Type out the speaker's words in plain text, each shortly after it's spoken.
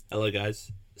Hello,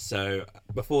 guys. So,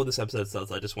 before this episode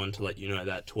starts, I just wanted to let you know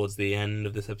that towards the end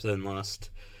of this episode, in the last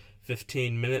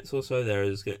 15 minutes or so,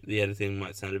 the editing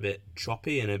might sound a bit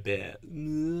choppy and a bit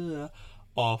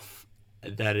off.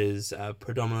 That is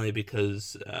predominantly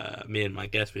because me and my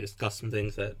guest we discussed some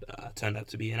things that turned out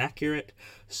to be inaccurate,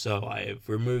 so I've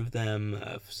removed them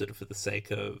sort of for the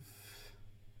sake of.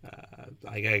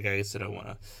 I guess I don't want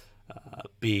to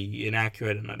be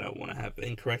inaccurate and I don't want to have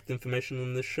incorrect information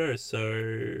on this show.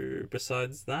 So,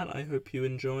 besides that, I hope you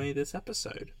enjoy this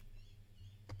episode.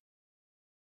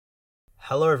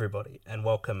 Hello, everybody, and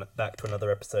welcome back to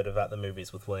another episode of At the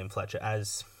Movies with William Fletcher.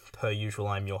 As per usual,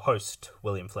 I'm your host,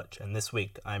 William Fletcher, and this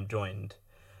week I'm joined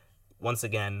once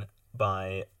again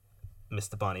by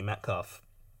Mr. Barney Metcalf.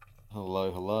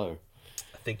 Hello, hello.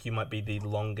 I think you might be the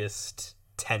longest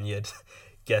tenured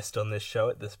guest on this show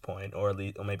at this point, or at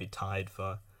least, or maybe tied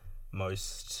for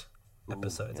most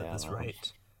episodes at this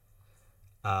rate.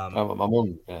 I'm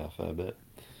on a fair bit.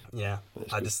 Yeah,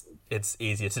 it's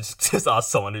easier to just ask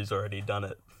someone who's already done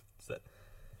it. So,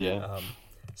 Yeah.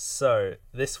 so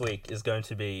this week is going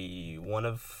to be one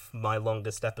of my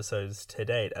longest episodes to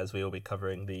date, as we will be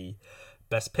covering the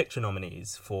Best Picture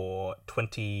nominees for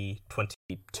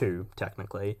 2022,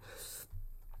 technically.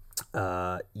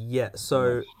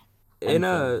 So in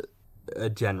a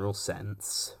general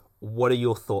sense, what are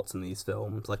your thoughts on these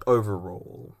films, like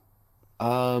overall?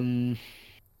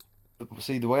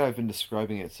 See, the way I've been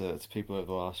describing it to people over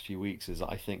the last few weeks is that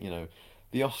I think,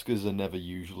 the Oscars are never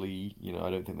usually, I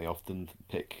don't think they often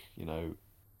pick, The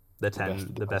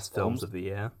best films films. of the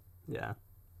year. Yeah.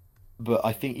 But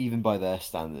I think even by their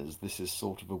standards, this is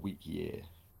sort of a weak year.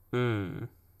 Hmm.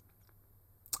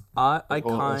 I Or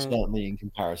kind certainly in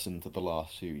comparison to the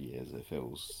last few years, it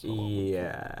feels a lot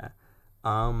weaker.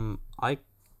 Yeah. I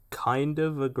kind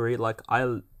of agree. Like,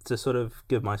 to sort of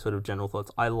give my sort of general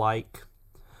thoughts, I like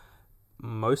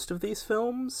most of these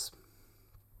films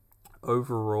Yeah,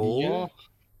 overall,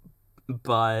 I,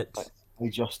 but I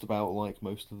just about like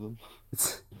most of them.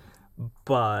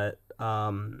 but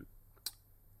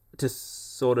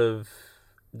just sort of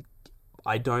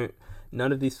I don't.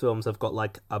 None of these films have got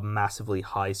like a massively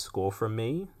high score from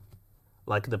me,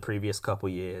 like the previous couple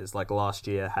years. Like last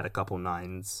year had a couple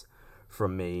nines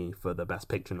from me for the Best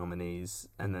Picture nominees,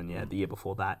 and then the year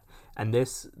before that, and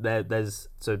there's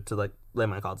so to like lay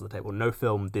my cards on the table. No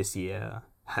film this year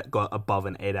got above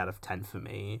an 8 out of 10 for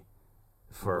me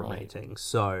for a Right. rating.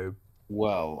 So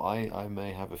Well, I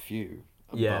may have a few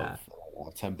yeah,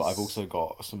 above 10, but I've also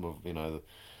got some of,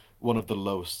 one of the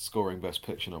lowest scoring Best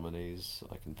Picture nominees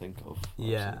I can think of I've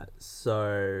yeah.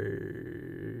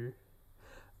 seen.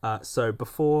 So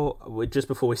just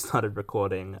before we started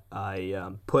recording,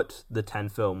 I put the 10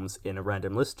 films in a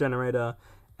random list generator,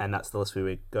 and that's the list we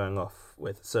were going off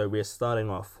with. So we're starting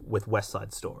off with West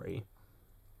Side Story.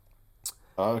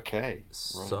 Okay, right.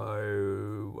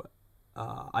 So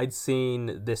I'd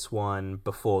seen this one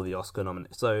before the Oscar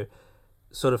nomination. So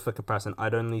sort of for comparison,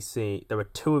 there were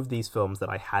two of these films that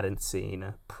I hadn't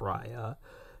seen prior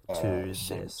to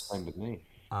this. Same with me.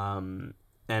 Um,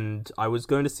 and I was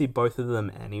going to see both of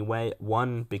them anyway.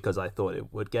 One because I thought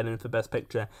it would get in for Best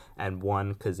Picture, and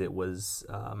one because it was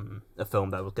a film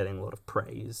that was getting a lot of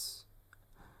praise.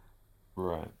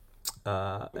 Right.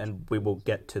 And we will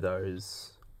get to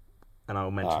those, and I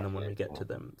will mention them when Okay, we get to cool.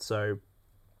 them. So,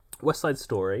 West Side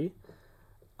Story.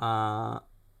 I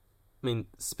mean,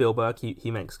 Spielberg, he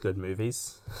makes good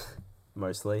movies,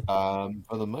 mostly. For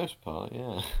the most part,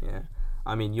 yeah. Yeah.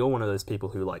 I mean, you're one of those people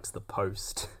who likes The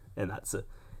Post, and that's an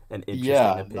interesting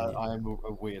Yeah, that, opinion. I am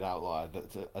a weird outlier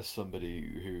that as somebody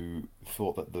who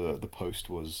thought that the post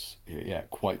was yeah,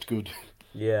 quite good.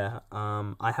 Yeah,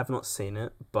 I have not seen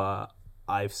it, but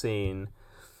I've seen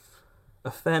a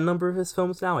fair number of his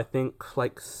films now. I think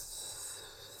like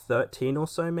 13 or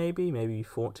so, maybe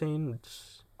 14,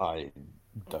 I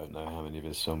don't know how many of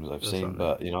his films I've or seen, something.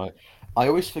 but I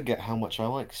always forget how much I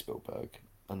like Spielberg,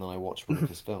 and then I watch one of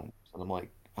his films, and I'm like,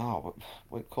 oh,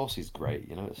 well, of course he's great,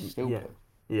 it's Yeah, Spielberg.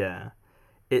 yeah.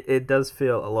 It does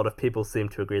feel a lot of people seem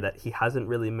to agree that he hasn't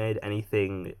really made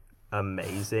anything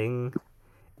amazing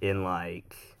in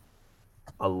like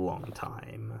a long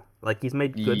time. Like he's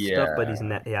made good stuff, but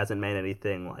Yeah. he hasn't made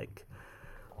anything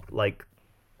like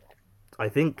I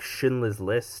think Schindler's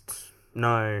List.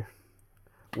 No,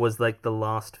 was like the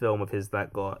last film of his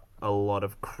that got a lot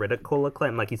of critical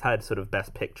acclaim. Like he's had sort of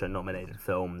Best Picture nominated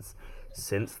films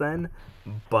since then,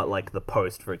 but like The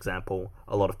Post, for example,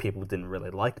 a lot of people didn't really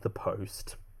like The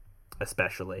Post,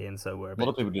 especially, and so we're a A lot bit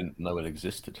of people didn't know it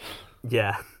existed.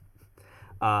 yeah.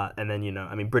 And then,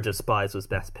 I mean, Bridge of Spies was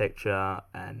Best Picture,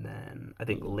 and then I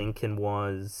think Mm. Lincoln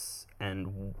was,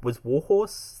 and was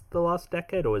Warhorse the last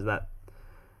decade, or was that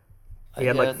he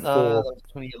had Yeah, like no, four? that was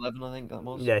 2011, I think that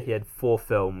was. Yeah, he had four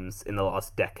films in the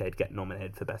last decade get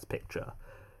nominated for Best Picture.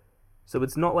 So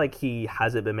it's not like he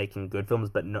hasn't been making good films,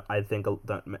 but no, I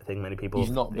don't think many people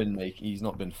think He's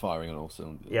not been firing on all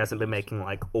he cylinders, at hasn't been least. making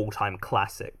like all time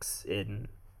classics in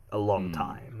a long Mm.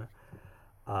 time.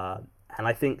 Uh, and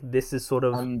I think this is sort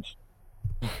of And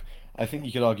I think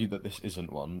you could argue that this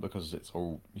isn't one because it's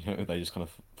all, they just kind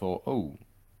of thought, oh,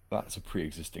 that's a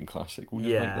pre-existing classic. We'll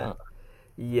just make yeah, that.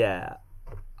 yeah.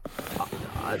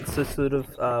 So sort of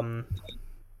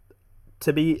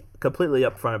to be completely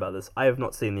upfront about this, I have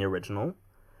not seen the original.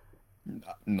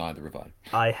 Neither have I.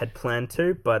 I had planned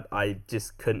to, but I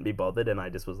just couldn't be bothered, and I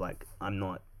just was like, I'm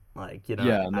not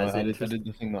Yeah, no, as I interested. did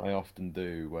the thing that I often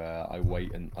do where I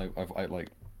wait and I like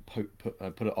put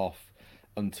it off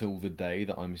until the day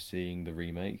that I'm seeing the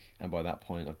remake, and by that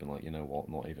point I've been like, you know what,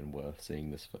 not even worth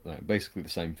seeing this. No, basically the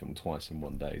same film twice in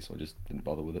one day, so I just didn't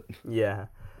bother with it. Yeah.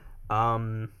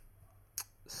 Um.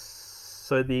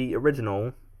 So the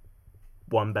original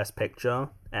won Best Picture,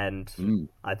 and Mm.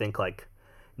 I think like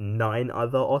nine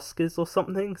other Oscars or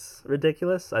something's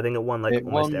ridiculous. I think it won like It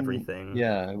almost won, everything.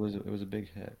 yeah, it was a big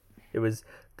hit. It was,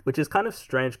 which is kind of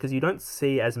strange because you don't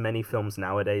see as many films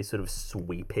nowadays sort of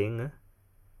sweeping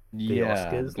the Yeah,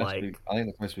 Oscars. Like I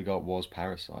think the best we got was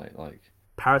Parasite. Like,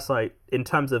 Parasite, in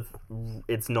terms of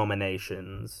its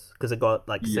nominations, because it got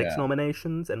like six yeah,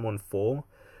 nominations and won four,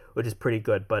 which is pretty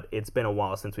good. But it's been a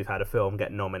while since we've had a film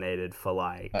get nominated for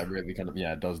like that really kind of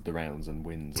does the rounds and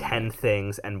wins in 10 like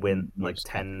things and win like most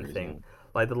 10 categories. things. Yeah,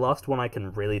 Like the last one I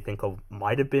can really think of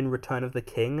might have been Return of the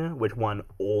King, which won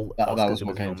all that Oscars was it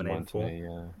what was came to nominated mind to for. me.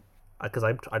 Yeah. Because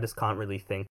I just can't really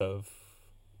think of,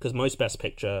 because most Best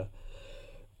Picture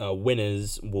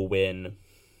winners will win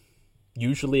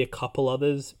usually a couple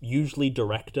others. Usually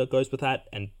director goes with that,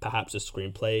 and perhaps a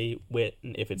screenplay win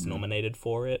if it's Mm. nominated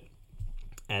for it,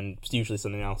 and usually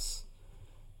something else.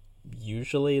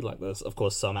 Usually, like there's of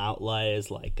course some outliers,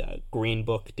 like Green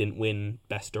Book didn't win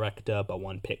Best Director but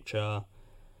won Picture,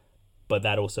 but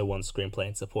that also won Screenplay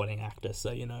and Supporting Actor.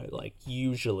 So like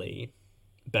usually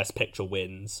Best Picture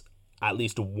wins at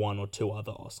least one or two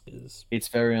other Oscars. It's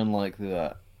very unlikely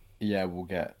that, yeah, we'll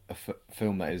get a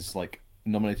film that is like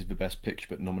nominated for Best Picture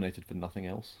but nominated for nothing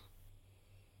else.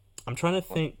 I'm trying to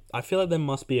Like think. I feel like there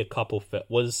must be a couple.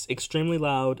 Was Extremely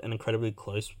Loud and Incredibly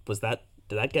Close? Was that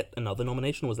did that get another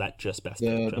nomination? Or was that just Best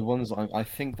the Picture? ones I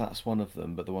think that's one of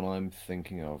them, but the one I'm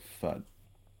thinking of that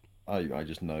I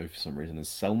just know for some reason is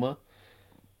Selma,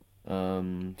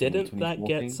 from Didn't that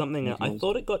get 2014, something? I think I it was.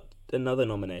 thought it got another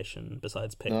nomination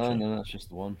besides No, Picture. no, that's just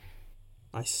the one.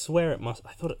 I swear it must.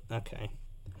 I thought it. Okay.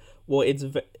 Well, it's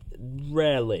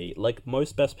rarely like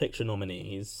most Best Picture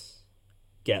nominees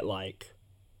get like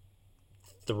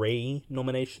three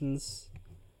nominations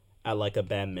at like a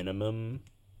bare minimum.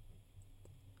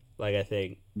 Like I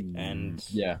think, Mm, and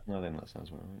yeah, no, I think that sounds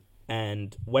about right.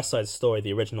 West Side Story,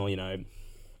 the original,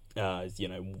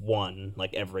 won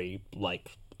like every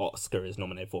like Oscar is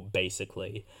nominated for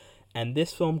basically, and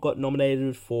this film got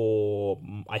nominated for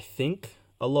I think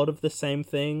a lot of the same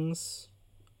things.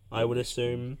 I would Probably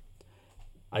so. assume.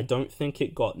 I don't think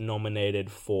it got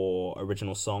nominated for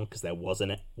original song because there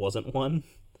wasn't one,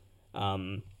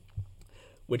 um,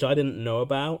 which I didn't know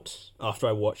about after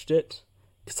I watched it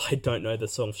because I don't know the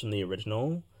songs from the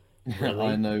original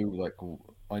I really. know, like,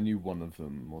 I knew one of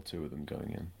them or two of them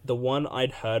going in. The one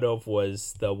I'd heard of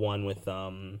was the one with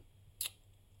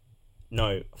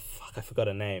no, fuck, I forgot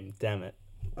her name. Damn it.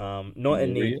 Not Anita,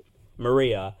 Maria?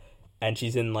 Maria, and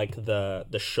she's in like the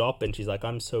shop, and she's like,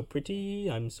 "I'm so pretty,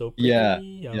 I'm so Yeah,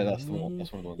 pretty." yeah, that's the one. Me."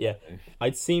 That's one of the ones Yeah, I know.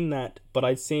 I'd seen that, but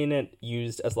I'd seen it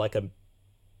used as like a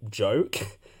joke.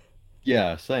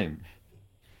 Yeah, same.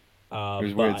 It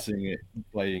was weird But seeing it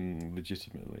playing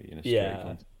legitimately in a straight yeah,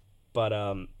 context. but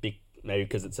maybe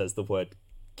because it says the word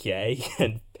gay,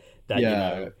 and that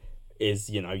Yeah, is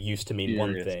used to mean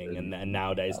one serious thing, and and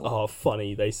nowadays, that one. oh,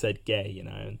 funny, they said gay.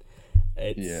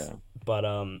 It's Yeah. but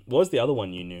what was the other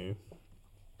one you knew?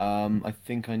 I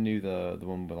think I knew the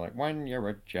one with like when you're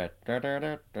a jet,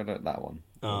 that one,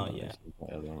 the one Oh that they yeah, said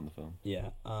quite early on in the film. yeah.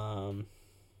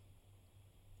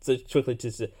 So quickly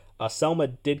to say, Selma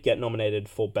did get nominated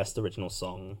for best original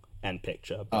song and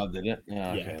picture, but Oh, did it?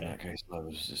 Yeah, yeah, okay. In okay. that case, I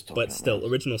was just But talking out my still,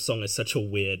 ass. original song is such a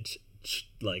weird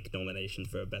like nomination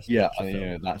for a best Yeah, picture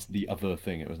film. that's the other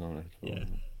thing it was nominated for. Yeah,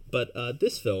 but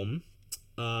this film,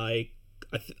 I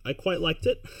quite liked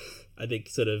it. I think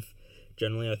sort of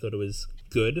generally I thought it was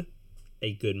good,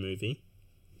 a good movie.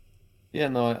 Yeah,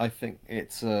 no, I think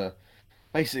it's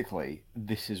basically,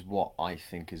 this is what I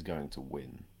think is going to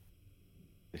win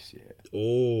this year,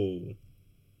 Oh, and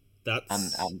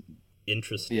that's yeah,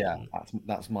 interesting.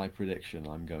 that's my prediction.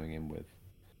 I'm going in with.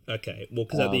 Okay, well,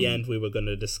 because at the Um. end we were going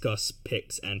to discuss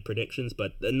picks and predictions,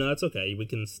 but no, it's okay. We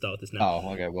can start this now. Oh,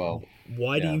 okay. Well,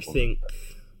 Why do yeah. you Well, think?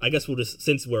 I guess we'll just,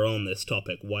 since we're on this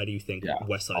topic, why do you think yeah.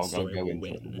 West Side I'll Story go will into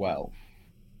it. win? Well,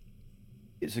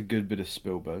 it's a good bit of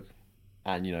Spielberg,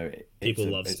 and People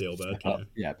love it's a Spielberg, step yeah. up.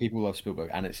 Yeah, people love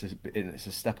Spielberg, and it's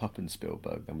a step up in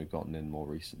Spielberg than we've gotten in more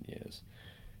recent years.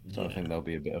 So I Yeah. think there'll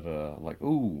be a bit of a like,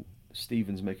 ooh,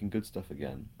 Steven's making good stuff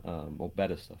again, or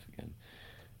better stuff again.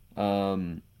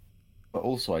 Um, but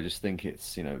also I just think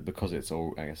it's because it's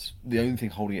all I guess the only thing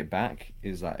holding it back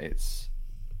is that it's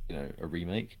a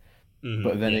remake.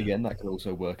 But then Yeah. again, that could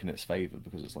also work in its favor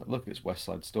because it's like, look, it's West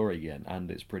Side Story again,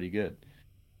 and it's pretty good.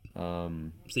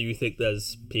 Um, So you think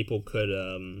there's people could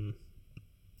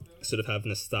sort of have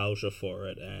nostalgia for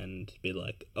it and be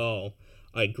like, oh,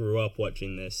 I grew up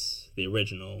watching this, the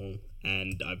original,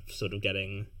 and I'm sort of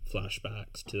getting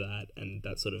flashbacks to that, and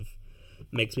that sort of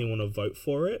makes me want to vote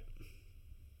for it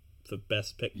for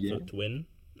best pick yeah, for to win.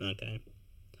 Okay.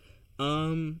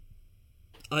 Um,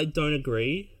 I don't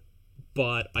agree,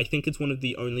 but I think it's one of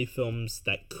the only films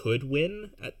that could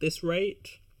win at this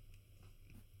rate.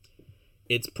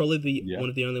 It's probably the yeah, one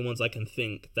of the only ones I can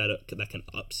think that can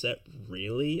upset.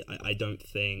 Really, I don't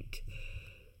think.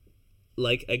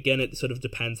 Like again, it sort of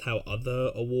depends how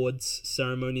other awards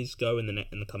ceremonies go in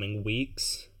the coming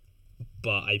weeks.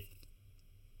 But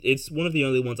it's one of the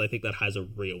only ones I think that has a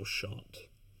real shot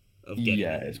of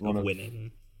yeah. It's one of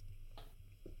winning.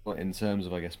 well, in terms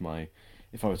of I guess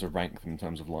if I was to rank them in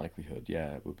terms of likelihood,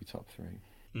 yeah, it would be top three.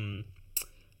 Mm.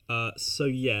 So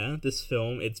yeah, this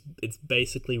film it's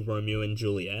basically Romeo and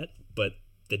Juliet, but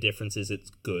the difference is it's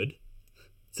good.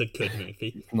 It's a good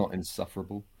movie, It's not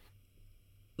insufferable.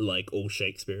 like all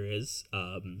Shakespeare is.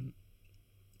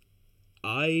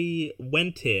 I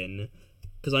went in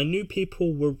because I knew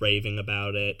people were raving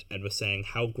about it and were saying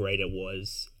how great it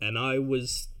was, and I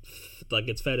was like,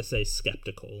 it's fair to say,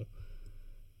 skeptical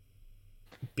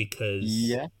because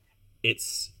Yeah,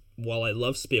 it's while I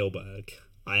love Spielberg,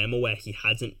 I am aware he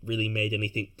hasn't really made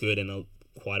anything good in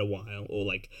quite a while, or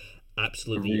like a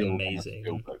absolutely real kind of amazing.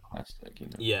 Spielberg classic.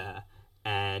 Yeah,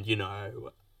 and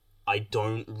I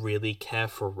don't really care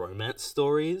for romance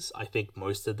stories. I think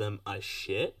most of them are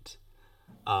shit.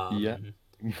 Yeah, Um,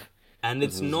 and because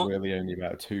it's there's not. really only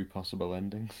about two possible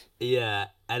endings. Yeah,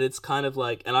 and it's kind of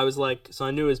like, and I was like, so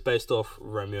I knew it was based off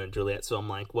Romeo and Juliet, so I'm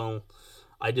like, well,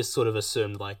 I just sort of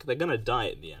assumed like they're gonna die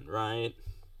at the end, right?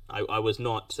 I was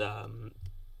not.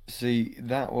 See,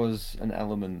 that was an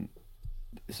element.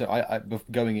 So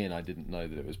going in, I didn't know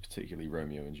that it was particularly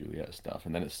Romeo and Juliet stuff,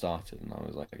 and then it started, and I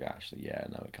was like, actually, yeah,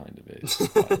 no, it kind of is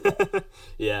quite a lot.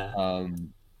 Yeah,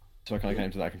 Um, so I kind of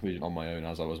came to that conclusion on my own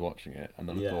as I was watching it, and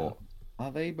then I yeah, thought,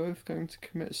 are they both going to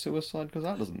commit suicide? Because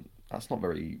that's not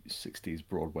very 60s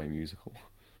Broadway musical.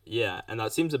 yeah, and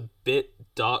that seems a bit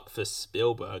dark for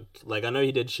Spielberg. Like I know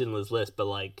he did Schindler's List, but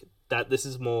like that, this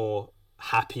is more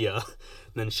happier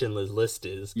than Schindler's List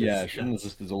is Yeah, because Schindler's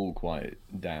that's. List is all quite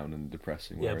down and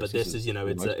depressing, Yeah, whereas but this this is is for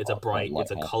the most it's a part quite bright,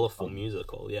 it's a light-hearted colorful fun.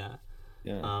 musical. Yeah.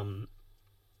 Yeah, Um,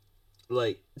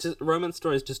 like just romance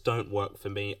stories just don't work for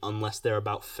me unless they're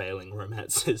about failing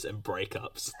romances and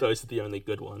breakups. Those are the only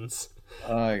good ones.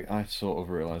 I sort of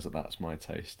realize that that's my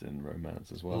taste in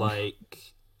romance as well.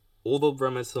 Like all the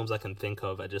romance films I can think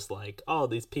of are just like, oh,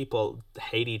 these people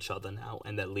hate each other now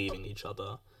and they're leaving each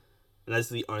other, and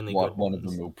those are the only good One of them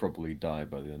ones. will probably die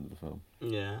by the end of the film.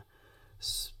 Yeah,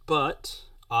 but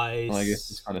I, And I guess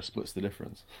this kind of splits the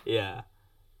difference. yeah,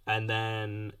 and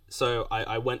then so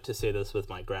I went to see this with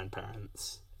my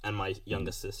grandparents and my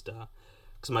younger Mm. sister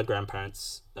because my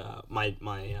grandparents, my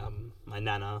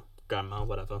nana, grandma,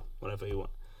 whatever you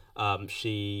want,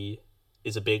 she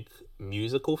is a big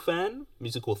musical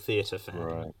theater fan,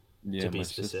 Right. to Yeah, be my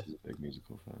sister's specific. a big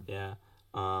musical fan. Yeah.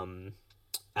 And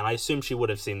I assume she would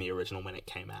have seen the original when it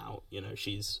came out.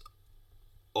 She's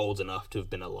old enough to have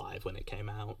been alive when it came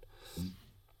out. Mm.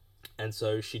 And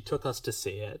so she took us to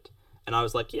see it. And I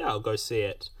was like, yeah, I'll go see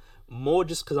it. More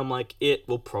just because I'm like, it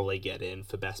will probably get in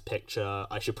for Best Picture.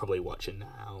 I should probably watch it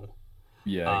now.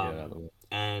 Yeah, I get Um, out of the way.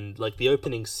 and like the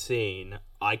opening scene,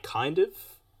 I kind of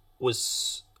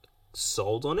was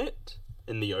sold on it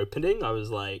in the opening. I was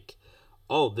like,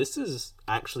 oh, this is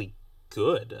actually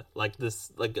good. Like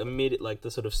this, like immediate, like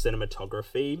the sort of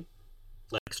cinematography,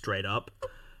 like straight up.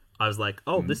 I was like,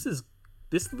 oh, Mm.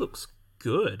 this looks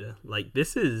good. Like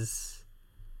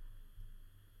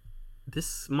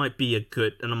this might be a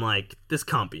good, and I'm like, this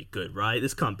can't be good, right?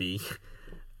 This can't be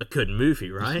a good movie,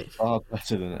 This is right? far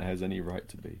better than it has any right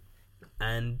to be.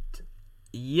 And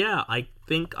yeah, I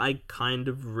think I kind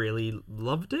of really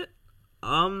loved it.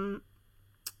 Um,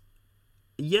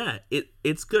 yeah,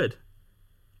 it's good.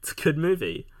 It's a good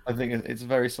movie. I think it's a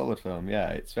very solid film. Yeah,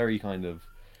 it's very kind of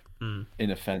Mm,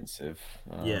 inoffensive.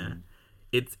 yeah,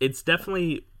 it's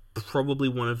definitely probably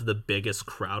one of the biggest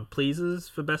crowd pleasers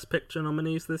for Best Picture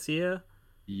nominees this year.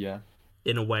 Yeah,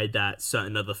 In a way that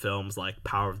certain other films like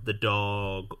Power of the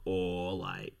Dog or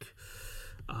like,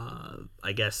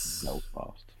 I guess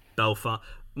Belfast. Belfast.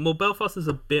 Well, Belfast is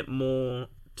a bit more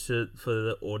to for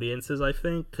the audiences, I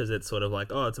think, because it's sort of like,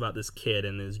 oh, it's about this kid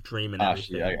and his dream and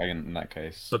Actually, everything. in that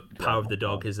case, But Power Drive of My the Car,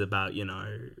 Dog is about,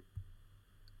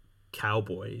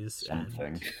 cowboys, and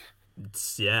something.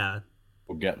 yeah,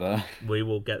 We'll get there. we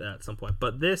will get that at some point.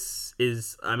 But this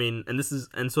is, I mean, and this is,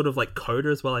 and sort of like Coda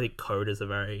as well. I think Coda is a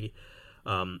very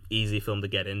easy film to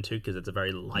get into because it's a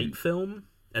very light film.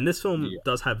 And this film Yeah.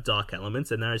 does have dark elements,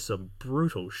 and there is some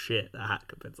brutal shit that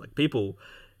happens. Like, people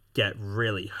get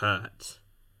really hurt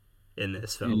in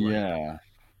this film. Like, Yeah.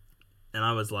 and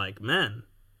I was like, man,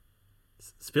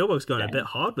 Spielberg's going a Yeah. bit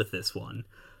hard with this one.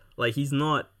 Like, he's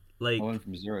not I like, went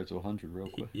from 0 to 100 real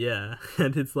quick. yeah,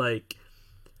 and it's like,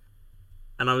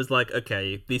 and I was like,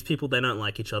 okay, these people, they don't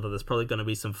like each other. There's probably going to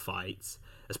be some fights.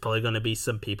 There's probably going to be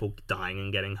some people dying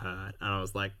and getting hurt. And I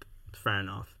was like, fair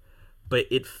enough. But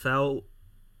it felt,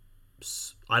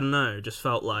 I don't know, just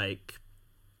felt like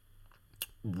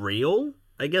real.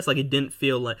 I guess like it didn't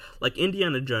feel like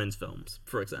Indiana Jones films,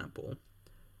 for example.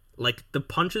 Like the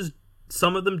punches,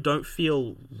 some of them don't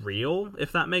feel real,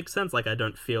 if that makes sense. Like I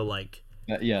don't feel like,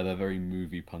 Yeah, they're very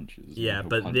movie punches. yeah, Like, he'll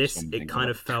but punch this something it kind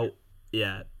up. of felt,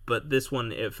 yeah, but this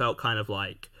one it felt kind of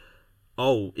like,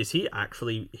 oh, is he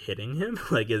actually hitting him?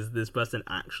 Like, is this person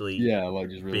actually Yeah, like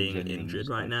just real being genuine injured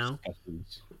right like, now?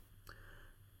 scuffles.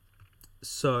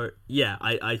 So yeah,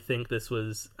 I think this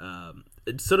was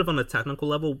it's sort of on a technical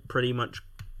level pretty much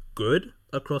good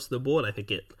across the board. I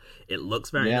think it looks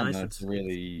very Yeah, nice. no, it's a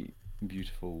really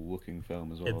beautiful looking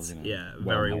film as well. It's You know, yeah,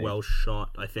 well very made. well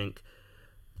shot. I think,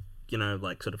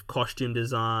 like sort of costume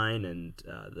design and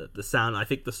the sound. I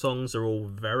think the songs are all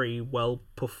very well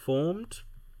performed,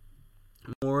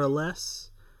 more or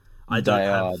less. I don't They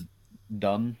have are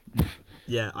done.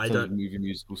 yeah, I Sort of don't movie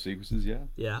musical sequences, yeah.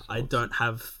 yeah, I Sorts. don't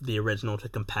have the original to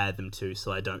compare them to,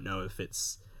 so I don't know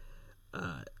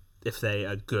if they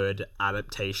are good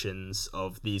adaptations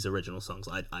of these original songs.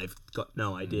 I've got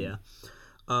no idea.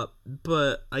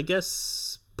 But I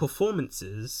guess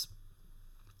performances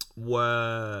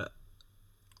were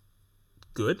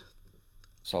good.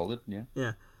 Solid, yeah.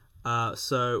 Yeah.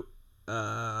 So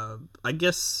I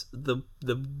guess the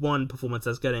one performance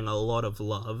that's getting a lot of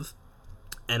love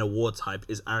and awards hype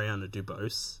is Ariana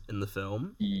DeBose in the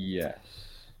film. Yes.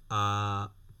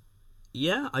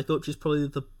 Yeah, I thought she's probably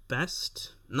the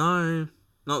best. No,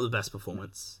 not the best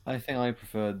performance. I think I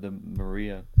preferred the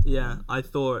Maria. Yeah, I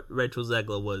thought Rachel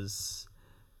Zegler was.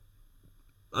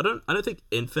 I don't think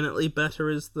infinitely better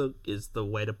is the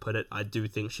way to put it. I do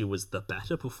think she was the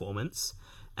better performance,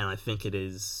 and I think it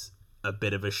is a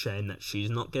bit of a shame that she's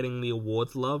not getting the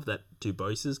awards love that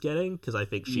DuBose is getting, because I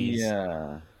think she's.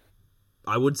 Yeah.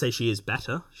 I would say she is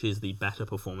better. She is the better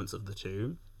performance of the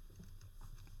two.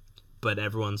 But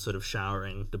everyone's sort of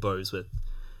showering DuBose with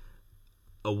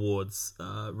awards,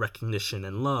 recognition,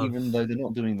 and love. Even though they're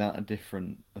not doing that a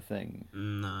different a thing.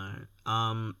 No.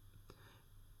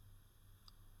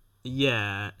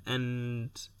 Yeah, and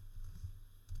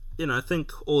I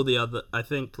think I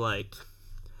think like,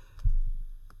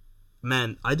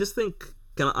 man, I just think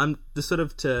I'm just sort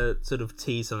of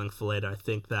tease something for later. I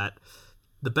think that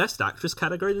the best actress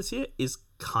category this year is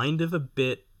kind of a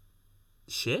bit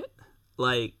shit.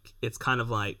 Like, it's kind of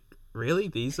like, really,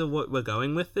 these are what we're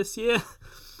going with this year.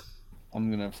 I'm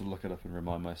gonna have to look it up and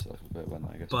remind myself a bit when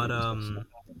I guess But, we discuss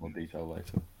that in more detail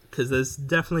later. Because there's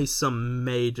definitely some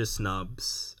major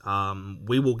snubs.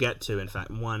 We will get to, in fact,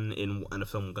 one in a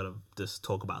film we're gonna just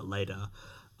talk about later,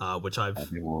 which I I've think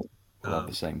we'll have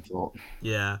the same thought.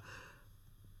 yeah.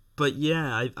 But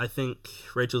yeah, I think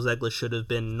Rachel Zegler should have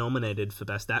been nominated for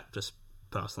Best Actress.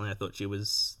 Personally, I thought she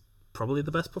was probably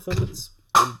the best performance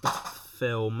in the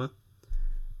film,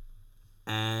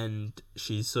 and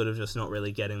she's sort of just not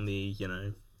really getting the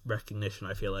recognition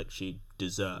I feel like she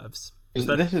deserves.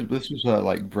 But This was her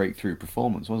like breakthrough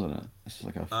performance, wasn't it? This is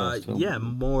like her first film. yeah,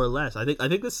 more or less. I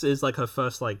think this is like her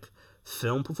first like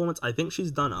film performance. I think she's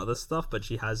done other stuff, but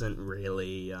she hasn't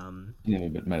really.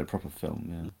 Never made a proper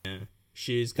film. Yeah.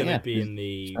 She's But gonna yeah, be in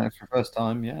the for the first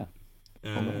time. Yeah.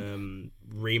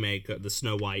 remake, the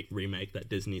Snow White remake that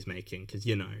Disney's making, because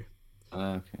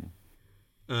Okay.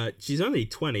 She's only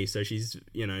 20, so she's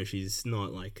she's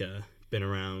not like been Yeah,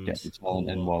 around it's a all,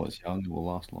 and lot. while it's young, it will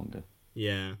last longer.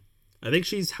 Yeah. I think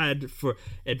she's had for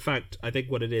in fact, I think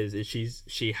what it is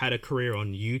she had a career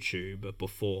on YouTube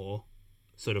before,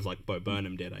 sort of like Bo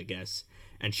Burnham did, I guess.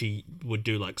 And she would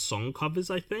do like song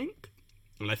covers, I think.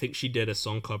 And I think she did a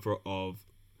song cover of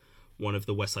one of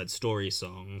the West Side Story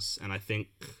songs, and I think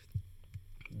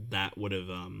that would have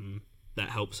that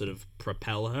helped sort of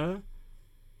propel her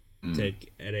to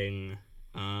getting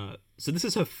so this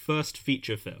is her first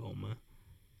feature film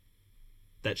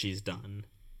that she's done.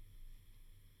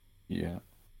 Yeah.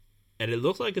 And it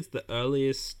looks like it's the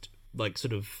earliest like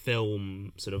sort of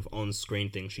film sort of on-screen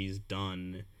thing she's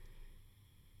done.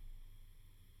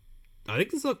 I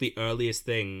think this is like the earliest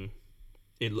thing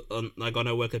like on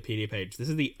her Wikipedia page. This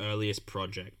is the earliest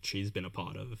project she's been a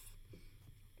part of.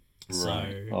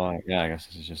 Right. So Oh, yeah, I guess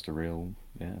this is just a real,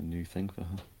 new thing for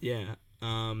her. yeah.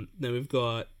 Then we've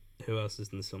got who else is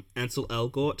in this film? Ansel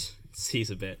Elgort. He's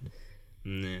a bit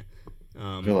nah.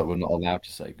 I feel like we're not allowed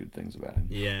to say good things about him.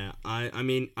 Yeah, I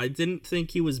mean, I didn't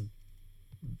think he was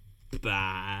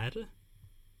bad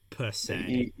per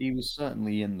se. He was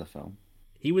certainly in the film.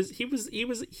 He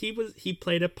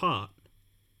played a part.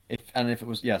 If it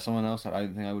was someone else, I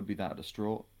don't think I would be that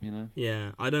distraught.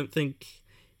 Yeah, I don't think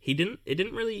it didn't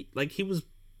really like he was.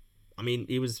 I mean,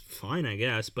 he was fine, I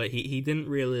guess, but he didn't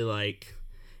really like.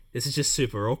 This is just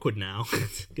super awkward now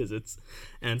because it's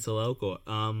Ansel Elgort.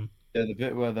 Yeah, the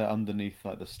bit where they're underneath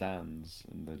like the stands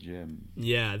in the gym.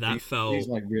 Yeah, that felt. He's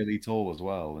like really tall as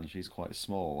well, and she's quite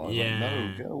small. I was like, no,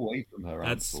 Yeah, get away from her,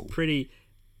 that's Ansel. pretty.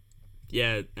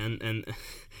 Yeah, and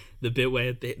the bit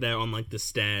where they're on like the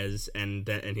stairs and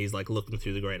he's like looking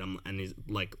through the grate and he's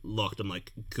like locked. I'm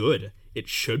like, good, it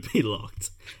should be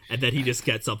locked, and then he just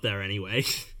gets up there anyway.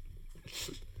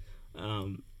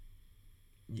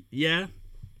 Yeah,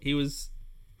 he was.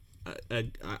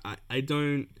 I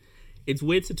don't. It's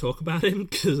weird to talk about him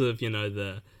because of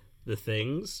the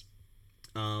things,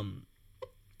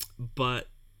 but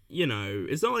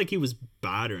it's not like he was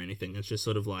bad or anything. It's just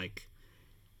sort of like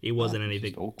he wasn't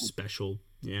anything special.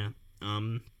 Yeah.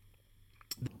 And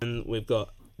we've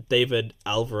got David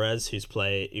Alvarez who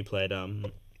played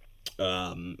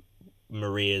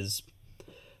Maria's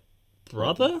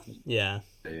brother. Yeah.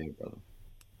 Brother.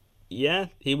 Yeah,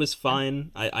 he was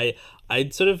fine. I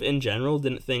sort of in general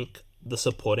didn't think the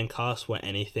supporting cast were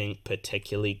anything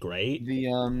particularly great.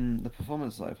 The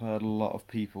performance that I've heard a lot of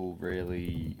people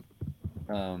really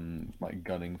like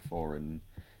gunning for and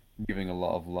giving a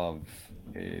lot of love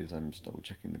is, I'm just double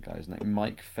checking the guy's name,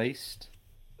 Mike Feist.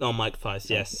 Oh, Mike Feist,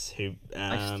 yes. Who? The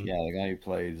guy who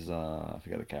plays I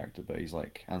forget the character, but he's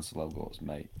like Ansel Elgort's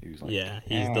mate. Who's like,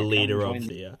 he's the leader of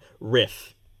the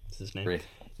Riff. Is his name? Riff.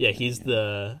 Yeah, he's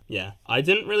I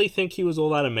didn't really think he was all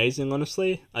that amazing,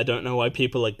 honestly. I don't know why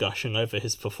people are gushing over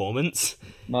his performance.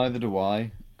 Neither do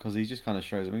I, because he just kind of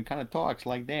shows. I mean, kind of talks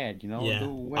like that, Yeah,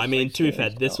 I mean, to be fair,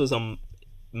 this was a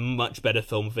much better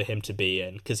film for him to be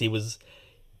in because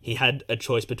he had a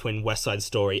choice between West Side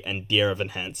Story and Dear Evan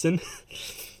Hansen.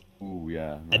 Ooh,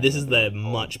 yeah. And this is the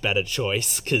much better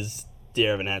choice because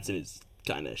Dear Evan Hansen is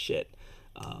kind of shit.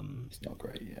 It's not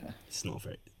great, yeah. It's not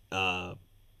very.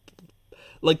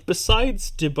 Like, besides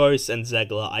DuBose and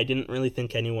Zegler, I didn't really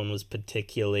think anyone was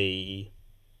particularly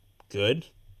good.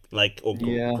 Like, or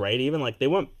great even. Like, they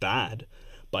weren't bad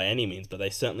by any means, but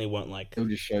they certainly weren't like... They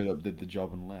just showed up, did the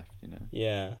job and left,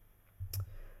 Yeah.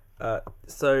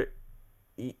 So,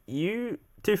 you...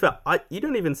 To be fair, you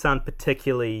don't even sound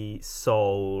particularly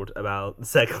sold about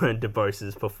Zegler and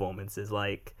DuBose's performances.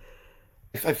 Like...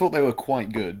 I thought they were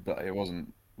quite good, but it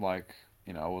wasn't like...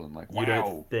 I wasn't like, wow. You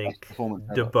don't think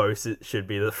DuBose should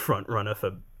be the front runner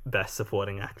for Best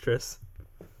Supporting Actress?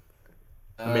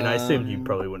 I mean, I assumed you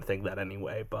probably wouldn't think that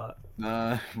anyway, but...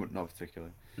 No, not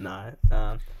particularly. No.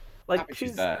 Happy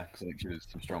she's there, because I think she did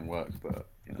some strong work, but,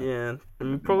 Yeah, I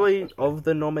mean, probably of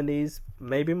the nominees,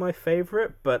 maybe my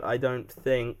favourite, but I don't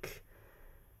think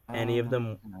any of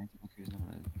them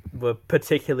were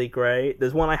particularly great.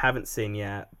 There's one I haven't seen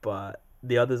yet, but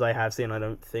the others I have seen I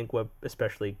don't think were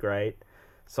especially great.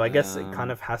 So I guess it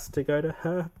kind of has to go to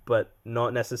her, but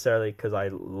not necessarily because I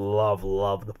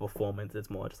love the performance. It's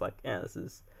more just like, this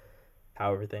is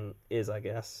how everything is, I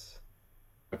guess.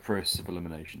 A process of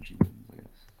elimination, she wins, I guess.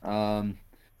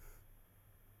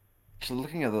 So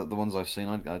looking at the ones I've seen,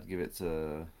 I'd give it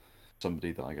to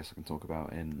somebody that I guess I can talk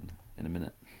about in a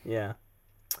minute. Yeah.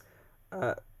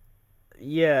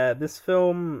 This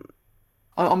film...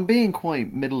 I'm being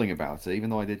quite middling about it, even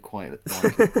though I did quite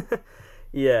like it.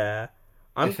 Yeah.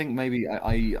 I I'm think maybe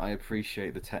I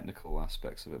appreciate the technical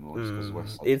aspects of it more just because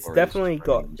West Side it's Story is just definitely very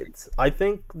got it's I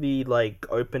think the like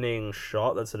opening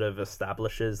shot that sort of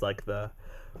establishes like the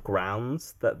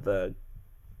grounds that the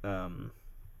um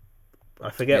I yeah.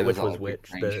 forget There's which that was like big which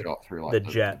crane shot through the like the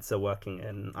Jets are working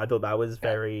in. I thought that was yeah.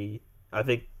 very I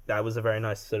think that was a very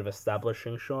nice sort of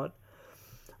establishing shot.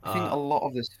 I think Uh a lot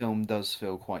of this film does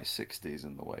feel quite 60s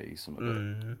in the way some of it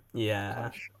kind yeah.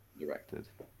 of directed.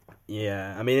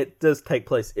 Yeah. I mean it does take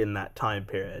place in that time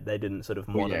period. They didn't sort of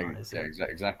Well, yeah, modernize yeah, it.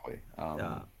 exactly.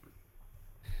 Uh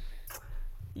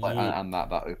Like, ye- and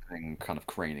that opening kind of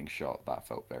craning shot that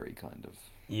felt very kind of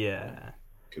like yeah.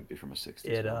 could be from a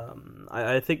 60s It film.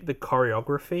 I think the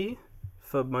choreography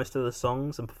for most of the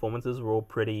songs and performances were all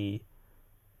pretty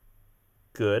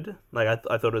good. Like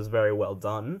I thought it was very well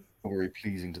done. Very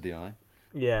pleasing to the eye.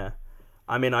 Yeah,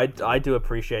 I mean I do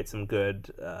appreciate some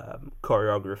good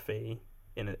choreography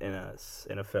in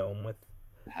a film with.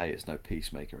 Hey, it's no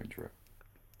Peacemaker intro.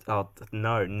 Oh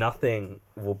no, nothing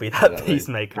will be that Exactly.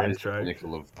 Peacemaker That is the intro.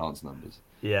 pinnacle of dance numbers.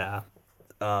 Yeah,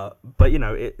 but you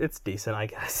know it's decent, I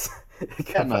guess.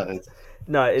 Yeah, no, Compared to-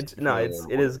 no, it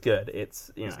what is good.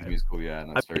 It's you it's the know musical, yeah,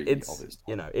 and I it's mean, very it's obvious.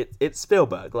 you know it's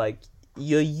Spielberg. Like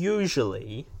you're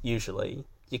usually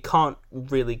you can't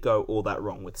really go all that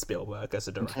wrong with Spielberg as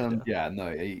a In terms, director. yeah, no,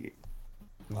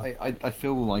 I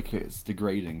feel like it's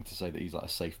degrading to say that he's like a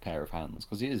safe pair of hands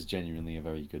because he is genuinely a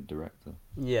very good director.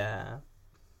 Yeah,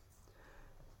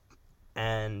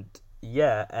 and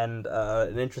yeah, and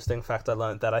an interesting fact I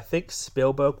learned that I think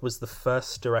Spielberg was the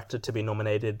first director to be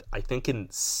nominated. I think in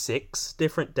 6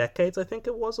 different decades. I think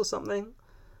it was or something.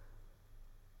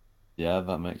 Yeah,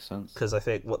 that makes sense. Because I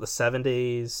think what the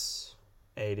 70s,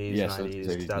 80s, Yeah, so it's 90s,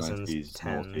 80s, 2000s, 90s,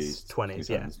 10s, noughties, 20s.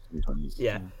 Yeah, 2010s, 2020s.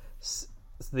 yeah. Yeah.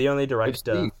 It's the only It's director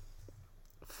Steve.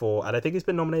 for, and I think he's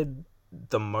been nominated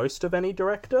the most of any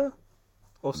director,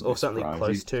 I'd or be certainly surprised.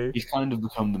 close to. He's kind of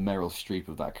become the Meryl Streep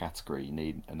of that category. You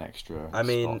need an extra I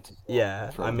mean, spot to yeah,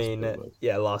 throw in Spielberg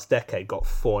yeah. Last decade got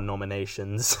 4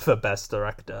 nominations for best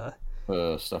director.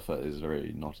 for stuff that is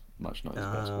very not his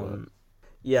best work. Um,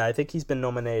 yeah, I think he's been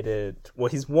nominated. Well,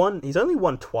 he's won. He's only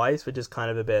won twice, which is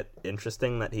kind of a bit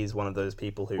interesting that he's one of those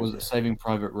people who, Was it Saving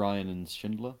Private Ryan and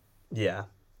Schindler? yeah,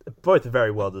 both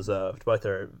very well deserved. Both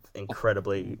are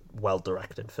incredibly well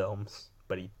directed films,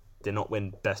 but he did not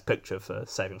win Best Picture for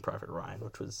Saving Private Ryan,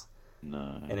 which was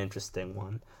No. an interesting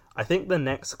one. I think the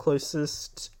next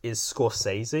closest is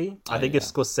Scorsese. I Oh, think if yeah.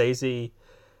 Scorsese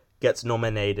gets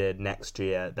nominated next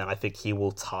year, then I think he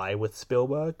will tie with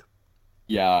Spielberg.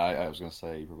 Yeah, I was gonna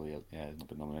say he probably has not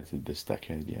been nominated this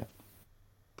decade yet.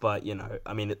 But you know,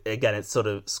 I mean, again, it's sort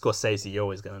of Scorsese. You're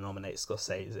always going to nominate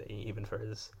Scorsese, even for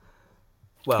his.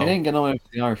 He Well, didn't get nominated for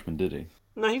The Irishman, did he?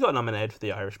 no, he got nominated for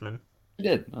The Irishman. He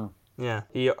did. Oh, Yeah,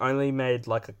 he only made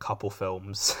like a couple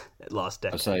films last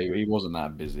I decade. say he wasn't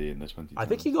that busy in the I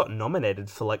think 2010s. he got nominated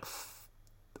for like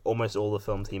almost all the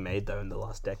films he made though in the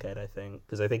last decade. I think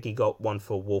because I think he got one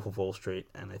for Wolf of Wall Street,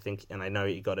 and I know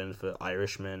he got in for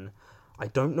Irishman. I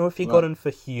don't know if he got Well, in for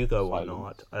Hugo or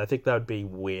not. Silence. I think that would be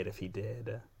weird if he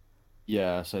did.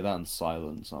 Yeah, so that and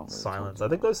Silence aren't really Silence. talked I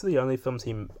think about. those are the only films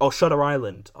he. Oh, Shutter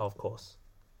Island, of course.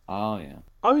 Oh yeah.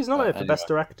 Oh, he's nominated for Anyway, Best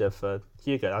Director for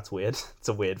Hugo. That's weird. It's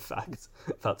a weird fact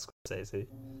about Scorsese.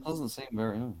 doesn't seem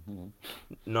very. Oh,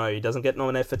 No, he doesn't get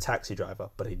nominated for Taxi Driver,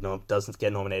 but he doesn't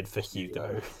get nominated for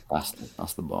Hugo.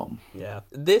 That's the bomb. Yeah,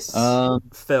 this Um,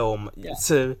 film. yeah.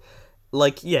 So,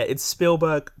 like, yeah, it's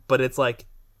Spielberg, but it's like,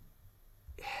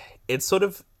 it's sort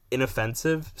of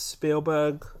inoffensive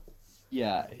Spielberg.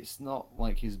 Yeah, it's not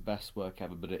like his best work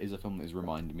ever, but it is a film that is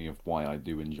reminding me of why I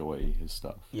do enjoy his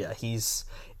stuff. Yeah, it's.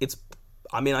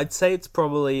 I mean, I'd say it's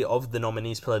probably of the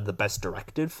nominees, probably the best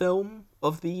directed film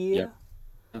of the year.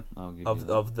 I'll give you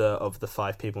that. Of the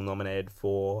 5 people nominated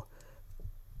for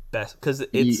best, because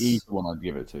He's the one I'd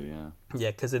give it to, yeah.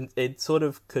 yeah, because it sort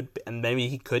of could be, and maybe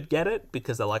he could get it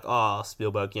because they're like, oh,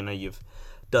 Spielberg, you know, you've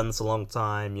done this a long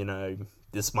time, you know,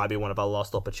 this might be one of our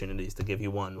lost opportunities to give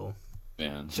you one. We'll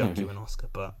Yeah. chuck you an Oscar,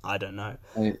 but I don't know.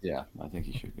 Yeah, I think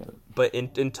he should get it. But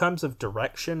in terms of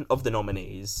direction of the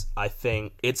nominees, I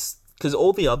think it's because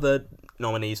all the other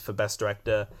nominees for best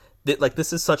director, like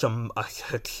this is such a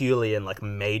Herculean like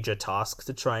major task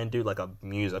to try and do like a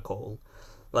musical.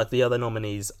 Like the other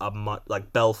nominees are much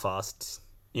like Belfast,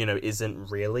 you know, isn't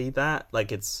really that.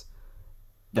 Like it's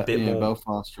a bit more.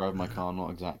 Belfast, Drive My Car, not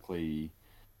exactly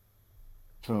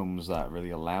films that really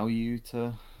allow you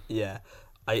to Yeah.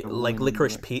 I go like in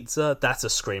Licorice direct- Pizza, that's a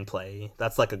screenplay.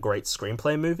 That's like a great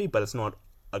screenplay movie, but it's not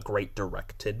a great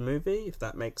directed movie, if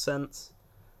that makes sense.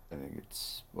 I think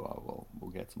it's well,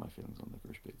 we'll get to my feelings on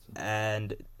Licorice Pizza.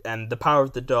 And The Power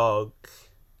of the Dog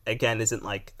again isn't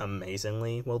like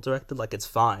amazingly well directed. Like it's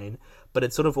fine, but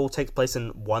it sort of all takes place in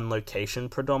one location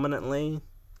predominantly.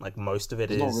 Like most of it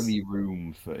There's not is, really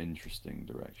room for interesting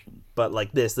direction. but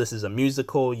like this is a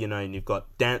musical, and you've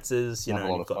got dances, You have a and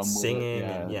lot you've of got fun with it. singing,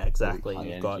 and Yeah, yeah, really exactly. high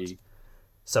You've got energy.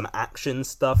 some action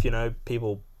stuff,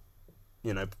 people,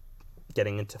 you know,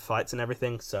 getting into fights and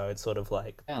everything. So it's sort of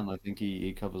like, Yeah, and I think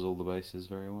he covers all the bases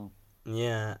very well.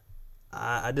 yeah.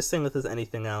 I just think if there's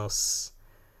anything else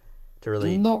to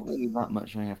really, Not really that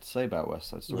much I have to say about West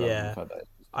Side Story other than the yeah. fact that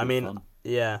it's I good mean, fun.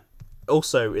 yeah.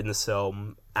 Also in the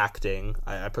film, acting,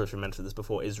 I probably should have mentioned this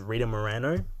before, is Rita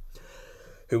Moreno,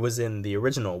 who was in the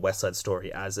original West Side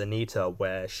Story as Anita,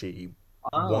 where she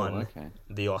Oh, won okay.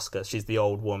 the Oscar. She's the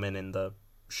old woman in the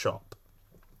shop.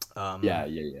 Yeah, yeah,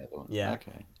 yeah. The one. Yeah.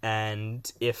 Okay.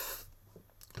 And if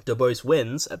DuBose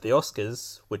wins at the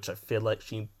Oscars, which I feel like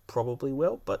she probably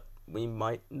will, but we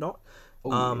might not.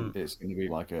 Oh, Um, it's going to be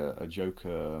like a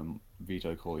Joker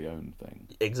Vito Corleone thing.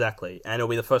 exactly. And it'll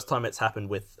be the first time it's happened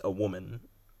with a woman.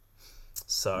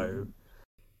 So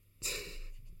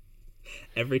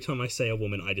every time I say a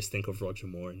woman, I just think of Roger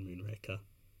Moore in Moonraker.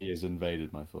 He has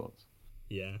invaded my thoughts.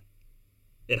 Yeah.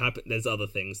 It happened. There's other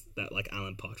things that, like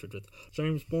Alan Partridge with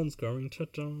James Bond's going to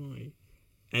die.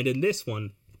 And in this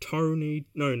one, Tony.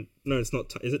 No, no, it's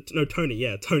not. Is it? No, Tony.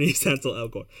 Yeah, Tony Ansel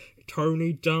Elgort.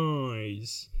 Tony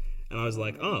dies. And I was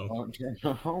like, oh.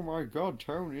 Oh my God,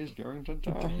 Tony is going to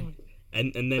die.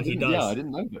 And then he Yeah, I does.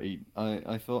 didn't know that.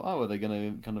 I thought, oh, are they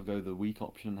going to kind of go the weak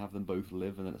option and have them both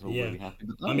live, and then it's all Yeah. really happy?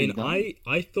 But I no, mean, he died.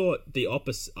 I thought the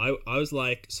opposite. I was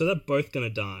like, so they're both gonna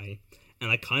die,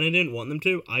 and I kind of didn't want them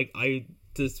to. I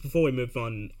just before we move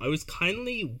on, I was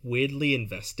kindly weirdly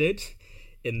invested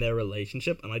in their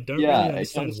relationship, and I don't Yeah, really it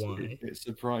understand kind of why. it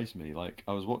surprised me. Like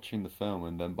I was watching the film,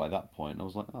 and then by that point, I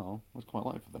was like, oh, I was quite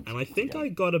like for them to And I be think together. I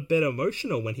got a bit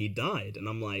emotional when he died, and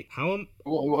I'm like, how am?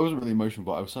 Well, I wasn't really emotional,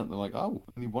 but I was certainly like, oh,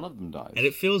 only one of them And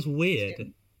it dies. feels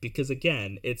weird because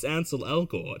again, it's Ansel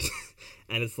Elgort,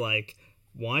 and it's like,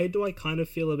 why do I kind of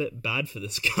feel a bit bad for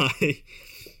this guy?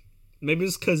 Maybe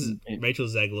it's because In, Rachel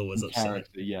Zegler was in upset.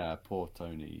 character, yeah, poor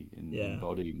Tony. In Yeah,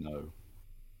 body, no.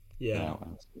 Get yeah. out,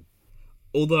 Ansel.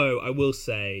 Although I will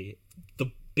say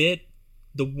the bit,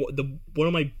 the one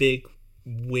of my big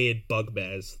weird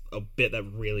bugbears, a bit that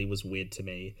really was weird to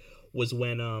me, was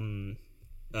when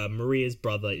Maria's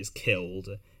brother is killed,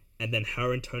 and then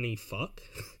her and Tony fuck.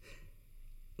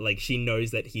 Like she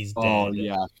knows that he's Oh dead.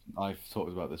 yeah, I've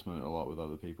talked about this moment a lot with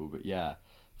other people, but yeah,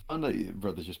 find out your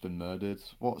brother's just been murdered.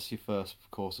 What's your first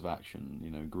course of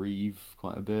action? Grieve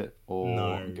quite a bit, or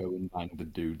No, go and bang the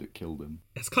dude that killed him.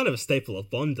 it's kind of a staple of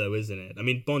Bond, though, isn't it? I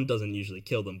mean, Bond doesn't usually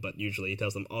kill them, but usually he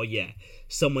tells them, "Oh yeah,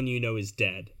 someone you know is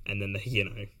dead," and then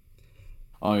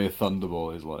Oh yeah,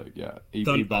 Thunderball is like, yeah, he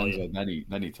Oh bangs yeah, it,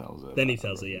 then he tells her then he about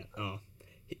tells her, everything. yeah, oh,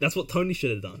 that's what Tony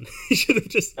should have done. He should have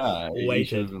just Yeah, he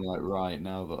should have waited. been like, right,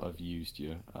 now that I've used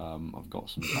you, I've got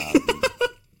some bad news.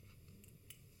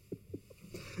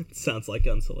 Sounds like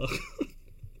Unsula.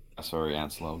 Sorry,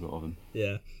 Ansel Elgort.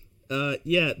 Yeah.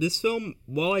 Yeah, this film,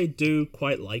 while I do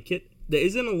quite like it, there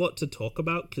isn't a lot to talk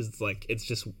about because, like, it's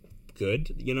just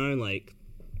good, like,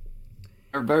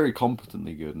 They're very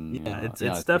competently good, and yeah, yeah, it's to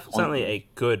the point definitely where a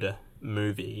good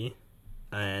movie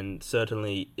and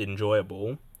certainly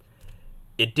enjoyable.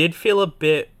 It did feel a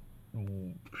bit.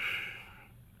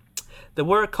 There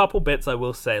were a couple bits I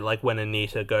will say, like when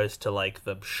Anita goes to like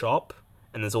the shop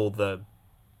and there's all the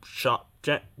shop,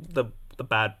 the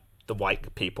bad, the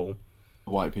white people.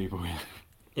 white people,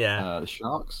 Yeah, the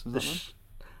sharks, is the that them?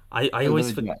 I Oh,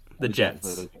 always the Jets, the the Jets,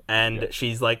 Jets, the and Jets,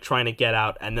 she's like trying to get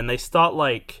out, and then they start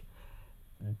like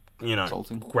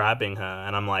assaulting. grabbing her,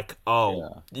 and I'm like, oh,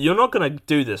 Yeah. you're not gonna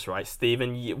do this, right,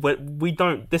 Steven? We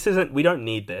don't. This isn't. We don't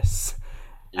need this.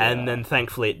 And Yeah, then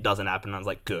thankfully it doesn't happen. And I was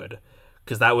like, good,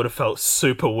 because that would have felt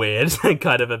super weird,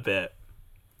 kind of a bit.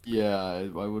 yeah. I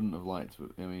wouldn't have liked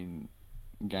it. I mean,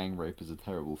 gang rape is a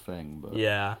terrible thing, but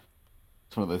Yeah,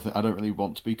 it's one of those things. I don't really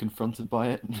want to be confronted by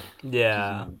it. Which is,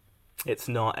 yeah. It's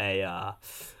not a a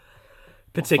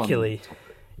fun particularly.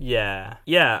 topic. Yeah,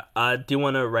 yeah. Do you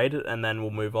want to rate it, and then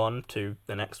we'll move on to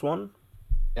the next one?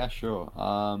 Yeah, sure.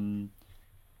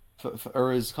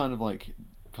 Or is kind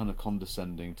of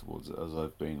condescending towards it as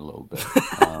I've been a little bit.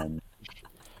 Um,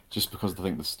 just because I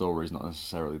think the story is not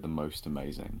necessarily the most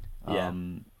amazing. Yeah.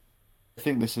 I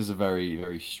think this is a very,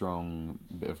 very strong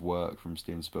bit of work from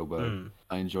Steven Spielberg. Mm.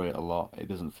 I enjoy it a lot. It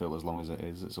doesn't feel as long as it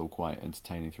is. It's all quite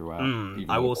entertaining throughout, even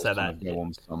I though it will does say kind that. of go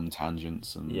on some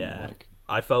tangents and Yeah, like,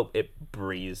 I felt it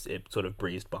breezed. It sort of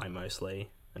breezed by mostly.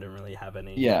 I didn't really have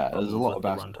any yeah, there's a problems lot with the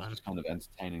about it that's runtime. just kind of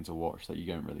entertaining to watch that you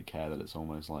don't really care that it's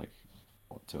almost like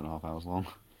what 2.5 hours long.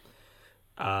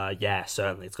 Yeah,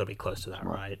 certainly it's got to be close to that,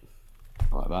 Right, right?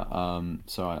 like that.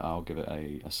 So I'll give it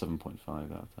a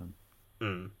 7.5 out of 10.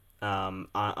 Mm.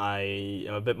 I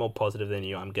am a bit more positive than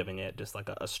you. I'm giving it just like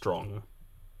a strong,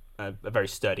 a very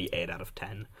sturdy 8 out of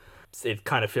 10. It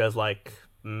kind of feels like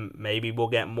maybe we'll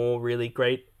get more really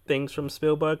great things from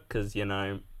Spielberg because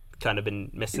kind of been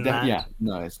missing Yeah, that.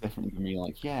 no, it's definitely gonna be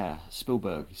like, yeah,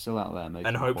 Spielberg, he's still out there And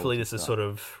making hopefully quality this has stuff. sort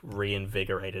of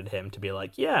reinvigorated him to be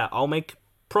like, yeah, I'll make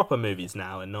proper movies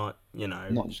now and not,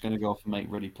 Not just gonna go off and make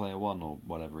Ready Player One or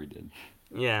whatever he did.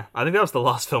 yeah. I think that was the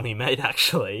last film he made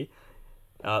actually.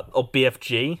 Or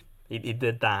BFG. He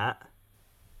did that.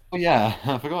 Oh yeah,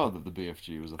 I forgot that the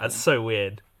BFG was a That's thing. so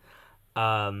weird.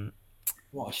 Um,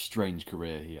 What a strange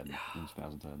career he had in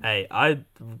 2010. hey, I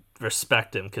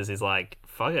respect him because he's like,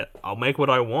 fuck it, I'll make what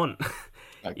I want,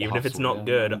 Like the even if it's hustle, not yeah,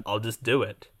 good. no, I'll just do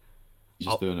it. he's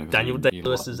just doing it because Daniel Day he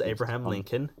Lewis likes is it's Abraham fun.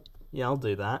 Lincoln. Yeah, I'll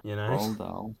do that. Roald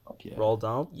Dahl, fuck yeah. Roald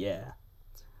Dahl. Yeah.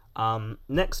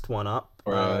 Next one up.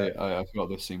 Or I forgot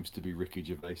this seems to be Ricky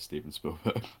Gervais, Steven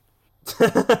Spielberg.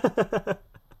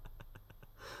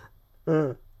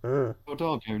 uh, uh, Oh,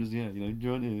 dog characters, yeah,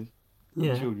 giant ears,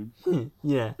 little yeah. children.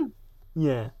 Yeah.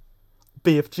 Yeah.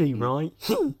 BFG, Mm, right?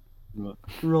 right.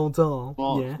 Roald Dahl.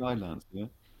 Mark Yeah. Skylance, yeah.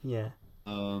 Yeah.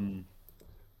 Um,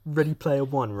 Ready Player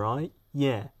One, right?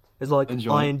 Yeah. It's like and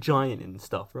Giant. Iron Giant and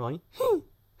stuff, right? Oh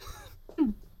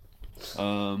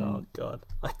Um, god,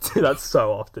 I do that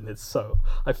so often. It's so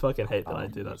I fucking hate that I oh,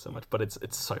 do that so much, but it's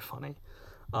so funny.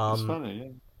 it's Um, funny, yeah.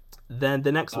 then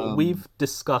the next one Um, we've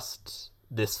discussed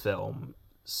this film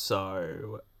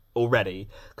so already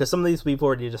because some of these we've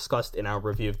already discussed in our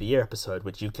review of the year episode,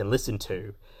 which you can listen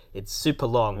to. It's super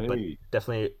long, but hey,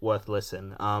 definitely worth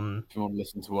listen. if you want to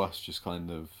listen to us, just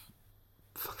kind of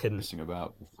Fucking pissing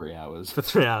about for 3 hours. for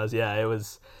 3 hours, yeah, it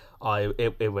was.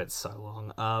 It went so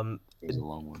long. It was a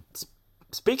long one.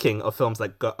 Speaking of films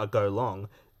that go long,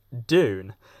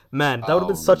 Dune, man, Oh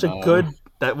no,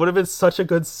 that would have been such a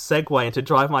good segue into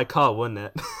Drive My Car, wouldn't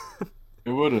it?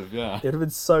 it would have, yeah. It would have been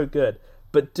so good.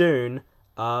 But Dune,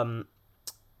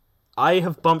 I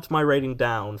have bumped my rating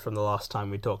down from the last time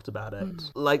we talked about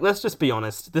it. Like, let's just be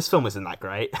honest, this film isn't that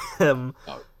great.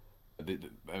 Oh,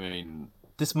 I mean,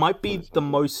 This might put be it this the way,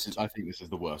 most. I think this is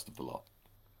the worst of the lot.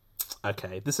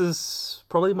 Okay, this is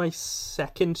probably my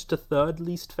second to third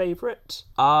least favorite.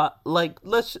 I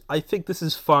think this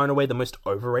is far and away the most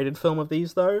overrated film of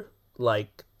these, though.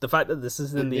 Like the fact that this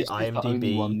is in the This is the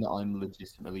only IMDb. one that I'm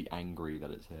legitimately angry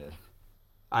that it's here.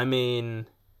 I mean,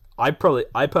 I personally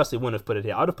wouldn't have put it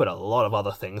here. I'd have put a lot of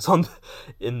other things on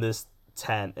in this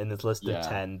list of Yeah.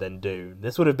 10 than Dune.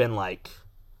 This would have been like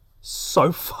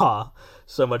so far,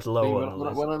 so much I mean, lower on the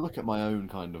list. when I look at my own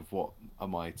kind of what are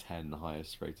my 10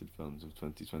 highest rated films of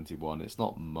 2021, it's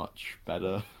not much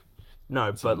better No,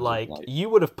 in but terms of like like. you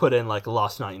would have put in like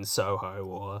Last Night in Soho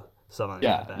or something like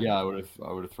Yeah, that. yeah, I would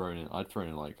have thrown in. I'd thrown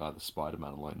in like either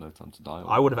Spider-Man or like No Time to Die or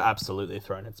I would have whatever. absolutely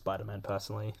thrown in Spider Man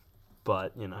personally,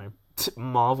 but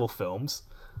Marvel films,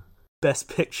 Best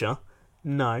Picture,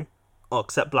 no,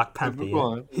 except Black Panther.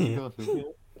 Right, Yeah,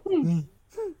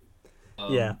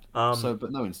 yeah. yeah. So,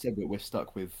 but no, instead we're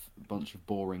stuck with a bunch of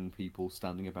boring people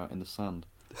standing about in the sand.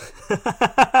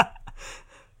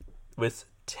 With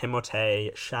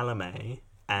Timothée Chalamet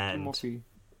and Timothy.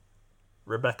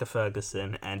 Rebecca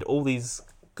Ferguson and all these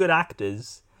good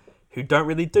actors who don't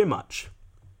really do much.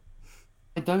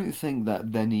 I don't think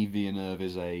that Denis Villeneuve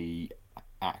is a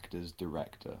actor's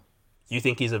director. You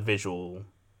think he's a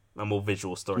more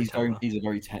visual storyteller? He's a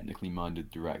very technically minded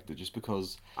director. Just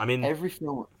because I mean, every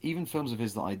film, even films of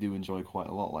his that I do enjoy quite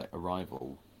a lot, like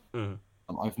Arrival, mm,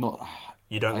 I've not.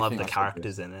 you don't I love think the I said this.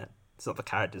 characters in it. It's not the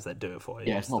characters that do it for you.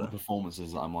 Yeah, it's It's not the the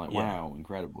performances that I'm like, yeah, wow,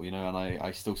 incredible, And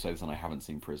I still say this, and I haven't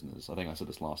seen Prisoners. I think I said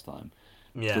this last time.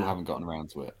 Still yeah. haven't gotten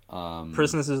around to it.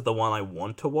 Prisoners is the one I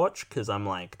want to watch because I'm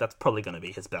like, that's probably going to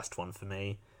be his best one for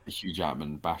me. Hugh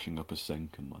Jackman bashing up a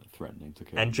sink and like threatening to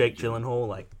kill And Jake Jimmy. Gyllenhaal,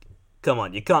 like, come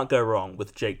on, you can't go wrong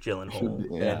with Jake Should Gyllenhaal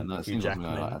be, yeah, and no, it Hugh seems like something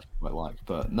I Jackman. actually quite like.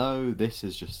 But no, this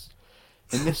is just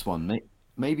in this one.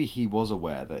 Maybe he was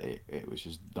aware that it was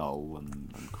just dull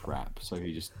and crap, so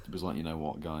he just was like, you know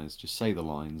what, guys, just say the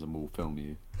lines and we'll film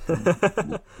you,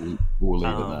 and we'll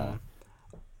leave it there.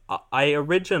 I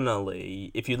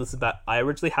originally, if you listen back, I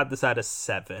originally had this at a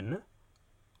 7,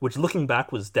 which looking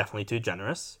back was definitely too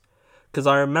generous. Because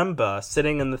I remember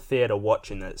sitting in the theater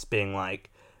watching this, being like,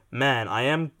 man, I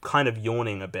am kind of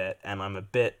yawning a bit, and I'm a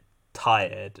bit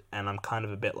tired, and I'm kind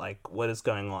of a bit like, what is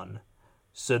going on?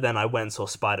 So then I went and saw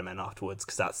Spider Man afterwards,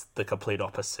 because that's the complete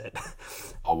opposite,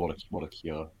 Oh, what a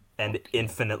cure! What and a cure!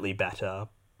 infinitely better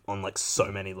on like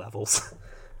so many levels.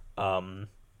 Um,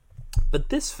 but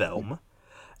this film,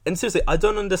 And seriously, I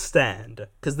don't understand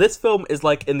because this film is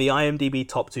like in the IMDb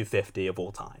top 250 of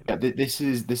all time. Yeah, this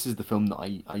is the film that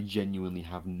I genuinely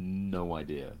have no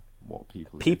idea what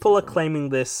people are People getting are from it. claiming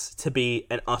this to be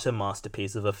an utter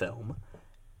masterpiece of a film,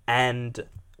 and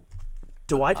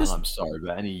do I And just I'm sorry,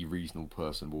 but any reasonable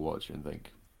person will watch it and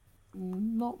think,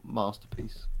 not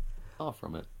masterpiece. Far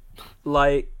from it.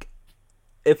 like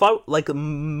if I like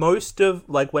most of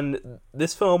like when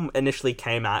this film initially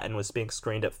came out and was being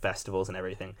screened at festivals and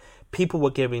everything, people were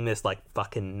giving this like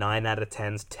fucking 9 out of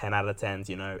 10s, 10 out of 10s,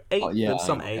 you know, eight. Oh yeah, There's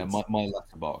some yeah. eights. My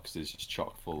letterbox is just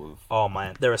chock full of. Oh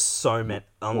man, there are so many.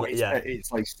 Well, Yeah,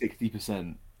 it's like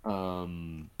 60%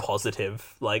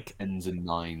 positive. Like tens and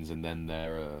nines, and then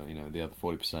there are the other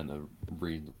 40% are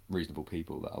reasonable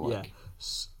people that are yeah. like.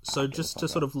 So just to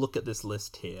sort of look at this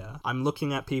list here, I'm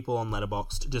looking at people on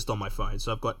Letterboxd just on my phone.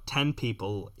 So I've got 10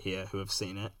 people here who have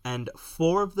seen it, and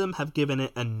 4 of them have given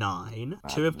it a 9,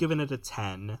 2 have given it a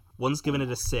 10, one's given it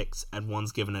a 6, and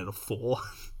one's given it a 4.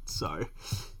 So,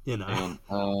 you know. Hang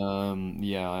on.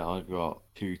 Yeah, I've got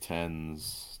 2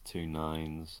 10s, 2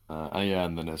 9s. Yeah,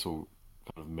 and then it's all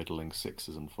kind of middling 6s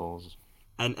and 4s.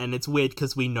 And it's weird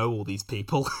because we know all these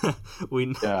people.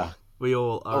 we Yeah. we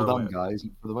all are Well done, aware. guys.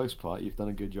 For the most part, you've done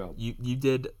a good job. You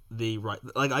did the right.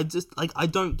 Like I just like I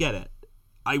don't get it.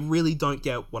 I really don't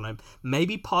get what I'm.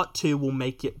 Maybe part 2 will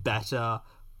make it better,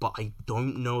 but I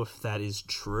don't know if that is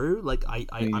true. Like I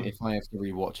mean, I'm, if I have to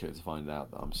rewatch it to find out,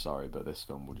 that I'm sorry, but this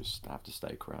film will just have to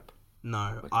stay crap.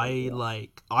 no. Okay, yeah.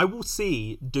 I will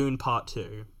see Dune part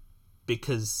 2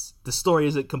 because the story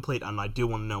isn't complete and I do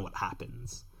want to know what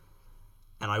happens,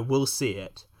 and I will see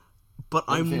it. But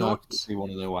I'm Anything not. I particularly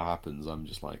want to know what happens. I'm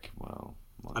just like, well.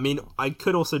 I mean, I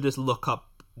could also just look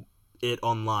up it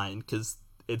online because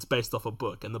it's based off a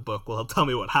book, and the book will tell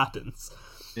me what happens.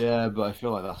 Yeah, but I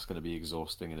feel like that's going to be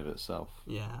exhausting in of itself.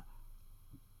 Yeah.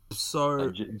 So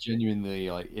Like, genuinely,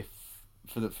 like if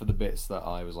for the bits that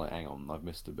I was like, hang on, I've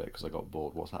missed a bit because I got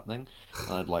bored. What's happening?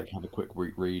 And I'd like have a quick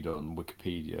read on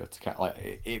Wikipedia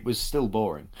it was still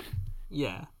boring.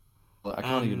 yeah, Like I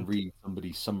can't even And- read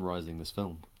somebody summarizing this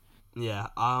film. yeah.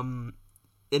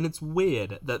 And it's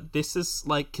weird that this is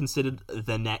like considered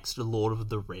the next Lord of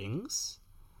the Rings,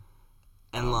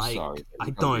 and I'm like sorry, I it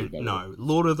can't be don't better. know.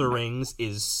 Lord of the Rings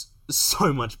is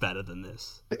so much better than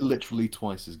this. Literally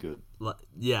twice as good. Like,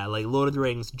 yeah, like Lord of the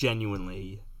Rings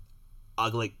genuinely are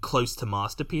like close to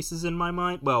masterpieces in my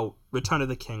mind. Well, Return of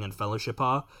the King and Fellowship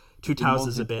are. Two Been Towers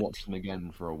is a wanting to bit. watch them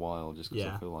again for a while, just because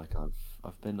Yeah. I feel like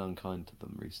I've been unkind to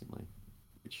them recently,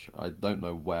 which I don't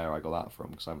know where I got that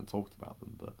from because I haven't talked about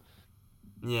them, but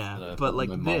Yeah, but like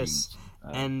my this,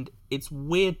 mind, and it's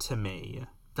weird to me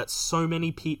that so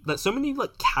many people, that so many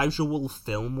like casual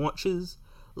film watchers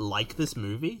like this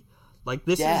movie. Like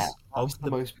this yeah, is that's of the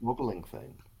most boggling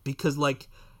thing. because like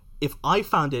if I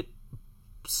found it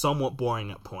somewhat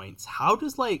boring at points, how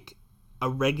does like a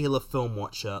regular film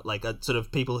watcher, like a sort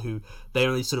of people who they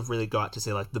only sort of really go out to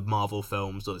say like the Marvel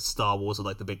films or Star Wars or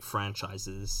like the big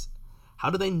franchises, how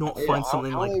do they not Yeah, find how-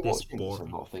 something how are like they this watching boring?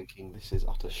 and not thinking this is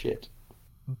utter shit.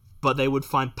 But they would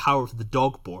find Power of the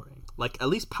Dog boring. Like at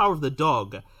least Power of the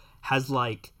Dog has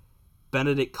like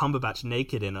Benedict Cumberbatch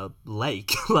naked in a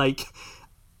lake, like,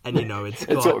 and you know it's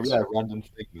got, It's sort of random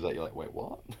things that you're like, wait,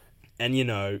 what? and you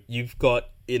know you've got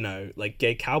like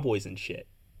gay cowboys and shit.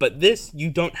 But this you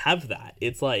don't have that.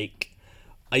 It's like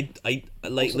I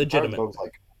like Also, legitimate. Power of the Dog's,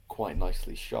 like quite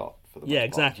nicely shot for the Yeah,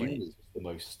 most part. exactly. Dune is the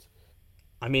most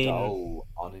I mean, dull,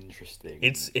 uninteresting.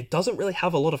 it doesn't really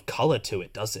have a lot of color to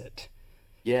it, does it?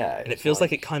 Yeah, And it feels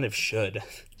like it kind of should.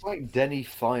 It's like Denny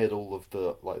fired all of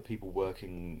the people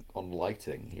working on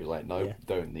lighting. He was like, "No, Yeah.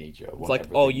 don't need you." I It's want like,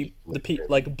 oh, everything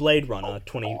like Blade Runner Oh,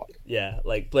 20, God. yeah,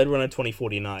 like Blade Runner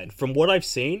 2049. From what I've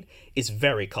seen, is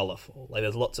very colorful. Like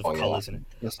there's lots of Oh, yeah, colors in it.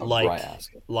 that's a Like bright ass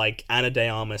like Anna de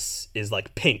Armas is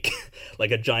like pink,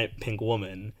 like a giant pink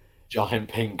woman giant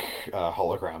pink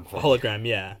hologram thing. hologram,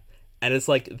 yeah. And it's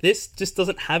like this just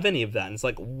doesn't have any of that. And it's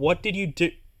like, what did you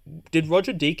do? Did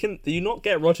you not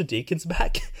get Roger Deakins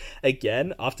back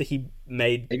again after he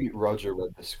made? Maybe Roger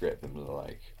read the script and was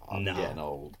like, "I'm Nah. getting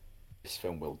old. This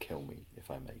film will kill me if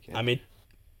I make it." I mean,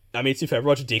 to be fair,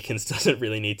 Roger Deakins doesn't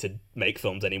really need to make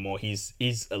films anymore. He's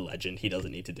a legend. He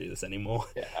doesn't need to do this anymore.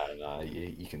 yeah, and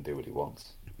he can do what he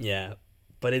wants. Yeah,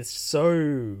 but it's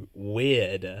so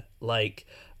weird. Like,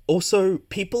 also,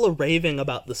 people are raving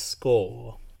about the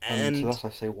score, And so and that's why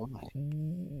I say why.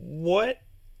 what?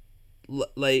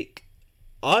 Like,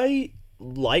 I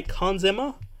like Hans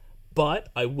Zimmer, but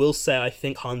I will say I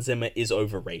think Hans Zimmer is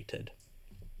overrated.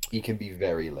 He can be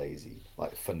very lazy,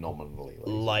 like phenomenally lazy.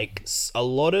 Like a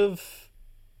lot of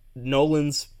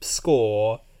Nolan's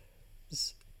score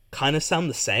kind of sound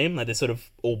the same. Like they sort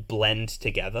of all blend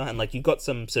together, and like you got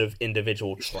some sort of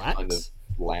individual It's tracks. kind of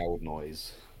loud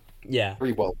noise. Yeah,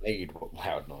 Pretty well made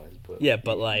loud noise, but yeah,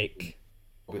 but like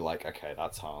be like, okay,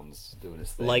 that's Hans doing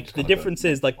his thing. like Just the kinda difference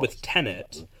going is like with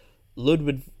Tenet,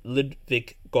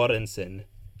 Ludwig Göransson,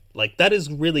 like that is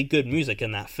really good music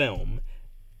in that film,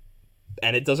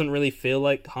 and it doesn't really feel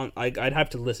like I'd have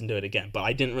to listen to it again, but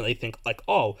I didn't really think like,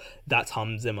 oh, that's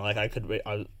Hans Zimmer. Like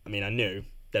I mean, I knew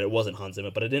that it wasn't Hans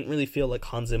Zimmer, but it didn't really feel like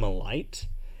Hans Zimmer light,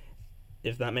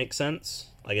 if that makes sense.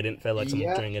 Like it didn't feel like someone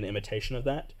Yeah. doing an imitation of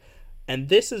that. And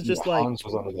this is just like, Hans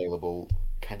was unavailable.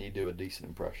 Can you do a decent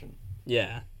impression?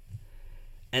 yeah.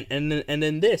 And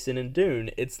then this and in Dune,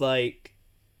 it's like,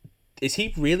 is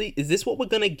this what we're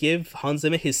gonna give Hans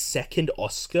Zimmer his second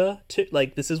Oscar to?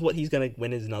 Like, this is what he's gonna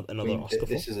win his another I mean, Oscar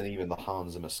this for? isn't even the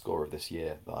Hans Zimmer score of this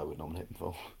year that I would nominate him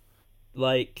for.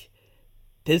 Like,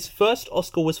 his first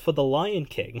Oscar was for The Lion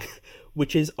King,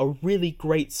 which is a really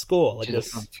great score. Like, Which is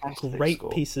a there's fantastic great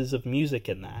score. pieces of music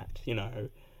in that, you know.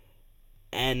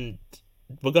 And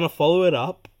we're gonna follow it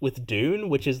up with Dune,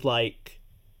 which is like,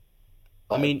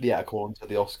 I mean, yeah, according to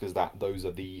the Oscars, those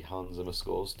are the Hans Zimmer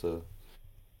scores to.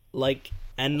 like,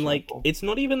 and Watch out like, for. it's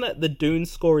not even that the Dune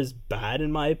score is bad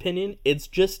in my opinion. It's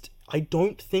just I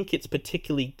don't think it's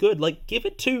particularly good. Like, give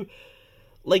it to,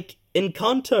 like,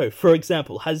 Encanto, for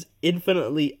example, has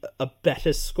infinitely a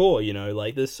better score. You know,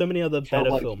 like, there's so many other Felt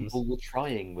better like films. people were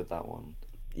trying with that one.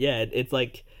 Yeah, it's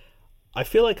like, I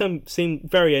feel like I'm seem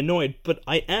very annoyed, but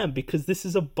I am, because this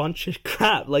is a bunch of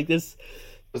crap. Like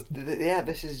Yeah,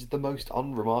 this is the most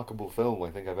unremarkable film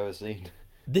I think I've ever seen.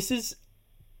 this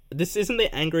isn't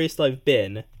the angriest I've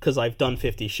been, because I've done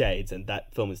 50 Shades and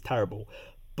that film is terrible.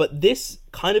 But this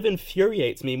kind of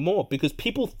infuriates me more because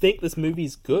people think this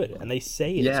movie's good and they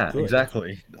say it's good.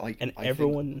 exactly. And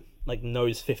everyone like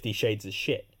knows 50 Shades is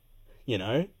shit, you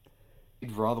know?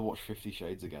 I'd rather watch 50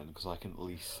 Shades again because I can at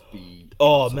least be.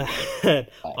 Oh man,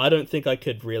 I don't think I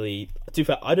could really. To be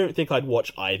fair, I don't think I'd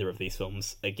watch either of these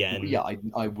films again. Yeah,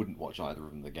 I wouldn't watch either of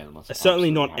them again unless I Certainly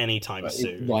absolutely not had to. anytime But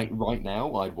soon. right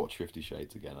now, I'd watch 50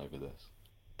 Shades again over this.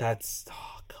 That's,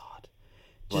 oh god.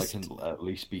 So I can at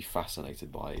least be fascinated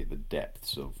by the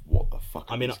depths of what the fuck.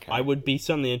 I mean, I would be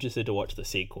certainly interested to watch the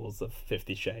sequels of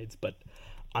 50 Shades, but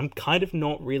I'm kind of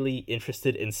not really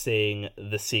interested in seeing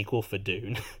the sequel for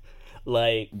Dune.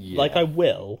 like Yeah. I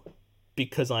will,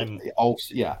 because I'm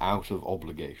Also, yeah, out of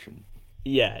obligation.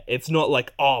 yeah. It's not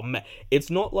like, oh man, it's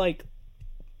not like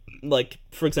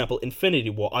for example, Infinity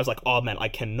War. I was like, oh man, I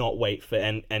cannot wait for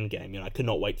Endgame. You know, I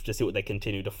cannot wait to see what they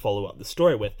continue to follow up the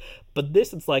story with. But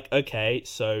this, it's like, okay,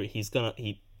 so he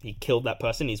killed that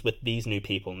person. He's with these new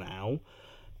people now,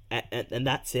 and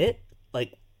that's it.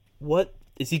 Like, what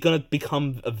is he gonna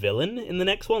become a villain in the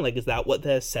next one? Like, is that what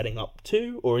they're setting up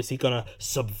to, or is he gonna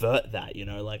subvert that? You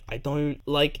know, like I don't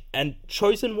like and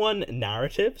Chosen One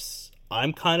narratives.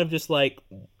 I'm kind of just like,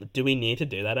 do we need to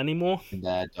do that anymore?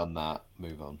 There, done that.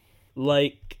 Move on.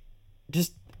 Like,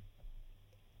 just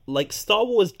like Star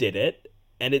Wars did it,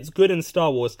 and it's good in Star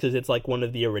Wars because it's like one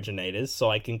of the originators, so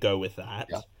I can go with that.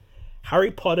 Yeah.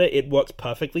 Harry Potter, it works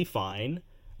perfectly fine.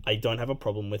 I don't have a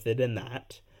problem with it in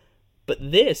that.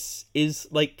 But this is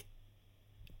like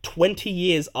 20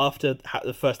 years after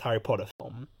the first Harry Potter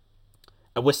film,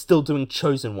 and we're still doing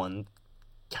Chosen One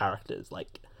characters.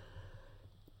 Like,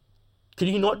 could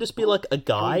you not just be like a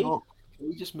guy? Can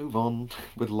we just move on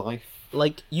with life?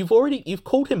 Like, you've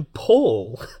called him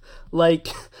Paul. Like,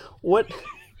 what?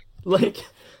 Like,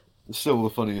 It's still the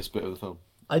funniest bit of the film.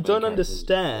 I don't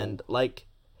understand. Like,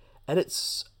 and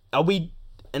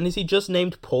is he just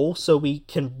named Paul so we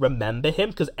can remember him?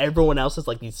 Because everyone else has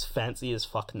like these fancy as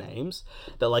fuck names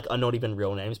that like are not even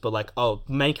real names, but like, oh,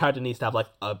 main character needs to have like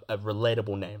a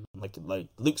relatable name, like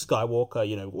Luke Skywalker.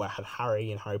 You know, we have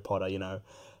Harry and Harry Potter. You know,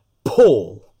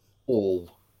 Paul.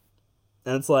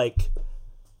 And it's like,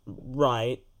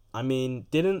 right. I mean,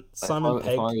 didn't Simon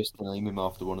Pegg? If I was to name him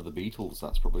after one of the Beatles,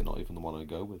 that's probably not even the one I'd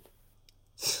go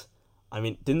with. I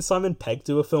mean, didn't Simon Pegg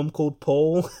do a film called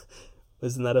Paul?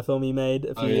 Wasn't that a film he made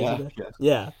a few years ago?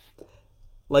 Yeah.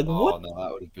 Like, what? No,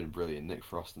 that would have been brilliant. Nick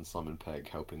Frost and Simon Pegg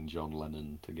helping John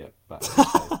Lennon to get back.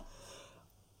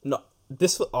 No,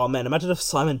 oh man, imagine if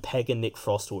Simon Pegg and Nick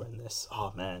Frost were in this.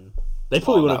 Oh man. They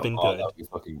probably would have been good. That would be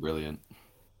fucking brilliant.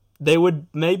 They would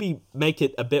maybe make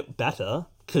it a bit better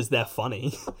because they're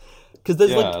funny. Because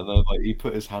there's Yeah, and then like he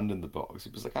put his hand in the box. He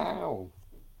was like, "Ow,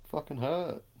 fucking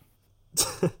hurt."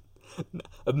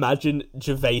 Imagine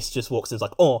Gervais just walks in and is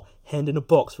like, oh, hand in a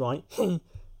box, right? That's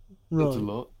Right. a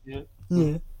lot. Yeah.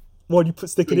 Yeah. Why do you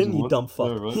stick it in, you One. dumb fuck?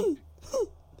 Yeah, right.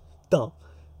 Dumb.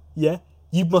 Yeah?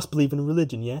 You must believe in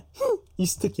religion, yeah? You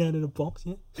stick your hand in a box,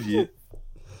 yeah? Idiot.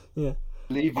 Yeah.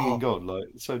 Believing in Oh, God, like,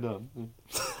 it's so dumb.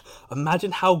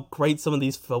 imagine how great some of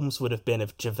these films would have been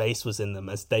if Gervais was in them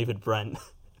as David Brent.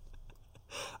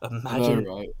 I know, Imagine,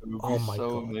 right? It would be oh my so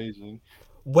god, amazing.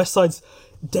 West Side's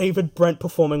David Brent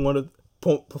performing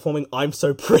performing "I'm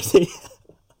So Pretty."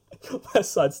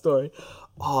 West Side Story.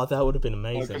 Oh, that would have been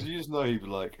Because amazing. you just know he'd be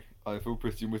like, I feel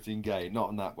pretty and witty and gay, not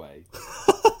in that way,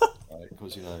 right?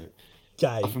 Because,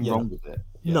 Gay, nothing you know. wrong with it,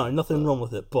 No, yeah, nothing but wrong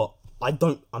with it, but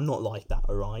I'm not like that,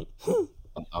 alright?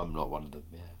 I'm not one of them,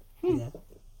 yeah. Yeah.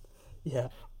 Yeah.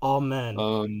 Oh man.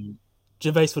 Um,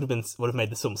 Gervais would have made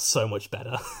this film so much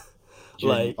better.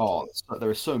 Like, there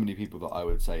are so many people that I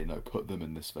would say, no, put them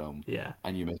in this film, yeah.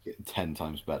 and you make it 10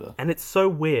 times better. And it's so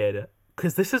weird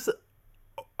because this is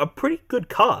a pretty good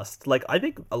cast. Like, I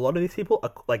think a lot of these people,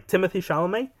 are, like Timothy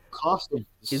Chalamet, Cast of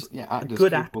is a actors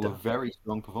good capable actor. of very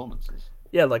strong performances.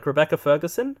 Yeah, like Rebecca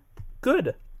Ferguson,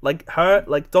 good. Like her,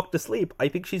 like Doctor Sleep, I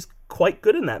think she's quite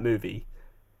good in that movie.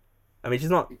 I mean, she's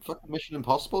not. Fucking Mission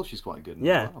Impossible, she's quite good in as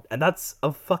Yeah, well. and that's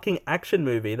a fucking action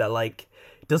movie that like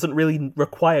doesn't really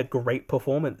require great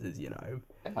performances. You know,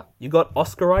 Yeah. you got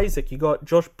Oscar Isaac, you got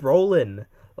Josh Brolin,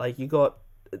 like you got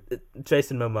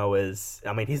Jason Momoa is.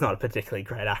 I mean, he's not a particularly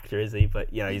great actor, is he?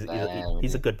 But you know,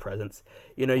 he's a good presence.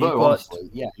 You know, you've Though, got honestly,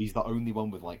 yeah, he's the only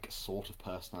one with like sort of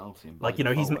personality and like body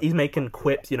control. he's making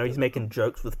quips. You know, he's making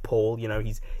jokes with Paul. You know,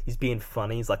 he's being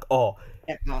funny. He's like, oh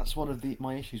Yeah, that's one of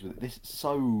my issues with it. This is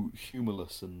so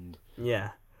humorless and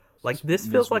yeah. Like just this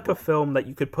feels like a miserable. film that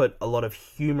you could put a lot of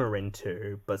humor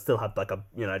into, but still have like a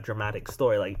dramatic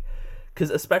story. Like, because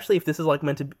especially if this is like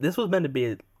this was meant to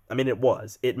be. I mean, it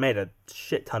was. It made a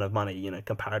shit ton of money, you know,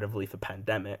 comparatively for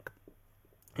pandemic.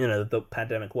 You know, the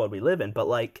pandemic world we live in. But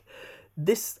like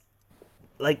this,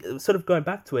 like sort of going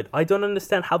back to it, I don't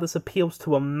understand how this appeals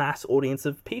to a mass audience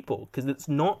of people because it's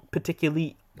not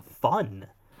particularly fun.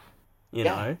 You Yeah,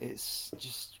 know, it's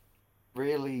just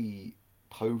really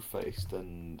po-faced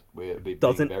and we're being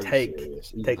doesn't very take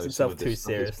serious, even takes though some itself of too this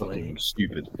stuff is fucking seriously.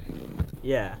 stupid.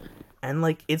 Yeah, and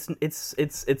like it's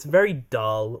very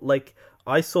dull. Like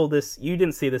I saw this, you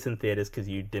didn't see this in theaters because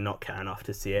you did not care enough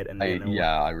to see it, and you know,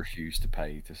 I refuse to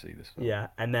pay to see this film. yeah.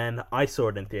 And then I saw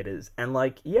it in theaters, and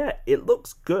like, yeah, it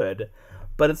looks good,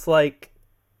 but it's like,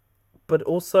 but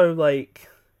also like,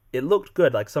 it looked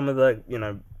good. Like some of the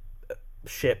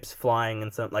ships flying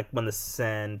and something like when the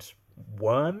sand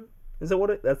worm is that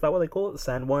what they call it? The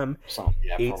sandworm So,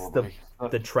 yeah, eats the probably.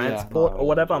 But, the yeah, transport no, or I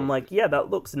whatever. I'm enjoyed like, yeah, that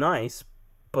looks nice,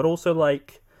 but also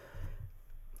like,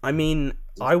 I mean,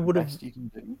 it. I It's the would have best you can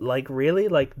do. like really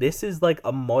like this is like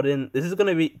a modern. This is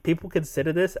gonna be people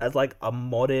consider this as like a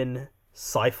modern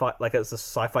sci-fi, like it's a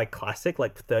sci-fi classic,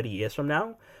 like 30 years from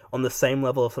now, on the same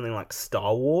level of something like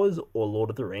Star Wars or Lord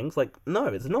of the Rings. Like, no,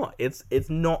 it's not. It's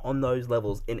not on those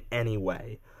levels in any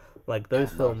way. Like Yeah,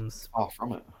 those no, films far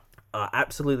from it. are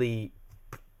absolutely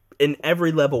in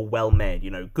every level well made.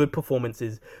 You know, good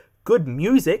performances, good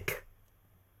music.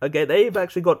 Okay, they've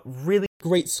actually got really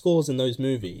great scores in those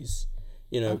movies.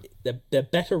 You Yeah. know, they're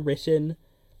better written.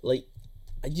 Like,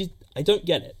 I don't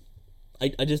get it.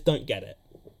 I just don't get it.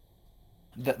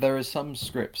 There are some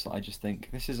scripts that I just think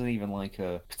this isn't even like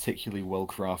a particularly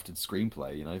well-crafted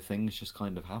screenplay. Things just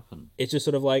kind of happen. It's just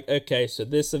sort of like, okay, so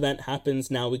this event happens,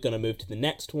 now we're gonna move to the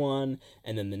next one,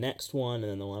 and then the next one,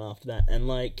 and then the one after that, and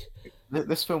like,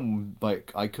 This film,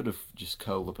 like, I could have just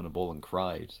curled up in a ball and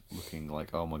cried, looking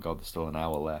like, oh my God, there's still an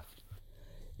hour left.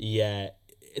 yeah,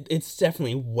 it's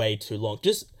definitely way too long.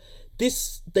 Just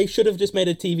this, they should have just made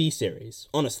a TV series.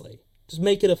 Honestly, just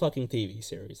make it a fucking TV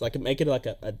series. Like make it like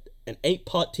an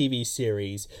 8-part TV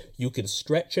series. You can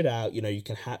stretch it out. You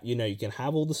can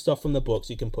have all the stuff from the books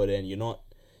you can put in. You're not,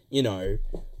 you know,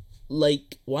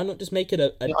 like why not just make it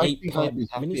an Yeah, I eight think part I'd be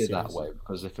happier that miniseries? way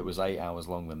because if it was 8 hours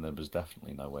long, then there was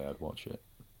definitely no way I'd watch it.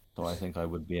 So I think I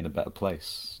would be in a better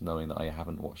place knowing that I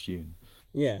haven't watched Dune.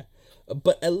 Yeah,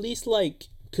 but at least like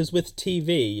because with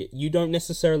TV, you don't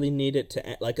necessarily need it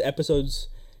to like episodes.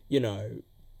 You know,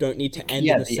 don't need to end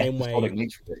in Yeah, the the same episodic way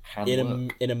nature of it can in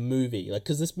work. a movie. Like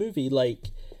because this movie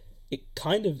like it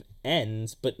kind of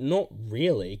ends, but not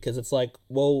really because it's like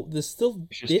well, there's still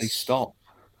It's just they this stop.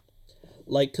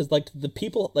 like because like the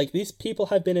people like these people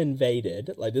have been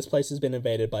invaded. Like this place has been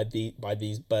invaded by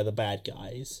the bad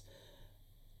guys,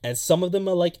 and some of them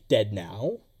are like dead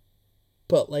now,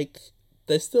 but like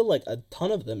there's still like a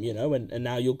ton of them, you know, and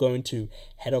now you're going to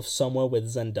head off somewhere with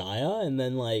Zendaya, and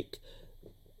then like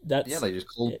Yeah, that's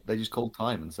it. they just called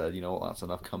time and said, you know what, that's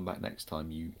enough. Come back next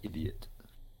time, you idiot.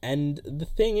 And the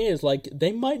thing is, like,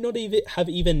 they might not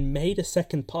even made a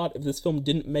second part if this film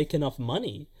didn't make enough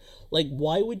money. Like,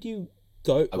 why would you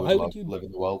go? I would love to live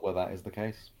in the world where that is the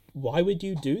case. Why would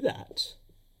you do that?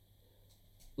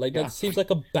 Like Yeah. that seems like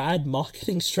a bad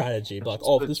marketing strategy. Like, It's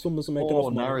oh, a if this film doesn't make enough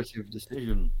poor money, narrative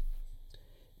decision.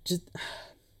 just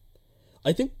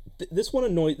I think this one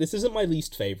annoys. This isn't my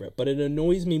least favorite, but it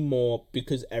annoys me more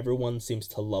because everyone seems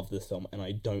to love this film, and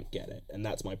I don't get it, and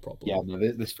that's my problem. Yeah, no,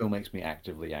 this film makes me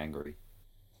actively angry.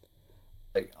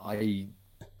 Like I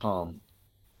can't.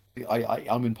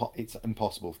 It's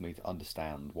impossible for me to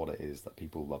understand what it is that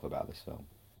people love about this film.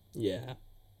 Yeah.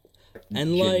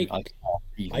 And like, I can't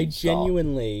I even start.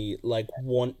 genuinely like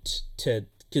want to,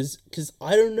 cause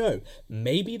I don't know.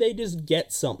 Maybe they just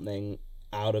get something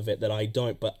out of it that I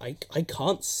don't, but I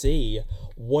can't see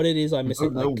what it is I'm I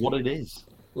missing. don't know Like, what it is.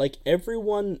 like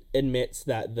everyone admits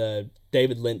that the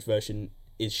David Lynch version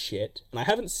is shit, and I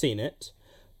haven't seen it,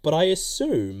 but I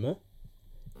assume.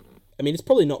 I mean, it's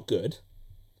probably not good,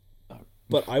 No.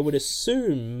 but I would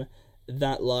assume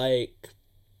that like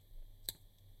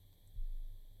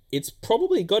it's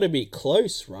probably got to be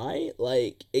close, right?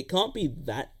 Like it can't be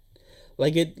that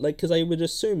because I would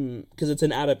assume because it's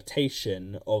an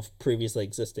adaptation of previously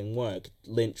existing work,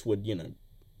 Lynch would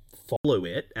follow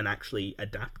it and actually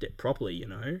adapt it properly.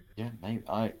 Yeah, maybe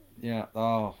yeah.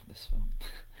 Oh, this film.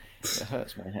 It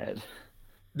hurts my head.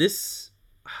 This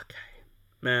okay,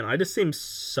 man. I just seem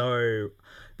so.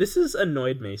 This has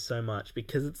annoyed me so much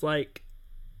because it's like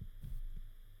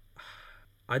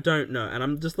I don't know, and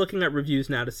I'm just looking at reviews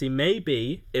now to see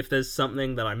maybe if there's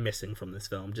something that I'm missing from this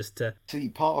film, just to. See,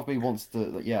 part of me wants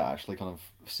to, yeah, actually kind of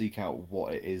seek out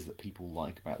what it is that people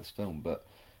like about this film, but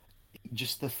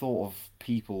just the thought of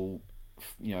people,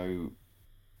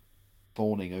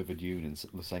 fawning over Dune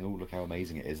and saying, "Oh, look how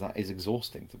amazing it is," that is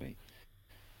exhausting to me.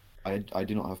 I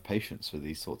do not have patience for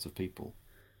these sorts of people.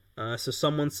 So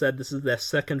someone said this is their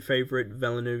second favorite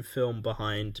Villeneuve film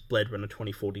behind Blade Runner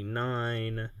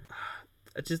 2049.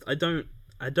 I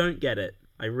don't get it.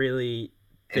 I really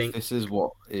think If this is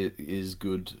what it is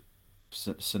good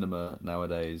cinema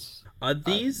nowadays, are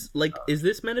these like is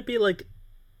this meant to be like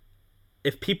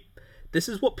if people this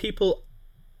is what people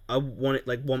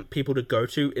want people to go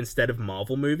to instead of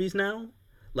Marvel movies now?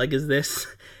 Like is this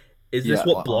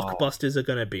what blockbusters are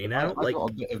going to be now? I've got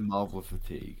a bit of Marvel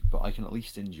fatigue, but I can at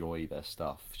least enjoy their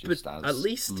stuff. Just but as at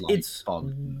least light it's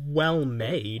fun. well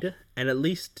made, and at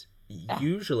least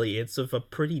usually it's of a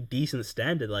pretty decent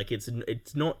standard. Like it's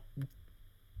not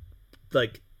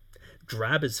like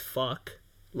drab as fuck.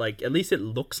 Like at least it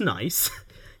looks nice,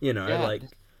 Yeah. like.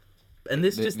 And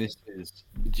this This is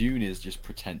Dune is just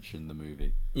pretension. The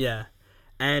movie. yeah,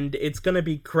 and it's gonna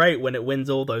be great when it wins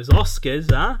all those Oscars,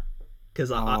 huh?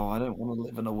 Because I don't want to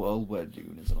live in a world where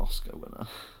Dune is an Oscar winner.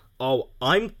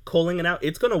 I'm calling it out.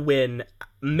 It's gonna win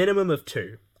minimum of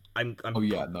 2. Oh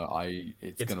yeah, no,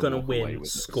 it's gonna walk away win with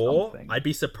score. something. I'd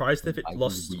be surprised if it I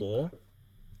lost will score.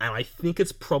 And I think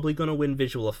it's probably gonna win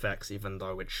visual effects, even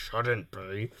though it shouldn't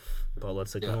be. But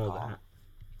let's ignore that.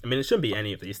 I mean, it shouldn't be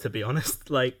any of these, to be honest.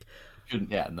 Like, it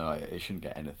shouldn't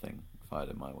get anything fired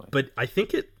in my way. but I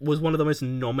think it was one of the most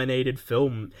nominated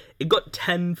film. It got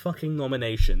 10 fucking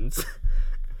nominations,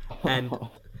 and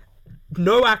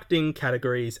no acting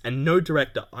categories and no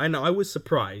director. I was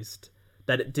surprised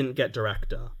that it didn't get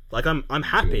director. Like I'm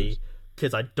happy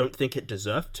because I don't think it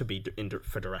deserved to be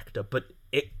for director, but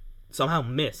it somehow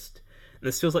missed. And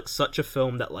this feels like such a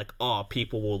film that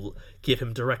people will give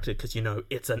him director because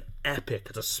it's an epic,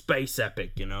 it's a space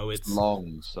epic. It's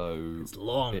long, so it's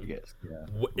long.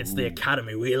 It's the Ooh.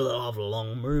 Academy. We love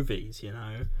long movies,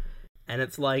 And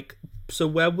it's like, so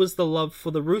where was the love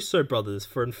for the Russo brothers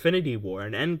for Infinity War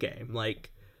and Endgame? Like,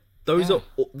 those are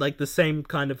like the same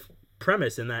kind of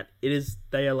premise in that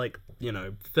they are like,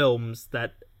 films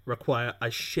that require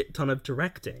a shit ton of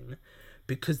directing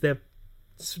because they're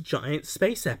giant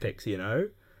space epics, Yeah.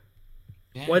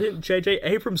 Why didn't J.J.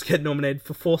 Abrams get nominated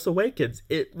for Force Awakens?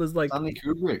 It was like Stanley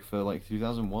Kubrick for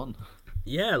 2001.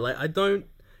 yeah, like I don't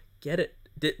get it.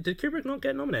 Did Kubrick not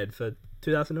get nominated for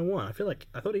 2001? I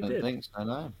thought he I did. think so,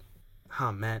 no.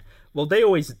 Oh man. Well,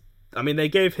 they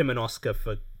gave him an Oscar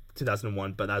for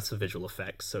 2001, but that's for visual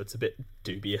effects, so it's a bit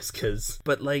dubious.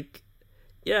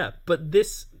 But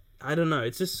this, I don't know.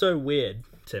 It's just so weird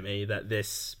to me that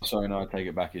this. Sorry, no, I take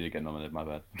it back. He did get nominated. My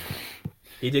bad.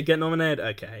 He did get nominated.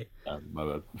 Okay. My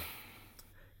bad.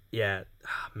 Yeah,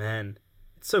 man.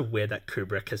 It's so weird that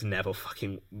Kubrick has never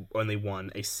fucking only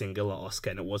won a singular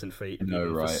Oscar, and it wasn't for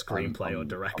screenplay or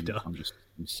director.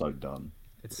 I'm so done.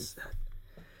 It's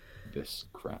this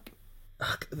crap.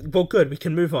 well, good. We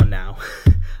can move on now.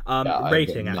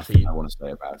 Rating actually. I want to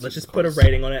say about it. Let's just put a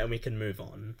rating on it, and we can move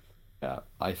on. Yeah,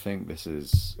 I think this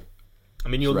is. I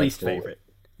mean, your least favorite.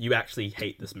 You actually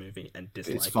hate this movie and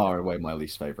dislike. It's far away my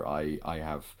least favorite. I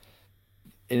have.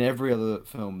 in every other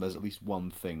film, there's at least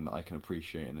one thing that I can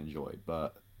appreciate and enjoy,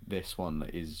 but this one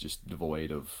is just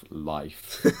devoid of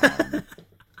life and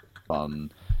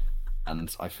fun,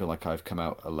 and I feel like I've come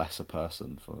out a lesser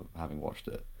person for having watched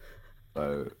it.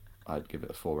 So I'd give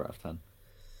it a 4 out of 10.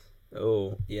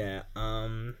 Oh yeah.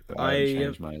 But I haven't I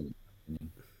changed my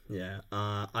opinion. Yeah,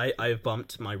 I've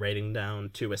bumped my rating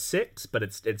down to a 6, but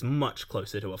it's much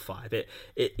closer to a 5. It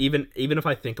even if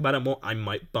I think about it more, I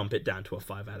might bump it down to a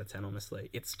 5 out of 10. Honestly,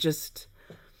 it's just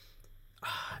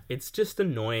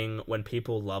annoying when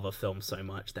people love a film so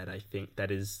much that I think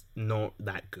that is not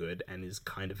that good and is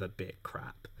kind of a bit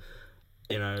crap.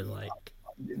 You know, like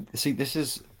See, this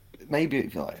is maybe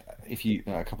if you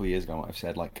a couple of years ago, I've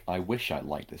said like I wish I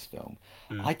liked this film.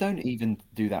 Mm. I don't even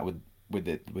do that with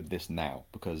this now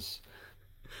because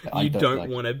I you don't like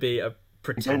want to be a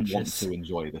I don't pretentious. want to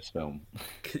enjoy this film.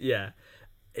 Yeah,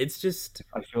 it's just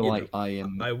I feel you like know, I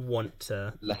am I want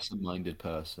to, a lesser-minded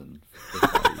person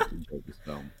if I enjoy this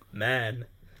film. man.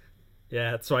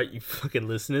 Yeah, that's right, you fucking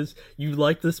listeners. You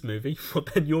like this movie, well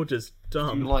then you're just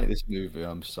If you dumb. like this movie,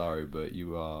 I'm sorry, but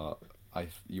you are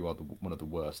one of the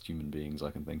worst human beings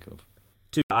I can think of.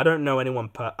 Dude, I don't know anyone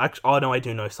actually, oh no, I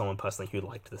do know someone personally who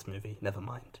liked this movie. Never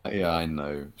mind. Yeah, I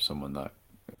know someone that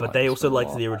But liked they this also film a liked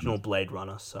lot, the and original Blade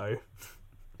Runner, so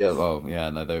yeah, well, yeah,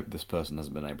 no, this person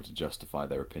hasn't been able to justify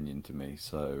their opinion to me,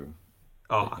 so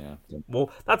oh, yeah. well,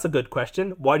 that's a good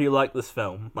question. Why do you like this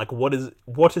film? Like, what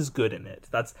is good in it?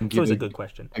 That's Give always a a, good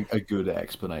question. a good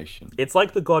explanation. It's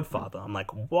like The Godfather. I'm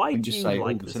like, why And do just you say, oh,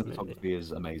 like the this movie? cinematography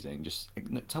is amazing. Just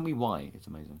tell me why it's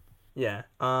amazing. Yeah.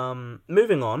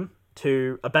 Moving on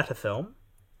to a better film,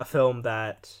 a film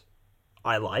that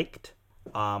I liked.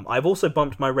 I've also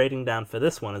bumped my rating down for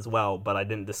this one as well, but I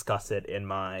didn't discuss it in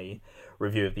my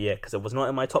review of the year because it was not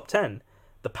in my top 10.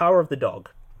 The Power of the Dog.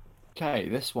 Okay,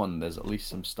 this one, there's at least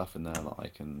some stuff in there that I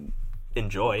can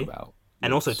Enjoy. talk about.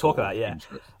 And with also talk sort of about, yeah.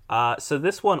 interest. So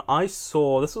this one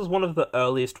this was one of the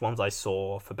earliest ones I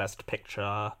saw for Best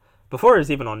Picture. Before it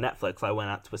was even on Netflix, I went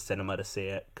out to a cinema to see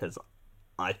it because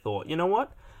I thought, you know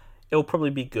what? It'll probably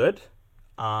be good.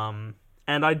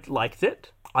 And I liked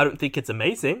it. I don't think it's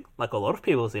amazing, like a lot of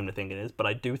people seem to think it is, but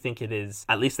I do think it is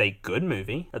at least a good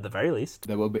movie, at the very least.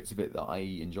 There were bits of it that I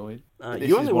enjoyed. This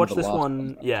You is only one of watched the this last one,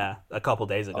 ones. yeah, a couple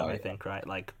days ago, Oh, I yeah. think, right?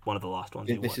 Like one of the last ones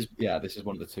you This watched. this is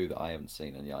one of the two that I haven't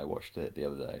seen, and yeah, I watched it the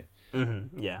other day.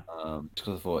 Yeah. Just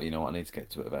because I thought, you know what, I need to get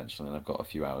to it eventually, and I've got a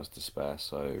few hours to spare,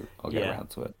 so I'll get Yeah. around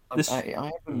to it. This- I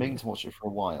haven't been to watch it for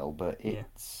a while, but Yeah.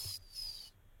 it's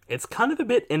It's kind of a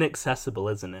bit inaccessible,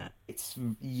 isn't it?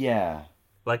 yeah.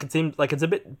 Like it seems like it's a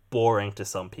bit boring to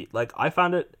some people. Like I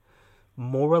found it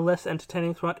more or less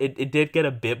entertaining throughout. It did get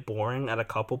a bit boring at a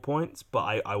couple points,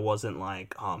 but I wasn't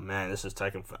like, oh man, this is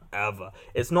taking forever.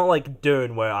 It's not like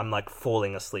Dune where I'm like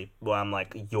falling asleep, where I'm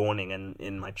like yawning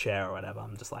in my chair or whatever.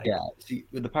 I'm just like, Yeah, see,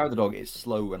 with the Power of the Dog, it's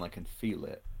slow and I can feel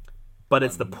it. but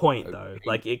it's the point though. Okay.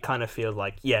 Like it kind of feels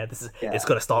like, yeah, it's Yeah.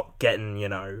 gonna start getting,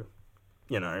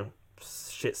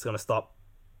 shit's gonna stop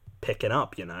picking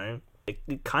up,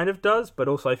 It kind of does, but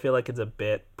also I feel like it's a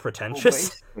bit Well,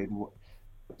 pretentious. basically,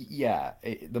 yeah,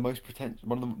 the most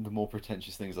one of the more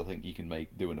pretentious things I think you can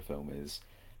do in a film is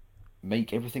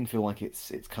make everything feel like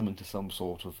it's coming to some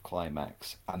sort of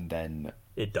climax, and then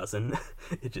It doesn't.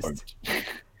 It just, don't.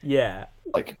 yeah.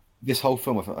 Like this whole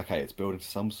film, I thought, okay, it's building to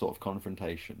some sort of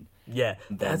confrontation. Yeah,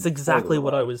 And that's then, exactly spoiler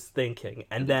what I alert, was thinking.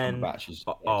 And Cumberbatch then, is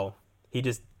oh, dead. oh, he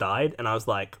just died, and I was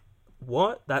like,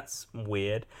 what? That's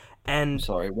weird. And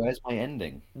Sorry, where's my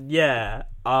ending? yeah,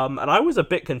 and I was a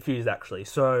bit confused actually.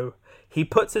 So he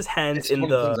puts his hands It's in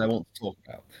one of the the things I want to talk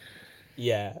about.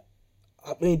 yeah.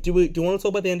 I mean, do you want to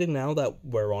talk about the ending now that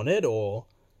we're on it, or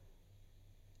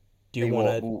do you Hey, want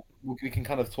to? we can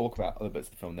kind of talk about other bits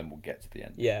of the film, then we'll get to the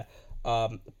end. Yeah.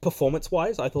 Performance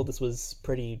wise, I thought this was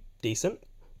pretty decent.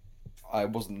 I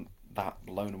wasn't that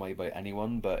blown away by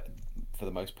anyone, but for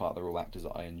the most part, they're all actors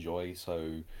that I enjoy,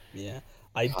 so Yeah,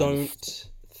 I kind of don't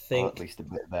at think least a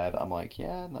bit there that I'm like,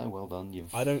 yeah, no, well done.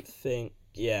 You've I don't think,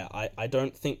 yeah, I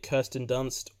don't think Kirsten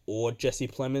Dunst or Jesse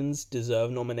Plemons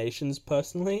deserve nominations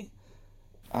personally.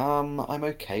 I'm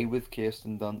okay with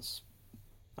Kirsten Dunst.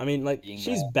 I mean, like, Being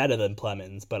she's there. better than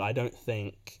Plemons, but I don't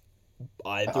think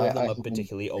either of them are haven't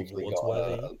particularly particularly awards got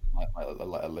worthy.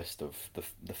 a list of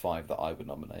the five that I would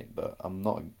nominate, but I'm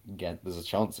not again. There's a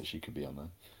chance that she could be on there.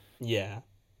 Yeah.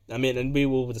 I mean, and we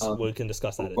can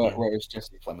discuss that at the end. Whereas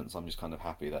Jesse Plemons, I'm just kind of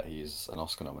happy that he's an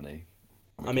Oscar nominee.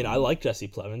 I mean, I like Jesse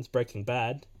Plemons, Breaking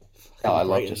Bad. Yeah, I love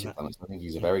Great in Jesse that. Plemons. I think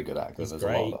he's a very good actor. He's There's a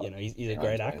lot great, of that. he's a Yeah,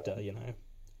 great he's very actor,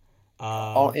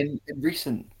 in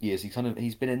recent years,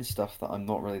 he's been in stuff that I'm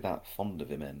not really that fond of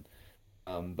him in.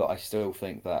 But I still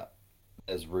think that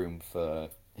there's room for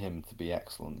him to be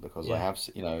excellent because I Yeah.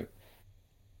 have,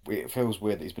 it feels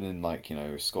weird that he's been in like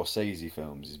Scorsese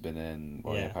films. He's been in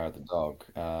Yeah. Power of the Dog.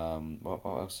 What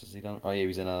else has he done? Oh yeah, he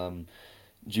was in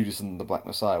Judas and the Black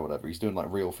Messiah, whatever. He's doing like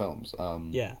real films.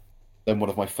 Yeah. Then one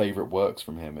of my favorite works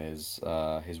from him is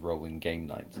his role in Game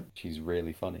Night. She's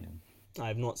really funny.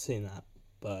 I've not seen that,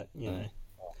 but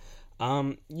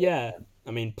Uh, yeah. I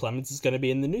mean, Clemens is going to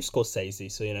be in the new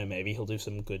Scorsese, so maybe he'll do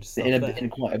some good stuff there. in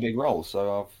quite a big role,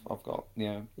 so I've got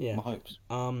Yeah. my hopes.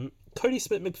 Cody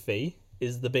Smith McPhee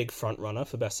is the big front runner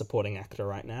for Best Supporting Actor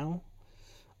right now.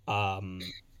 Um,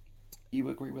 You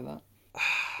agree with that?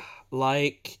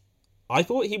 like, I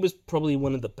thought he was probably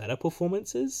one of the better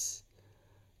performances.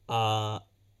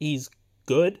 He's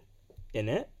good in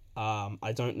it.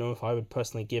 I don't know if I would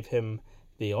personally give him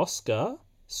the Oscar.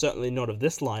 Certainly not of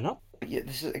this lineup. Yeah,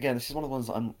 this is one of the ones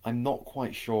that I'm not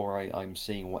quite sure I'm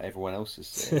seeing what everyone else is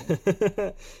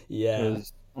seeing. Yeah.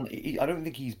 Because I don't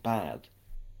think he's bad.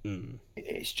 Mm.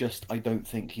 It's just I don't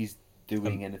think he's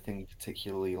doing anything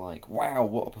particularly like, wow,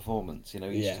 what a performance. He's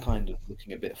Yeah. just kind of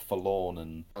looking a bit forlorn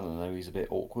and I don't know, he's a bit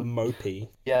awkward. Mopey.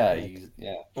 Yeah, Like,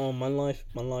 yeah. oh, my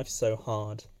life's so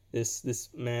hard. This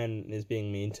man is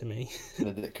being mean to me.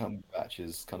 Benedict Cumberbatch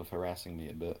is kind of harassing me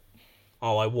a bit.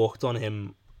 Oh, I walked on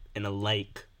him in a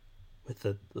lake with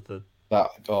the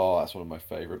That's one of my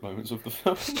favorite moments of the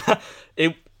film.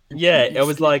 it You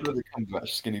was see like, Benedict Cumberbatch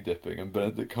skinny dipping, and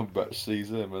Benedict Cumberbatch sees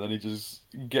him, and then he just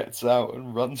gets out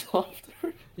and runs after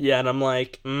him. yeah, and I'm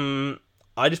like,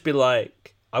 I'd just be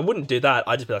like, I wouldn't do that.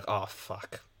 I'd just be like, oh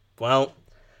fuck. Well,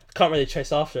 I can't really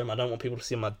chase after him. I don't want people to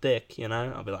see my dick,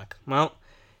 I'll be like, well,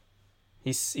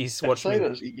 he's watched Say me.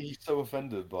 that he's so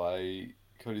offended by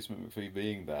Cody Smith McPhee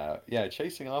being there. Yeah,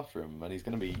 chasing after him, and he's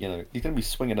gonna be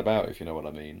swinging about, if you know what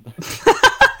I mean.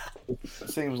 It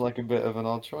seems like a bit of an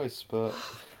odd choice, but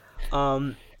it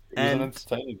was an And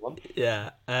entertaining one.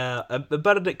 yeah,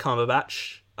 Benedict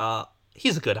Cumberbatch,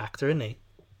 he's a good actor, isn't he?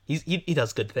 He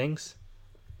does good things.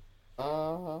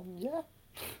 Yeah.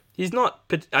 He's not,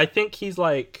 but I think he's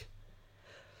like,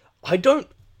 I don't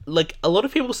like. A lot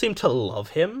of people seem to love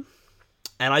him,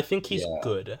 and I think he's Yeah.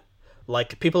 good.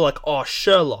 Like people are like, oh,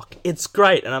 Sherlock, it's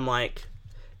great, and I'm like,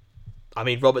 I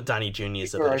mean, Robert Downey Jr.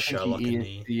 is a bit I of think Sherlock, he isn't is,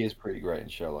 he? he is pretty great in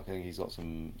Sherlock. I think he's got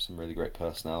some really great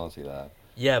personality there.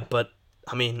 Yeah, but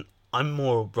I mean, I'm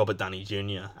more Robert Downey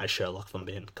Jr. as Sherlock, if I'm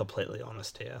being completely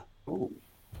honest here. Ooh.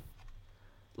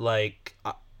 Like,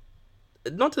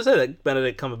 not to say that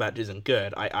Benedict Cumberbatch isn't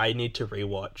good. I need to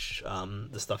rewatch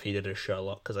the stuff he did as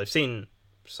Sherlock because I've seen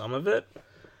some of it,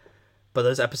 but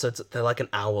those episodes they're like an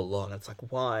hour long. It's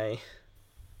like why?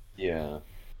 Yeah.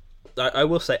 I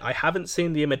will say I haven't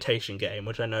seen The Imitation Game,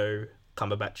 which I know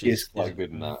Cumberbatch He is, is quite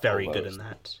good in that, very although good in it's-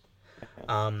 that.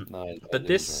 No, I But didn't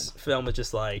this film is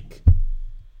just like,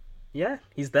 yeah,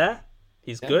 he's there,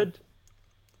 he's Yeah. good.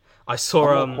 I enjoy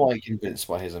saw it. I'm not quite convinced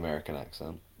by his American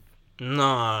accent.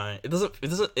 No, it doesn't.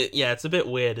 Yeah, it's a bit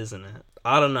weird, isn't it?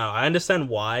 I don't know. I understand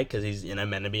why, because he's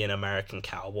meant to be an American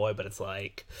cowboy, but it's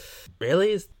like,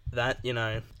 really, is that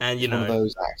And It's one of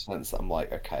those accents that I'm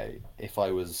like, okay, if I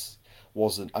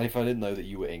didn't know that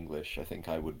you were English, I think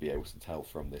I would be able to tell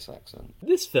from this accent.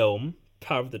 this film,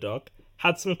 Power of the Dog,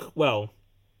 had some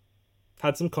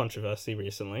controversy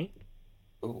recently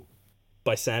Oh,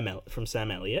 by Sam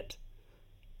Elliott,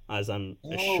 as I'm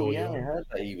sure yeah, I you're. heard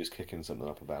that he was kicking something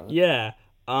up about it. Yeah.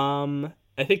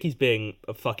 I think he's being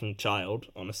a fucking child,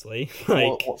 honestly.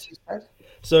 Like, What's he said?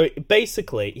 so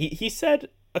basically, he said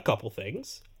a couple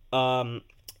things.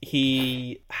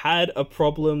 He had a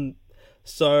problem.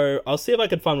 So I'll see if I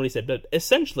can find what he said. But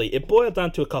essentially, it boiled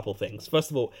down to a couple things.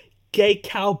 First of all, gay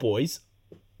cowboys.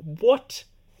 What?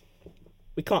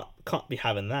 We can't be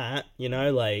having that.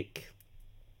 Like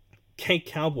gay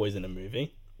cowboys in a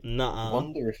movie. I Nuh-uh.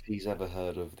 wonder if he's ever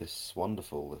heard of this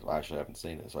wonderful. Actually, I haven't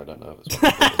seen it, so I don't know if it's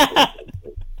wonderful.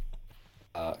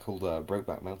 Called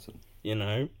Brokeback Mountain.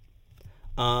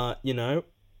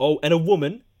 Oh, and a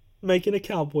woman making a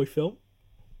cowboy film.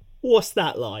 What's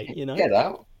that like? Get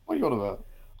out! What are you on about?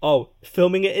 Oh,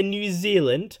 filming it in New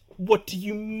Zealand? What do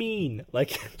you mean?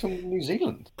 Like, From New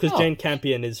Zealand. because Oh. Jane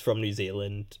Campion is from New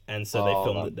Zealand, and so they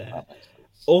filmed it there. that makes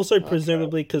sense. Also, Okay.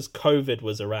 presumably because COVID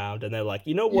was around, and they're like,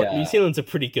 you know what? New Yeah. Zealand's a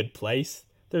pretty good place.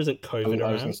 There isn't I COVID mean,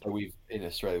 I was going around. to say in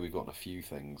Australia we've gotten a few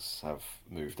things have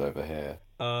moved over here.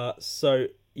 So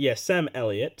yeah, Sam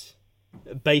Elliott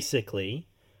basically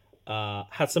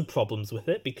had some problems with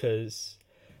it because,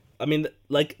 I mean,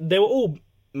 like they were all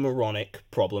moronic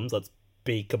problems. Let's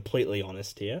be completely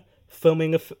honest here.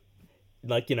 Filming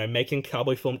making a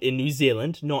cowboy film in New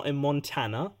Zealand, not in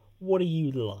Montana. What do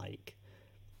you like?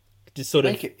 Just sort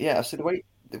of Yeah. So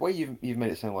the way you've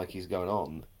made it sound like he's going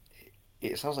on,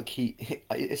 it sounds like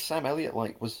is Sam Elliott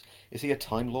is he a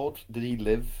Time Lord? Did he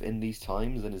live in these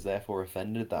times and is therefore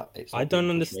offended that it's I not being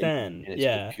don't portrayed understand. in its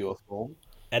Yeah. pure form?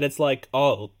 And it's like,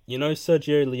 oh, you know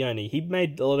Sergio Leone, he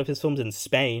made a lot of his films in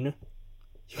Spain.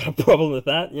 You got a problem with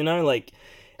that, you know? Like,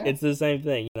 it's the same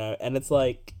thing, you know? And it's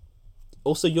like,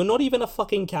 also, you're not even a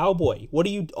fucking cowboy. What are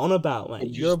you on about, mate?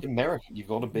 You're just American. You've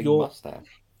got a big you're-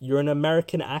 mustache. You're an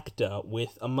American actor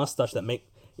with a mustache that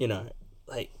you know,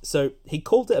 like, so he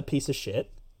called it a piece of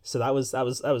shit. So that was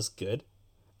good.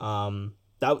 That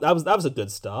was a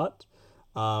good start.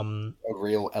 A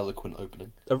real eloquent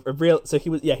opening. A real, so he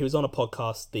was on a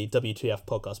podcast, the WTF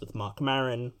podcast with Mark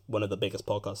Maron, one of the biggest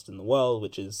podcasts in the world,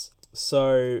 which is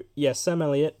so yeah. Sam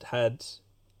Elliott had,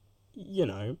 you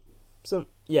know, some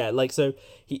like so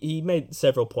he made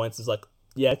several points. It's like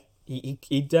he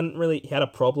didn't really he had a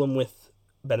problem with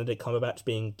Benedict Cumberbatch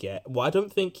being gay. Well, I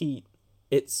don't think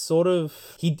it's sort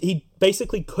of he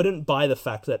basically couldn't buy the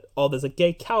fact that there's a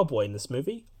gay cowboy in this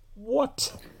movie.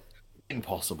 What?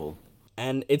 Impossible.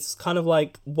 And it's kind of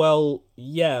like, well,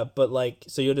 yeah, but like,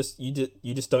 so you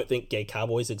just don't think gay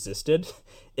cowboys existed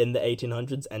in the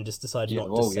 1800s and just decided not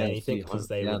to say anything because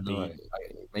they would be.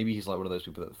 Maybe he's like one of those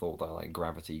people that thought that like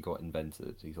gravity got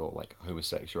invented. He thought like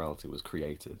homosexuality was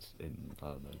created in I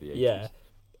don't know the 80s. Yeah,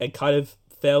 it kind of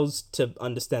fails to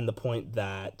understand the point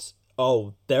that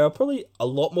there are probably a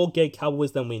lot more gay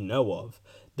cowboys than we know of.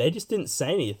 They just didn't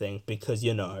say anything because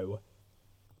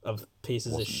of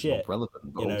pieces of shit.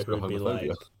 Relevant, you know, who would be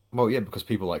like, well, yeah, because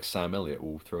people like Sam Elliott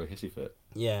will throw a hissy fit.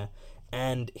 Yeah,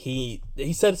 and he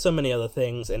said so many other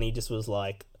things, and he just was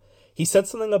like, he said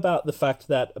something about the fact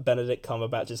that Benedict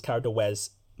Cumberbatch's character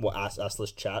wears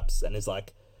assless chaps, and is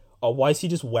like, why is he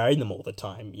just wearing them all the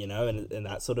time, you know, and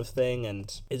that sort of thing,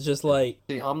 and it's just like...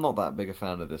 See, I'm not that big a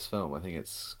fan of this film. I think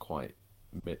it's quite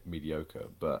mediocre,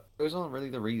 but those aren't really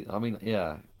the reason. I mean,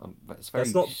 yeah, it's very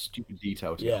stupid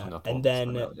detail to get hung up on. And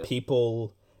then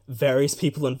various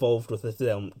people involved with the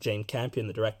film, Jane Campion,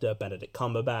 the director, Benedict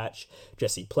Cumberbatch,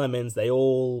 Jesse Plemons, they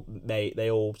all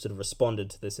sort of responded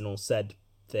to this and all said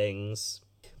things.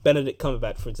 Benedict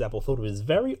Cumberbatch, for example, thought it was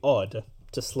very odd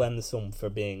to slam this film for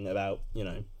being about, you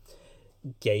know,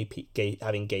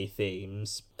 having gay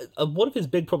themes. One of his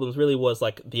big problems really was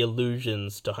like the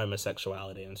allusions to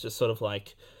homosexuality, and it's just sort of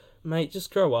like, mate,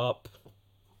 just grow up.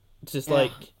 It's just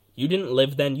like, you didn't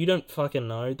live then, you don't fucking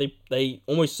know. They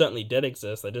almost certainly did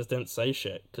exist, they just didn't say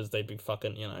shit because they'd be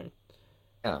fucking, you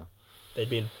know, they'd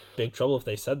be in big trouble if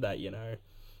they said that, you know.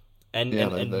 And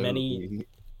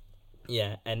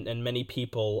many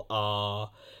people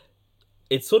are...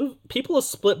 It's sort of... People are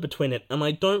split between it, and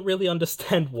I don't really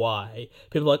understand why.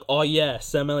 People are like, oh yeah,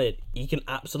 Sam Elliott, he can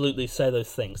absolutely say those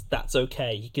things. That's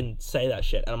okay, he can say that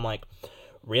shit. And I'm like,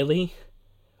 really?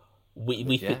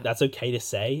 We think that's okay to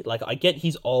say? Like, I get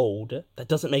he's old. That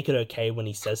doesn't make it okay when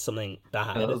he says something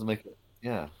bad. That doesn't make it...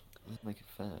 Yeah. Doesn't make it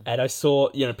fair. And I saw,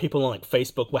 you know, people on like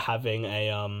Facebook were having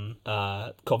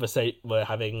a conversation, were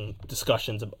having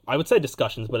discussions. I would say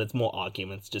discussions, but it's more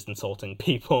arguments, just insulting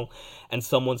people. And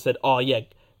someone said, "Oh yeah,"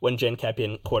 when Jane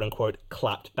Campion quote unquote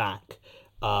clapped back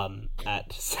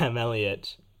at Sam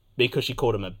Elliott because she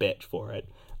called him a bitch for it.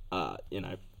 You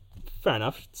know, fair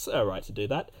enough. It's alright to do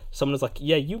that. Someone was like,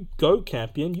 yeah, you go,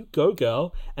 Campion, you go,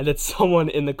 girl. And then someone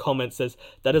in the comments says,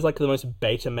 that is like the most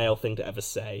beta male thing to ever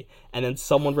say. And then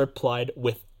someone replied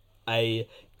with a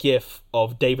gif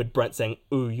of David Brent saying,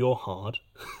 ooh, you're hard.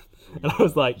 And I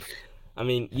was like, I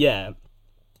mean, yeah,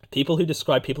 people who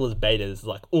describe people as betas is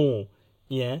like, oh,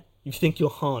 yeah, you think you're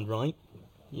hard, right?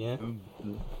 Yeah.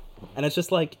 And it's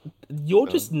just like, you're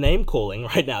just name calling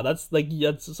right now. That's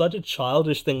such a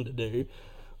childish thing to do.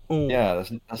 Ooh. Yeah,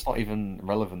 that's not even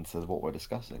relevant to what we're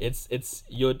discussing.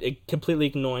 You're completely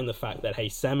ignoring the fact that, hey,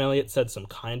 Sam Elliott said some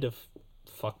kind of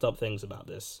fucked up things about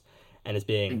this, and is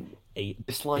being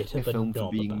it's like a film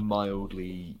for being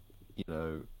mildly, you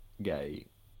know, gay.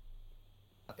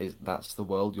 That's the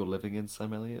world you're living in,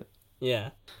 Sam Elliott?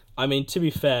 Yeah. I mean, to be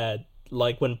fair,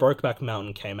 like when Brokeback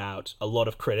Mountain came out, a lot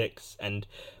of critics and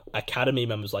Academy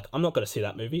members like, I'm not going to see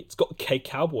that movie. It's got gay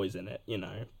cowboys in it, you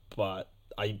know, but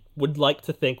I would like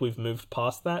to think we've moved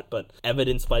past that, but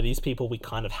evidenced by these people, we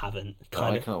kind of haven't.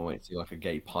 I can't wait to see like a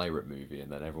gay pirate movie,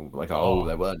 and then everyone will be like, oh,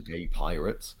 there weren't gay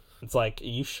pirates. It's like, are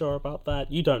you sure about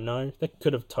that? You don't know. There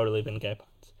could have totally been gay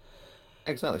pirates.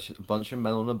 Exactly. A bunch of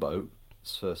men on a boat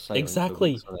for sailing.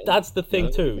 Exactly. That's the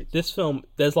thing too. This film,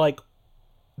 there's like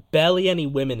barely any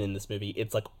women in this movie.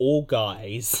 It's like all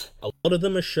guys. A lot of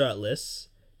them are shirtless.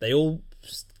 They all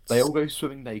go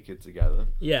swimming naked together.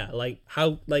 Yeah, like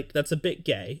how, like that's a bit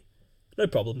gay. No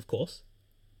problem, of course.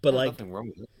 But There's like, nothing wrong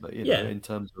with it, but yeah, in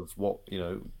terms of what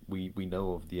we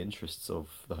know of the interests of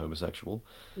the homosexual,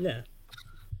 yeah,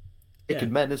 yeah,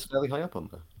 Naked Men is fairly high up on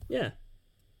there. yeah.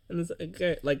 And it's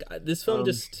okay, like this film Um,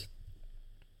 just,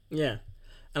 yeah,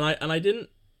 and I didn't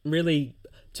really.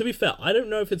 To be fair, I don't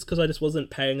know if it's because I just wasn't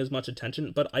paying as much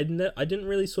attention, but I didn't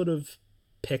really sort of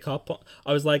pick up.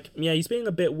 I was like, yeah, he's being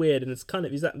a bit weird, and it's kind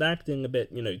of he's acting a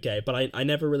bit, gay. But I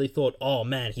never really thought, oh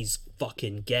man, he's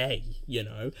fucking gay.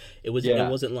 It yeah,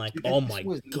 wasn't like, See, oh this my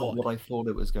was not god. what I thought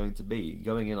it was going to be.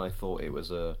 Going in, I thought it was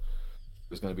going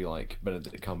to be like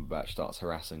Benedict Cumberbatch starts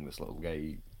harassing this little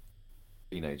gay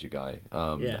teenager guy,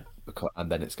 Yeah,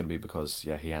 and then it's going to be because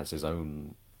he has his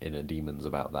own inner demons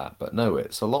about that. But no,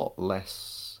 it's a lot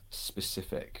less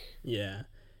specific. yeah.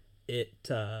 It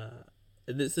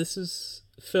this is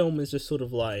film is just sort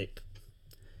of like,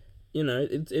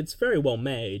 it's very well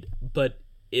made, but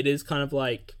it is kind of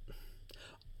like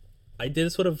I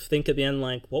did sort of think at the end,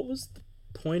 like, what was the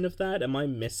point of that? Am I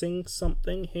missing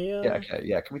something Yeah, here? okay,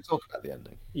 yeah. Can we talk about the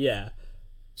ending? Yeah,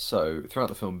 So throughout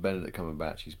the film, Benedict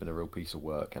Cumberbatch, he's been a real piece of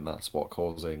work, and that's what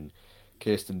causing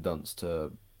Kirsten Dunst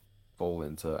to fall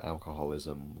into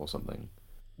alcoholism or something.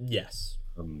 yes,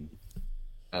 Um,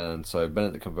 and so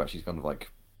Benedict Cumberbatch, he's kind of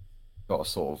like got a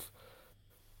sort of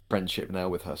friendship now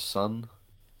with her son.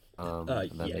 And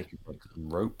they're yeah, making like some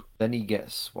rope. Then he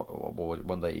gets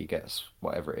one day he gets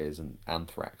whatever it is, and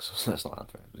anthrax. That's not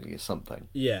anthrax. He gets something.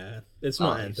 yeah. It's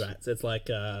not Dies. anthrax. It's like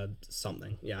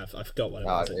something. Yeah, I forgot what it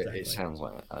was It exactly. sounds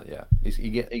like that. Yeah, he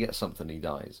gets something. He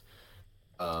dies.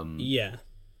 Um, Yeah,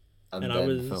 and and I then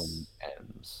the film was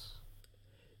ends.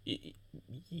 y-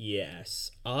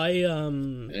 yes, I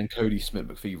And Cody Smith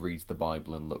McPhee reads the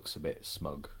Bible and looks a bit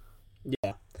smug.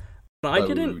 yeah, I So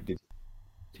didn't. did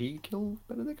he kill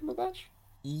Benedict Cumberbatch?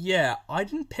 Yeah, I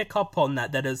didn't pick up on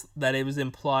that. That it was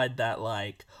implied that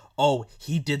like, oh,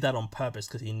 he did that on purpose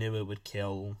because he knew it would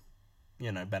kill,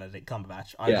 Benedict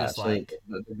Cumberbatch. I was Yeah. just So like,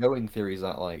 the going theory is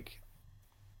that like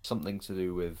something to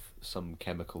do with some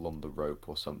chemical on the rope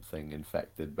or something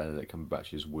infected Benedict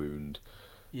Cumberbatch's wound.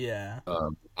 yeah.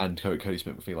 And Cody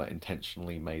Smith McPhee like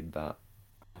intentionally made that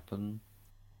happen.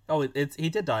 Oh, it's he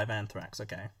did die of anthrax.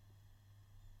 Okay.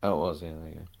 Oh, it was, yeah, there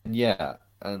you go. And yeah,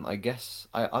 and I guess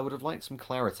I would have liked some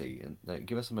clarity and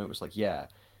give us a moment where it's like, yeah,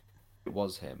 it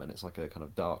was him, and it's like a kind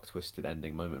of dark, twisted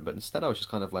ending moment. But instead, I was just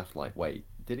kind of left like, wait,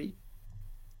 did he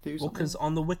do Well, because something?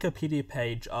 on the Wikipedia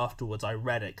page afterwards, I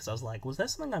read it because I was like, was there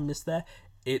something I missed there?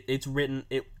 It's written.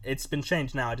 It's been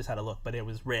changed now. I just had a look, but it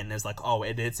was written as like, oh,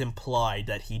 it's implied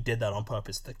that he did that on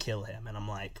purpose to kill him, and I'm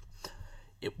like,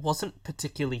 it wasn't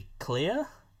particularly clear.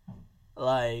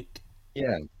 Like,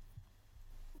 Yeah,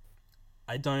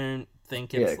 I don't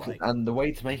think yeah, it's like. and the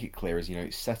way to make it clear is,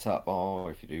 it's set up. Oh,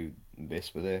 if you do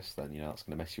this with this, then that's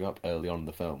going to mess you up early on in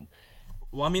the film.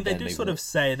 Well, I mean, they Then do they sort will. of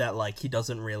say that like he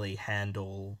doesn't really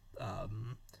handle.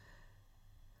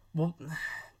 Well,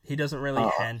 he doesn't really Uh,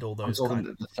 handle I'm those talking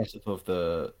kind. the setup of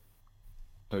the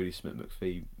Cody Smith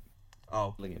McPhee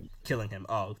Oh, killing him. killing him.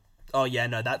 Oh yeah,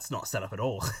 no, that's not set up at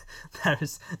all.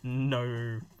 There's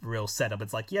no real setup.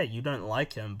 It's like, yeah, you don't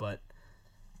like him, but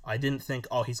I didn't think,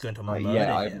 oh, he's going to murder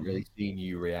Yeah, I haven't him. really seen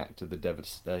you react to the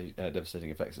devastating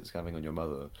effects it's having on your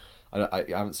mother. I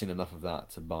haven't seen enough of that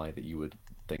to buy that you would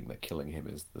think that killing him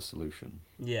is the solution.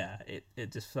 Yeah,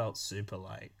 it just felt super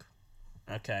like,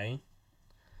 okay.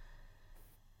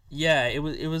 Yeah,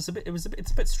 it's a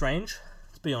bit strange,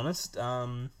 to be honest.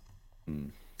 Hmm.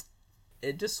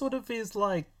 It just sort of is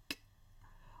like,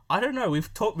 I don't know. We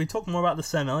talked more about the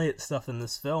Sam Elliott stuff in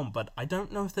this film, but I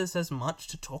don't know if there's as much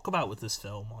to talk about with this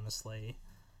film, honestly.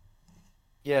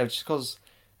 Yeah, just because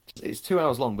it's 2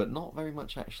 hours long, but not very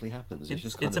much actually happens. It's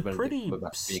just kind It's a of Benedict pretty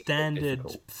Cumberbatch being a bit standard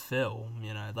difficult. film,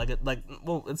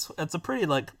 well, it's a pretty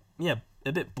like, yeah,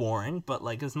 a bit boring, but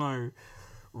like there's no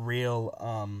real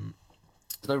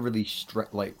There's no really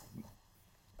like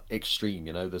extreme,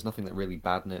 There's nothing that really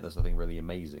bad in it. There's nothing really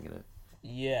amazing in it.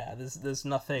 yeah, there's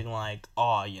nothing like,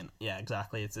 oh, yeah,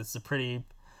 exactly. It's a pretty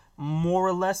more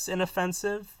or less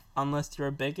inoffensive unless you're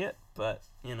a bigot, but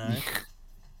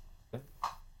but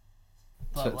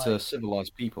To like,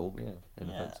 civilized people, yeah,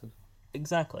 yeah, inoffensive.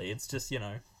 exactly. It's just,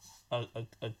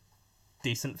 a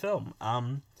decent film.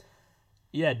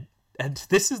 Yeah, and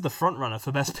this is the front runner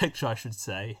for Best Picture, I should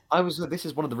say. This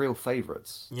is one of the real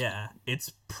favorites. Yeah, it's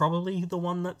probably the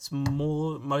one that's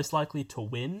most likely to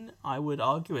win. I would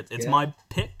argue it's Yeah. my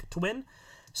pick to win.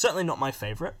 Certainly not my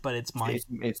favorite, but it's my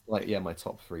It's like, yeah, my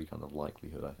top three kind of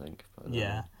likelihood, I think. But,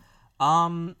 yeah.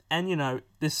 And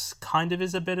this kind of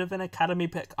is a bit of an Academy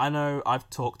pick. I know I've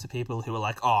talked to people who are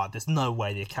like, "Oh, there's no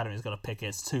way the Academy's gonna pick it.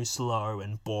 It's too slow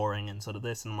and boring and sort of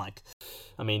this." And I'm like,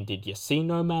 I mean, did you see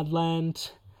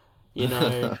Nomadland? You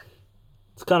know,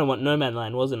 it's kind of what No Man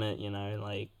Land, wasn't it? You know,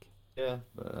 like, Yeah,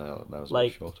 but that was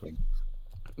Like- a short one.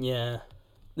 yeah,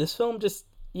 this film just,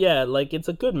 yeah, like, it's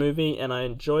a good movie, and I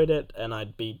enjoyed it, and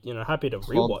I'd be, you know, happy to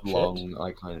rewatch it. Long,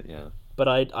 I kind of But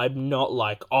I'm not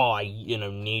like, oh, I, you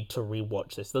know, need to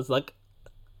rewatch this. There's like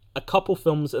a couple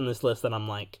films in this list that I'm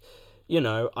like, you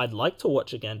know, I'd like to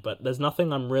watch again, but there's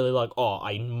nothing I'm really like, oh,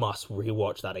 I must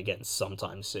rewatch that again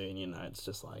sometime soon. You know, it's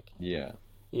just like, yeah.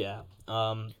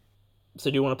 So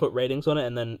do you want to put ratings on it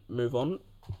and then move on?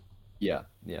 Yeah,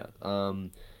 yeah.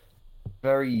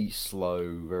 Very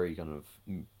slow, very kind of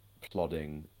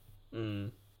plodding,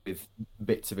 with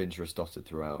bits of interest dotted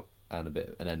throughout, and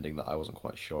an ending that I wasn't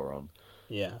quite sure on.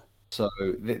 Yeah. So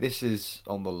this is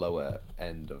on the lower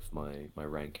end of my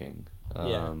ranking.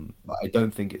 Yeah. But I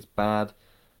don't think it's bad.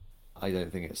 I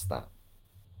don't think it's that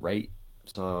great.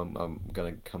 So I'm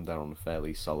gonna come down on a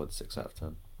fairly solid 6 out of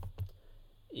 10.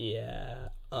 Yeah.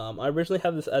 I originally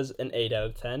had this as an 8 out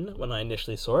of 10 when I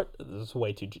initially saw it. It was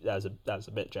way too, that was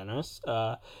a bit generous.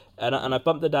 And I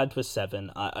bumped it down to a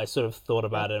 7. I sort of thought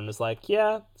about it and was like,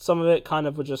 yeah, some of it kind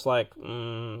of was just like,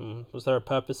 was there a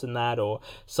purpose in that? Or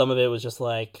some of it was just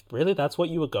like, really, that's what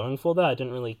you were going for there? I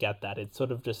didn't really get that. It's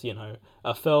sort of just, you know,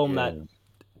 a film that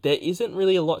there isn't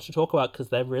really a lot to talk about because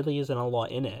there really isn't a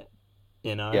lot in it.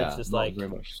 You know, Yeah, it's just not like, very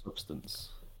much substance.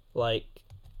 like,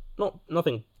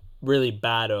 nothing really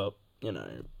bad or, you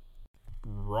know,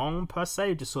 wrong per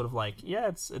se, just sort of like, yeah,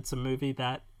 it's a movie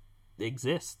that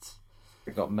exists.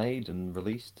 It got made and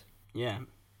released. Yeah.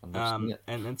 And I've seen it.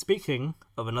 And speaking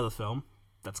of another film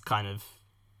that's kind of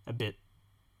a bit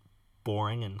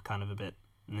boring and kind of a bit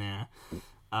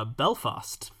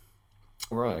Belfast.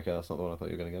 Right, okay, that's not the one I thought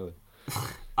you were going to go with.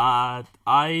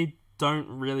 I don't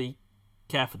really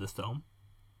care for this film.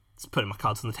 It's putting my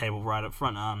cards on the table right up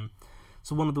front.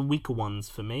 So one of the weaker ones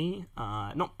for me.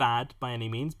 Not bad by any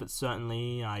means, but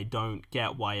certainly I don't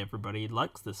get why everybody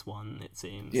likes this one, it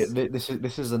seems. Yeah, this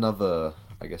is another,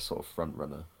 I guess, sort of front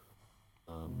runner.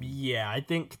 Yeah, I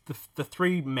think the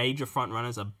three major front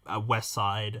runners are West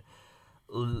Side,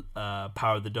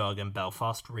 Power of the Dog, and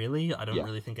Belfast. Really, I don't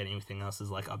really think anything else is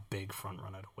like a big front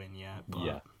runner to win yet.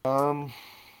 But...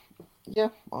 Yeah,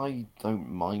 I don't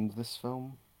mind this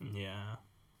film. Yeah.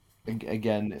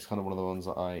 Again, it's kind of one of the ones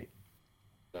that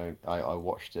I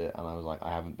watched it and I was like,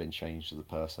 I haven't been changed as a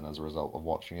person as a result of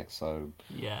watching it. So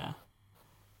yeah.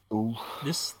 Ooh.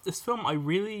 This film,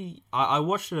 I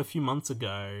watched it a few months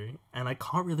ago, and I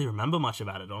can't really remember much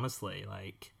about it, honestly.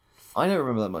 Like, I don't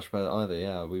remember that much about it either.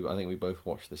 Yeah, I think we both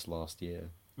watched this last year.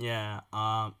 Yeah.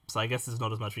 So I guess there's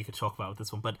not as much we could talk about with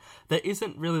this one, but there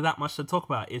isn't really that much to talk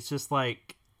about. It's just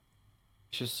like,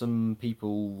 it's just some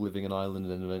people living in Ireland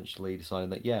and eventually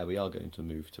deciding that we are going to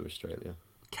move to Australia.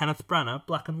 Kenneth Branagh,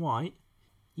 black and white.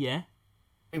 Yeah.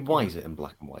 I mean, why is it in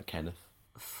black and white, Kenneth?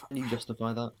 Can you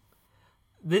justify that?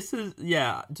 This is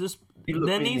just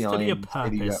there needs to be a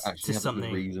purpose to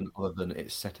something. Reason other than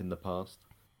it's set in the past.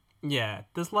 Yeah,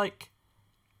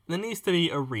 there needs to be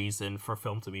a reason for a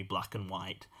film to be black and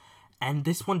white, and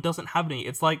this one doesn't have any.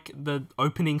 It's like the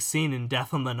opening scene in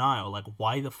Death on the Nile. Like,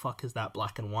 why the fuck is that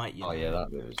black and white? Yeah,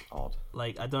 that was odd.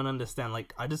 Like, I don't understand.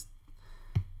 Like,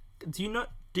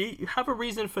 do you have a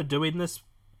reason for doing this,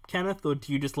 Kenneth, or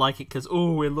do you just like it because,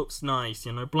 oh, it looks nice,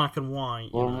 you know, black and white?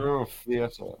 Well,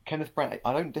 theatre. Kenneth Branagh,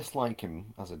 I don't dislike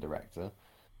him as a director.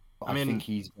 But I think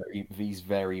he's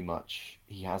very much,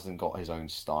 he hasn't got his own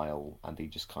style, and he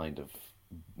just kind of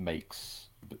makes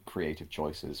creative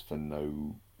choices for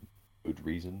no good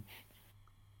reason.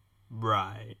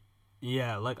 Right.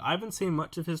 Yeah, like, I haven't seen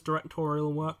much of his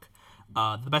directorial work.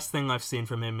 The best thing I've seen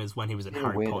from him is when he was in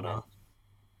Harry Potter.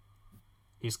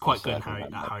 He's quite good at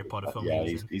Harry Potter films. Yeah,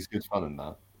 he's good fun in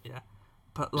that. Yeah,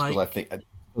 but like, I think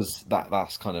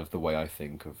that's kind of the way I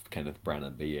think of Kenneth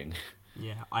Branagh being.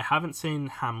 Yeah, I haven't seen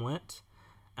Hamlet,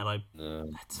 and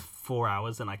it's 4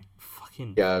 hours, and I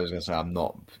fucking I was gonna say I'm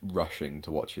not rushing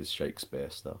to watch his Shakespeare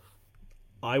stuff.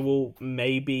 I will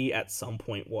maybe at some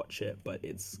point watch it, but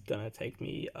it's gonna take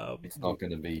me. It's not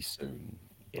gonna be soon.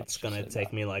 It's gonna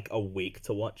take me like a week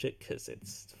to watch it because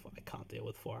I can't deal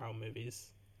with 4-hour movies.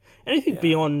 Anything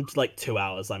beyond like 2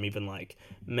 hours, I'm even like,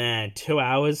 man, 2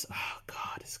 hours. Oh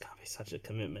god, it's gonna be such a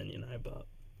commitment, you know. But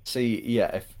see,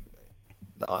 if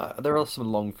there are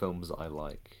some long films that I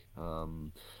like.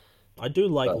 I do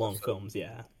like long films,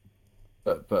 yeah.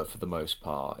 But for the most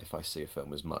part, if I see a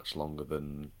film is much longer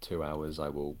than 2 hours, I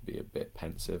will be a bit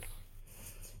pensive.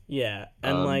 Yeah,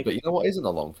 and like, but you know what isn't a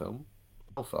long film?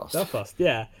 Belfast.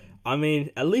 Yeah. I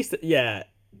mean, at least,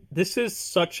 this is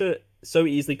so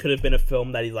easily could have been a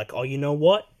film that he's like, oh, you know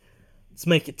what? Let's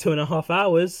make it 2.5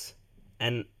 hours,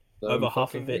 and over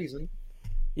half of it. Reason.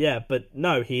 Yeah, but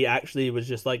no, he actually was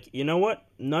just like, you know what?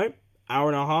 Nope, hour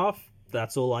and a half.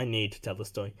 That's all I need to tell the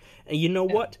story. And you know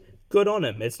what? Good on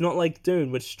him. It's not like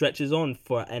Dune, which stretches on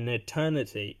for an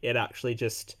eternity. It actually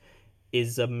just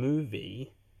is a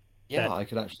movie. Yeah, That- I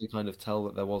could actually kind of tell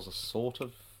that there was a sort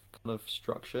of kind of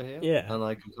structure here. Yeah. And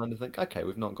I can kind of think, okay,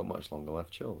 we've not got much longer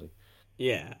left, surely.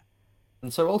 Yeah,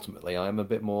 And so ultimately, I am a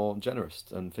bit more generous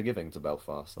and forgiving to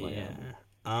Belfast than I yeah.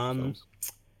 am films.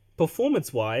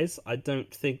 Performance-wise, I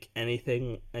don't think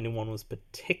anyone was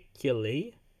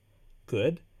particularly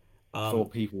good. I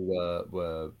thought people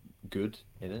were good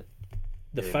in it.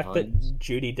 The Ian fact Hines. that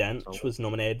Judi Dench Oh. was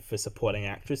nominated for supporting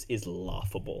actress is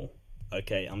laughable.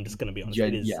 Okay, I'm just gonna be honest.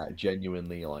 It is. Yeah,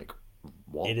 genuinely, like,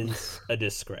 what? It is a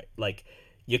disgrace. Like,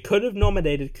 you could have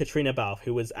nominated Katrina Balfe,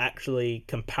 who was actually,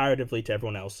 comparatively to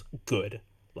everyone else, good.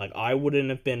 Like, I wouldn't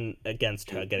have been against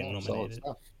her getting Yeah, solid nominated.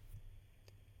 stuff.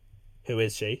 Who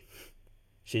is she?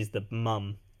 She's the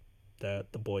mum, the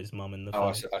boy's mum in the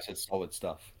Oh, film. I said solid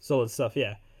stuff. Solid stuff,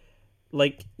 yeah.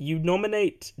 Like, you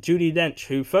nominate Judi Dench,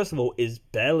 who, first of all, is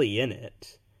barely in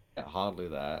it, Yeah, hardly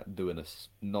there, doing a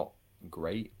not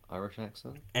great Irish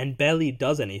accent. and barely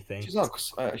does anything. She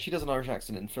does an Irish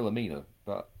accent in Philomena,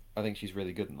 but I think she's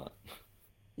really good in that.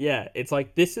 Yeah, it's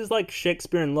like, this is like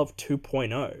Shakespeare in Love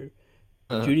 2.0.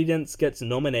 Judi Dench gets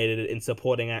nominated in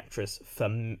supporting actress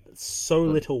for so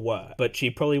little work, but she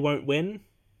probably won't win.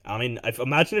 I mean,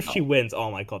 imagine if she wins.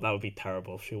 Oh my god, that would be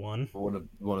terrible if she won. One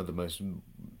of the most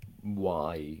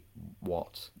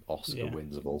what Oscar Yeah.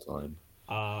 wins of all time.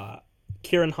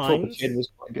 Kieran Thought the Hines, kid was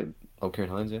quite good. Oh, Kieran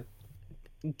Hines,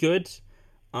 yeah. good.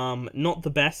 Not the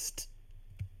best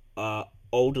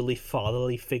elderly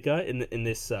fatherly figure in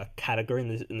this category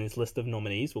in this list of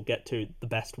nominees. We'll get to the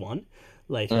best one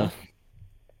later.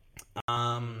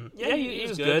 Yeah, he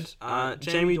was good.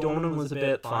 Jamie Dornan was a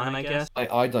bit fine, I guess.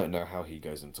 I don't know how he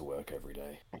goes into work every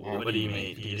day. What do you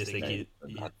mean? You just think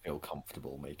I'd feel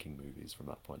comfortable making movies from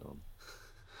that point on.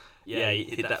 Yeah,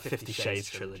 he did that 50 Shades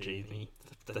trilogy.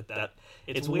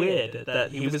 It's weird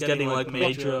that he was getting like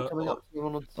major. Coming up to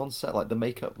him on set, like the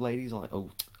makeup lady's like, "Oh,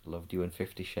 loved you in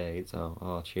 50 Shades."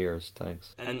 Oh, cheers,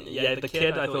 thanks. And yeah, the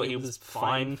kid, I thought he was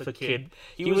fine for kid.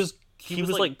 He was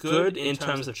like good in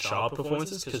terms of child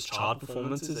performances, because child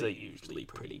performances are usually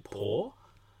pretty poor.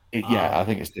 I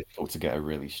think it's difficult to get a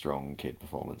really strong kid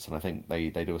performance, and I think they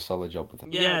do a solid job with him.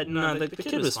 Yeah, no, the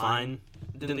kid was fine.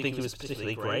 Didn't think he was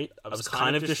particularly great. I was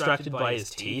kind of distracted by his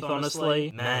teeth,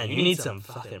 honestly. Man, you need some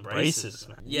fucking braces,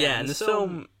 man. Yeah, in this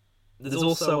film, there's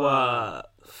also, I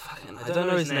don't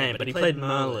know his name, but he played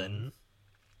Merlin.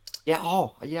 Yeah.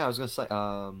 Oh, yeah. I was gonna say,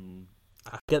 I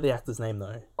forget the actor's name,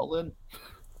 though. Colin.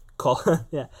 Colin,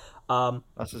 yeah.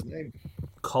 That's his name.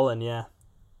 Colin, yeah.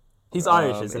 He's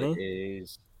Irish, isn't It he?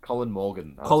 is Colin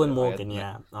Morgan. Colin Morgan,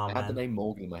 yeah. Oh, I had the man. name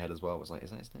Morgan in my head as well. I was like, is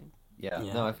that his name? Yeah.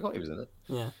 Yeah. No, I forgot he was in it.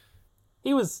 Yeah.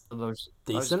 He was, And I was just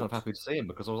Decent. kind of happy to see him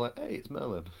because I was like, hey, it's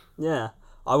Merlin. yeah.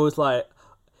 I was like,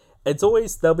 it's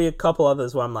always, there'll be a couple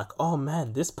others where I'm like, oh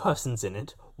man, this person's in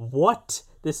it. What?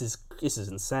 This is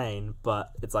insane.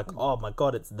 But it's like, oh my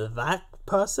god, it's that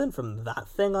person from that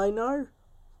thing I know?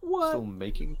 What? Still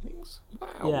making things.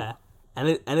 Wow. Yeah.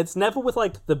 And it's never with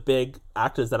like the big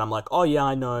actors that I'm like, oh yeah,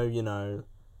 I know, you know,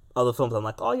 other films I'm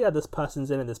like, oh yeah, this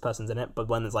person's in it, this person's in it. But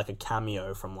when there's like a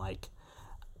cameo from like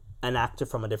an actor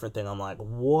from a different thing, I'm like,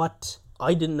 what?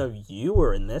 I didn't know you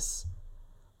were in this.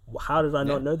 How did I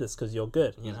not know this? Because you're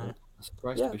good, you know. A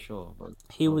surprise Yeah. to be sure. But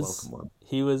He a was welcome one.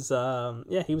 he was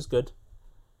he was good.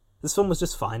 This film was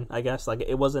just fine, I guess. Like,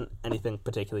 it wasn't anything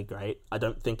particularly great. I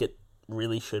don't think it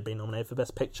really should be nominated for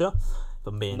Best Picture, if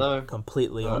I'm being No.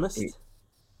 completely honest.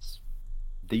 It's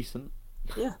decent.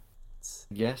 Yeah.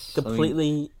 Yes. I mean,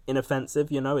 Completely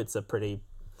inoffensive, you know, it's a pretty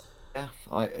yeah.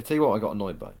 I tell you what, I got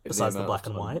annoyed by. Besides the amount black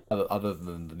of and time- white? Other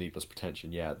than the needless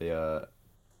pretension, yeah. The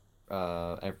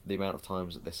amount of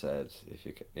times that they said, if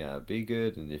you be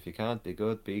good, and if you can't be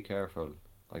good, be careful.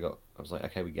 I was like,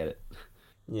 okay, we get it.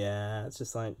 yeah, it's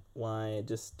just like, why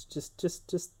just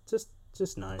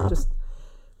no. Just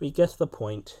we get the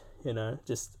point, you know,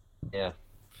 just Yeah.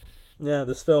 yeah,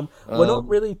 this film. We're not Um,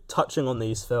 really touching on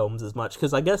these films as much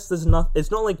because I guess there's not.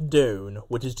 It's not like Dune,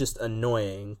 which is just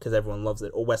annoying because everyone loves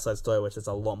it, or West Side Story, which is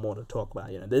a lot more to talk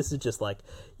about. You know, this is just like,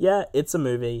 yeah, it's a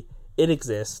movie. It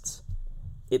exists.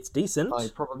 It's decent. I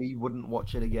probably wouldn't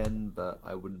watch it again, but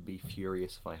I wouldn't be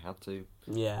furious if I had to.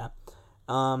 Yeah.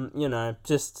 You know,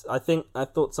 just I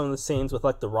thought some of the scenes with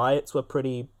like the riots were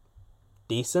pretty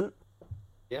decent.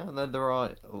 Yeah, and then there are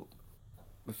quite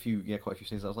a few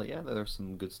scenes. I was like, yeah, there's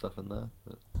some good stuff in there.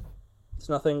 But... It's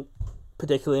nothing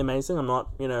particularly amazing. I'm not,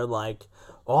 you know, like,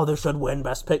 oh, they should win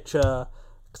Best Picture,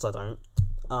 because I don't.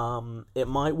 It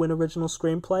might win original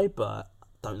screenplay, but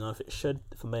don't know if it should.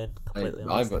 If I'm being completely I've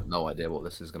honest. got no idea what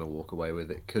this is going to walk away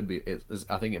with. It could be.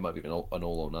 I think it might be an all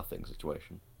or nothing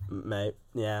situation. Mate,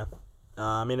 yeah.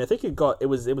 I mean, I think it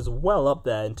was well up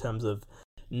there in terms of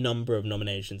number of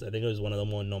nominations. I think it was one of the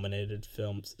more nominated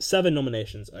films. 7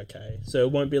 nominations, okay. So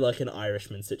it won't be like an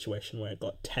Irishman situation where it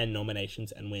got 10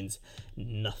 nominations and wins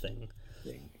nothing.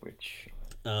 Which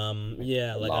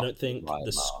Yeah, like I don't think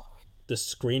the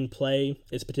screenplay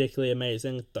is particularly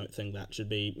amazing. Don't think that should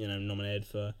be, nominated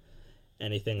for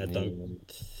anything. I don't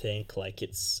think like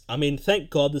it's. I mean, thank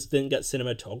God this didn't get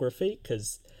cinematography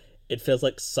because it feels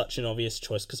like such an obvious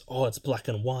choice because it's black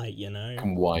and white, Black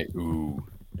and white, ooh.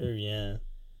 Oh yeah.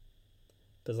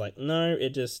 But like no,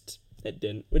 it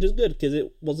didn't, which is good because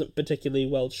it wasn't particularly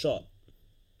well shot.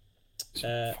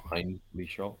 It's finely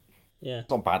shot. Yeah, it's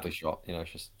not badly shot.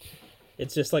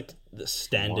 It's just like the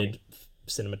standard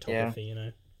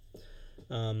cinematography.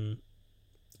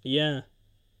 Yeah.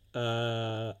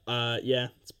 Yeah.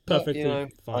 It's perfectly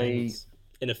fine.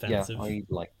 Inoffensive. Yeah, I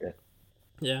liked it.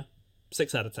 Yeah,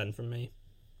 6 out of 10 from me.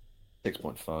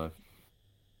 6.5.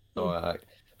 So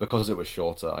because it was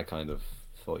shorter, I kind of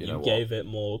thought you gave it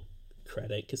more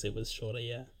credit because it was shorter.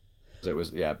 Yeah. It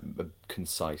was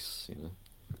concise.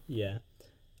 Yeah.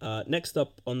 Next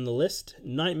up on the list,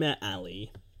 Nightmare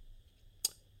Alley.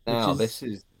 Now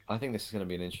I think this is going to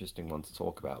be an interesting one to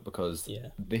talk about because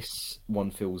this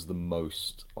one feels the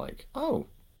most like, oh,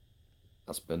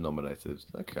 that's been nominated.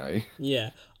 Okay. Yeah,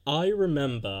 I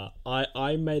remember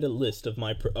I made a list of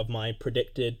my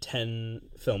predicted 10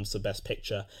 films for Best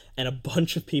Picture, and a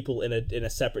bunch of people in a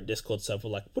separate Discord server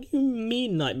were like, "What do you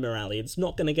mean Nightmare Alley? It's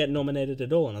not going to get nominated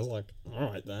at all." And I was like,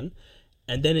 "All right then,"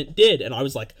 and then it did, and I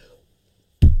was like,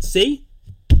 "See,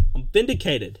 I'm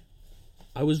vindicated.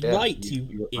 I was right,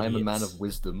 you idiots." I'm a man of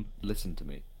wisdom. Listen to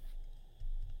me.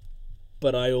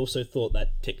 But I also thought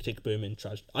that Tick Tick Boom and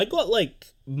Trash. I got like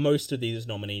most of these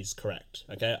nominees correct.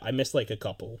 Okay, I missed like a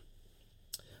couple.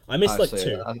 I missed like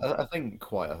 2. I think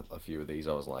quite a few of these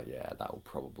I was like, yeah, that will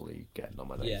probably get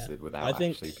nominated without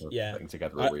actually putting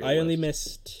together a real I only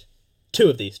missed 2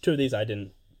 of these. 2 of these I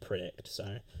didn't predict.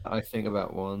 So I think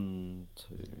about 1,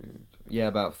 2,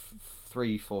 about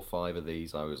 3, 4, 5 of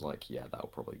these I was like, yeah, that'll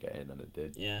probably get in, and it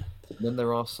did. Yeah. And then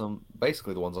there are some,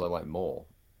 basically the ones that I like more,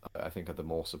 I think are the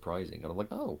more surprising, and I'm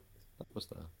like, oh, that was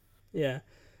there. Yeah.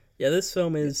 This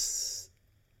film is,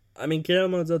 I mean,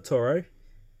 Guillermo del Toro.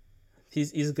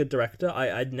 He's a good director.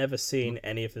 I'd never seen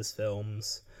any of his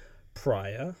films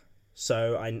prior,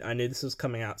 so I knew this was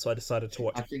coming out, so I decided to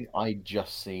watch. I think I'd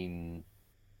just seen.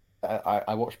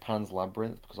 I watched Pan's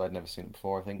Labyrinth because I'd never seen it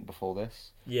before. I think before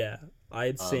this. Yeah,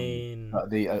 I'd seen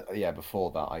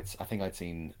before that I think I'd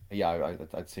seen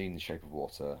I'd seen Shape of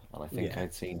Water, and I think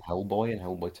I'd seen Hellboy and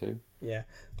Hellboy 2. Yeah,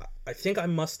 I think I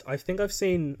might have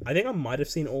seen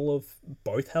all of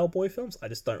both Hellboy films. I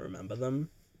just don't remember them.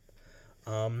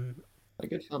 They're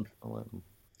good fun. I like them.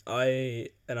 I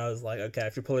was like, okay,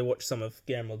 I should probably watch some of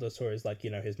Guillermo del Toro's, like,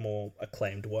 his more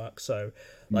acclaimed work. So,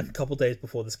 like, a couple days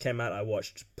before this came out, I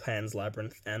watched Pan's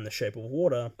Labyrinth and The Shape of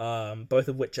Water, both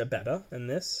of which are better than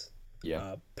this.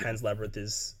 Yeah. Pan's Labyrinth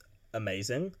is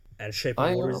amazing, and Shape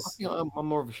of Water is... I think I'm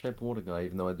more of a Shape of Water guy,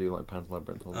 even though I do like Pan's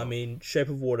Labyrinth a lot. I mean, Shape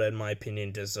of Water, in my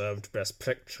opinion, deserved Best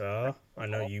Picture. I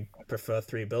know you prefer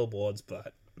Three Billboards,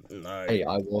 but no. Hey,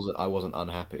 I wasn't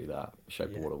unhappy that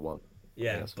Shape of Water won.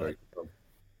 Yeah,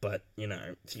 but,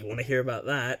 if you want to hear about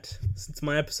that, it's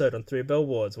my episode on Three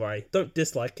Billboards, where I don't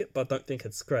dislike it, but don't think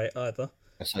it's great either.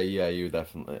 So, yeah,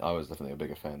 I was definitely a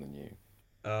bigger fan than you.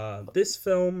 This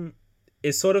film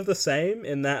is sort of the same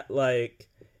in that,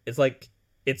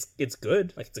 it's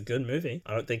good. Like, it's a good movie.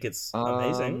 I don't think it's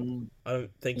amazing. I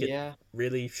don't think it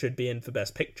really should be in for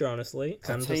Best Picture, honestly.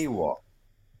 I'll tell you what.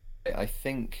 I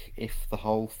think if the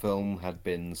whole film had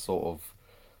been sort of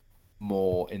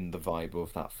more in the vibe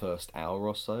of that first hour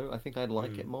or so, I think I'd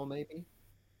like it more, maybe.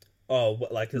 Oh,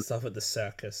 like the stuff at the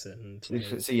circus and...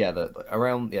 So yeah,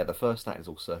 the first act is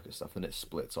all circus stuff, and it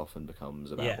splits off and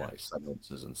becomes about like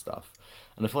sequences and stuff.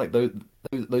 And I feel like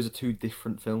those are 2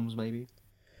 different films, maybe.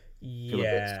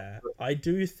 Yeah, I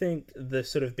do think the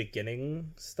sort of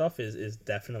beginning stuff is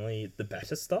definitely the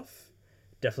better stuff.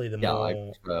 Definitely the more I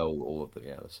prefer all of the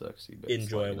circusy bits,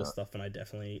 enjoyable stuff, and I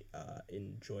definitely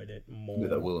enjoyed it more.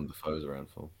 That Willem Dafoe's around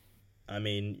for. I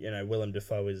mean, Willem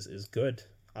Dafoe is good.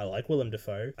 I like Willem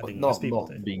Dafoe. I think not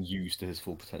being used to his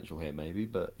full potential here, maybe,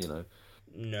 but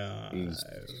no,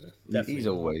 he's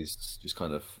always just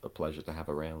kind of a pleasure to have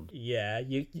around. Yeah,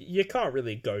 you can't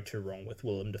really go too wrong with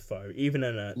Willem Dafoe, even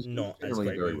in a not as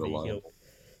great movie.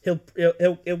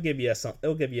 He'll give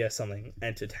you something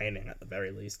entertaining at the very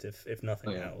least, if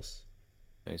nothing else.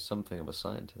 He's something of a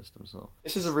scientist himself.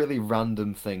 This is a really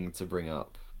random thing to bring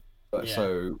up. But Yeah.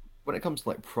 so when it comes to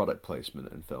like product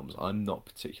placement in films, I'm not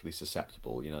particularly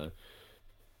susceptible, you know.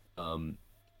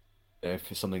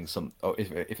 If it's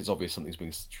if it's obvious something's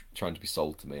being trying to be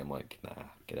sold to me, I'm like, nah,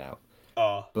 get out.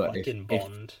 Oh, But like in if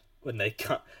Bond when they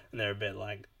cut and they're a bit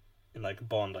like in like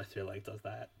Bond, I feel like does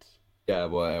that. yeah,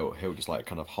 well, he'll just like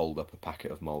kind of hold up a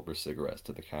packet of Marlboro cigarettes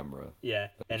to the camera. Yeah,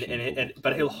 and Machine and, will and walk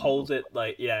but he'll straight hold it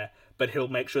like yeah, but he'll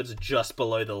make sure it's just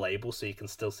below the label so you can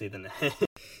still see the name.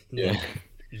 Yeah.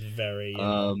 It's very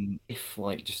If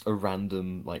like just a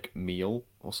random like meal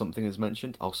or something is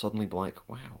mentioned, I'll suddenly be like,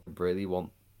 wow, I really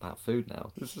want that food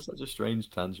now. This is such a strange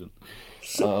tangent.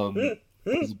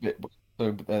 It's a bit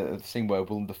so the scene where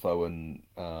Willem Dafoe and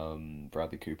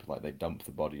Bradley Cooper like they dump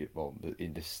the body well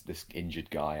in this injured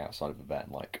guy outside of a vet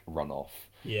and like run off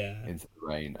yeah. into the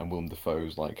rain, and Willem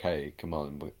Dafoe's like, hey, come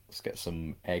on, let's get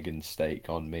some egg and steak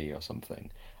on me or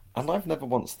something. And I've never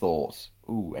once thought,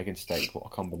 ooh, egg and steak, what a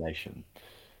combination.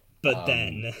 But Um,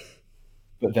 then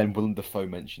but then Willem Dafoe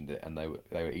mentioned it, and they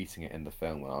were eating it in the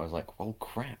film, and I was like, well,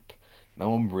 crap.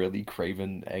 Now I'm really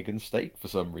craving egg and steak for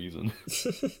some reason.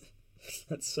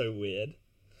 that's so weird.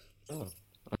 Oh.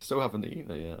 I still haven't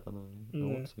eaten it yet, and I Yeah.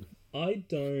 want to. I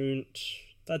don't.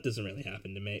 That doesn't really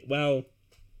happen to me. Well,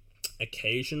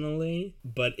 occasionally,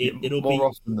 but it'll More be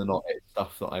often than not, it's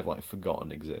stuff that I've like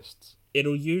forgotten exists.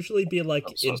 it'll usually be like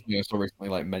So, I saw recently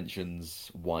like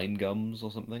mentions wine gums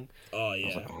or something. oh I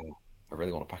was yeah. like, oh, I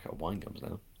really want a packet of wine gums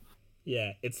now.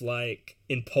 Yeah, it's like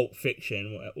in Pulp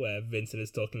Fiction where Vincent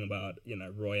is talking about,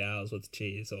 Royales with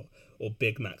cheese or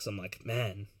Big Macs. I'm like,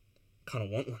 man, kind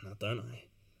of want one now, don't I?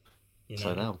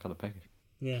 So now I'm kind of pegging.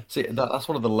 Yeah. See, that's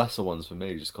one of the lesser ones for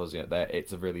me, just because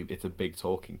it's a big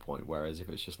talking point. Whereas if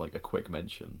it's just like a quick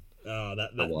mention, Oh,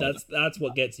 well, that's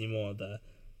what gets you more the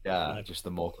yeah, like, just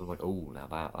the more kind of like, oh, now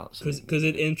that's because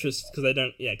it interests because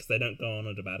they don't go on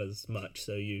it about as much,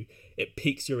 so it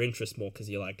piques your interest more because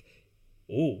you're like,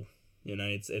 oh,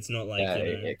 it's not like yeah,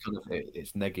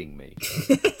 it's negging me.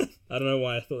 I don't know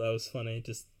why I thought that was funny.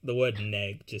 Just the word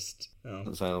neg, just oh.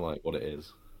 Doesn't sound like what it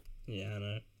is. Yeah, I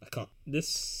know. I can't.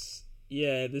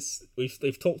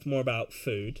 We've talked more about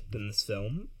food than this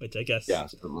film, which I guess. Yeah,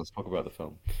 so let's talk about the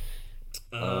film.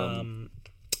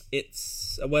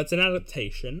 It's an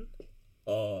adaptation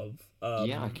of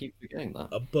Yeah, I keep forgetting that.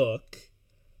 a book,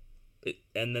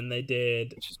 and then they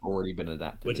did, Which has already been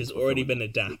adapted. which has into a already film. been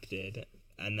adapted,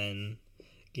 and then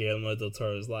Guillermo del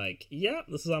Toro was like, "Yeah,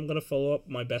 this is I'm gonna follow up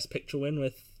my Best Picture win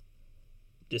with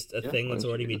just a Yeah, thing that's well,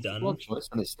 already been it's a done." broad choice,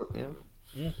 and it's still, yeah.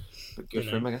 Yeah. But good You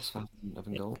for him, know. I guess, for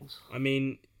having goals. I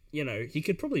mean, he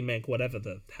could probably make whatever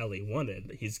the hell he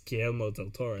wanted. He's Guillermo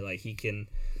del Toro. Like, he can...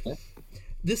 Yeah.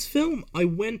 This film, I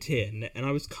went in, and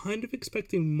I was kind of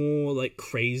expecting more, like,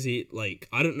 crazy... Like,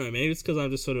 I don't know, maybe it's because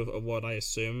I'm just sort of what I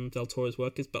assume del Toro's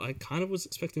work is, but I kind of was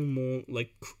expecting more,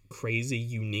 like, crazy,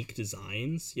 unique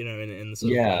designs, in the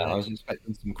sort of... Yeah, way I that- was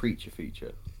expecting some creature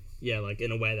feature. Yeah, like,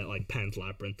 in a way that, like, Pan's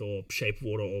Labyrinth or Shape of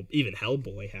Water or even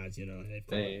Hellboy has, they've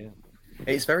got... Yeah.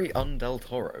 It's very un-Del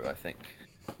Toro, I think.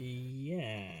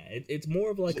 Yeah, it's more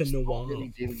of like a It's not noir really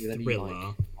dealing with any, thriller.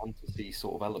 like, fantasy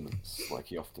sort of elements like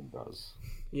he often does.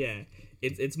 Yeah,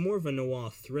 it's more of a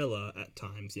noir thriller at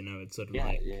times. It's sort of Yeah,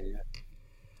 like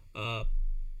yeah.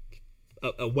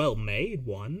 a well-made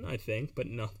one, I think, but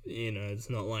not it's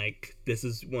not like this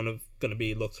is going to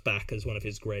be looked back as one of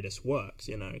his greatest works.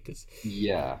 Because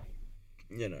Yeah.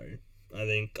 I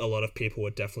think a lot of people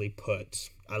would definitely put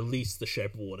at least The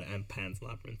Shape of Water and Pan's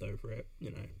Labyrinth over it.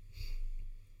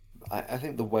 I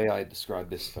think the way I describe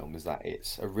this film is that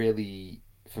it's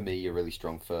for me, a really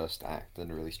strong first act and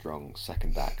a really strong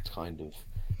second act, kind of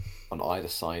on either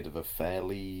side of a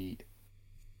fairly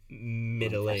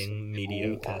Middling, Impressive.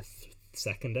 mediocre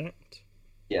second act.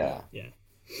 yeah, Yeah.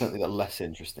 certainly the less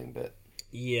interesting bit.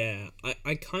 Yeah,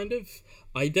 I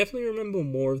definitely remember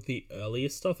more of the earlier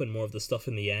stuff and more of the stuff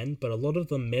in the end, but a lot of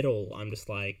the middle, I'm just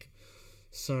like,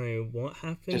 so what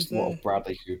happened Just a there? lot of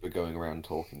Bradley Cooper going around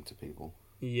talking to people.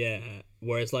 Yeah,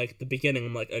 whereas like the beginning,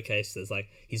 I'm like, okay, so there's like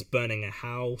he's burning a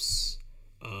house.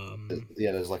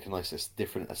 Yeah, there's like a nice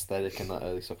different aesthetic in that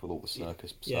early stuff with all the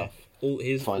circus Yeah, stuff. all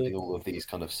All of these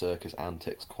kind of circus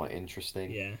antics quite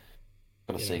interesting. yeah,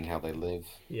 Kind of you seeing how they live.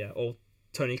 yeah, all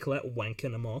Tony Collette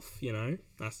wanking him off.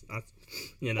 That's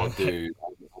Oh, dude,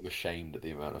 I'm ashamed at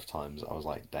the amount of times I was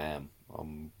like, damn,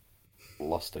 I'm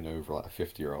lusting over like a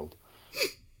 50-year-old.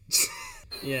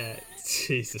 Yeah,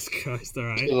 Jesus Christ, all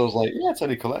right. Because I was like, yeah,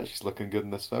 Tony Collette, she's looking good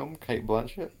in this film. Kate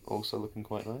Blanchett, also looking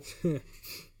quite nice.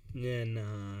 Yeah,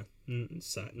 nah,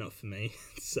 So not for me.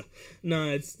 So, no,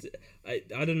 it's I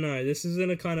don't know. This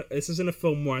isn't a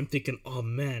film where I'm thinking, oh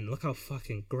man, look how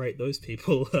fucking great those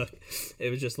people look. It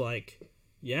was just like,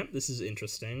 yeah, this is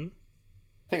interesting.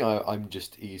 I think I'm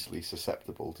just easily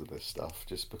susceptible to this stuff,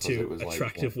 just because To it was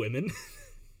attractive women.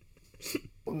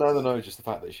 No, just the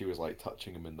fact that she was like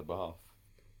touching him in the bath.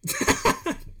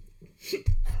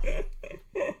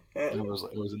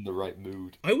 It was in the right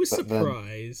mood. I was But then-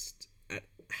 surprised at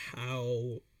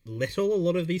how little a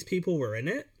lot of these people were in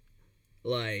it.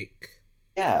 Like,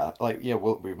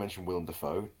 we mentioned Willem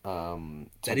Dafoe.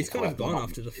 that he's kind of Toni gone Collette,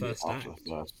 after the first after act.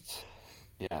 the first-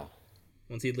 Yeah.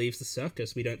 Once he leaves the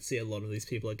circus, we don't see a lot of these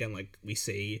people again. Like, we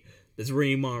see there's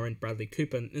Rooney Mara and Bradley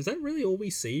Cooper. And is that really all we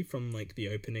see from like the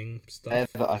opening stuff?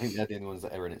 I think they're the only ones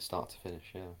that are in it start to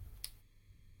finish. Yeah.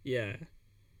 Yeah.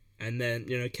 And then,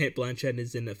 Kate Blanchett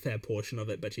is in a fair portion of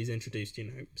it, but she's introduced,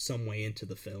 some way into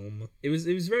the film. It was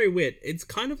very weird. It's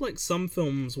kind of like some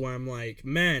films where I'm like,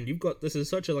 man, this is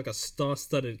such a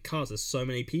star-studded cast, there's so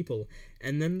many people,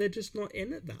 and then they're just not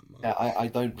in it that much. Yeah, I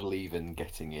don't believe in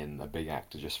getting in a big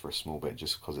actor just for a small bit,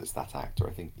 just because it's that actor.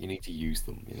 I think you need to use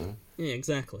them, Yeah,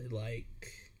 exactly.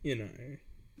 Like,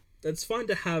 it's fine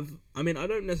to have, I mean, I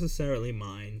don't necessarily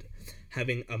mind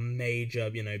having a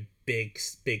major, big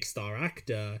star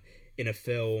actor in a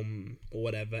film or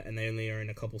whatever, and they only are in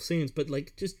a couple scenes, but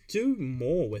like, just do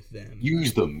more with them.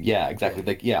 Use them, yeah, exactly.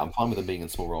 I'm fine with them being in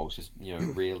small roles. Just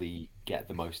really get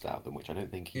the most out of them, which I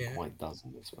don't think he quite does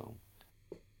in this film.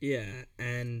 Yeah,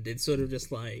 and it's sort of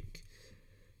just like,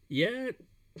 I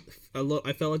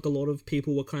felt like a lot of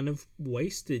people were kind of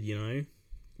wasted,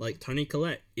 Like, Toni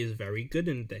Collette is very good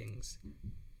in things,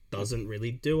 doesn't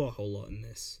really do a whole lot in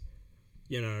this,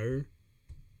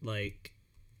 Like,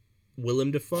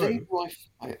 Willem Dafoe.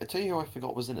 I tell you who I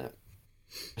forgot was in it.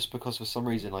 Just because for some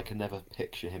reason I can never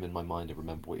picture him in my mind and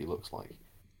remember what he looks like.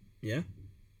 Yeah?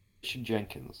 Richard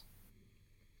Jenkins.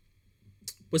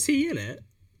 Was he in it?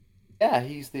 Yeah,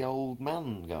 he's the old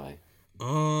man guy.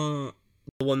 The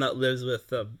one that lives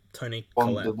with Toni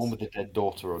Collette. The one with the dead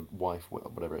daughter or wife,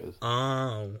 whatever it is.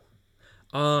 Oh.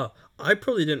 I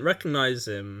probably didn't recognize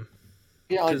him.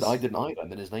 Yeah, I didn't either. And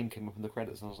then his name came up in the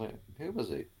credits, and I was like, who was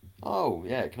he? Oh,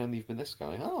 yeah, it can only have been this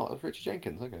guy. Oh, it was Richard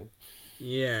Jenkins, okay.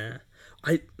 Yeah.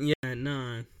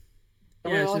 No.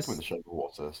 I like him in The Shape of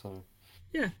Water, so...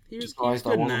 Yeah, he was surprised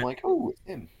good I in wasn't that. like, oh, it's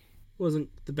him. Wasn't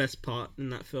the best part in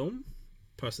that film.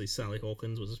 Personally, Sally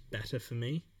Hawkins was better for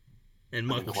me. And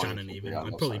Michael Shannon even.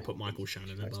 I'd probably put Michael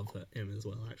Shannon above him as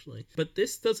well, actually. But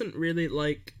this doesn't really,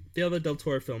 like... The other Del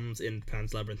Toro films in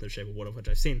Pan's Labyrinth and Shape of Water, which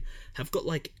I've seen, have got,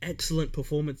 like, excellent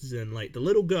performances in. Like, the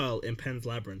little girl in Pan's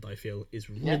Labyrinth, I feel, is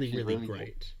really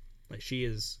great. Good. Like, she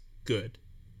is good.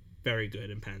 Very good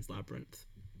in Pan's Labyrinth.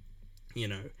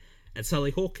 And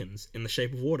Sally Hawkins in The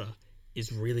Shape of Water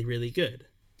is really, really good.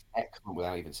 Excellent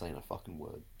without even saying a fucking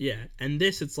word. Yeah, and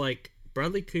this, it's like,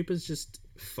 Bradley Cooper's just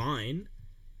fine,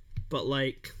 but,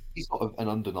 like... He's got an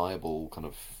undeniable kind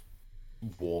of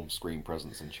warm screen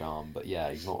presence and charm, but yeah,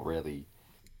 he's not really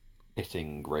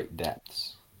hitting great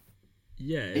depths.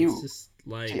 Yeah, it's just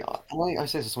like... See, I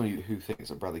say this as someone who thinks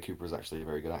that Bradley Cooper is actually a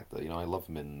very good actor. I love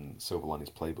him in Silver Linings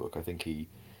Playbook. I think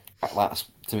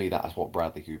that's what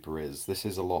Bradley Cooper is. This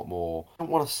is a lot more, I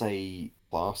don't want to say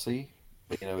classy,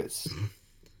 but it's...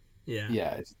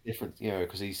 Yeah, it's different,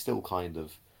 because he's still kind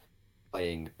of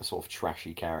playing a sort of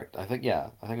trashy character. I think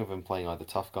of him playing either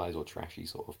tough guys or trashy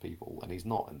sort of people, and he's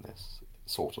not in this,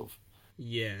 sort of.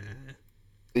 Yeah.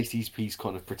 At least he's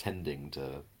kind of pretending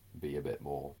to be a bit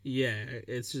more. Yeah,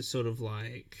 it's just sort of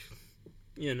like,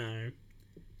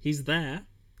 he's there,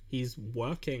 he's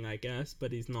working, I guess,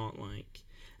 but he's not like...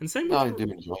 And same with... I do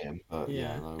enjoy him, but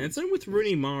no, and same with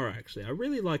Rooney Mara, actually. I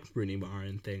really like Rooney Mara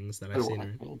in things that I've seen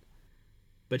her in.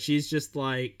 But she's just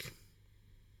like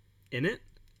in it.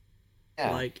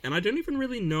 Yeah. Like, and I don't even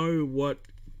really know what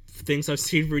things I've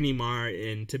seen Rooney Mara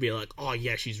in to be like, oh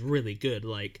yeah, she's really good.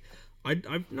 Like, I've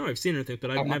seen her things,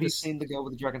 but I've never... Have you seen The Girl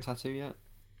with the Dragon Tattoo yet?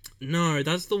 No,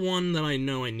 that's the one that I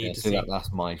know I need to see.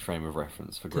 That's my frame of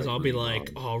reference for. Because I'll be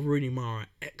like, oh, Rooney Mara,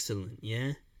 excellent,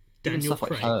 yeah. Daniel stuff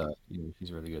Craig. like her,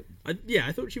 she's really good.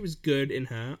 I thought she was good in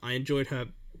her. I enjoyed her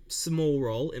small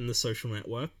role in The Social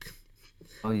Network.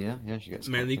 Oh yeah, she gets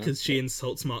mainly because she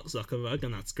insults Mark Zuckerberg,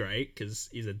 and that's great because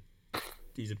he's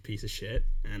a piece of shit,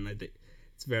 and I think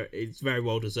it's very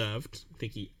well deserved. I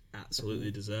think he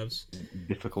absolutely deserves.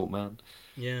 Difficult man.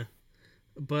 Yeah,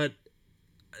 but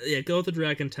yeah, Girl with the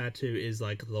Dragon Tattoo is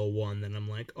like the one that I'm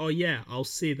like, oh yeah, I'll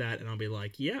see that, and I'll be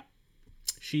like, yeah,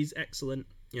 she's excellent.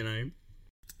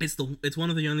 It's one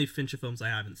of the only Fincher films I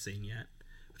haven't seen yet,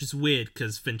 which is weird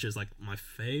because Fincher's like my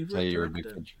favorite. So you're director.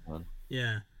 a big Fincher fan.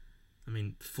 Yeah.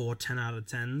 mean, 4 10 out of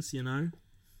 10s, you know?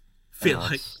 Feel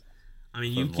like, That's I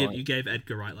mean, from like you gave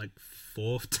Edgar Wright like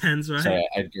 4 10s, right? so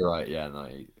Edgar Wright, yeah, no,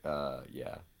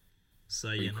 yeah, So,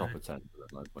 pretty you know. proper 10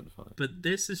 for that 9.5. But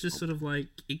this is just sort of like,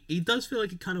 it does feel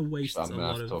like it kind of wastes I'm a gonna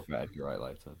have lot to of. talk about Edgar Wright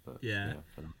later, but Yeah.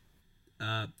 for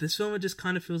now. This film, it just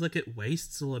kind of feels like it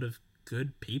wastes a lot of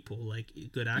good people, like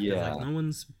good actors. Yeah. Like, no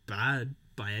one's bad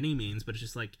by any means, but it's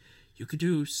just like, you could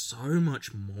do so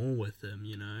much more with them,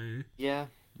 you know? Yeah,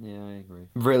 I agree.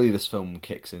 Really, this film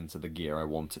kicks into the gear I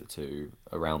want it to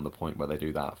around the point where they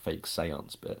do that fake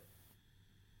seance bit.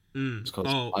 Because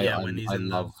Oh, yeah, when he's I in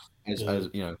love, the as ball.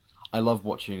 you know, I love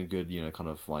watching a good, kind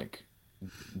of like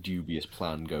dubious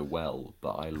plan go well,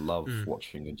 but I love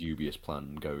watching a dubious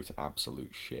plan go to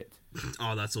absolute shit.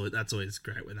 Oh, that's always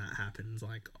great when that happens.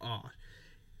 Like, oh,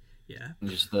 yeah. And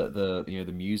just the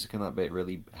music in that bit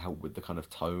really helped with the kind of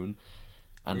tone.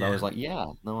 And I Yeah. was like, yeah,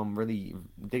 no, I'm really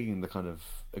digging the kind of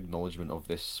acknowledgement of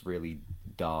this really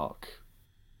dark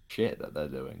shit that they're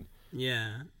doing.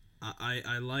 Yeah.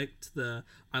 I liked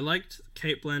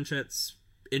Kate Blanchett's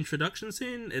introduction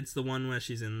scene. It's the one where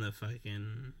she's in the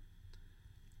fucking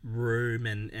room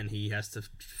and he has to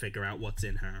figure out what's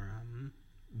in her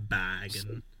bag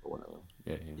and Or whatever.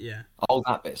 Yeah. yeah. Oh,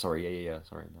 that bit. Sorry. Yeah.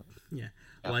 Sorry. Yeah.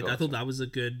 Yeah, Like, I forgot thought that was a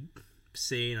good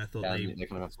scene. I thought Yeah, they they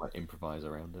kind of have to like improvise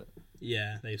around it.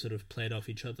 yeah, they sort of played off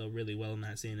each other really well in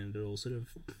that scene, and it all sort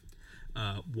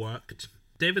of worked.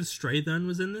 David Strathairn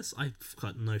was in this. I've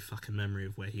got no fucking memory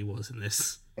of where he was in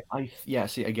this.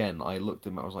 See, again, I looked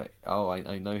at him. I was like, oh,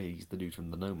 I know he's the dude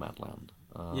from the Nomadland.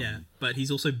 Yeah, but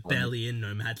he's also barely in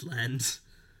Nomadland.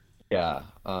 Yeah.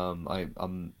 I've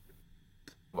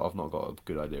not got a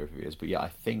good idea of who he is, but yeah, I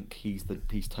think he's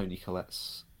Tony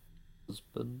Collette's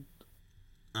husband.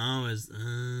 Oh,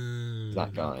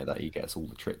 That guy that he gets all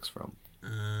the tricks from. Right.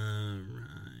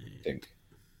 I think.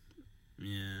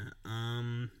 Yeah.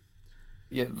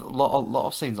 Yeah, a lot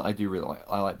of scenes that I do really like.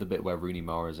 I like the bit where Rooney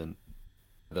Mara's in.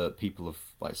 The people of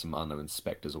like some unknown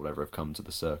inspectors or whatever have come to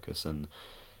the circus, and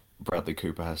Bradley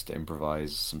Cooper has to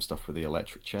improvise some stuff with the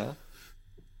electric chair.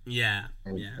 Yeah.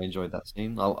 I Yeah. enjoyed that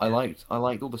scene. I liked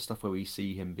all the stuff where we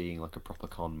see him being like a proper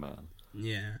con man.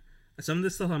 Yeah. Some of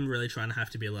this stuff I'm really trying to have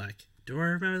to be like, do I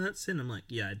remember that scene? I'm like,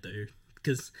 yeah, I do.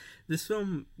 Because this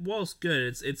film, whilst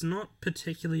good, it's not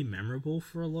particularly memorable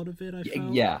for a lot of it, I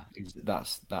felt. Yeah,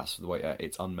 that's the way.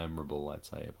 It's unmemorable, I'd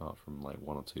say, apart from like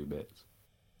one or two bits.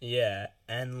 Yeah,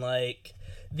 and like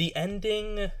the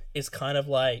ending is kind of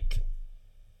like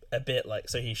a bit like,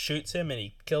 so he shoots him and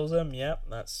he kills him. Yep,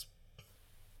 that's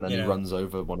Then You he know. runs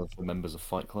over one of the members of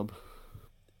Fight Club.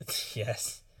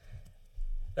 yes.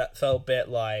 That felt a bit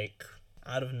like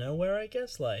out of nowhere, I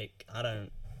guess. Like, I don't.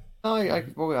 No,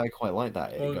 I quite like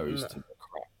that. It Well, goes no. to the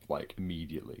crap like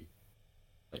immediately.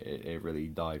 It really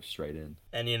dives straight in.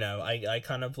 And I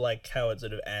kind of like how it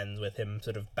sort of ends with him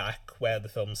sort of back where the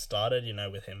film started.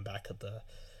 With him back at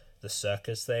the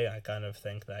circus thing. I kind of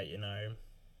think that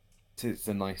It's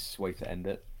a nice way to end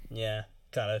it. yeah,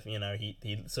 kind of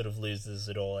he sort of loses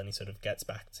it all and he sort of gets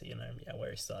back to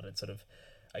where he started. Sort of,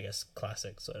 I guess,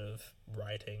 classic sort of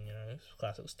writing.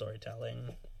 Classic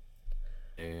storytelling.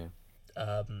 Yeah.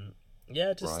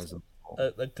 Yeah, just Rise and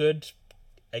fall. a good,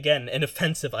 again,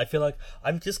 inoffensive. I feel like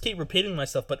I'm just keep repeating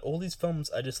myself, but all these films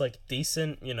are just like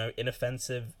decent,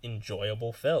 inoffensive,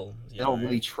 enjoyable films. They're not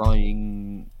really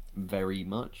trying very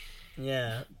much.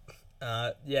 Yeah.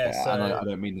 Yeah. Yeah, So and I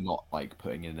don't mean they're not like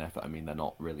putting in an effort. I mean they're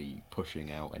not really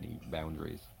pushing out any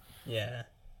boundaries. yeah.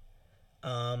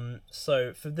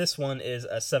 So for this one is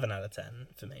a 7 out of 10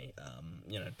 for me.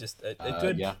 Just a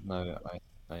good, Yeah, no,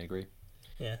 I agree.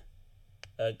 yeah,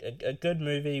 a good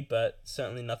movie, but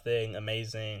certainly nothing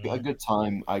amazing. A good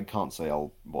time. I can't say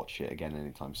I'll watch it again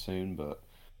anytime soon, but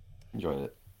enjoyed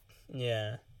it.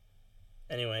 Yeah.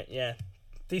 Anyway, yeah,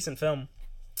 decent film.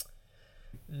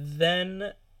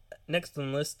 Then next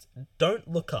on the list, Don't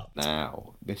Look Up.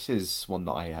 Now, this is one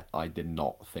that I did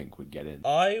not think would get in.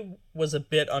 I was a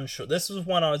bit unsure. This was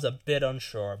one I was a bit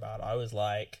unsure about. I was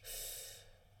like,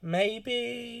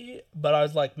 maybe, but I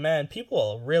was like, man, people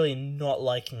are really not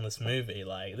liking this movie.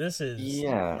 Like, this is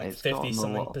Yeah, like it's gotten 50 a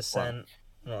something lot of percent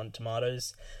Rotten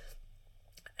Tomatoes,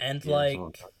 and Yeah, like.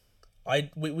 it's not-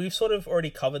 We've sort of already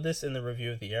covered this in the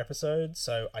review of the episode,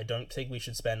 so I don't think we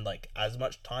should spend like as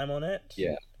much time on it.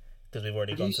 Yeah. Because we've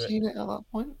already Have gone you through it. seen it at that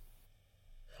point?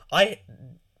 I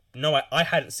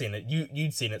hadn't seen it.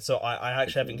 You'd seen it, so I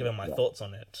actually haven't given my Yeah. thoughts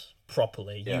on it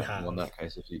properly. Yeah. You have. Well, in that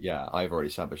case, I've already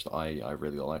established that I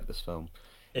really like this film.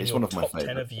 In It's your one of my top 10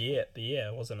 favourites. of the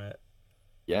year, wasn't it?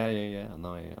 Yeah.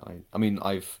 No, I mean,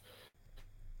 I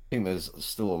think there's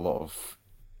still a lot of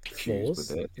issues Flaws?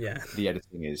 with it. Yeah. The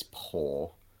editing is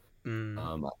poor.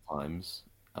 at times.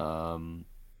 But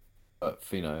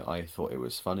I thought it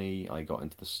was funny. I got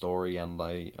into the story, and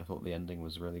I thought the ending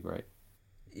was really great.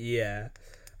 Yeah.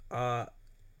 Uh,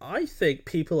 I think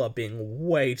people are being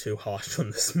way too harsh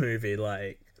on this movie.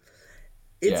 Like,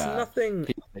 it's Yeah, nothing.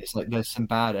 it's like there's some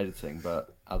bad editing,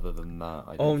 but other than that,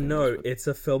 I Oh did think it was no, really. it's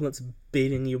a film that's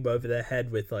beating you over the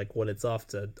head with like what it's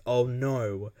after. Oh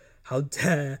no, how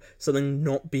dare something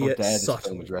not be How it dare this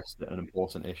film subtle? address an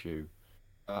important issue?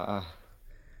 Uh,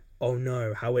 Oh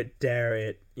no, how it dare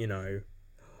it, oh,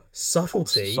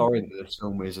 subtlety. sorry that this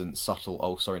film isn't subtle.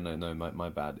 Oh, sorry, no, no, my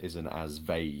bad. Isn't as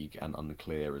vague and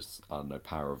unclear as I don't know,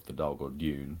 Power of the Dog or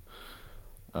Dune.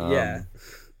 Yeah. Um,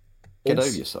 get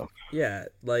over Also, yourself. yeah,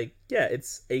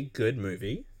 it's a good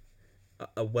movie,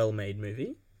 a well-made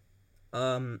movie.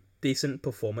 Decent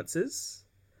performances.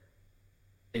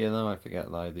 Yeah, no, I forget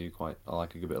that I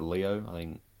like a good bit of Leo. I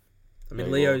think I mean,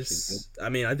 Joey Walsh is good.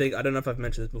 I don't know if I've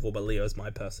mentioned this before, but Leo's my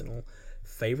personal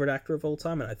favorite actor of all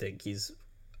time, and I think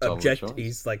Solid choice.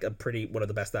 he's like a pretty one of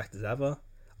the best actors ever.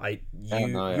 Yeah,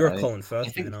 no, You're a I Colin I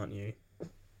Firth fan, think aren't you?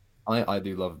 I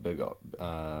do love big up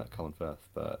Colin Firth,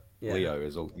 but Yeah, Leo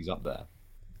he's up there.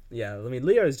 yeah. I mean,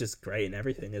 Leo is just great in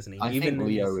everything, isn't he? I think Even in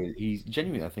Leo his is he's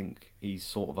genuinely I think he's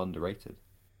sort of underrated.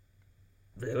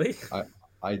 really.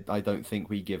 I I don't think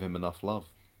we give him enough love,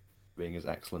 being as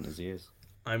excellent as he is.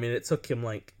 I mean, it took him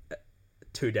like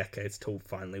 2 decades to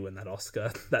finally win that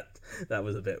Oscar. That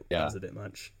Yeah. was a bit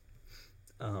much.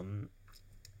 Um,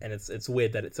 and it's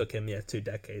weird that it took him 2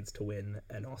 decades to win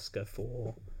an Oscar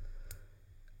for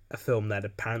a film that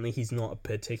apparently he's not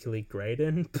particularly great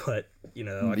in, but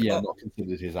like, Yeah, oh not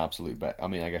considered his absolute best. I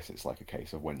mean, I guess it's like a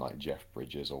case of when like Jeff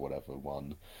Bridges or whatever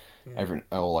won. yeah, Everyone,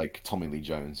 or like Tommy Lee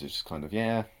Jones is just kind of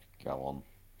yeah, go on.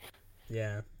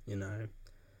 yeah,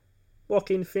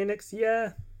 Joaquin Phoenix,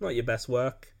 yeah, not your best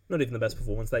work, not even the best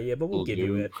performance that year, but we'll Will give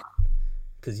you do. it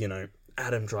because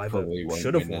Adam Driver Probably won't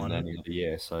should have win in won. any of the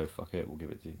year, so fuck it, we'll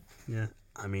give it to you. Yeah,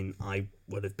 I mean, I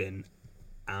would have been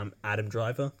Adam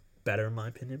Driver better in my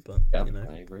opinion, but Yeah,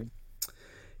 I agree.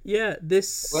 yeah,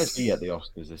 Where's he this. at the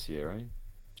Oscars this year, eh?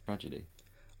 Tragedy.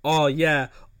 Oh yeah.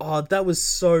 Oh, that was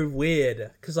so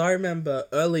weird. Because I remember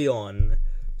early on,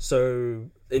 so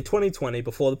in 2020,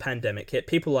 before the pandemic hit,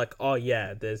 people were like, oh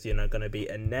yeah, there's going to be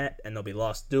Annette and there'll be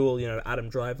Last Duel. Adam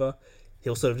Driver.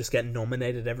 He'll sort of just get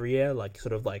nominated every year, like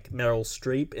sort of like Meryl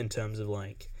Streep in terms of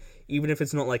like, even if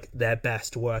it's not like their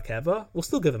best work ever, we'll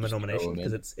still give him a Just throw nomination him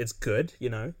because in. it's good.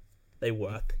 They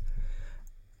work.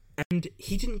 And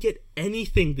he didn't get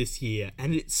anything this year,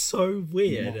 and it's so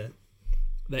Yeah. weird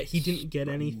that he didn't get Strange.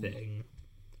 anything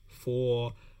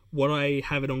for what I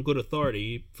have it on good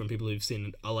authority from people who've seen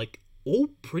it are like all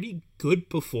pretty good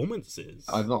performances.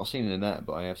 I've not seen Annette,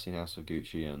 but I have seen House of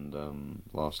Gucci and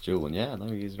Last Duel, and yeah,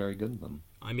 no, he's very good in them.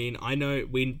 I mean, I know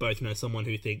we both know someone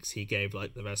who thinks he gave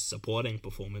like the best supporting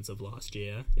performance of last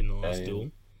year in the Yeah, last yeah.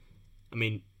 duel. I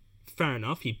mean, fair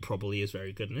enough, he probably is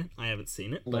very good in it. I haven't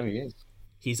seen it, No, but he is.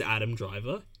 he's Adam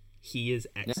Driver. He is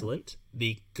Yeah, excellent.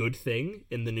 The good thing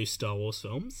in the new Star Wars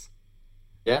films,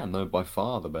 yeah, no, by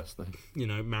far the best thing.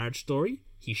 Marriage Story,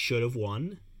 he should have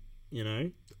won, you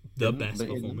know, the Didn't, best but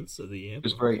performance of the year. he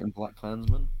was But great in Black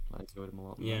Klansman. I enjoyed him a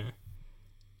lot in that. yeah,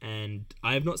 and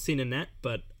I have not seen Annette,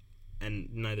 and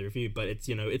neither of you, but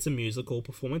it's a musical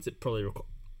performance. It probably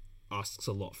asks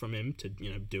a lot from him to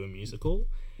do a musical.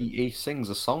 He sings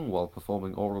a song while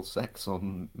performing oral sex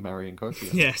on Marion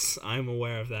Cotillard. Yes, I'm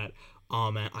aware of that.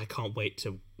 Oh man, I can't wait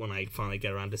to when I finally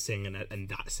get around to singing it and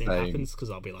that scene Same. happens because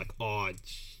I'll be like, oh,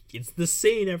 it's the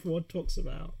scene everyone talks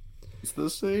about. It's the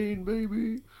scene,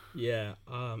 baby. Yeah,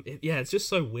 it's just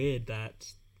so weird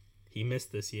that he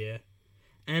missed this year.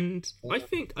 And I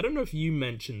don't know if you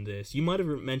mentioned this. You might have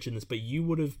mentioned this, but you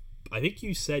would have. I think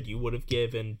you said you would have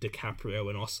given DiCaprio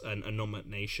a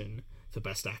nomination for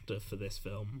Best Actor for this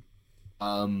film.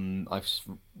 I've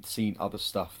seen other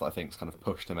stuff that I think's kind of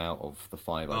pushed him out of the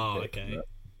five I Oh, picked, okay. but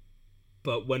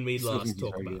But when we I still think last he's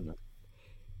talked very good about in it.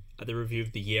 the review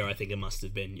of the year, I think it must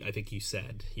have been. I think you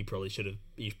said he probably should have.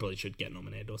 He probably should get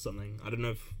nominated or something. I don't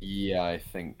know if. Yeah, I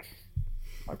think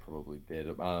I probably did.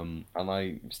 And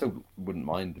I still wouldn't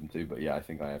mind him to, but yeah, I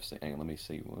think I have seen. Hang on, let me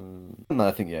see. No,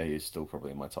 I think yeah, he's still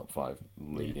probably in my top five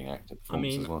Yeah. leading actor I performances.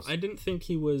 mean, I didn't think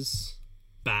he was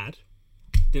bad.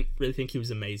 Didn't really think he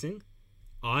was amazing.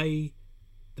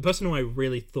 The person who I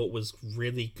really thought was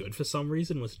really good for some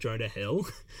reason was Jonah Hill.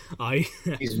 I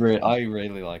I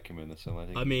really like him in this film. I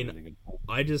think I he's mean, really good.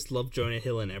 I just love Jonah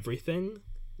Hill in everything.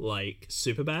 Like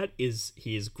Superbad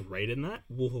he is great in that.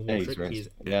 Wolf of Yeah, Wall he's Street, great. he's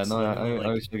Yeah, no, excellent in that. I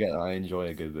always forget that I enjoy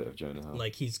a good bit of Jonah Hill.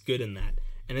 Like he's good in that.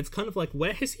 And it's kind of like,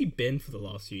 where has he been for the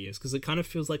last few years? Because it kind of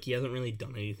feels like he hasn't really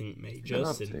done anything major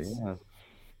since,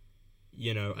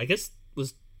 you know, I guess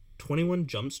was 22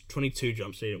 Jump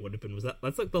Street it would have been.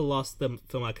 That's like the last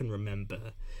film I can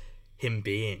remember him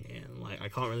being in. Like, I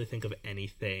can't really think of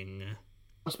anything.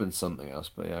 Must have been something else,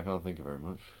 but yeah, I can't think of very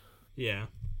much. Yeah.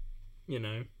 You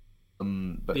know.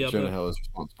 But Jonah Hill is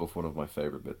responsible for one of my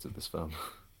favourite bits of this film.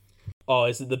 Oh,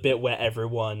 is it the bit where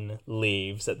everyone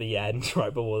leaves at the end,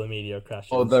 right before the meteor crashes?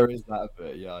 Oh, there is that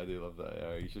bit. Yeah, I do love that.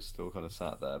 Yeah, he's just still kind of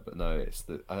sat there. But no,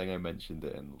 I think I mentioned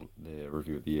it in the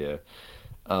review of the year.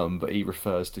 But he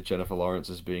refers to Jennifer Lawrence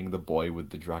as being the boy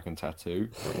with the dragon tattoo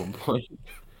at one point.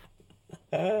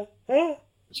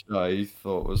 Which I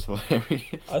thought was hilarious.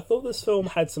 I thought this film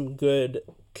had some good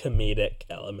comedic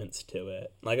elements to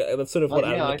it. Like, that's sort of what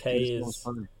Adam McKay is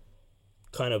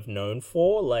kind of known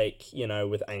for, like, you know,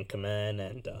 with Anchorman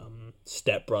and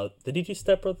Step Brothers. Did he do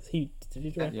Step Brothers? Did he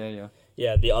do?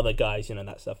 Yeah, the other guys, you know,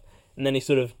 that stuff. And then he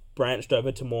sort of branched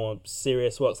over to more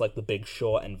serious works like The Big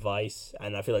Short and Vice.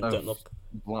 And I feel like Don't Look...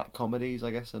 Black comedies,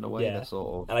 I guess, in a way. Yeah. They're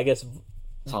sort of... And I guess...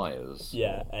 Tires.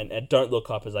 Yeah, and Don't Look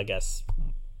Up is, I guess,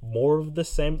 more of the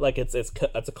same. Like, it's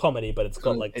a comedy, but it's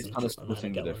got, like, it's kind of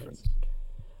splitting the difference.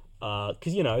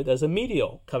 Because, you know, there's a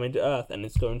meteor coming to Earth and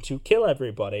it's going to kill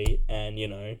everybody, and, you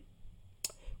know,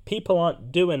 people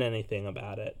aren't doing anything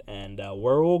about it, and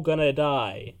we're all gonna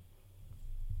die.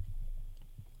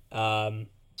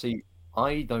 See,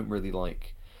 I don't really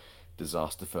like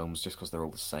disaster films just because they're all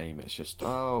the same. It's just,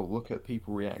 oh, look at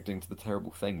people reacting to the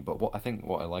terrible thing. But what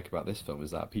I like about this film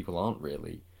is that people aren't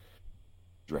really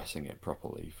addressing it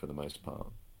properly for the most part.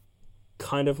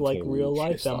 Kind of like real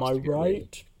life, am I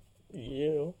right?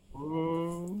 Yeah.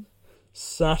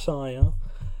 Satire.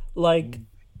 Like,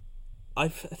 I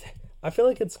feel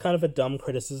like it's kind of a dumb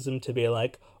criticism to be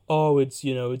like, oh, it's,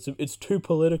 you know, it's too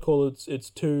political, it's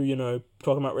too, you know,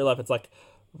 talking about real life. It's like,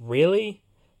 really?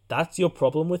 That's your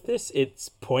problem with this? It's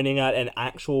pointing out an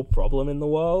actual problem in the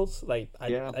world? Like,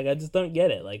 I just don't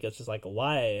get it. Like, it's just like,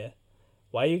 why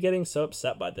are you getting so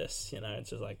upset by this? You know, it's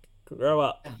just like, grow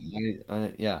up.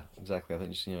 Yeah, exactly. I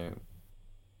think just, you know,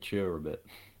 mature a bit.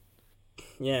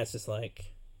 Yeah, it's just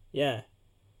like, yeah.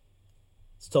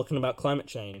 It's talking about climate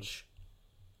change.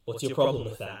 What's your problem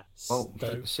with that? Well,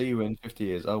 see you in 50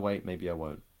 years. Oh, wait, maybe I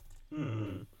won't.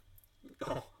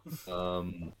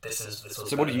 This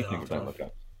so what do you think of Don't Look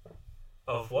Up?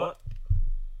 Of what?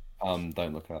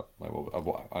 Don't Look Up. Like,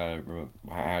 what I don't remember.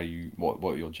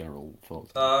 What are your general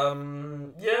thoughts?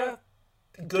 Yeah,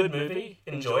 good movie.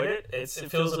 Enjoyed it. It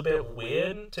feels a bit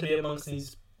weird to be amongst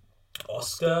these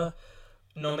Oscar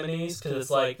nominees, because it's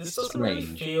like, this doesn't really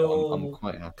feel... I'm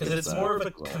quite happy because it's more of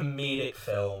a comedic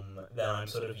film than I'm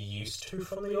sort of used to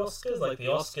from the Oscars. Like, the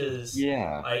Oscars,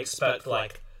 I expect,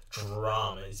 like,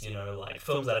 dramas, you know, like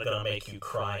films that are gonna make you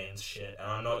cry and shit,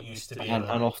 and I'm not used to being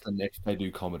and often if they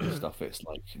do comedy stuff, it's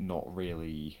like not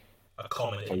really a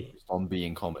comedy focused on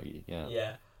being comedy.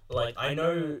 Yeah, like, I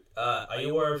know, are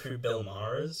you aware of who Bill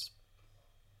Maher is?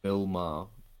 Bill Maher?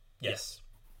 Yes.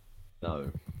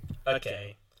 No.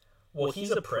 Okay, well,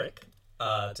 he's a prick,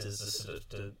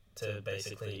 to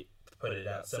basically put it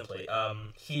out simply.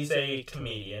 He's a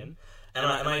comedian, and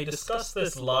I discussed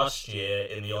this last year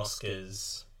in the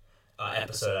Oscars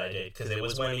episode I did, because it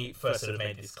was when he first sort of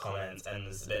made these comments and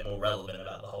is a bit more relevant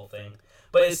about the whole thing.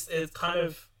 But it kind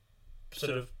of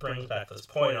sort of brings back this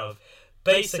point of,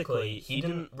 basically, he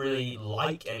didn't really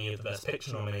like any of the Best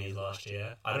Picture nominees last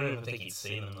year. I don't even think he'd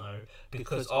seen them, though,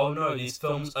 because, oh no, these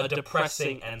films are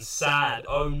depressing and sad.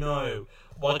 Oh no,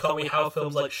 why can't we have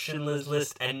films like Schindler's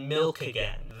List and Milk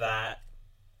again? That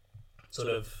sort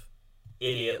of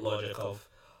idiot logic of,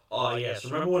 oh yes,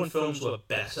 remember when films were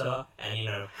better and, you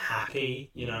know,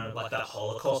 happy, you know, like that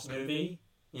Holocaust movie,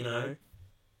 you know?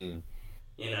 You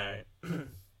know,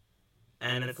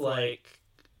 and it's like,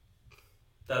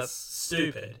 that's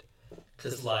stupid,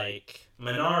 because, like,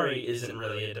 Minari isn't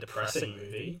really a depressing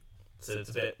movie, so it's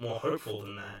a bit more hopeful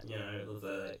than that, you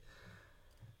know,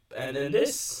 and then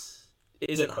this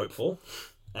isn't hopeful,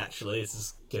 actually.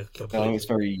 It's just completely... No, it's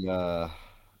very, I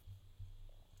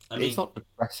mean, it's not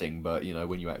depressing, but, you know,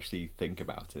 when you actually think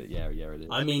about it, yeah, it is.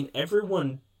 I mean,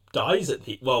 everyone dies at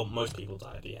the... Well, most people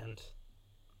die at the end.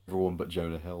 Everyone but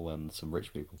Jonah Hill and some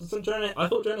rich people. I thought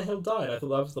Jonah Hill died. I thought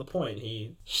that was the point.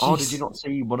 Oh, did you not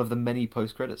see one of the many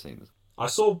post-credit scenes? I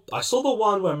saw the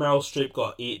one where Meryl Streep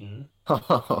got eaten.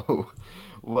 Oh,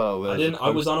 well...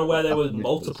 I was unaware there was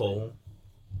multiple.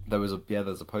 There's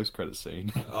a post-credit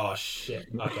scene. Oh, shit.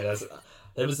 Okay,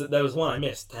 there was one I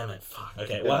missed. Damn it, fuck.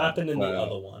 Okay, what happened in the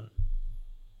other one?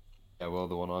 Yeah, well,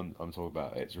 the one I'm talking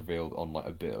about, it's revealed on, like,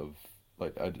 a bit of,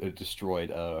 like, a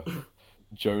destroyed Earth.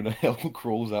 Jonah Hill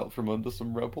crawls out from under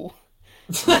some rubble,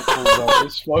 and he pulls out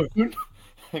his phone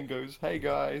and goes, "Hey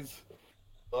guys,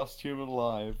 last human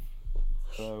alive."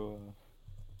 So,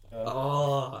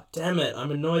 Oh, damn it!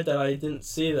 I'm annoyed that I didn't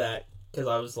see that because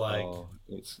I was like, oh,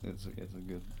 it's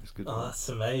good. "Oh, that's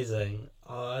amazing!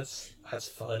 Oh, that's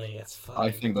funny. It's funny."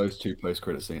 I think those two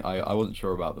post-credit scenes, I wasn't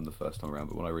sure about them the first time around,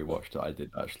 but when I rewatched it, I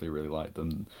did actually really like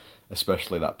them,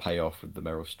 especially that payoff with the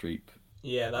Meryl Streep.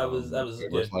 Yeah, that was It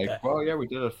good. was like, well, yeah, we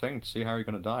did a thing to see how you're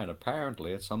going to die, and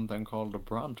apparently it's something called a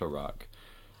Brontorak.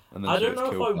 And then I she don't gets know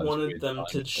if killed I by this wanted weird them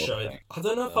to dinosaur show it. thing. I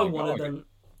don't know if They're I like, wanted oh, them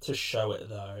to show it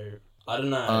though. I don't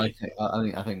know. I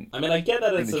think I mean, I get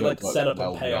that I think it's the a, joke like worked setup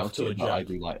well and payoff without to a it, but I joke.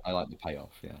 do I like the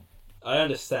payoff, yeah. I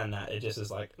understand that. It just is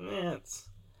like, it's...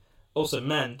 Also,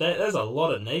 man, there's a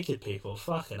lot of naked people.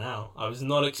 Fucking hell. I was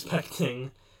not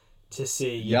expecting to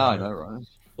see, Yeah, I know, right?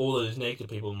 all those naked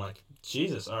people. I'm like,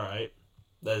 Jesus, alright.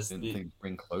 There's Didn't the... think to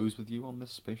bring clothes with you on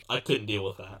this spaceship. I couldn't deal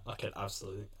with that. I could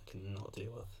not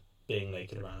deal with being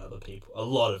naked around other people. A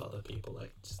lot of other people,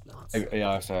 like, just nuts. Yeah,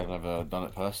 I say I've never done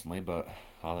it personally, but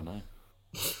I don't know.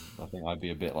 I think I'd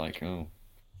be a bit like, oh.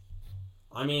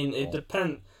 I mean, it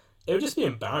depends. It would just be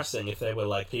embarrassing if they were,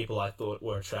 like, people I thought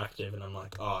were attractive, and I'm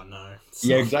like, oh, no.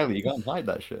 Yeah, exactly. You can't hide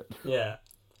that shit. Yeah.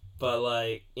 But,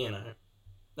 like,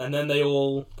 and then they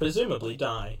all presumably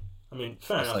die. I mean,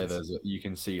 fair I say enough. you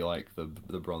can see like the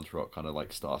Bronze Rock kind of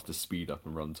like starts to speed up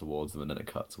and run towards them, and then it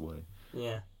cuts away.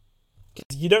 Yeah.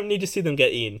 'Cause you don't need to see them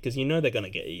get eaten, because you know they're going to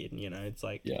get eaten, It's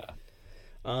like... Yeah.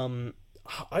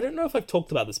 I don't know if I've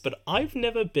talked about this, but I've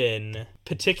never been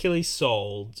particularly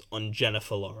sold on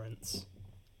Jennifer Lawrence.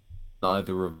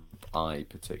 Neither of I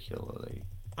particularly.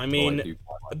 I Well, I mean, do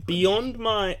quite like beyond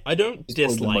my... I don't It's probably the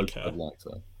dislike most her. I've liked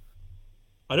her.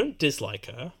 I don't dislike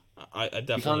her. I She kind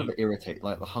definitely... of irritates,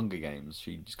 like the Hunger Games.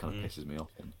 She just kind of pisses me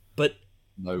off. In But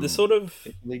no the sort of...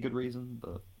 particularly good reason,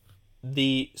 but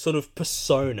the sort of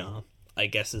persona, I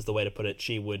guess is the way to put it,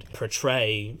 she would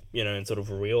portray, in sort of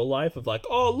real life of like,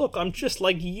 oh, look, I'm just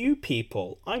like you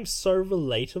people. I'm so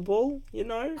relatable,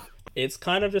 It's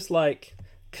kind of just like,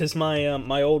 because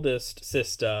my oldest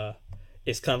sister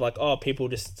is kind of like, oh, people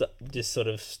just sort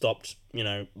of stopped,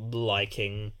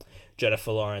 liking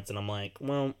Jennifer Lawrence, and I'm like,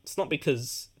 well, it's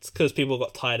because people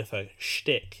got tired of her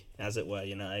shtick, as it were,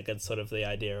 I get sort of the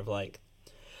idea of like,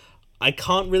 I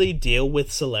can't really deal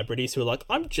with celebrities who are like,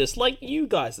 I'm just like you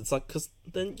guys. It's like, because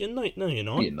then you're not. No, you're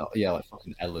not. you're not. Yeah, like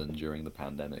fucking Ellen during the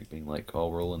pandemic, being like, "Oh,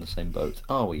 we're all in the same boat."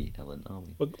 Are we, Ellen? Are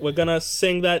we? We're gonna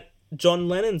sing that John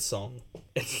Lennon song.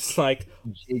 It's like,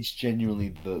 It's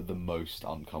genuinely the most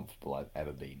uncomfortable I've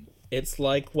ever been. it's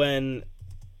like when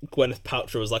Gwyneth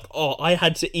Paltrow was like, oh, I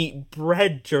had to eat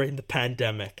bread during the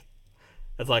pandemic.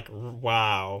 It's like,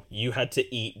 wow, you had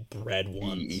to eat bread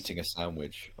once. Eating a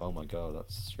sandwich. Oh my god,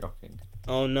 that's shocking.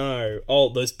 Oh no. Oh,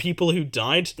 those people who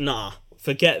died? Nah,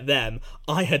 forget them.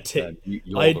 I had to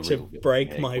You're I had the to real deal. break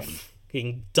Yeah, my Gwen.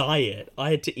 fucking diet.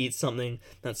 I had to eat something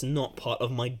that's not part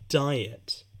of my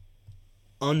diet.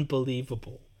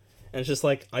 Unbelievable. And it's just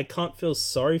like, I can't feel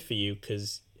sorry for you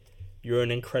because you're an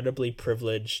incredibly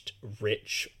privileged,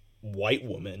 rich white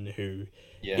woman who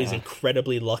is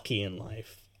incredibly lucky in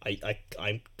life.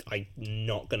 I'm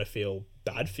not gonna feel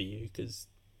bad for you because,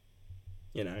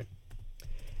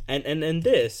 and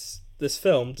this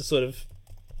film to sort of,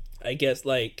 I guess,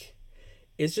 like,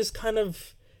 it's just kind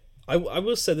of, I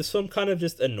will say this film kind of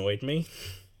just annoyed me.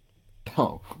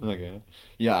 Oh, okay.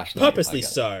 Yeah, actually, Purposely I get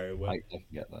so. that. I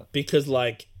get that. Because,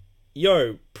 like,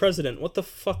 yo, President, what the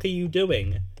fuck are you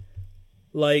doing?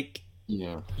 Like,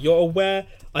 Yeah. you're aware...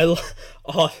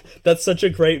 Oh, that's such a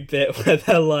great bit where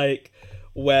they're like...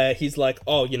 Where he's like,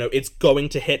 oh, it's going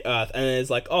to hit Earth. And then it's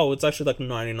like, oh, it's actually like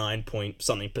 99 point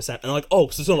something percent. And like, oh,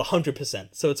 so it's not 100%.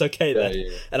 So it's okay then. Yeah.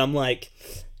 And I'm like,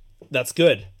 that's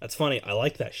good. That's funny. I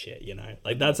like that shit,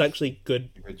 Like, that's actually good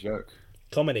Good joke.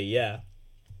 comedy, yeah.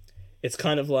 It's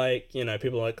kind of like,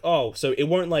 people are like, oh, so it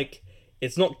won't, like,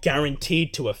 it's not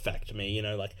guaranteed to affect me,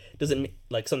 like, doesn't,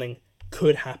 like, something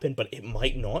could happen, but it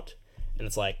might not. And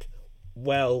it's like,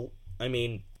 well, I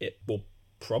mean, it will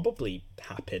probably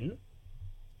happen.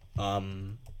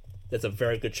 There's a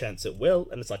very good chance it will,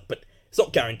 and it's like, but it's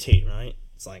not guaranteed, right?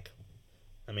 It's like,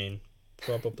 I mean,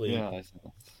 probably. Yeah, I think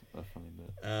that's a funny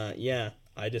bit. Yeah,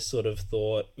 I just sort of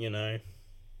thought,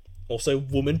 also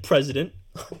woman president,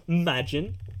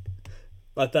 imagine,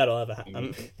 like that'll ever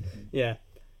happen. Yeah,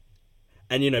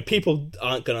 and people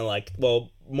aren't gonna like,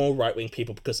 well, more right wing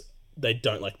people because they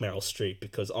don't like Meryl Streep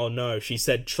because, oh no, she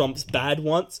said Trump's bad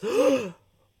once.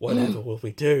 Whatever will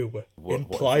we do?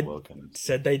 Implied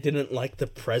said they didn't like the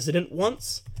president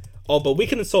once. Oh, but we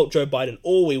can insult Joe Biden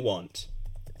all we want.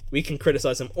 We can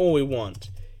criticize him all we want.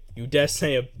 You dare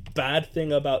say a bad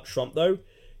thing about Trump, though?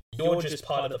 You're just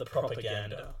part of the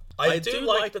propaganda. I do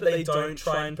like that they don't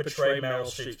try and portray Meryl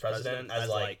Streep's president as,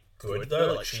 like, good,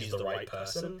 though. Like, she's the right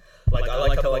person. Like, I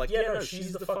like how, like, yeah, no,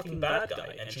 she's the fucking bad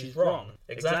guy, and she's wrong.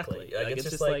 Exactly. Like, it's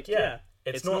just like, yeah,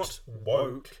 it's not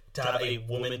woke to have a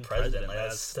woman president. Like,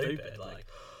 that's stupid. Like,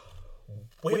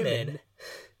 women,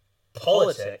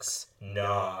 politics,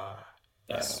 nah.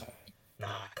 That's, nah,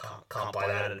 can't buy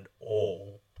that at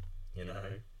all. You know?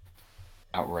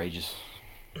 Outrageous.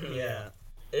 Yeah.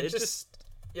 It just,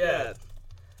 yeah.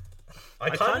 I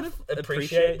kind of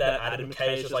appreciate that Adam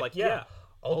K is just like, yeah,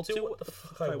 I'll do what the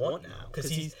fuck I want now. Because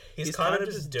he's kind of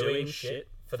just doing shit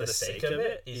for the sake of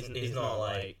it. He's not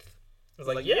like, he's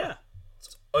like, yeah,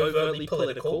 it's overtly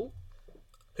political.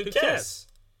 Who cares?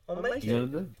 I'll make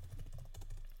it.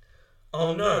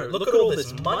 Oh no, look at all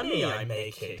this money I'm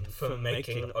making for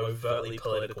making overtly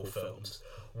political films.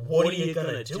 What are you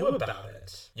gonna do about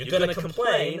it? You're gonna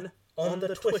complain on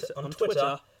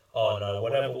Twitter, oh no,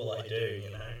 whatever will I do, you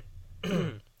know?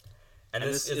 And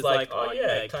this is like, oh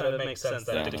yeah, it kind of makes sense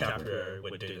that DiCaprio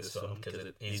would do this film,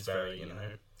 because he's very, you know...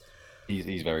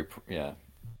 He's very,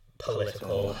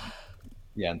 political.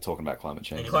 Yeah, and talking about climate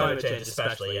change. And climate change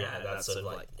especially, yeah, that's sort of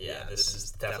like, yeah, this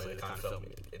is definitely the kind of film,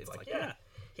 it's like, yeah,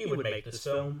 he would make this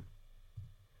film.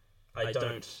 I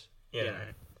don't, you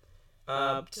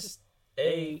know... just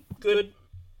a good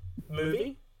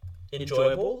movie,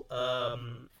 enjoyable. I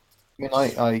mean,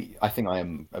 I think I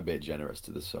am a bit generous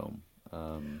to this film. If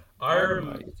I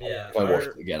watched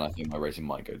it again, I think my rating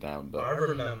might go down. But I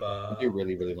remember. I do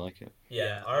really, really like it.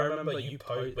 Yeah, I remember you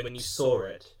when you saw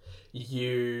it.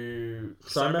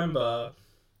 So I remember,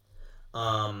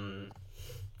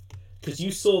 because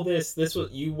you saw this. This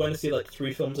was you went to see like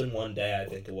 3 films in one day. I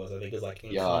think it was. I think it was like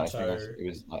Encanto. Yeah, I think it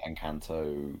was like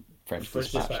Encanto, French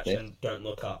Dispatch, and Don't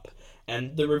Look Up.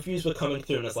 And the reviews were coming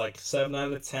through, and it's like 7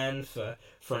 out of 10 for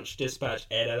French Dispatch,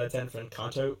 8 out of 10 for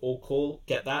Encanto, all cool,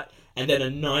 get that. And then a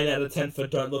 9 out of 10 for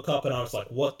Don't Look Up, and I was like,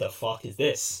 what the fuck is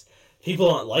this? People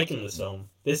aren't liking this film.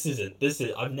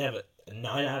 I've never,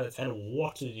 9 out of 10,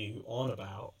 what are you on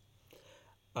about?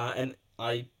 And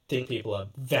I think people are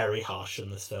very harsh on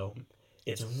this film.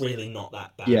 It's really not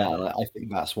that bad. Yeah, I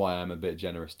think that's why I'm a bit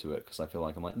generous to it, because I feel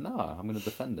like I'm like, no, I'm going to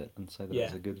defend it and say that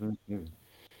it's a good movie.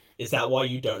 Is that why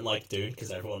you don't like Dune?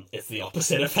 Because it's the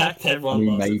opposite effect. Everyone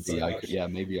loves it so much.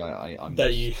 Maybe I'm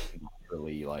just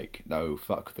really like, no,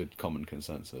 fuck the common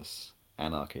consensus,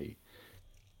 anarchy.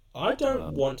 I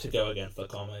don't want to go against the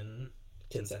common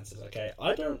consensus, okay?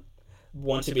 I don't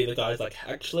want to be the guy who's like,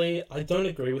 actually, I don't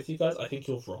agree with you guys, I think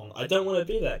you're wrong. I don't want to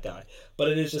be that guy. But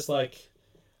it is just like,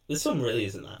 this film really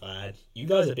isn't that bad. You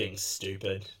guys are being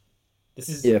stupid. This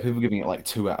is... Yeah, people giving it like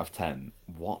 2 out of 10.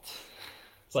 What?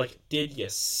 It's like, did you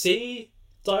see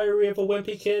Diary of a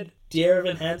Wimpy Kid? Dear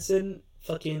Evan Hansen?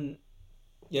 Fucking,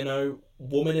 you know,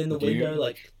 Woman in the Window?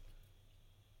 Like,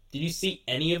 did you see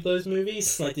any of those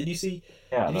movies? Like, did you see...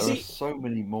 Yeah, there were so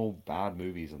many more bad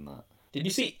movies than that. Did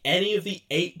you see any of the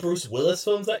 8 Bruce Willis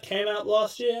films that came out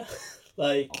last year?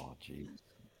 Like... Oh, jeez.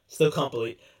 Still can't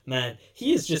believe... Man,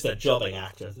 he is just a jobbing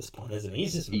actor at this point, isn't he?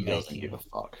 He's just He doesn't give a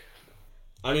fuck.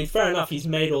 I mean, fair enough, he's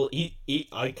made all...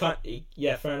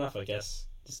 yeah, fair enough, I guess.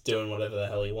 Just doing whatever the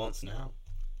hell he wants now.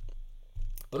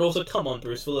 But also, come on,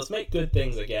 Bruce Willis, make good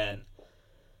things again.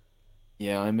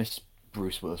 Yeah, I miss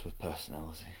Bruce Willis with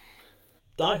personality.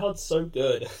 Die Hard's so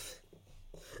good.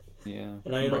 Yeah,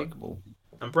 and Unbreakable.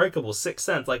 Unbreakable, Sixth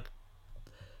Sense, like...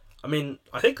 I mean,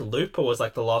 I think Looper was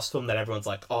like the last film that everyone's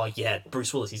like, oh yeah,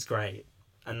 Bruce Willis, he's great.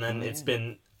 And then it's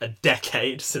been a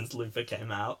decade since Looper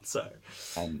came out, so...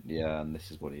 And this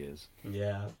is what he is.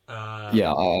 Yeah.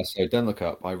 So Don't Look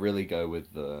Up, I really go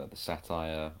with the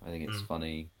satire. I think it's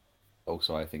funny.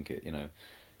 Also, I think it, you know,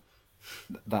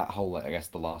 that whole, I guess,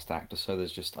 the last act or so,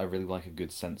 there's just, I really like a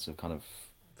good sense of kind of...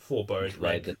 Foreboding,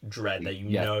 dread that you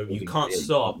know you can't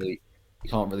stop. You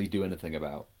can't really do anything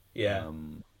about. Yeah.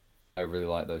 I really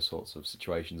like those sorts of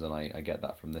situations, and I get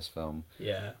that from this film.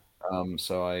 Yeah.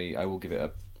 So I will give it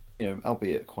a, you know,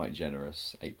 albeit quite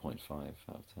generous, 8.5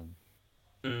 out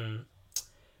of 10.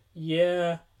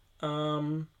 Yeah.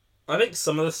 I think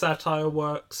some of the satire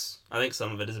works. I think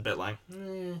some of it is a bit like,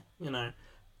 you know,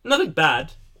 nothing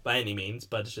bad by any means,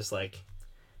 but it's just like,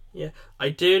 yeah. I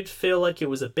did feel like it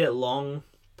was a bit long.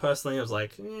 Personally, I was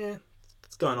like,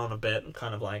 it's going on a bit. I'm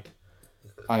kind of like...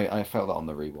 I felt that on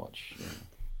the rewatch.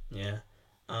 Yeah.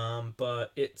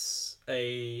 But it's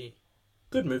a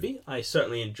good movie. I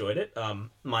certainly enjoyed it.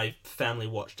 My family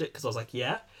watched it because I was like,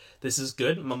 yeah, this is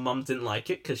good. My mum didn't like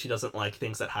it because she doesn't like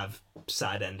things that have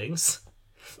sad endings.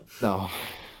 No.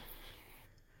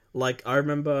 Like, I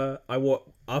remember I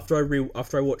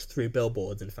after I watched 3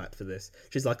 Billboards, in fact, for this,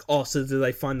 she's like, "Oh, so do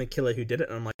they find the killer who did it?"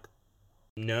 And I'm like,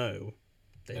 "No,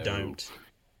 they don't.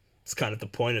 It's kind of the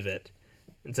point of it."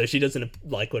 And so she doesn't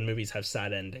like when movies have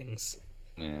sad endings.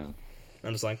 Yeah.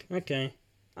 I'm just like, okay.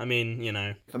 I mean,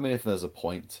 if there's a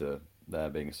point to there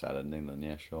being a sad ending, then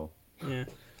yeah, sure. yeah.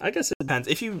 I guess it depends.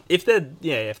 If it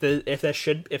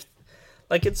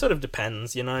sort of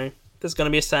depends, There's gonna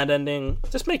be a sad ending.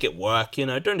 Just make it work,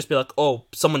 Don't just be like, oh,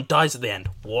 someone dies at the end.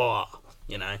 Whoa,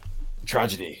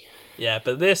 Tragedy. Yeah,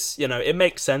 but this, it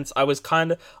makes sense. I was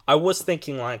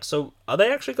thinking like, so are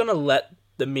they actually gonna let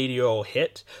the meteor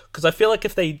hit? Because I feel like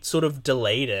if they sort of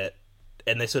delayed it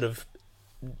and they sort of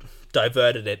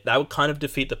diverted it, that would kind of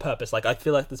defeat the purpose. Like, I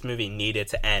feel like this movie needed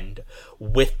to end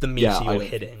with the meteor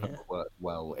hitting. It would work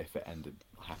well if it ended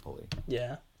happily.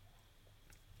 Yeah.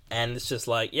 And it's just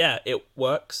like, yeah, it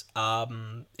works.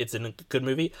 It's a good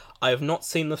movie. I have not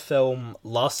seen the film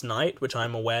Last Night, which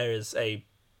I'm aware is a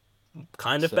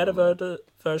kind of better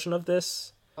version of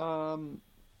this.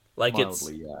 Like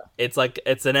mildly, it's like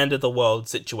it's an end of the world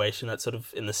situation that's sort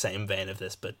of in the same vein of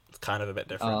this, but kind of a bit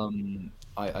different.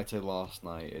 I'd say Last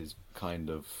Night is kind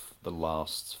of the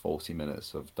last 40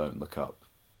 minutes of Don't Look Up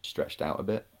stretched out a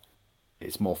bit.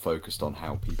 It's more focused on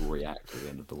how people react to the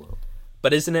end of the world.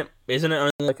 But isn't it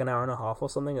only like an hour and a half or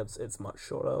something? It's much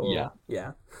shorter.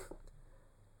 Yeah.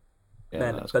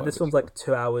 Man, but this one's like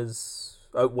 2 hours.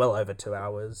 Oh, well over 2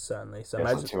 hours certainly. So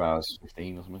imagine like 2 hours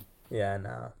 15 or something.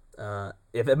 Yeah,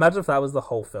 imagine if that was the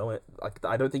whole film.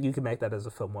 I don't think you could make that as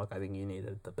a film work. I think you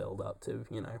needed the build up to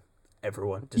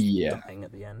everyone just dying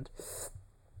at the end.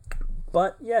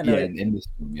 But in this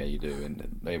film, you do,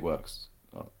 and it works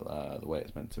the way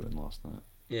it's meant to in Last Night.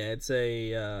 Yeah, it's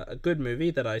a good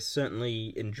movie that I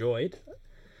certainly enjoyed.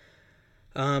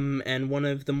 And one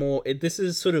of the more... this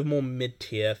is sort of more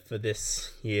mid-tier for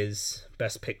this year's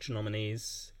Best Picture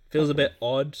nominees. Feels a bit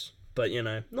odd, but,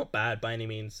 not bad by any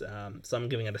means. So I'm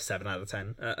giving it a 7 out of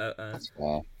 10. That's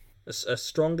fair. A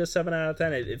stronger 7 out of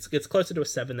 10. It's closer to a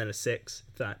 7 than a 6,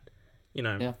 if that,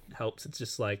 helps. It's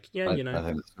just like, I think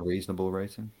it's a reasonable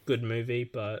rating. Good movie,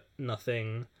 but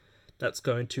nothing that's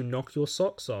going to knock your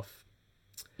socks off.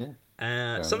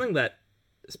 Yeah. Something that,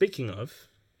 speaking of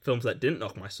films that didn't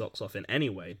knock my socks off in any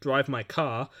way, Drive My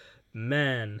Car,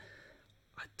 man,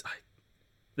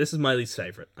 this is my least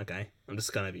favorite. Okay, I'm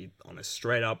just gonna be honest,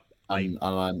 straight up. I'm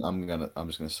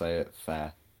just gonna say it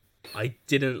fair. I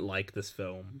didn't like this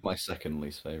film. My second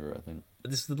least favorite, I think.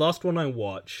 This is the last one I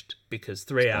watched because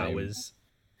 3 hours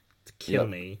to kill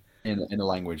me. In a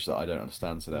language that I don't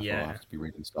understand, so therefore I have to be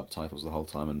reading subtitles the whole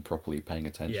time and properly paying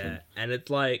attention. Yeah, and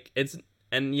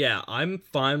I'm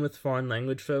fine with foreign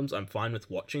language films. I'm fine with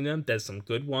watching them. There's some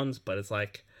good ones, but it's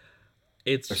like,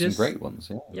 there's some great ones.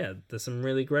 Yeah, there's some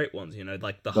really great ones.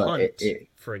 Like The Hunt,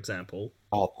 for example,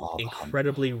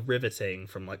 incredibly riveting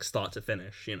from like start to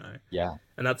finish. Yeah,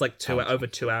 and that's like over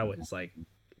 2 hours. Like,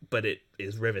 but it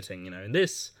is riveting. And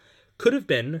this could have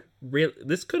been real.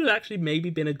 This could have actually maybe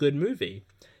been a good movie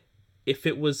if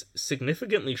it was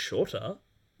significantly shorter.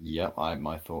 Yeah,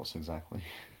 my thoughts exactly.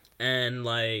 And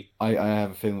like, I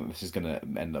have a feeling that this is gonna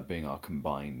end up being our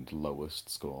combined lowest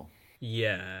score.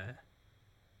 Yeah.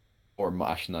 Or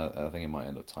actually, no, I think it might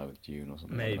end up tied with Dune or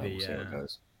something. Maybe, we'll see how it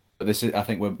goes. But this is, I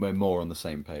think we're more on the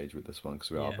same page with this one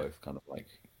because we are both kind of like.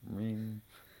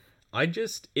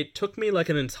 It took me like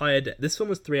an entire day. This film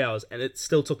was 3 hours, and it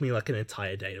still took me like an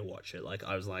entire day to watch it. Like,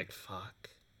 I was like, fuck.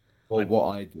 Well, what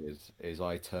I did is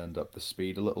I turned up the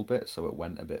speed a little bit, so it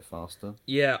went a bit faster.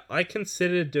 Yeah, I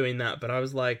considered doing that, but I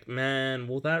was like, man,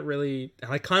 will that really...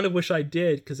 And I kind of wish I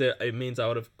did, because it means I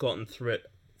would have gotten through it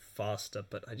faster,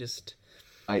 but I just...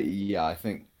 I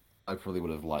think I probably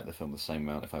would have liked the film the same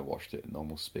amount if I watched it at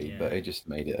normal speed, but it just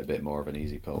made it a bit more of an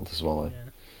easy pill to swallow. Yeah.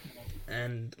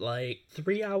 And, like,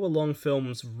 3 hour long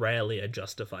films rarely are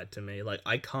justified to me. Like,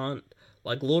 I can't...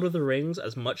 Like, Lord of the Rings,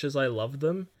 as much as I love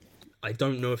them... I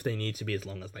don't know if they need to be as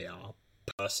long as they are,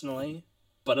 personally.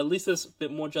 But at least there's a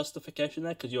bit more justification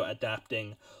there, because you're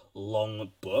adapting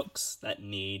long books that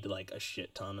need, like, a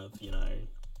shit ton of,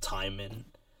 time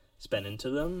spent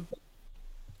into them.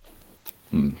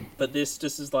 But this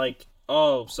just is like,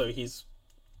 oh, so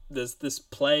there's this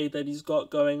play that he's got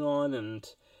going on, and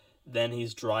then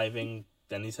he's got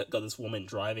this woman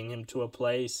driving him to a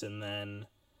place, and then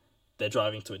they're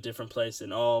driving to a different place,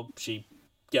 and she...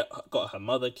 got her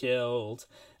mother killed,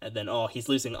 and then he's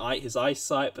losing his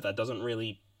eyesight, but that doesn't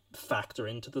really factor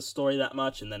into the story that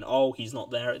much, and then he's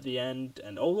not there at the end,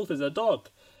 and look, there's a dog,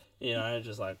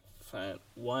 just like,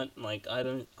 what? Like, I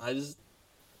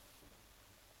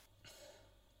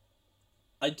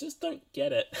just don't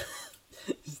get it.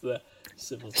 Is the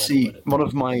Simple See, one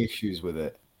of my issues with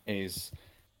it is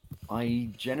I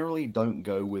generally don't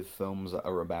go with films that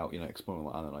are about, exploring,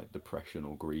 I don't know, like depression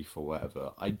or grief or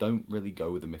whatever. I don't really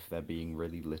go with them if they're being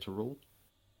really literal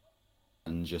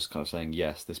and just kind of saying,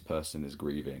 yes, this person is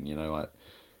grieving.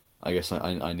 I guess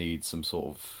I need some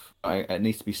sort of, it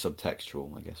needs to be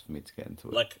subtextual, I guess, for me to get into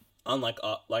it. Like, unlike,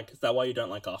 is that why you don't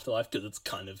like Afterlife? Because it's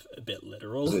kind of a bit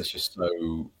literal. 'Cause it's just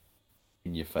so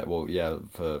in your face. Well, yeah,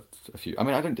 for a few. I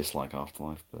mean, I don't dislike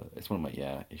Afterlife, but it's one of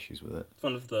my issues with it. It's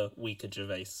one of the weaker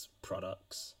Gervais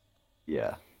products.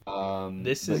 Yeah.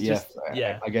 This but is yeah, just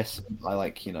I guess I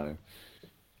like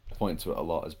point to it a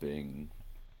lot as being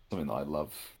something that I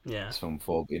love Yeah. this film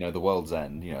for. But, The World's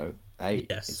End. Hey,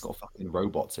 Yes. it's got fucking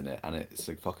robots in it, and it's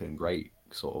a fucking great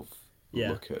sort of Yeah.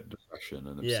 look at depression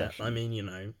and Yeah, obsession. I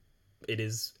mean, it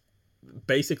is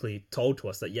basically told to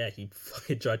us that he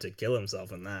fucking tried to kill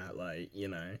himself in that,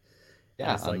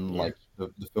 Yeah, it's like, and yeah.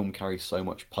 the film carries so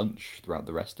much punch throughout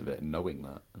the rest of it, and knowing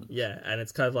that. Yeah, and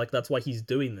it's kind of like that's why he's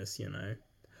doing this,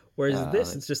 Whereas Yeah,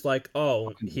 this, it's just like, oh,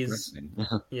 fucking he's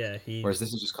depressing. he. Whereas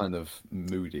this is just kind of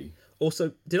moody.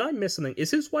 Also, did I miss something? Is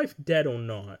his wife dead or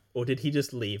not, or did he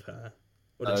just leave her,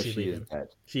 or did she She leave is him? dead.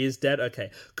 She is dead.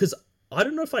 Okay, because I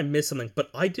don't know if I missed something,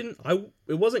 but I didn't.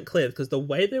 It wasn't clear because the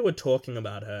way they were talking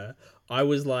about her, I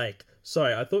was like,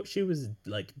 sorry, I thought she was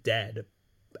like dead,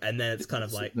 and then it's kind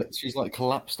of like, She's like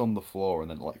collapsed on the floor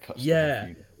and then like cuts to her yeah.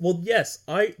 funeral. Well, yes,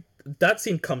 that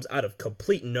scene comes out of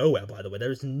complete nowhere. By the way,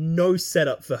 there is no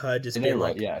setup for her just being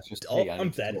like, Yeah, it's just, oh, hey, I I'm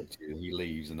need to dead. talk to you. He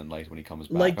leaves, and then later when he comes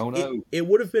back, Like, oh no. it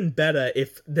would have been better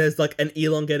if there's like an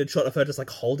elongated shot of her just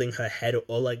like holding her head,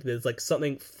 or like there's like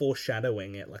something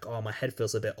foreshadowing it, like, oh, my head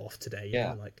feels a bit off today.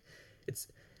 Yeah. Like it's,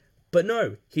 but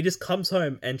no, he just comes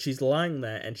home and she's lying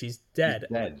there and she's dead.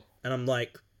 He's dead. And I'm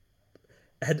like,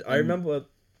 I remember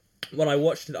when I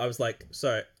watched it, I was like,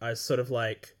 sorry, I was sort of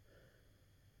like,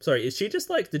 sorry, is she just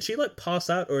like, did she like pass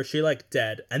out or is she like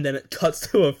dead? And then it cuts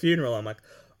to a funeral. I'm like,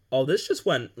 oh, this just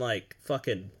went like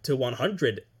fucking to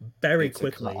 100 very It's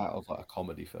quickly. a cut out of like a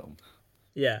comedy film.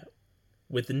 Yeah.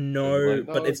 With no, Like,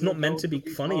 but it's not meant to be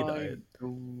be funny though.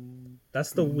 fine.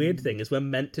 That's the weird thing, is we're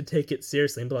meant to take it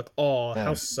seriously and be like, oh, how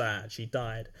Yeah. sad she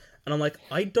died. And I'm like,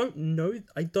 I don't know,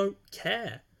 I don't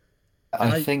care.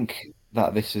 I think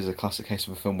that this is a classic case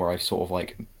of a film where I sort of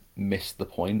like missed the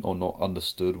point or not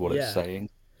understood what Yeah. it's saying.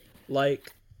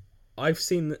 Like, I've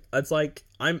seen, it's like,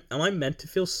 am I meant to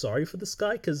feel sorry for this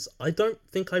guy? Because I don't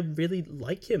think I really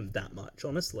like him that much,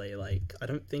 honestly. Like, I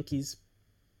don't think he's,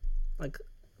 like,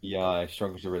 Yeah, I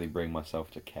struggle to really bring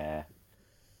myself to care.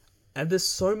 and there's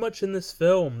so much in this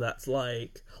film that's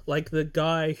like the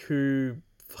guy who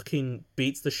fucking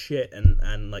beats the shit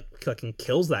and like fucking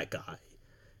kills that guy.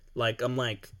 Like, I'm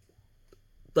like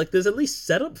there's at least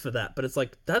setup for that, but it's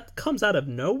like that comes out of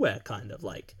nowhere, kind of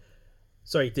like,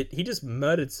 sorry, did he just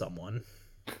murdered someone?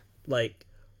 Like,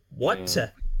 what?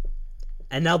 Yeah.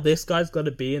 And now this guy's got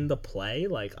to be in the play?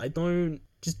 Like, I don't,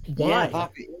 just why?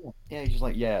 Yeah, he's just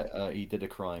like, he did a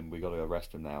crime. We got to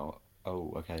arrest him now.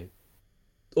 Oh, okay.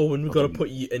 Or when we've got to Fucking- put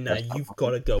you in there, that's not you've fucking-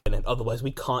 got to go in it. Otherwise,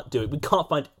 we can't do it. We can't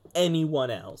find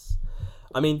anyone else.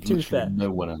 I mean, to be Literally fair,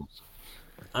 no one else.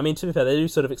 they do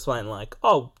sort of explain like,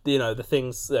 oh, the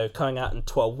things coming out in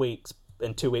 12 weeks,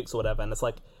 in 2 weeks or whatever, and it's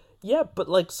like, yeah, but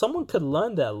like someone could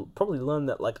probably learn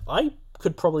that. Like, I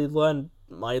could probably learn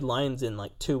my lines in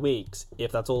like 2 weeks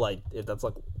if that's like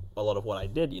a lot of what I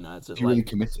did. It's just If you're like, really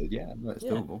committed, yeah, no, it's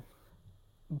Yeah. doable.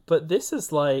 but this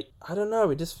is like, I don't know.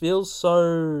 It just feels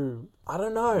so, I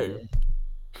don't know.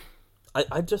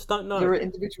 I just don't know. There are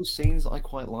individual scenes that I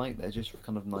quite like. They're just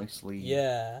kind of nicely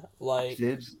Yeah, like,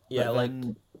 acted. yeah, but like-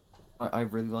 then I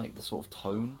really like the sort of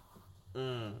tone.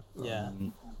 yeah.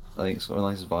 I think it's got a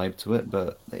nice vibe to it,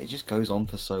 but it just goes on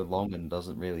for so long and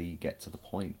doesn't really get to the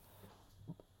point.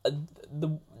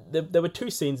 There were two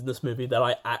scenes in this movie that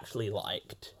I actually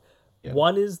liked. Yeah.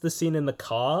 One is the scene in the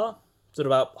car, sort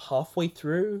of about halfway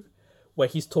through, where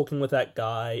he's talking with that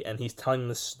guy and he's telling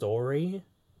the story.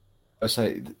 I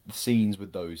say the scenes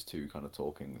with those two kind of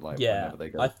talking, like Yeah, whenever they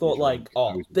go. I thought, like,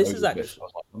 oh, this is I actually,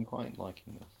 was like, I'm quite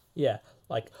liking this. yeah,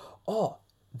 like, oh,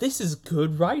 this is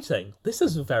good writing. This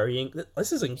is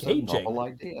this is It's a engaging. novel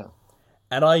idea.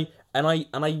 And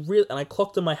I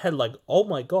clocked in my head like, oh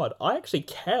my god, I actually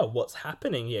care what's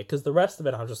happening here, because the rest of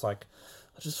it I'm just like,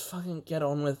 just fucking get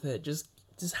on with it, just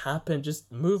happen,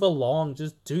 just move along,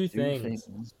 just do things.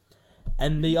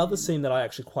 And the other scene that I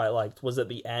actually quite liked was at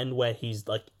the end where he's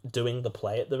like doing the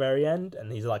play at the very end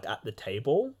and he's like at the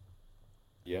table.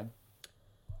 Yeah.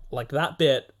 Like, that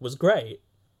bit was great.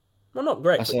 Well, not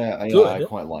great, I but say, good. I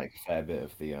quite like a fair bit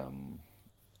of the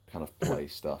kind of play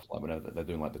stuff, like whenever they're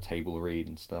doing like the table read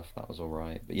and stuff, that was all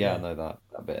right. But yeah, Yeah. no,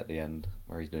 that bit at the end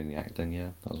where he's doing the acting,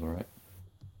 yeah, that was all right.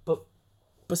 But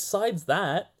besides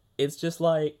that, it's just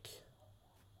like,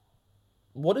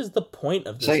 what is the point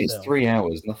of this Say it's film? 3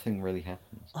 hours, nothing really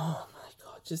happens. Oh my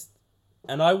god, just.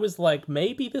 And I was like,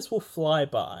 maybe this will fly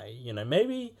by,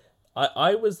 maybe.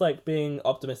 I was like being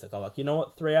optimistic. I'm like, you know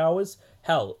what, 3 hours?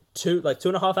 Hell,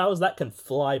 2.5 hours, that can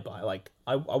fly by. Like,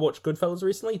 I watched Goodfellas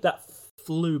recently, that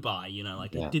flew by,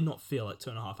 like Yeah. it did not feel like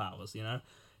 2.5 hours,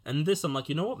 And this, I'm like,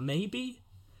 you know what, maybe?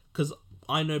 Because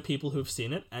I know people who've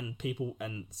seen it, and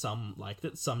some liked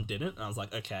it, some didn't. And I was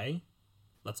like, okay,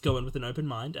 let's go in with an open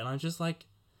mind. And I'm just like,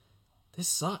 this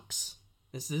sucks.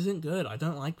 This isn't good. I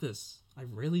don't like this. I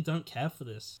really don't care for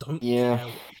this. Don't Yeah.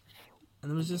 care.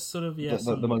 And it was just sort of,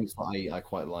 The moments that I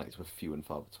quite liked were few and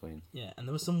far between. yeah, and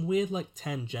there were some weird, like,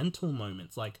 tangential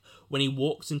moments, like when he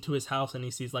walks into his house and he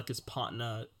sees, like, his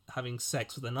partner having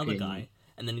sex with another guy,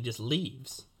 and then he just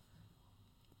leaves.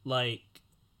 Like,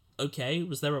 okay,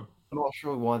 was there a... I'm not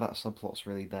sure why that subplot's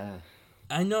really there.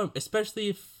 I know, especially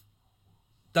if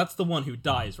that's the one who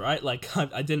dies, right? Like,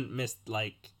 I didn't miss,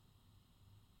 like...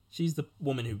 She's the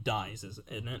woman who dies, isn't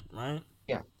it, right?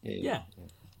 Yeah.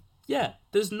 Yeah,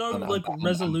 there's no, like,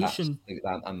 resolution...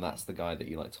 And that's the guy that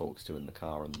he, like, talks to in the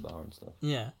car and the bar and stuff.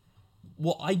 Yeah.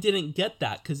 Well, I didn't get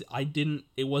that because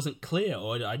it wasn't clear,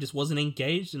 or I just wasn't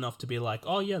engaged enough to be like,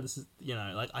 oh yeah, this is,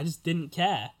 like, I just didn't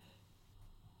care.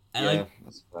 And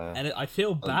that's fair. I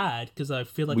feel bad because I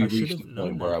feel like We I should reached have the known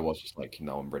point where that. I was just like,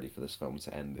 no, I'm ready for this film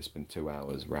to end. It's been 2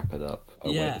 hours, wrap it up.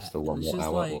 Oh, Yeah, wait, there's still one it's more just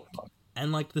hour. like-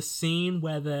 And, like, the scene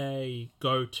where they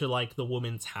go to, like, the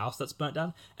woman's house that's burnt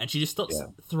down, and she just starts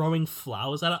throwing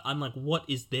flowers at it. I'm like, what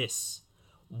is this?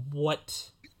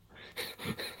 What?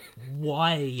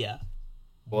 Why?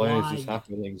 Why is this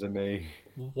happening to me?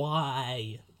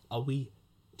 Why are we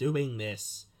doing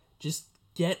this? Just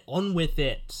get on with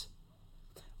it.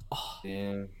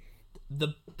 Yeah.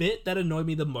 The bit that annoyed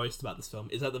me the most about this film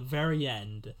is at the very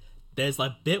end. There's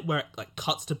like bit where it like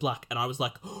cuts to black, and I was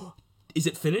like, oh, "Is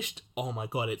it finished? Oh my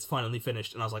god, it's finally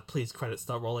finished!" And I was like, "Please, credits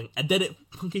start rolling." And then it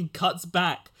fucking cuts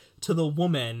back to the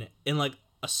woman in like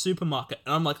a supermarket,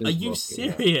 and I'm like, "Are you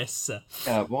serious?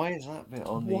 Yeah, why is that bit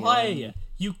on the Why?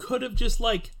 You could have just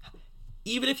like,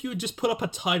 even if you had just put up a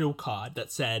title card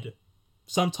that said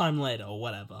sometime later or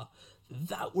whatever,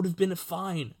 that would have been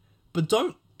fine. But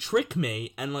don't trick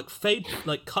me and like fade,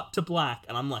 like cut to black,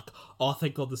 and I'm like, oh,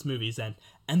 thank God this movie's end.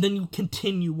 And then you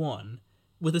continue on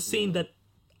with a scene that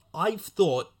I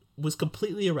thought was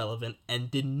completely irrelevant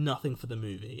and did nothing for the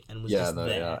movie and was just there.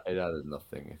 Yeah, it added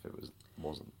nothing if it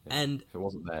wasn't. Yeah. And if it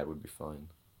wasn't there, it would be fine.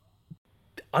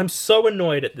 I'm so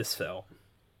annoyed at this film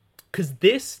because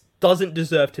this doesn't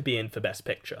deserve to be in for Best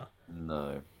Picture.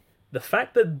 No. The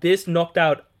fact that this knocked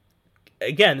out,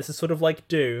 again, this is sort of like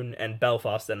Dune and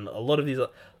Belfast, and a lot of these,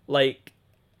 like,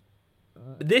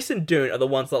 this and Dune are the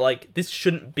ones that, like, this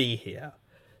shouldn't be here.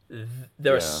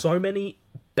 There are so many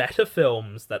better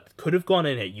films that could have gone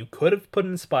in here. You could have put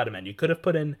in Spider-Man, you could have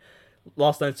put in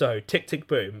Last Night in Soho, Tick, Tick,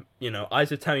 Boom,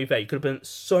 Eyes of Tammy Faye. You could have been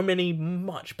so many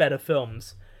much better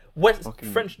films.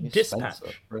 French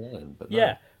Dispatch. Brilliant, but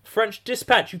Yeah, French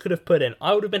Dispatch you could have put in.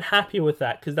 I would have been happier with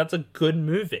that because that's a good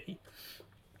movie.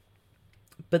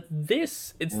 But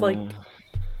this, it's like,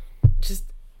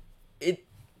 just,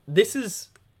 this is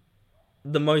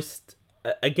the most,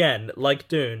 again, like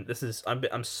Dune,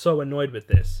 I'm so annoyed with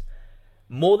this.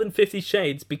 More than 50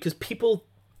 Shades, because people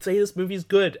say this movie's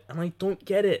good, and I don't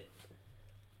get it.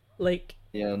 Like...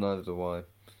 Yeah, neither do I.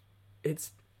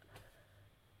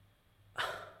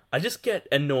 I just get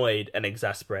annoyed and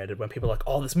exasperated when people are like,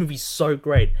 oh, this movie's so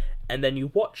great, and then you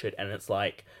watch it, and it's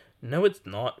like, no, it's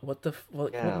not. What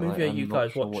movie are you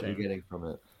guys watching? What you're getting from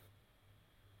it?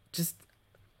 Just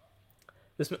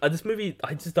this movie.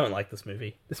 I just don't like this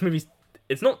movie. This movie's.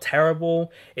 It's not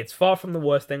terrible. It's far from the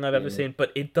worst thing I've ever seen,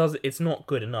 but it's not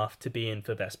good enough to be in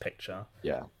for Best Picture.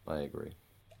 Yeah, I agree.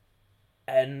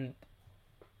 And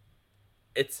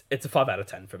it's a 5 out of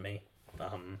 10 for me.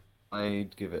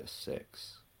 I'd give it a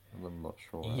 6. I'm not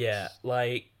sure. Yeah,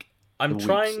 like I'm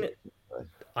trying.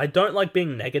 I don't like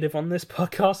being negative on this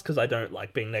podcast because I don't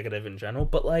like being negative in general,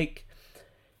 but like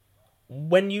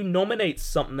when you nominate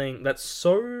something that's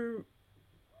so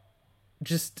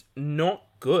just not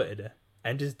good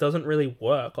and just doesn't really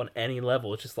work on any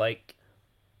level, it's just like,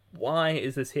 why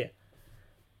is this here?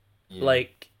 Yeah.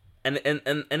 Like, and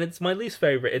it's my least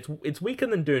favorite. It's weaker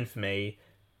than Dune for me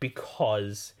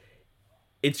because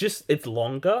it's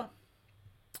longer.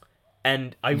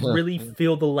 And I really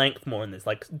feel the length more in this.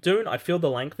 Like, Dune, I feel the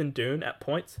length in Dune at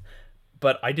points.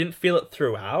 but I didn't feel it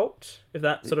throughout, if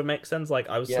that sort of makes sense. Like,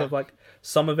 I was sort of like,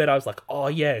 some of it I was like, oh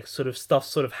yeah, sort of stuff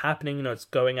sort of happening, you know, it's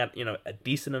going at, you know, a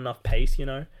decent enough pace, you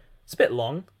know. It's a bit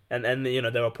long, and you know,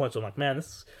 there were points where I'm like, man,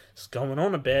 this is going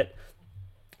on a bit.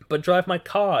 But Drive My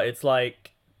Car, it's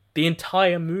like, the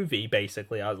entire movie,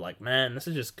 basically, I was like, man, this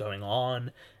is just going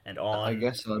on and on. I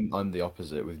guess I'm the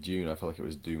opposite with Dune. I felt like it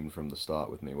was doomed from the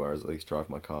start with me, whereas at least Drive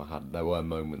My Car there were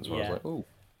moments where I was Yeah. like, oh,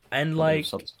 And, kind like, of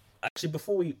subs- actually,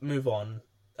 before we move on,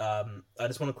 I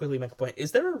just want to quickly make a point.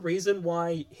 Is there a reason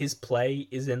why his play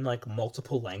is in, like,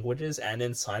 multiple languages and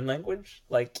in sign language?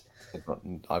 Like, I've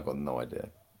got no idea.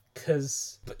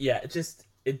 because, yeah, this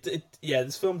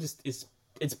film just is,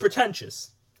 it's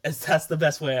pretentious. That's the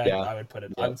best way I would put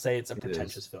it. I would say it's a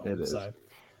pretentious film. It is. So,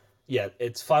 yeah,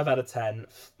 it's 5 out of 10.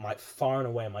 Far and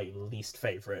away my least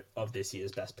favorite of this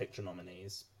year's Best Picture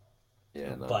nominees.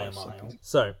 Yeah, no, By a I'm mile. second.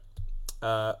 So,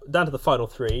 down to the final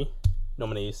 3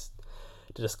 nominees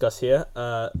to discuss here.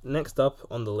 Next up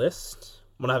on the list,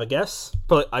 want to have a guess?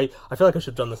 Probably, I feel like I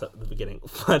should have done this at the beginning,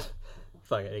 but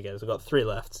fuck it, again, we've got 3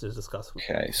 left to discuss.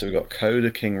 Okay, so we've got Coda,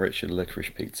 King Richard,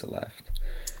 Licorice Pizza left.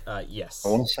 Yes. I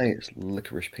want to say it's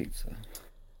Licorice Pizza.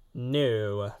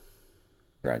 No,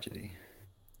 Tragedy.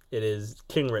 it is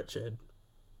King Richard.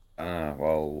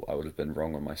 Well, I would have been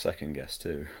wrong on my second guess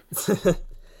too.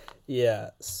 Yeah,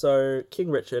 so King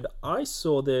Richard, I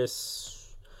saw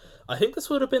this. I think this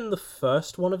would have been the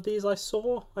first one of these I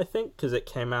saw, I think, because it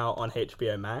came out on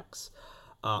HBO Max.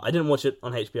 I didn't watch it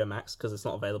on HBO Max because it's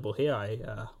not available here.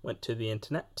 I went to the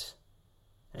internet,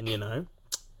 and you know,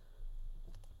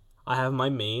 I have my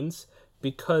means,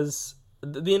 because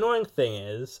the annoying thing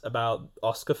is about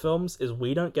Oscar films is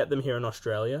we don't get them here in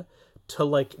Australia till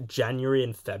like January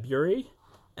and February,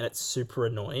 and it's super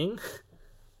annoying.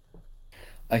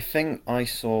 I think I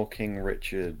saw King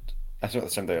Richard. I saw it the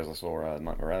same day as I saw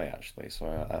Nightmare Alley, actually. So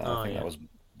I think that was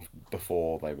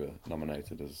before they were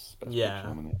nominated as Best Picture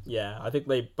nominees. Yeah, I think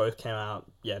they both came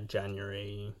out,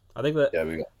 January. I think that Yeah,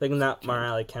 I think that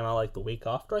Morale came out like the week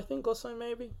after, I think, or so,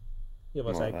 maybe. Give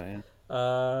or take.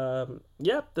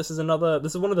 This is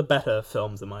one of the better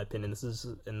films in my opinion. This is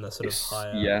in the sort of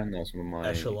higher that's one of my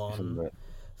echelon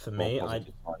for me. I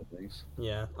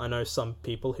know some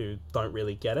people who don't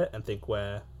really get it and think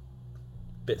we're a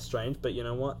bit strange, but you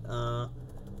know what?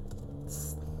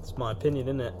 It's my opinion,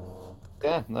 isn't it?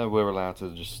 Yeah, no, we're allowed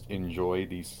to just enjoy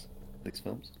these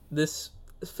films. This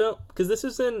film, because this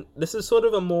is one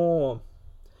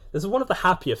of the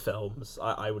happier films,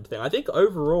 I would think. I think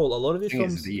overall, a lot of these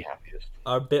films is the happiest.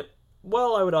 are a bit.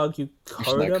 Well, I would argue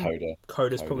Coda.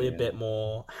 Coda's probably a bit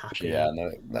more happy. Yeah,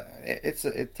 no,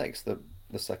 it takes the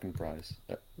second prize.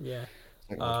 Yeah.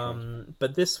 Second prize.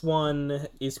 But this one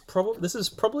is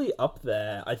probably up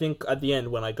there. I think at the end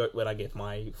when I give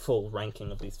my full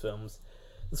ranking of these films,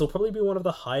 this will probably be one of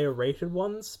the higher rated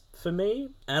ones for me,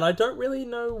 and I don't really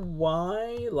know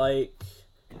why. Like,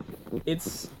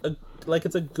 it's a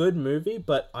good movie,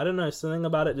 but I don't know, something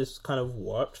about it just kind of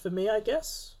worked for me, I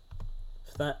guess.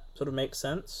 If that sort of makes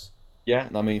sense. Yeah,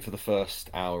 I mean, for the first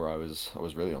hour, I was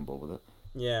really on board with it.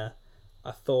 Yeah,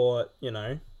 I thought,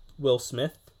 Will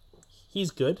Smith, he's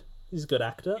good. He's a good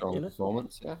actor. Strong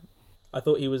performance, yeah. I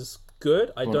thought he was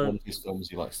good. One of his films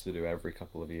he likes to do every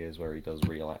couple of years, where he does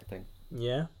real acting.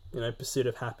 Yeah, Pursuit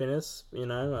of Happiness. He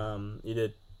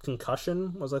did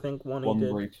Concussion. Was I think one he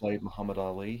did. Where he played Muhammad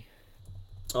Ali.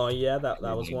 Oh yeah, that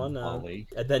was one. Ali.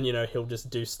 And then he'll just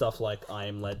do stuff like I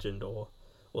Am Legend or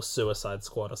Suicide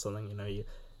Squad or something. I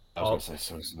was going to say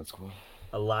Suicide Squad.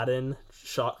 Aladdin,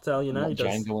 Shark Tale. He does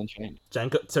Django Unchained.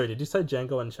 Sorry, did you say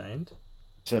Django Unchained?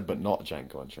 Said, but not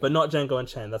Django Unchained. But not Django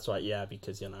Unchained. That's right. Yeah,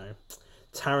 because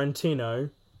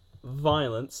Tarantino,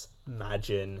 violence,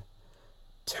 imagine.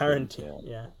 Tarantino.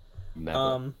 Yeah.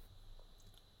 Never.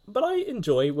 But I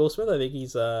enjoy Will Smith. I think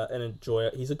he's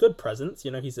he's a good presence.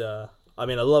 I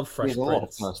love Fresh He has a lot of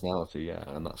Prince. personality, yeah,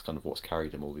 and that's kind of what's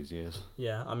carried him all these years.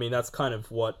 Yeah, that's kind of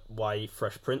why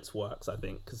Fresh Prince works. I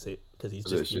think because he's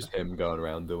So it's just him going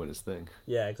around doing his thing.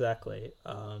 Yeah, exactly.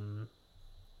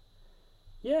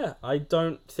 Yeah, I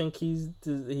don't think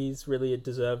he's really a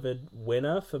deserved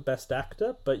winner for Best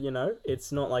Actor, but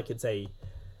it's not like it's a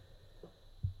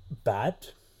bad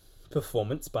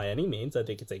performance by any means. I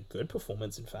think it's a good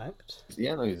performance, in fact.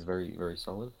 Yeah, no, he's very, very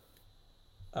solid.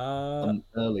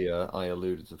 Earlier, I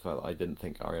alluded to the fact that I didn't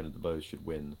think Ariana DeBose should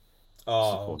win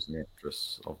supporting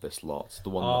actress of this lot. The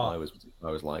one that I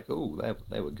was like, oh,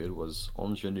 they were good was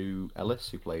Ingenue Ellis,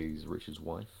 who plays Richard's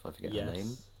wife. I forget her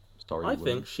name. I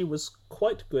think she was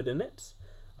quite good in it.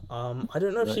 I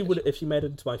don't know if she made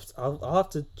it into my. I'll have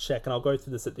to check, and I'll go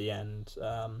through this at the end.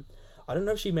 I don't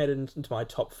know if she made it into my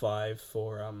top 5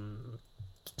 for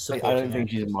I supporting don't think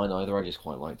she's in actress. mine either. I just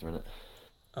quite liked her in it.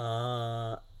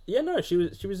 Yeah, no, she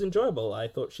was enjoyable. I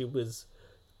thought she was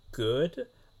good.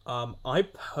 I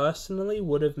personally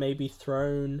would have maybe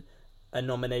thrown a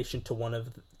nomination to one of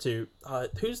to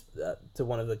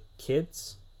one of the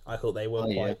kids. I thought they were Oh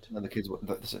yeah, quite. no, the kids.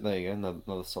 There you go.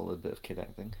 Another solid bit of kid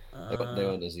acting. They Uh,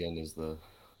 weren't as young as the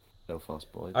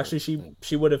Belfast boy. But Actually,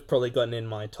 she would have probably gotten in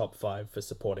my top five for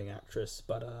supporting actress,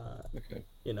 but okay.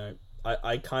 you know,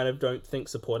 I kind of don't think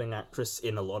supporting actress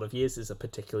in a lot of years is a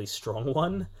particularly strong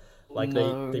one. Like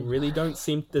No. they really don't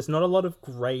seem. There's not a lot of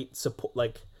great support.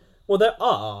 Like, well, there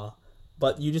are,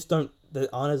 but you just don't. There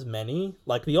aren't as many.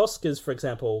 Like the Oscars, for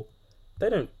example, they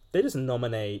don't. They just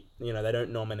nominate. You know, they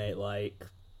don't nominate like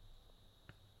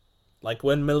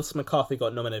when Melissa McCarthy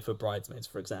got nominated for Bridesmaids,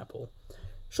 for example.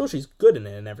 Sure, she's good in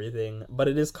it and everything, but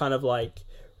it is kind of like,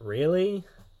 really,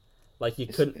 like you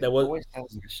couldn't. It There was always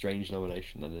sounds like a strange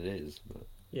nomination, and it is. But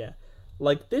Yeah.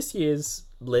 Like this year's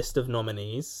list of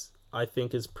nominees, I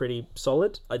think is pretty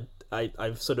solid.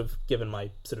 I've sort of given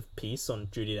my sort of piece on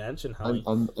Judi Dench and how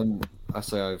I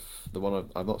say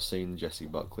I've not seen Jessie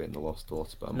Buckley in The Lost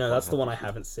Daughter, but I'm No, quite that's the one I happy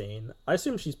haven't seen. I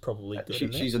assume she's probably good in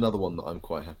it. she's another one that I'm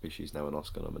quite happy she's now an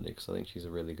Oscar nominee because I think she's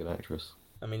a really good actress.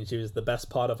 I mean, she was the best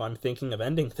part of I'm Thinking of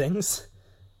Ending Things.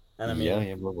 And I mean,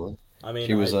 Yeah, probably. I mean,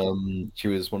 She was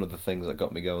one of the things that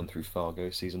got me going through Fargo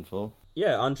season 4.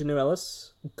 yeah, Anjanou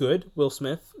Ellis, good. Will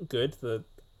Smith, good. The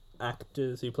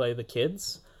actors who play the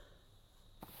kids,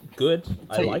 good.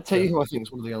 I like Tell you them. who I think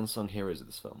is one of the unsung heroes of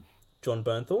this film. John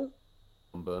Bernthal,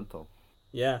 Jon Bernthal.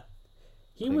 yeah,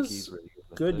 I he think was he's really good.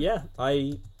 in it good. too. Yeah,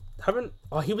 I haven't.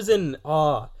 Oh, he was in.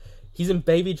 He's in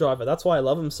Baby Driver. That's why I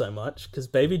love him so much because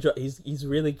he's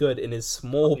really good in his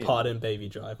small Yeah. part in Baby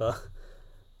Driver.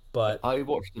 But I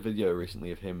watched a video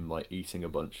recently of him like eating a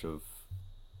bunch of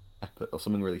or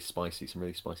something really spicy, some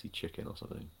really spicy chicken or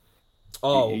something.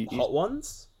 He's- Hot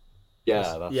Ones.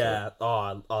 Yeah, that's it. Yeah.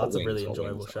 That's a Wings, really Hot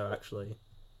enjoyable Wings. show actually.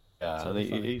 Yeah, It's and really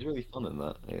funny. he's really fun in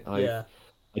that. Yeah.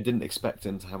 I didn't expect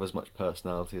him to have as much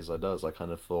personality as I does. I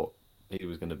kind of thought he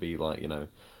was going to be like,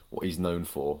 what he's known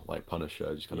for, like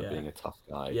Punisher, just kind of Yeah. being a tough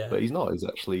guy. Yeah. But he's not. He's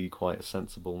actually quite a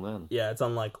sensible man. Yeah, it's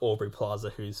unlike Aubrey Plaza,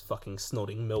 who's fucking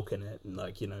snorting milk in it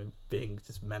and being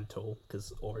just mental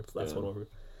because that's Yeah. what Aubrey.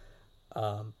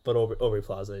 But Aubrey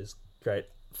Plaza is great.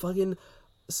 Fucking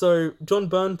so John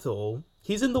Bernthal,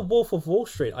 he's in The Wolf of Wall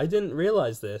Street. I didn't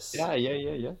realize this. Yeah.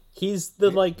 He's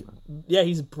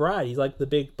he's Brad. He's like the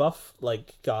big buff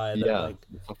guy that Yeah,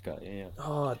 the tough guy. Yeah.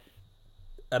 oh,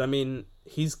 and I mean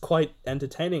he's quite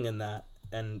entertaining in that.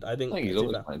 And I think I think he's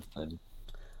always quite entertaining.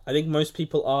 I think most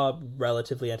people are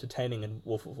relatively entertaining in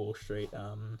Wolf of Wall Street.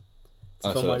 It's a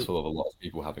So film that's full of a lot of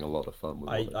people having a lot of fun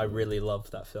with it. I really love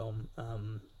that film.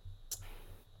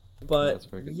 But That's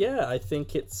very good. yeah, I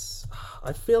think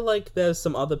I feel like there's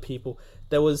some other people.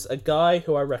 There was a guy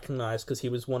who I recognized because he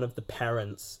was one of the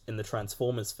parents in the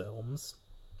Transformers films.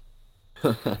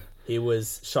 He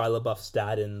was Shia LaBeouf's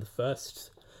dad in the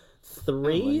first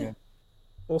three yeah.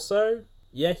 or so.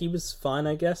 Yeah, he was fine,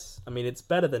 I guess. I mean, it's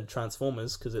better than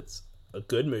Transformers because it's a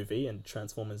good movie, and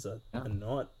Transformers are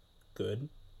not good.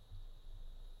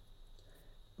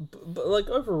 But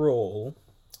overall,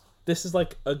 this is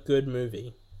like a good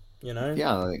movie, you know?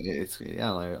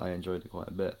 Yeah, I enjoyed it quite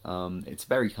a bit. It's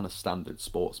very kind of standard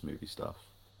sports movie stuff.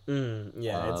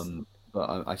 Yeah,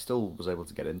 But I still was able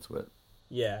to get into it.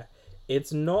 yeah.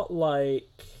 It's not like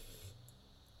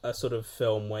a sort of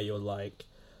film where you're like,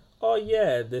 oh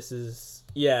yeah, this is...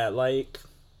 Yeah,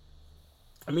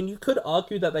 I mean, you could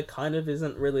argue that there kind of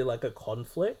isn't really like a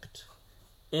conflict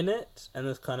in it, and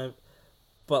there's kind of...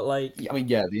 But I mean,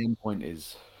 yeah, the end point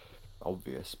is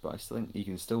obvious, but I still think you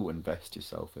can still invest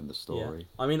yourself in the story.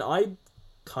 Yeah. I mean, I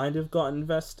kind of got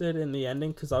invested in the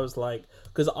ending because I was like...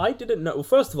 Because I didn't know... Well,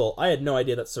 first of all, I had no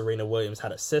idea that Serena Williams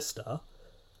had a sister.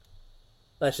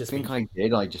 Let's I just think I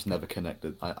did, I just never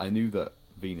connected. I knew that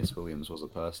Venus Williams was a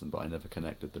person, but I never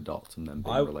connected the dots and them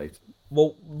being related.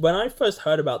 Well, when I first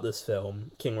heard about this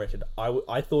film, King Richard,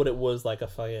 I thought it was like a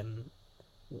fucking...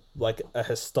 Like a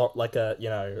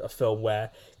a film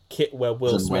where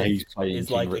Will Smith he's playing is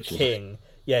King like Richard. a king.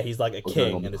 Yeah, he's like a Or going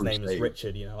king, on and the his name is crusade.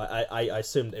 Richard. I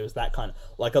assumed it was that kind of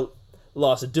like a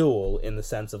Last Duel in the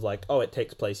sense of like, oh, it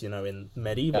takes place, in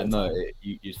medieval. Yeah, no, time.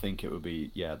 you'd think it would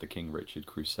be, the King Richard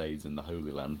Crusades and the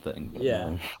Holy Land thing. But Yeah.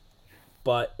 no.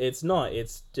 But it's not.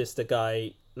 It's just a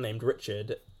guy named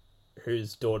Richard,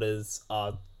 whose daughters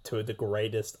are two of the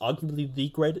greatest, arguably the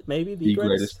greatest, maybe The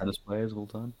greatest tennis players of all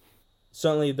time.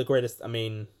 Certainly the greatest. I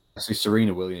mean, So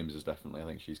Serena Williams is definitely, I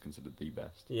think she's considered the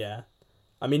best. yeah.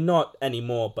 I mean, not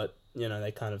anymore, but you know,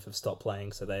 they kind of have stopped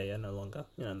playing, so they are no longer,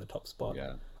 you know, in the top spot.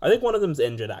 Yeah. I think one of them's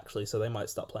injured actually, so they might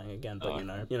stop playing again. But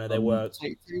you know, they were. Tell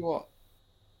you what,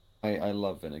 I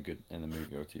love in a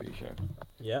movie or a TV show.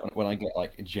 Yeah. When I get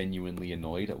like genuinely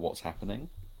annoyed at what's happening.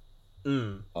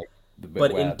 Mm. Like the bit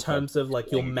But where in terms of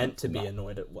like you're playing meant to against be them.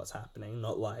 annoyed at what's happening,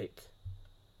 not like.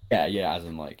 Yeah, as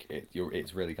in like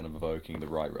it's really kind of evoking the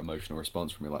right emotional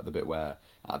response from me. Like the bit where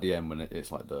at the end when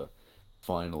it's like the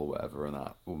final or whatever, and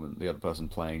that woman, the other person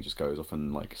playing, just goes off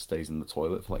and like stays in the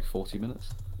toilet for like 40 minutes.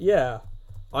 Yeah,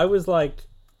 I was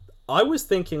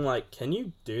thinking like, can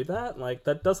you do that? Like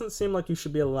that doesn't seem like you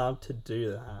should be allowed to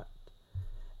do that.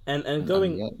 And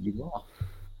going yeah, you are.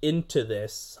 into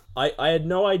this, I had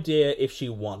no idea if she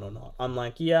won or not. I'm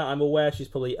like, yeah, I'm aware she's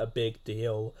probably a big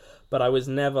deal, but I was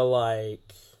never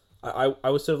like, I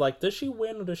was sort of like, does she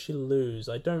win or does she lose?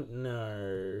 I don't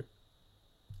know.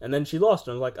 And then she lost,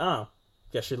 and I was like,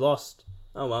 guess she lost.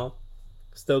 Oh well,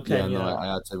 still Yeah, can, you no, know.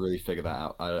 I had to really figure that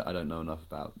out. I don't know enough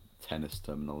about tennis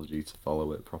terminology to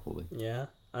follow it properly. Yeah,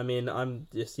 I mean, I'm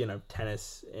just, you know,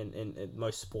 tennis in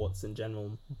most sports in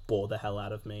general bore the hell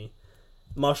out of me.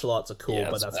 Martial arts are cool,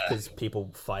 Yeah, but that's that's because people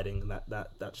fighting,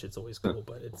 that shit's always cool,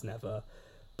 but it's never.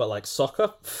 But like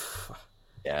soccer,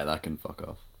 Yeah, that can fuck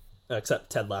off.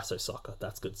 except Ted Lasso soccer,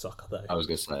 that's good soccer though. I was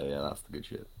gonna say, yeah, that's the good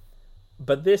shit.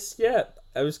 But this, yeah,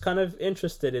 I was kind of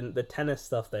interested in the tennis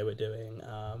stuff they were doing,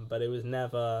 but it was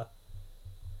never.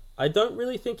 I don't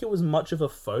really think it was much of a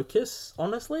focus,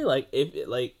 honestly. Like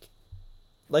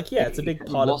yeah, it's a big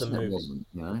part of the It movie. wasn't,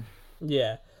 you know?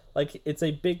 Yeah, like it's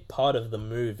a big part of the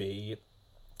movie,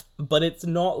 but it's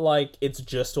not like it's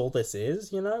just all this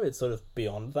is, you know? It's sort of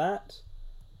beyond that.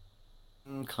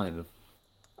 Kind of.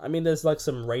 I mean, there's like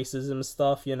some racism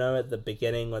stuff, you know, at the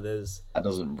beginning where That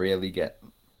doesn't really get.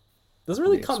 doesn't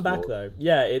really Really come back explored. though.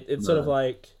 Yeah, it's sort of No.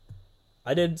 like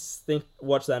I did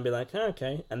watch that and be like, oh,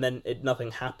 okay, and then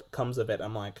nothing comes of it.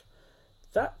 I'm like,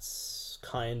 that's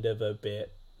kind of a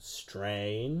bit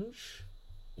strange.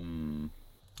 Mm,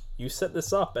 You set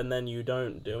this up and then you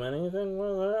don't do anything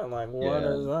with it. Like, what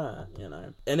Yeah. is that? You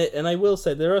know, and I will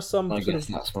say there are some I sort guess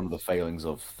of that's one of the failings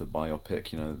of the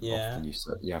biopic. You know, Yeah. often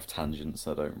you have tangents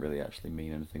that don't really actually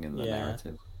mean anything in the Yeah.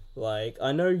 narrative. like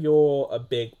I know you're a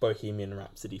big Bohemian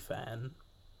Rhapsody fan,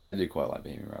 I do quite like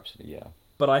Bohemian Rhapsody. Yeah.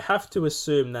 but I have to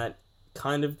assume that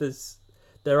kind of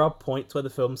there are points where the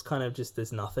film's kind of just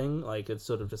there's nothing. Like it's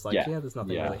sort of just like Yeah. there's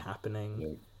nothing Yeah. really happening. Yeah.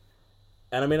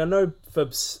 And I mean I know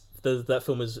that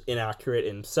film is inaccurate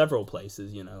in several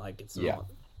places. You know, like it's Yeah. not,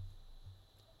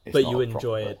 It's but not you a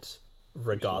enjoy proper- it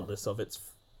regardless of its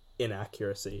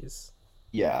inaccuracies.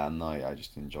 Yeah, and I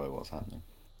just enjoy what's happening.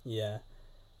 Yeah.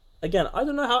 Again, I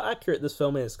don't know how accurate this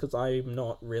film is because I'm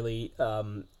not really.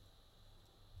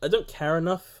 I don't care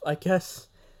enough, I guess.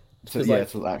 So 'Cause, yeah, like-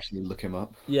 to actually look him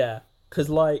up. Yeah, because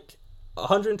like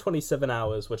 127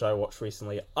 hours, which I watched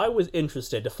recently, I was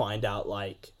interested to find out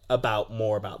like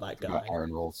more about that guy. About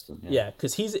Aaron Ralston. Yeah,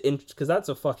 because because that's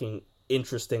a fucking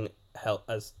interesting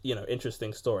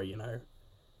interesting story, you know.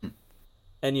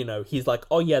 And you know, he's like,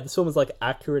 oh yeah, this film is like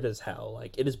accurate as hell.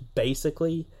 Like it is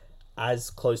basically as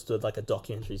close to like a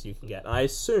documentary as you can get. And I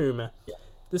assume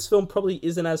this film probably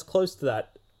isn't as close to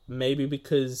that. Maybe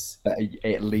because But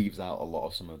it leaves out a lot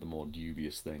of some of the more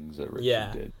dubious things that Richard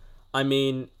Yeah. did. I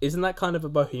mean, isn't that kind of a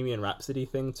Bohemian Rhapsody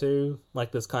thing too?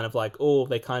 Like there's kind of like, oh,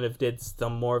 they kind of did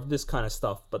some more of this kind of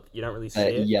stuff, but you don't really see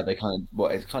it. Yeah, they kind of. Well,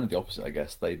 it's kind of the opposite, I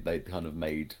guess. They kind of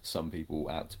made some people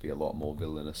out to be a lot more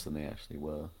villainous than they actually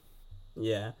were.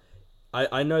 Yeah.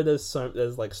 I know there's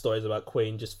like stories about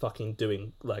Queen just fucking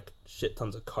doing like shit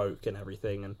tons of coke and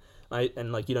everything,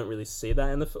 and like you don't really see that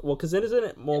in the because isn't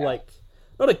it more like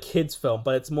not a kids film,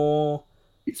 but it's more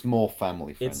It's more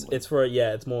family friendly. it's for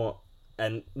it's more,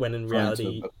 and when in Trying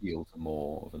reality to appeal to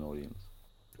more of an audience.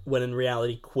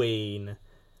 Queen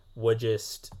were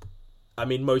just, I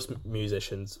mean, most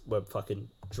musicians were fucking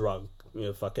drunk, you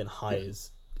know, fucking high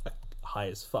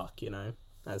as fuck, you know,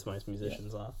 as most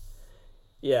musicians are.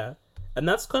 Yeah, and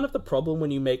that's kind of the problem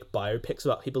when you make biopics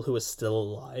about people who are still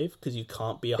alive, because you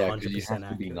can't be Yeah, 100% because you have to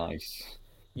accurate. be nice.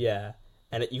 Yeah,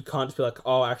 and you can't just be like,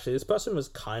 oh, actually, this person was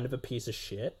kind of a piece of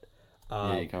shit.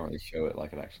 Yeah, you can't really show it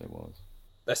like it actually was.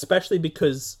 Especially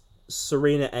because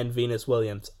Serena and Venus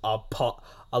Williams are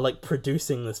like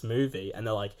producing this movie, and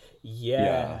they're like,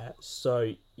 Yeah.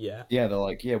 so yeah, Yeah, they're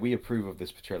like, yeah, we approve of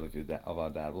this portrayal of our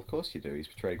dad. Well, of course you do. He's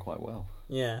portrayed quite well.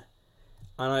 yeah.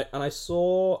 And I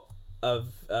saw a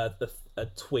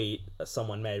tweet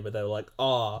someone made where they were like,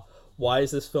 why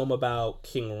is this film about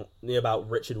about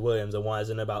Richard Williams, and why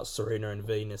isn't it about Serena and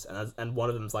Venus? And one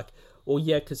of them's like, well,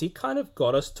 yeah, because he kind of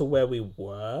got us to where we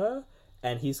were,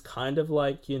 and he's kind of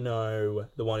like, you know,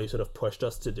 the one who sort of pushed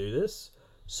us to do this.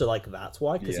 So like that's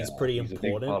why, because he's pretty he's a big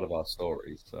important. part of our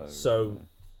story. So So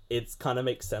it's kind of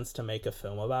makes sense to make a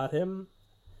film about him.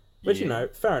 Which, you know,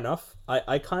 fair enough.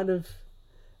 I kind of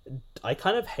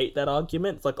hate that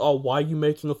argument. It's like, oh, why are you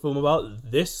making a film about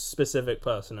this specific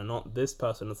person and not this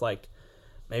person? It's like,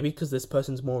 maybe because this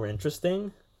person's more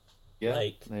interesting. yeah,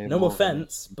 Like, they have no more of an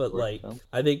offense, but story to like, tell.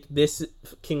 I think this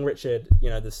King Richard, you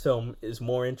know, this film is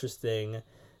more interesting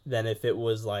than if it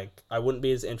was like, I wouldn't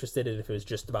be as interested in if it was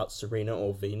just about Serena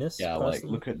or Venus. Yeah, like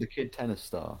personally. look at the kid tennis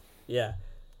star. Yeah.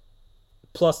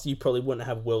 Plus, you probably wouldn't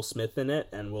have Will Smith in it,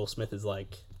 and Will Smith is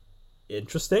like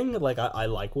interesting. Like, I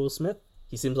like Will Smith.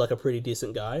 He seems like a pretty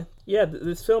decent guy. Yeah,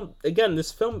 this film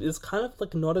is kind of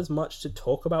like not as much to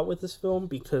talk about with this film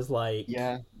because like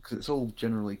Yeah, because it's all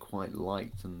generally quite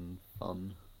light and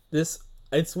fun.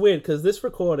 it's weird because this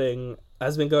recording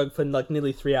has been going for like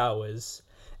nearly 3 hours,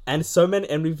 and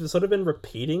we've sort of been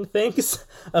repeating things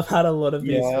about a lot of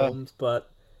these Yeah. films,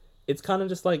 but it's kind of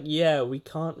just like, yeah, we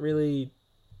can't really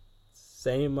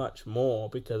say much more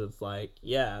because it's like,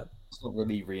 yeah, It's not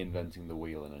really reinventing the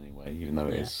wheel in any way, even though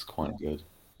it Yeah. is quite good.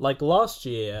 like last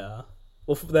year,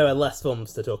 well, there were less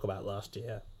films to talk about last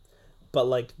year, but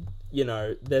like, you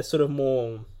know, there's sort of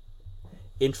more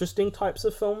interesting types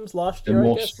of films last They're year, I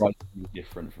more guess. strikingly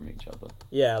different from each other.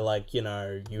 Yeah, like, you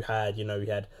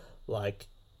had like,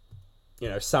 you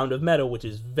know, Sound of Metal, which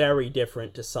is very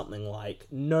different to something like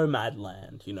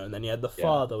Nomadland, you know, and then you had The Yeah.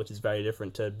 Father, which is very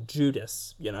different to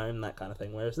Judas, you know, and that kind of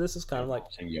thing. Whereas this is kind of like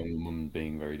Watching Young Woman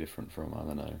being very different from, I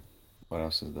don't know, what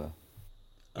else is there?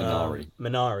 Minari.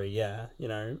 Minari, yeah, you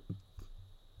know,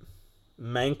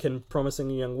 Mank and Promising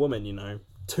a Young Woman, you know,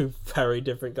 two very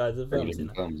different kinds of Very films, you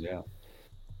know. different films,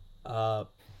 yeah.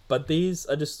 But these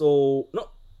are just all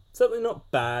certainly not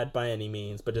bad by any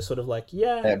means, but just sort of like,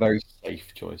 They're very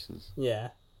safe choices. yeah.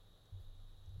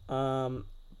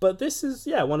 But this is,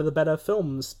 yeah, one of the better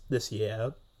films this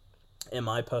year, in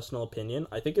my personal opinion.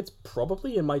 I think it's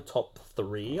probably in my top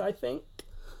 3, I think.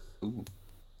 Ooh.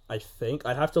 I'd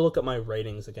have to look at my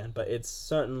ratings again, but it's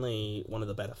certainly one of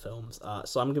the better films.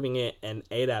 So I'm giving it an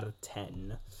 8 out of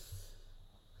 10.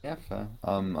 Yeah, fair.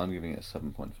 I'm giving it a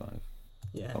 7.5.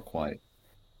 Yeah. Not quite.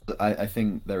 I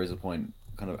think there is a point,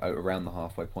 kind of out around the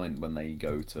halfway point, when they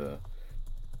go to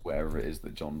wherever it is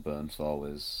that John Bernthal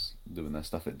is doing their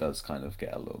stuff. It does kind of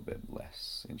get a little bit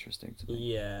less interesting to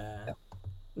me. Yeah.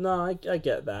 No, I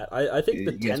get that. I think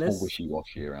the It gets more tennis...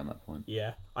 wishy-washy around that point.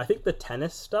 Yeah. I think the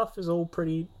tennis stuff is all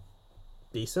pretty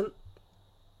decent.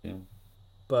 Yeah.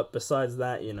 But besides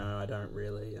that, you know, I don't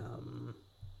really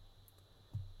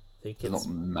think There's it's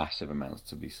not massive amounts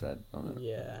to be said on it.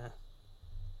 yeah.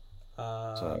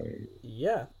 So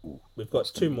Yeah, ooh, we've got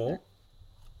what's 2 gonna be more. next?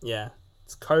 Yeah,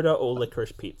 it's Coda or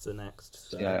Licorice Pizza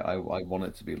next. So. Yeah, I want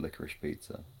it to be Licorice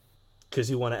Pizza. Because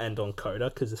you want to end on Coda,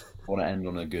 because I want to end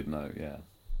on a good note, yeah.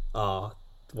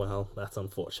 well, that's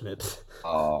unfortunate.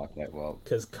 Oh, okay, well,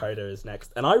 Because Coda is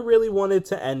next, and I really wanted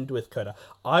to end with Coda.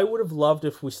 I would have loved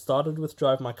if we started with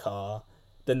Drive My Car,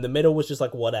 then the middle was just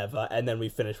like whatever, and then we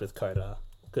finished with Coda,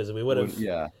 because we would have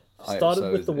yeah. started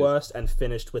so with the is- worst and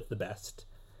finished with the best.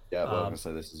 Yeah, well, I'm gonna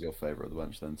say this is your favorite of the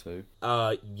bunch then too.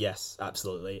 Yes,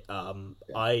 absolutely.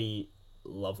 I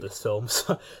love this film.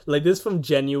 So, like, this film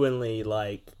genuinely,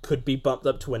 like, could be bumped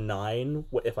up to a 9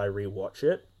 if I rewatch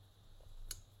it.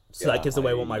 So that Yeah, gives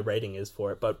away what my rating is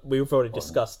for it. But we've already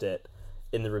discussed it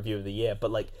in the review of the year.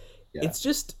 But, like, Yeah.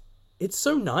 it's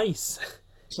so nice.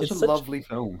 Such it's a such- lovely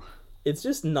film. It's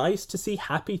just nice to see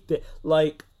happy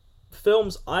like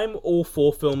films. I'm all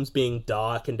for films being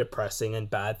dark and depressing and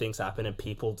bad things happen and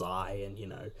people die and, you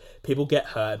know, people get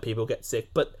hurt and people get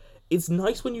sick, but it's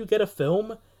nice when you get a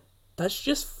film that's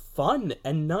just fun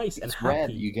and nice and It's rare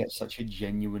happy. that you get such a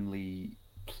genuinely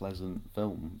pleasant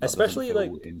film, that Especially, doesn't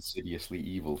feel like- insidiously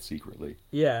evil secretly.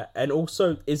 Yeah, and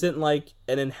also isn't like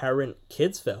an inherent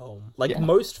kids film. Like, Yeah.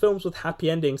 most films with happy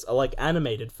endings are like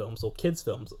animated films or kids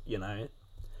films, you know.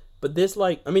 But this,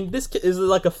 like, I mean, this is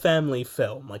like a family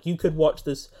film. Like, you could watch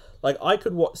this. Like, I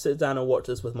could sit down and watch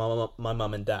this with my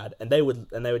mum and dad, and they would,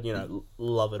 you know,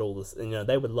 love it all. This, and, you know,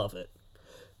 they would love it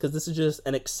because this is just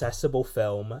an accessible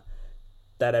film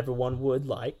that everyone would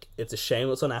like. It's a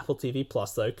shame it's on Apple TV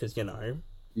Plus though, because, you know,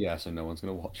 Yeah, so no one's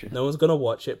gonna watch it. no one's gonna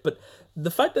watch it. But the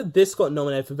fact that this got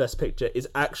nominated for Best Picture is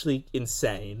actually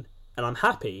insane, and I'm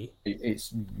happy.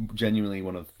 It's genuinely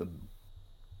one of the.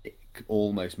 It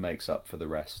almost makes up for the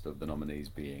rest of the nominees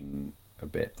being a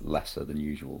bit lesser than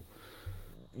usual.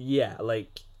 Yeah,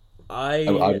 like I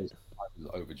was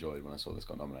overjoyed when I saw this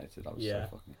got nominated. I was Yeah.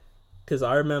 so fucking. Because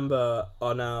I remember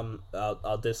on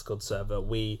our Discord server,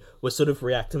 we were sort of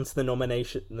reacting to the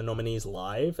nominees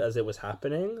live as it was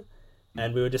happening,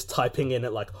 and we were just typing in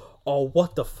it like, "Oh,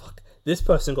 what the fuck? This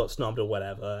person got snubbed or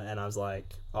whatever," and I was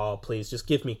like, "Oh, please, just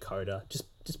give me Coda.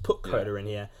 Just put Coda in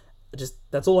here. Just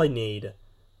that's all I need."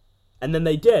 And then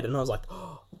they did, and I was like,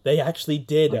 "Oh, they actually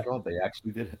did. Oh my god, they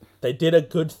actually did it. They did a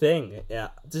good thing."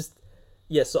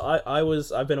 Yeah, so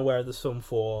I've been aware of this film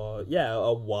for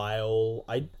a while.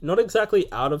 I not exactly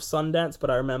out of Sundance,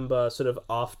 but I remember sort of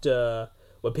after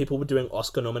when people were doing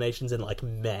Oscar nominations in like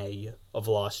May of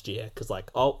last year, because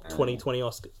like 2020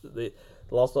 Oscars, the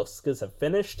last Oscars have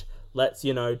finished. Let's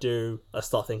let's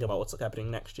start thinking about what's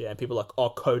happening next year. And people are like,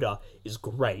 "Oh, Coda is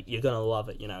great. You're gonna love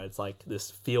it." It's like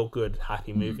this feel good,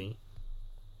 happy movie.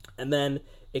 And then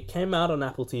it came out on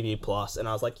Apple TV Plus, and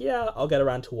I was like, "Yeah, I'll get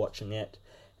around to watching it."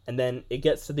 And then it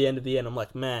gets to the end of the year, and I'm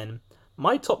like, man,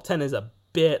 my top 10 is a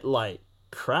bit, like,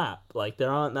 crap. Like,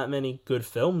 there aren't that many good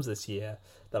films this year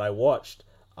that I watched.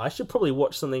 I should probably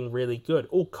watch something really good.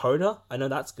 Oh, Coda, I know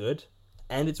that's good.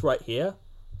 And it's right here.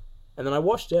 And then I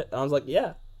watched it, and I was like,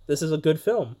 yeah, this is a good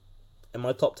film. In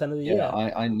my top 10 of the year. Yeah,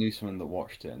 I knew someone that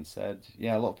watched it and said,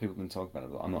 yeah, a lot of people have been talking about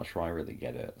it, but I'm not sure I really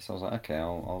get it. So I was like, okay,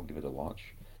 I'll give it a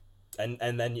watch.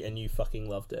 And then you fucking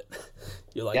loved it.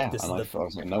 You're like, yeah, this and is I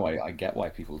was like, no, I get why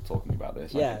people are talking about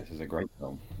this. Yeah. I think this is a great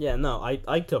film. Yeah, no,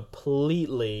 I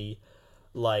completely,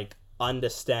 like,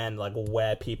 understand, like,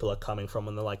 where people are coming from,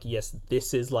 and they're like, yes,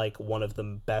 this is, like, one of the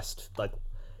best, like,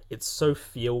 it's so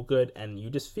feel-good, and you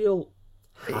just feel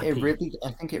happy.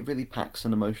 I think it really packs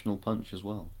an emotional punch as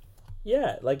well.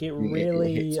 Yeah, like, it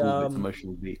really, it hits all its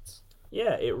emotional beats.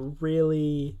 Yeah, it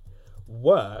really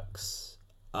works,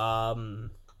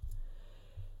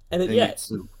 and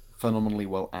it's a phenomenally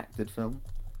well acted film.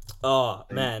 Oh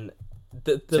man,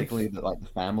 particularly the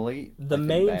family. The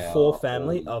main four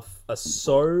family are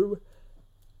so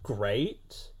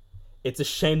great. It's a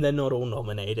shame they're not all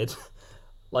nominated.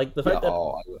 Like the fact that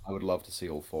I would love to see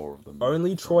all four of them.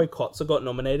 Only Troy Kotzer got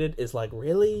nominated is like,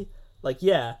 really? Like,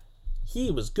 yeah,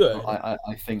 he was good. I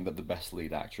think that the best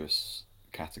lead actress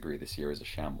category this year is a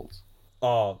shambles.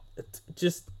 Oh,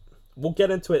 we'll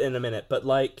get into it in a minute, but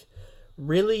like,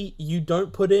 really, you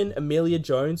don't put in Emilia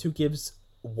Jones, who gives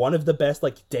one of the best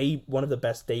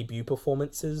debut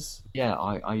performances. Yeah,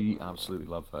 I absolutely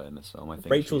love her in this film. I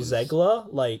think Rachel Zegler,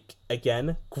 like,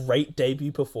 again, great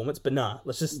debut performance, but nah,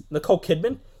 Nicole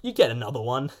Kidman, you get another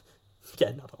one.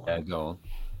 Get another one. Yeah, go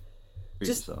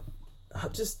on.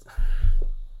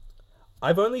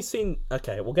 I've only seen,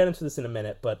 okay, we'll get into this in a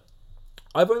minute, but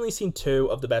I've only seen 2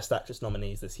 of the Best Actress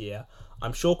nominees this year.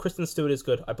 I'm sure Kristen Stewart is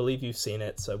good. I believe you've seen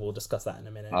it, so we'll discuss that in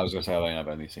a minute. I was going to say, I've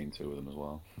only seen 2 of them as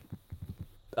well.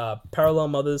 Parallel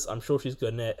Mothers, I'm sure she's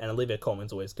good in it, and Olivia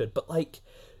Colman's always good. But, like,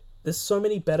 there's so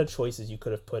many better choices you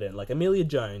could have put in. Like, Emilia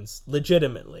Jones,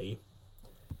 legitimately,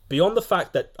 beyond the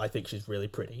fact that I think she's really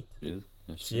pretty. She is.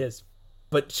 Yes, she is.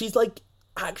 But she's, like,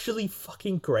 actually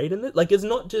fucking great in it. Like, it's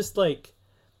not just, like...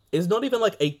 It's not even,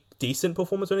 like, a decent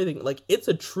performance or anything. Like, it's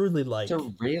a truly, like... It's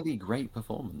a really great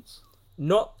performance. It's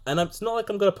not like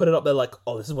I'm going to put it up there like,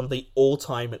 oh, this is one of the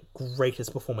all-time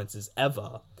greatest performances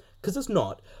ever. Because it's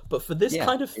not. But for this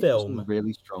kind of film... It's a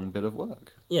really strong bit of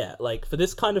work. Yeah, like, for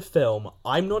this kind of film,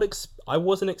 I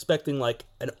wasn't expecting, like,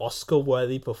 an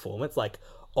Oscar-worthy performance. Like,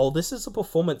 oh, this is a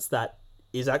performance that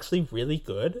is actually really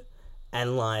good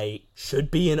and, like,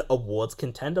 should be an awards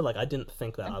contender. Like, I didn't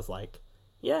think that. I was like,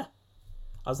 yeah.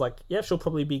 She'll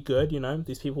probably be good,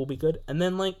 these people will be good. And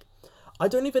then, like, I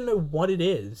don't even know what it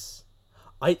is.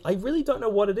 I really don't know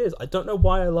what it is. I don't know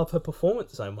why I love her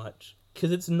performance so much.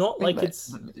 Because it's not like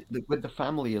it's... With the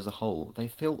family as a whole,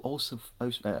 they all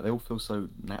feel so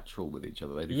natural with each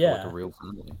other. They do feel like a real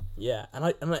family. Yeah,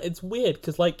 and it's weird,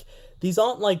 because, like, these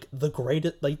aren't, like, the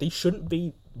greatest... Like, they shouldn't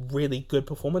be really good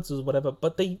performances or whatever,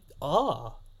 but they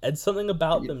are. And something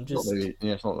about them just...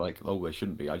 it's not like, oh, they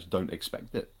shouldn't be. I just don't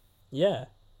expect it. Yeah.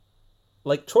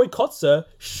 Like, Troy Kotzer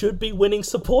should be winning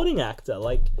supporting actor.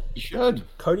 Like, he should.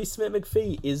 Cody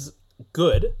Smith-McPhee is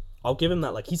good. I'll give him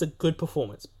that. Like, he's a good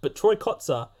performance. But Troy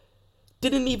Kotzer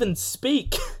didn't even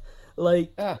speak.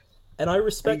 Like, yeah. And I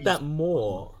respect that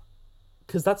more.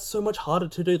 Because that's so much harder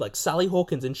to do. Like, Sally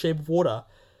Hawkins in Shape of Water.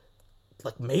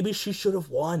 Like, maybe she should have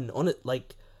won on it.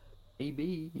 Like...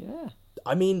 Maybe, yeah.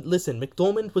 I mean, listen,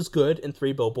 McDormand was good in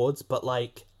 3 Billboards, but,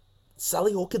 like,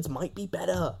 Sally Hawkins might be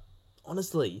better.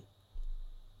 Honestly.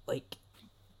 Like...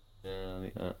 Yeah,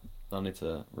 I need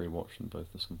to rewatch them both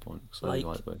at some point. Because I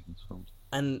like both these films.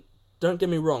 And don't get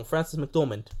me wrong, Frances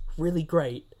McDormand, really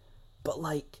great. But,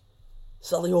 like,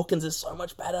 Sally Hawkins is so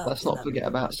much better. Let's not forget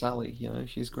about Sally,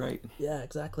 she's great. Yeah,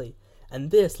 exactly. And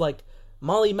this, like,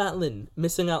 Molly Matlin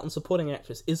missing out on supporting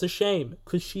actress is a shame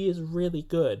because she is really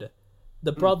good.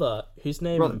 The brother, whose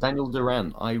name... Brother, Daniel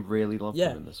Duran, I really loved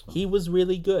Yeah, him in this one. he was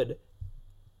really good.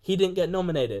 He didn't get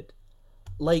nominated.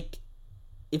 Like,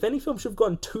 if any film should have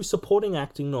gotten 2 supporting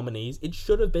acting nominees, it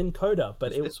should have been Coda,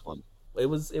 but This one. it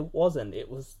wasn't. It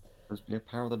was... It was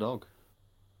Power of the Dog.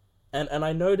 And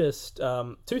I noticed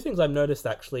 2 things I've noticed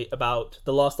actually about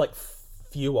the last like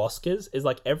few Oscars is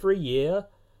like every year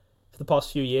for the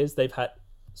past few years they've had,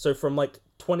 so from like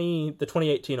the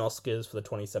 2018 Oscars for the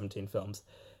 2017 films,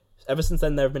 ever since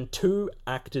then there have been 2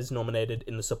 actors nominated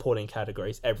in the supporting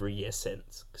categories every year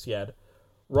since, because you had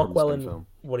Rockwell and film.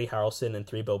 Woody Harrelson in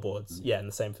 3 Billboards, in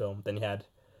the same film. Then you had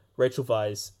Rachel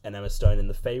Weisz and Emma Stone in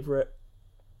The Favourite.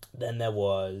 Then there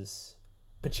was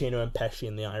Pacino and Pesci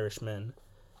in The Irishman.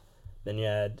 Then you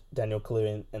had Daniel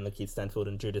Kaluuya and Lakeith Stanfield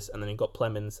and Judas, and then you got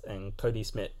Plemons and Cody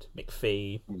Smith,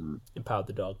 McPhee, in Power of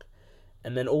the Dog.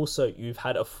 And then also you've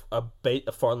had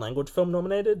a foreign language film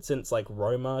nominated since like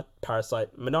Roma,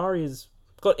 Parasite. Minari's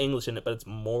got English in it, but it's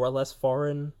more or less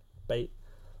foreign bait,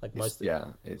 like most.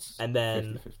 It's and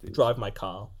then 50-50. Drive My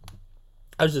Car.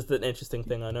 That was just an interesting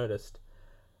thing I noticed.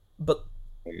 But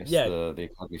I guess yeah. the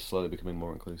Academy is slowly becoming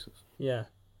more inclusive. yeah,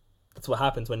 that's what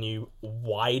happens when you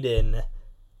widen.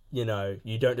 You know,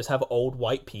 you don't just have old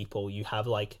white people. You have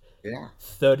like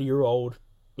 30-year-old,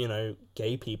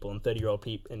 gay people and 30-year-old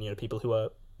people, and people who are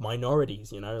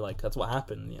minorities. Like that's what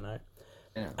happened. Yeah.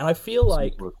 And I feel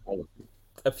like Super equality.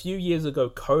 a few years ago,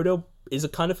 Coda is a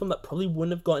kind of film that probably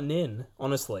wouldn't have gotten in.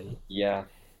 Honestly, Yeah.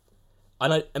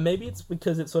 and maybe it's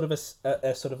because it's sort of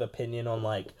a sort of opinion on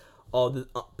like,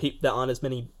 there aren't as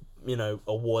many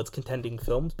awards contending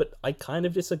films, but I kind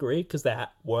of disagree because there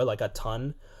were like a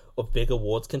ton of big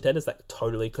awards contenders that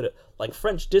totally could have, like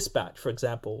French Dispatch, for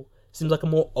example, seems like a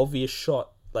more obvious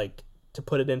shot, like to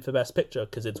put it in for Best Picture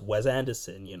because it's Wes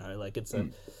Anderson, like it's a.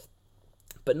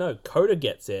 But no, Coda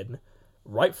gets in,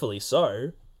 rightfully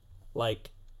so. Like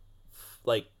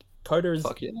Coda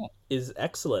is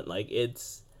excellent. Like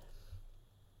it's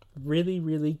really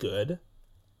really good,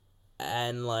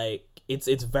 and like it's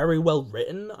very well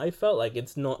written. I felt like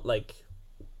it's not like.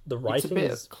 The writing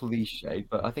it's a bit cliche,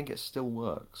 but I think it still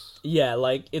works. Yeah,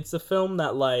 like it's a film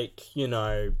that like,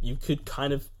 you could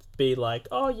kind of be like,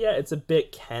 oh yeah, it's a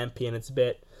bit campy and it's a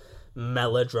bit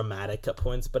melodramatic at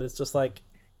points, but it's just like,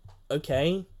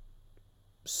 okay,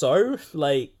 so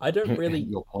like I don't really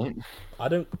Your point. I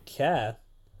don't care.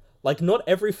 Like not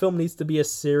every film needs to be a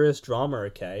serious drama,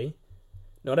 okay?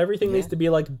 Not everything needs to be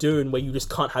like Dune where you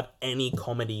just can't have any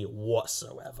comedy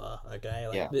whatsoever, okay?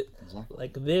 Like exactly.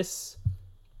 like this.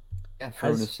 Yeah,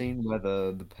 throwing a scene where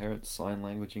the parents sign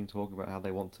languaging talk about how they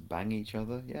want to bang each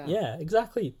other. Yeah. Yeah,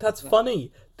 exactly. That's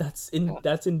funny. That's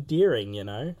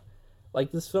endearing,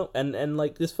 Like this film and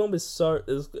like this film is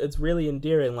it's really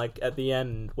endearing. Like at the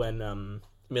end when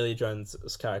Emilia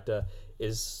Jones' character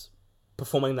is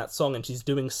performing that song and she's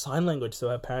doing sign language so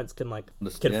her parents can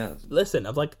listen.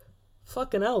 I'm like,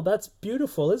 fucking hell, that's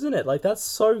beautiful, isn't it? Like that's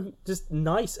so just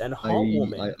nice and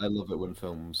heartwarming. I love it when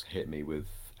films hit me with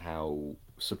how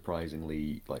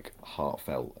surprisingly like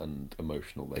heartfelt and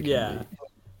emotional they can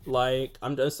be. Like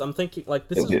I'm thinking like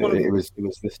this is one of it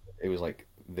was like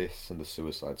this and the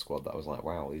Suicide Squad that was like,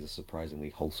 wow, these are surprisingly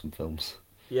wholesome films.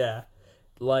 Yeah,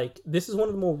 like this is one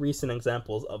of the more recent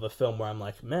examples of a film where I'm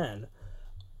like, man,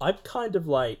 I'm kind of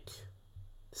like,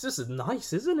 this is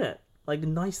nice, isn't it? Like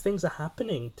nice things are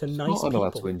happening to nice people. I'm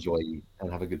allowed to enjoy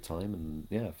and have a good time, and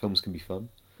yeah, films can be fun.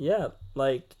 Yeah,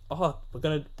 like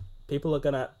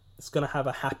it's gonna have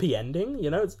a happy ending,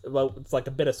 it's like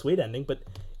a bittersweet ending, but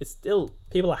it's still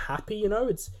people are happy,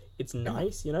 it's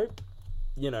nice,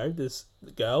 this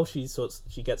girl, she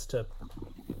gets to,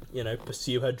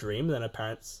 pursue her dream, and then her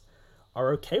parents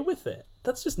are okay with it.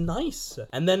 That's just nice.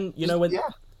 And then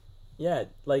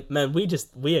like man,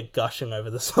 we are gushing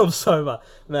over this film so much,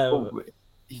 man.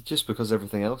 Just because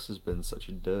everything else has been such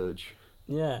a dirge.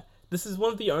 Yeah. This is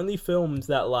one of the only films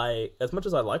that, like, as much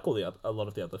as I like a lot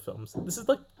of the other films, this is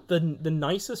like the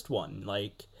nicest one.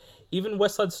 Like, even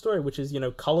West Side Story, which is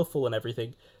colorful and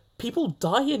everything, people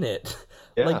die in it.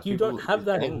 Yeah, like you don't have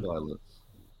that in. Violence.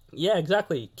 Yeah,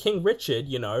 exactly. King Richard,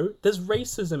 there's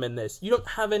racism in this. You don't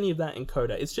have any of that in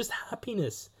Coda. It's just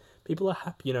happiness. People are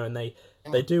happy, and they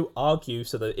do argue,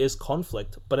 so there is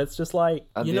conflict. But it's just like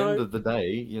at the end of the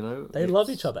day, they love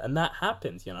each other, and that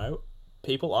happens.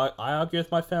 People, I argue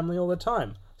with my family all the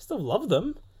time. I still love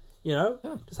them,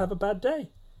 just have a bad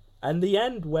day. And the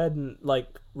end when,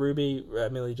 like, Ruby,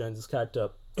 Emilia Jones' character,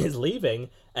 is leaving,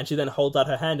 and she then holds out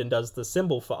her hand and does the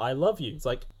symbol for I love you. It's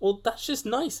like, well, that's just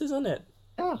nice, isn't it?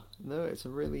 Yeah, no, it's a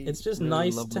really... It's just really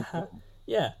nice lovely to have... film.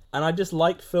 Yeah, and I just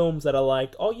like films that are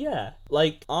like, oh yeah,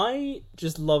 like I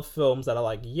just love films that are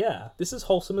like, yeah, this is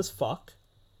wholesome as fuck.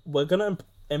 We're gonna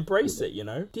embrace it, you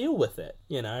know, deal with it,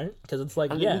 you know, because it's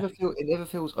like, And yeah, it never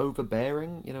feels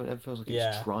overbearing. You know, it never feels like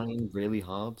Yeah. it's trying really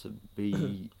hard to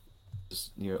be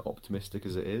as optimistic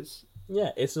as it is.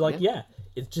 yeah, it's like, Yeah.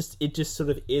 it just sort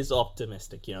of is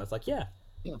optimistic, you know. It's like, yeah,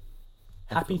 Yeah.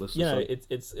 happy, Effortless, you know, like-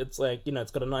 it's like, you know,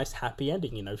 it's got a nice happy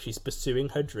ending, you know. She's pursuing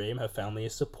her dream, her family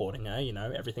is supporting her, you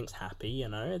know, everything's happy, you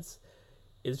know.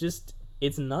 It's just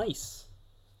it's nice,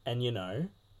 and you know,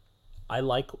 I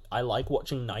like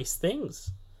watching nice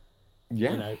things.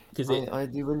 yeah. You know, 'cause I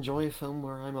do enjoy a film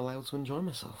where I'm allowed to enjoy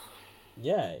myself.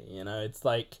 Yeah, you know, it's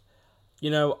like, you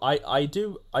know, I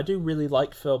do really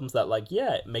like films that, like,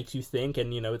 yeah, it makes you think,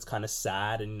 and you know, it's kind of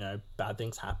sad, and you know, bad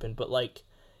things happen, but like,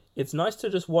 it's nice to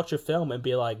just watch a film and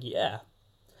be like, yeah,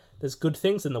 there's good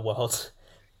things in the world.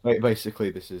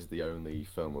 Basically, this is the only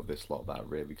film of this lot that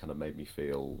really kind of made me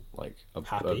feel like a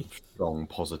Happy. strong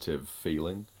positive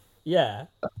feeling. Yeah,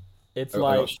 it's I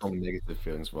got like, strong negative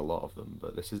feelings from a lot of them,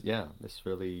 but this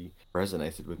really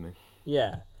resonated with me.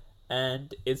 yeah,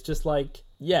 and it's just like,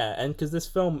 yeah, and because this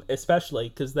film, especially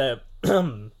because they're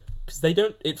because they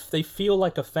don't they feel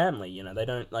like a family, you know, they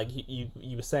don't like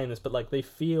you were saying this, but like they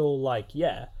feel like,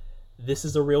 yeah, this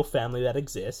is a real family that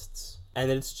exists, and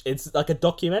it's like a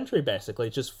documentary basically,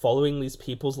 just following these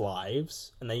people's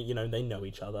lives, and they, you know, they know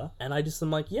each other, and I just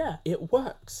am like, yeah, it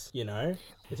works, you know,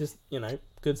 it's just, you know,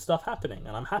 good stuff happening,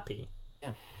 and I'm happy.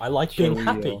 Yeah. I like Shall being we,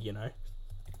 happy, you know.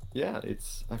 Yeah,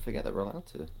 I forget that we're allowed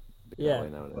to be Yeah. that way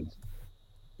nowadays.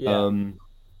 Yeah.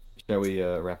 Shall we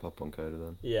wrap up on Coda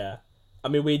then? Yeah. I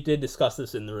mean, we did discuss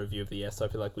this in the review of the year, so I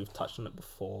feel like we've touched on it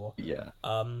before. Yeah.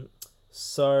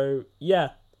 So, yeah.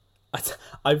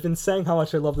 I've been saying how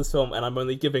much I love this film, and I'm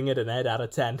only giving it an 8 out of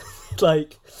 10.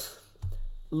 Like,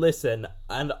 listen,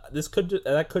 and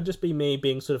that could just be me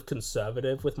being sort of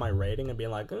conservative with my rating and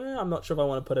being like, I'm not sure if I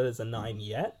want to put it as a 9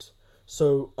 yet.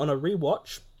 So, on a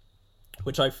rewatch,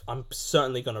 which I'm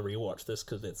certainly going to rewatch this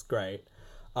because it's great,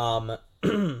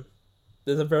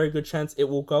 there's a very good chance it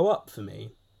will go up for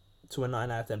me to a 9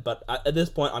 out of 10. But at this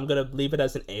point, I'm going to leave it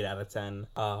as an 8 out of 10.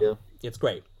 Yeah. It's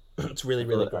great. It's really,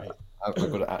 really great. I've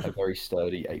got it at a very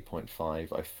sturdy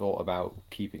 8.5. I thought about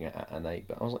keeping it at an 8,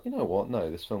 but I was like, you know what? No,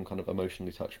 this film kind of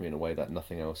emotionally touched me in a way that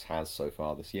nothing else has so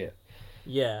far this year.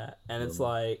 Yeah, and it's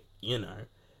like, you know,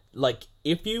 like,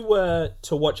 if you were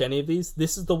to watch any of these,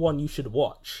 this is the one you should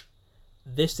watch.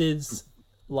 This is,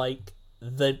 like,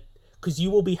 because you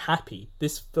will be happy.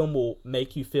 This film will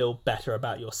make you feel better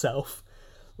about yourself.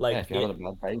 Like, Yeah, if you're having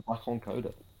a bad day, back on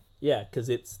Coda. yeah, because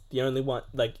it's the only one,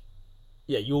 like,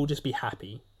 yeah, you'll just be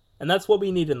happy. And that's what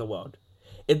we need in the world.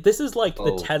 This is like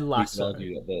the Ted You Lasso. could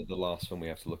argue that the last film we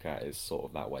have to look at is sort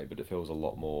of that way, but it feels a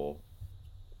lot more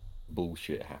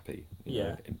bullshit happy. You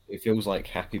know? It feels like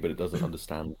happy, but it doesn't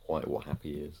understand quite what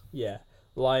happy is. Yeah.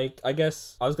 Like, I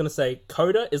guess I was going to say,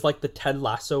 Coda is like the Ted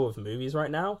Lasso of movies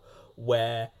right now,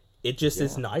 where it just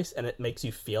is nice and it makes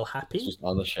you feel happy. It's just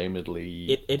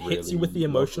unashamedly. It hits you with the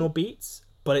emotional beats,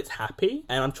 but it's happy.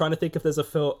 And I'm trying to think if there's a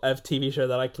TV show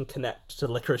that I can connect to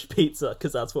Licorice Pizza,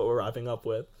 because that's what we're wrapping up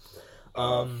with.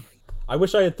 I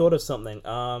wish I had thought of something.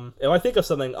 If I think of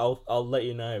something, I'll let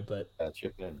you know. But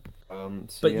Chip in.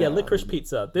 but yeah, Licorice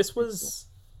Pizza. This was,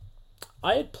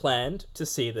 I had planned to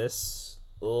see this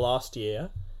last year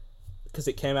because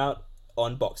it came out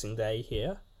on Boxing Day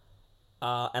here,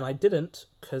 and I didn't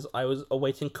because I was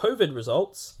awaiting COVID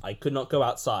results. I could not go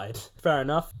outside. Fair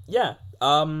enough. Yeah.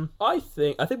 I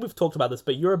think we've talked about this,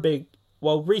 but you're a big.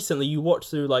 Well, recently you watched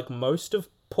through like most of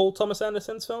Paul Thomas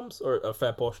Anderson's films, or a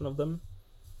fair portion of them.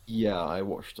 Yeah, I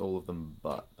watched all of them,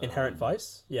 but Inherent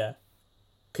Vice, yeah.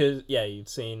 Because you've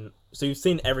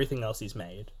seen everything else he's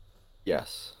made.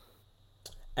 Yes.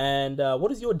 And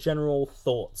what is your general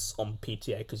thoughts on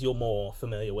PTA? Because you're more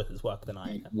familiar with his work than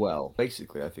I am. Well,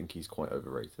 basically, I think he's quite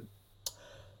overrated.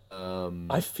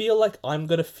 I feel like I'm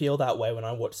gonna feel that way when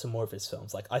I watch some more of his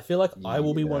films. Like, I feel like I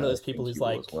will be one of those people who's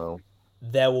like,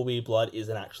 There Will Be Blood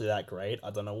isn't actually that great. I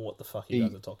don't know what the fuck you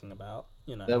guys are talking about.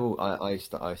 You know.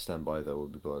 I stand by There Will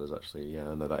Be Blood as actually,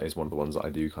 I know that is one of the ones that I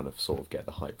do kind of sort of get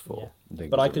the hype for. Yeah. I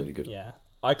think But I it's could, really good.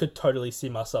 I could totally see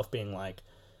myself being like,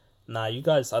 nah, you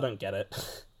guys, I don't get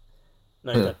it.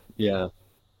 No, you don't. Yeah.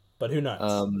 But who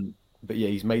knows? But yeah,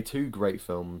 he's made 2 great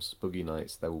films, Boogie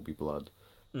Nights, There Will Be Blood.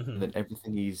 Mm-hmm. And then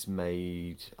everything he's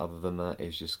made other than that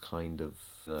is just kind of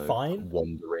Fine?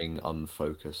 wandering,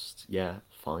 unfocused. Yeah,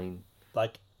 fine.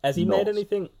 Like, has he made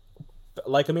anything?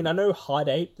 Like, I mean, I know Hard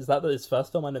 8, is that his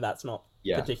first film? I know that's not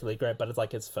particularly great, but it's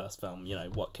like his first film. You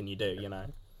know, what can you do? You know,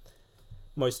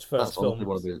 most first films.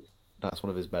 That's one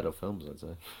of his better films, I'd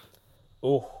say.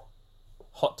 Oh,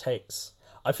 hot takes.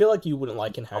 I feel like you wouldn't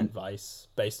like Inherent Vice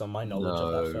based on my knowledge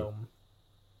of that No. film.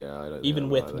 Yeah, I don't. Even know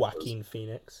with either, 'cause- Joaquin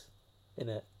Phoenix in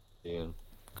it. Yeah,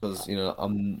 because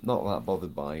I'm not that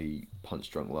bothered by Punch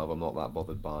Drunk Love. I'm not that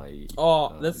bothered by.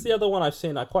 Oh, that's the other one I've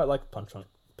seen. I quite like Punch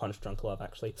Drunk Love,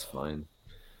 actually. It's fine.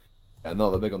 Yeah,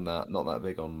 not that big on that. Not that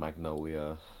big on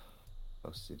Magnolia. What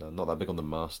else has he done? Not that big on The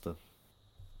Master.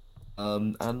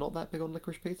 And not that big on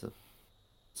Licorice Pizza.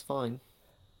 It's fine.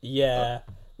 Yeah.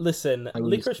 Listen, I was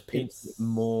Licorice into Pizza. it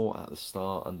more at the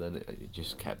start, and then it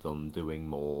just kept on doing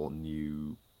more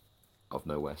new, out of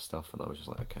nowhere stuff, and I was just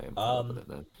like, okay, I'm fine with it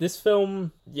now. This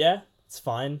film, yeah, it's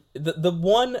fine. The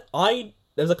one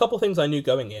there's a couple things I knew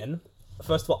going in.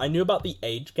 First of all, I knew about the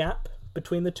age gap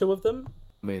between the two of them.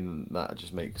 I mean, that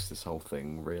just makes this whole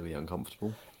thing really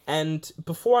uncomfortable. And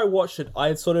before I watched it, I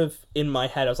had sort of, in my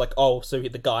head, I was like, oh, so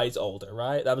the guy's older,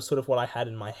 right? That was sort of what I had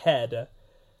in my head.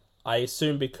 I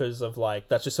assume because of, like,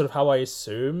 that's just sort of how I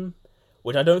assume,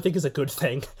 which I don't think is a good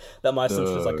thing, that my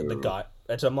assumption is, like, the guy.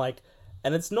 And I'm like,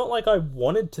 and it's not like I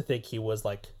wanted to think he was,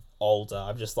 like, older.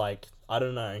 I'm just like, I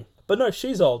don't know. But no,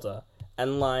 she's older.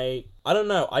 And, like, I don't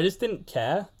know. I just didn't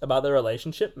care about their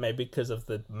relationship, maybe because of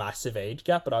the massive age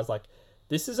gap, but I was like,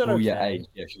 this isn't okay.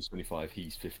 Yeah, she's 25,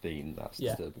 he's 15. That's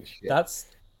Yeah. disturbing shit. That's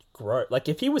gross. Like,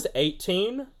 if he was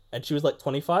 18 and she was, like,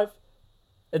 25,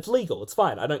 it's legal. It's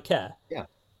fine. I don't care. Yeah.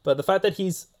 But the fact that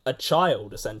he's a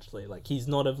child, essentially, like, he's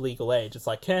not of legal age, it's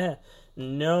like,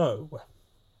 no.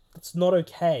 That's not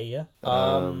okay.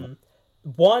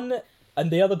 One,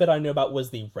 and the other bit I knew about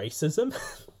was the racism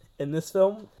in this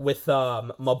film. With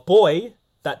my boy,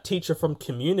 that teacher from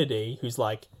Community, who's,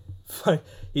 like,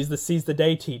 he's the Seize the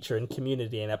Day teacher in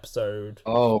Community in episode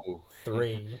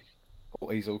 3.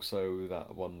 Well, he's also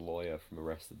that one lawyer from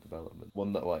Arrested Development.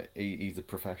 One that, like, he's a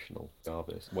professional.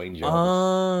 Jarvis. Wayne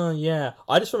Jarvis. Yeah.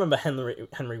 I just remember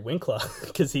Henry Winkler,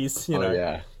 because he's,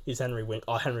 yeah. he's Henry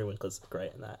Winkler. Oh, Henry Winkler's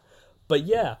great in that. But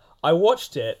yeah, I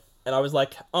watched it, and I was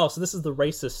like, oh, so this is the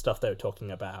racist stuff they were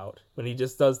talking about. When he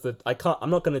just does I'm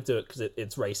not going to do it because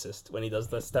it's racist, when he does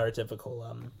the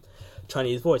stereotypical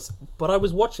Chinese voice. But I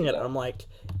was watching it, and I'm like,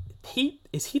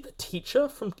 is he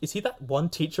that one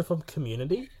teacher from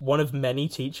Community? One of many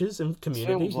teachers in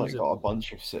Community? It's like got a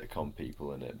bunch of sitcom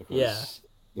people in it, because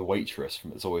the waitress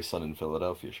from It's Always Sun in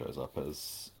Philadelphia shows up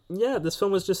as... Yeah, this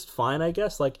film was just fine, I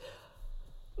guess. Like,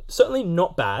 certainly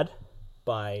not bad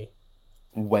by...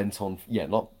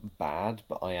 not bad,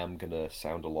 but I am gonna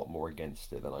sound a lot more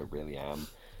against it than I really am.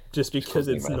 Just because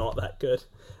it's not that good.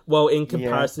 Well, in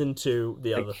comparison to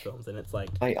the other films, and it's like...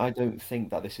 I don't think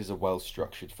that this is a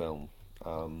well-structured film.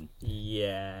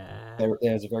 Yeah.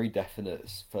 There's a very definite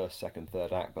first, second,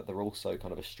 third act, but they're also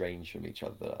kind of estranged from each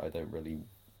other. It doesn't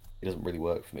really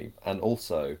work for me. And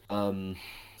also,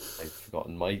 I've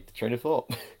forgotten my train of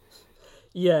thought.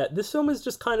 Yeah, this film is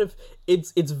just kind of...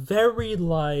 It's very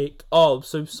like... Oh,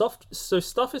 so stuff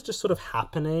is just sort of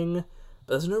happening,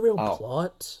 but there's no real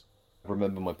plot.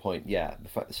 Remember my point. Yeah,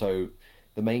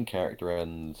 the main character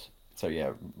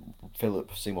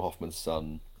Philip Seymour Hoffman's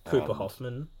son, Cooper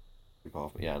Hoffman, and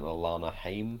Alana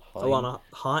Haim.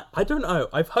 I don't know.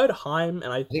 I've heard Haim,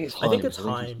 and I think it's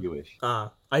Haim. Jewish.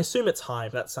 I assume it's Haim.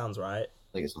 That sounds right.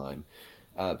 I think it's Haim.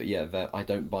 But yeah, I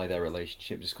don't buy their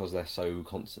relationship just because they're so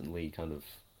constantly kind of.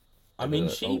 I mean,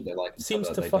 she seems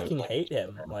to fucking hate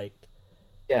him. Like.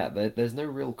 Yeah, there's no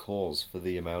real cause for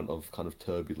the amount of kind of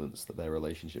turbulence that their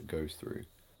relationship goes through.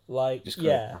 Like, just kind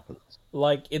of happens.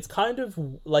 Like, it's kind of,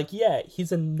 like, yeah,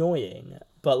 he's annoying,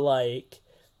 but, like,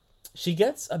 she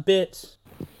gets a bit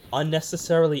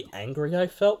unnecessarily angry, I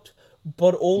felt,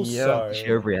 but also... Yeah, she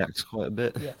overreacts quite a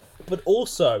bit. Yeah, but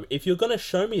also, if you're gonna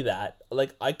show me that,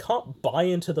 like, I can't buy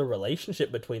into the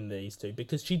relationship between these two,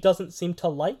 because she doesn't seem to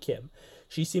like him.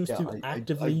 She seems to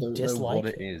actively I don't dislike know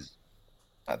what him. it is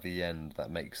at the end that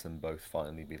makes them both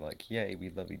finally be like, yay, we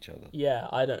love each other. Yeah,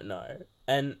 I don't know.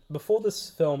 And before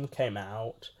this film came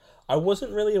out, I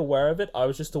wasn't really aware of it. I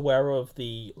was just aware of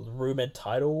the rumored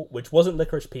title, which wasn't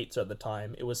Licorice Pizza at the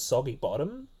time. It was Soggy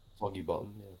Bottom. Soggy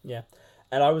Bottom, yeah. Yeah.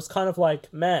 And I was kind of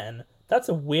like, man, that's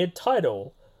a weird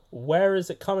title. Where is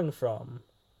it coming from?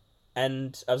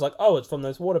 And I was like, oh, it's from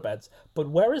those waterbeds. But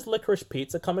where is Licorice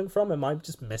Pizza coming from? Am I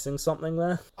just missing something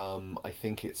there? I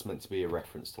think it's meant to be a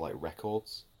reference to, like,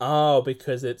 records. Oh,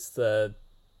 because it's because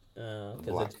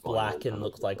it's black and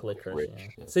looks like licorice.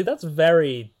 Yeah. See, that's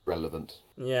very... relevant.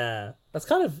 Yeah. That's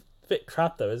kind of a bit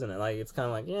crap, though, isn't it? Like, it's kind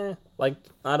of like, yeah. Like,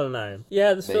 I don't know.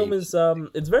 Yeah, this film is,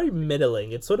 it's very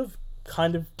middling. It sort of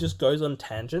kind of just goes on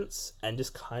tangents and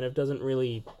just kind of doesn't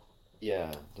really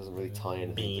Yeah, doesn't really tie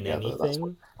anything mean together.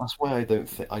 anything. That's why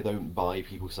I don't buy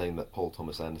people saying that Paul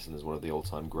Thomas Anderson is one of the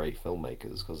all-time great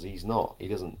filmmakers, because he's not. He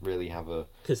doesn't really have a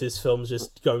Because his films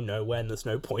just go nowhere and there's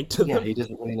no point to yeah. them. He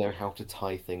doesn't really know how to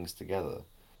tie things together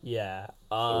Yeah.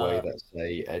 the way that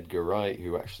say Edgar Wright,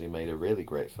 who actually made a really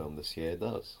great film this year,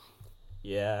 does.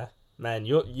 Yeah. Man,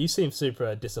 you seem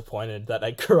super disappointed that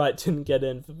Edgar Wright didn't get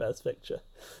in for Best Picture.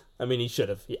 I mean, he should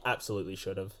have. He absolutely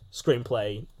should have.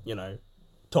 Screenplay,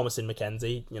 Thomasin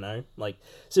McKenzie, like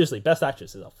seriously, Best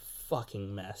Actress is a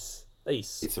fucking mess.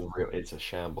 It's a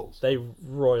shambles. They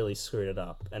royally screwed it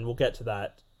up, and we'll get to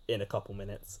that in a couple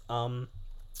minutes.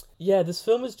 Yeah, this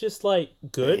film is just like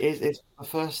good. It's the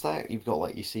first act. You've got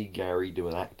like you see Gary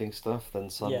doing acting stuff, then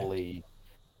suddenly,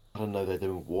 I don't know, they're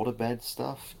doing waterbed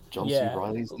stuff. John C. Yeah.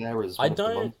 Riley's there as I one of the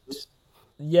don't. monsters.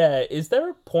 Yeah, is there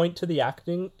a point to the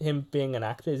acting? Him being an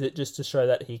actor, is it just to show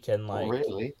that he can Not like?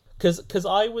 really. Because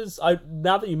I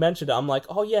now that you mentioned it, I'm like,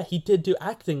 oh yeah, he did do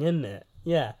acting in it.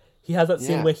 Yeah, he has that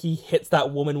scene Yeah. where he hits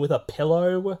that woman with a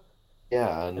pillow.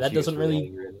 Yeah, and That she gets doesn't really-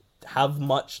 angry and- Have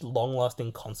much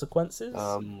long-lasting consequences.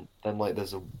 Then like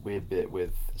there's a weird bit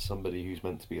with somebody who's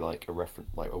meant to be like a reference,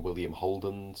 like a William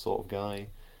Holden sort of guy.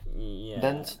 Yeah.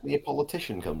 Then suddenly a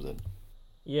politician comes in.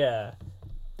 Yeah.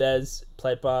 There's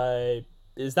played by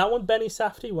is that one Benny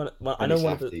Safdie? I know Benny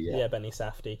one of the Safdie, yeah. Benny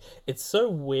Safdie. It's so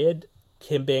weird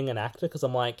him being an actor because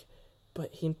I'm like,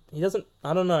 but he doesn't.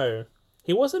 I don't know.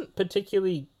 He wasn't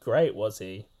particularly great, was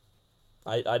he?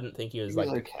 I didn't think he was He was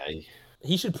like. okay.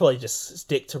 He should probably just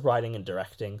stick to writing and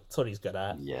directing. That's what he's good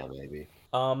at. Yeah, maybe.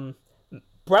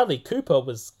 Bradley Cooper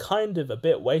was kind of a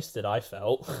bit wasted, I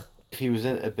felt. If he was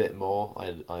in it a bit more,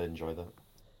 I'd enjoy that.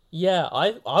 Yeah,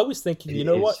 I was thinking, you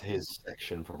know what? His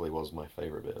section probably was my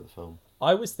favorite bit of the film.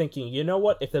 I was thinking, you know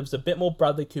what? If there was a bit more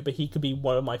Bradley Cooper, he could be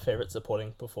one of my favorite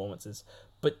supporting performances.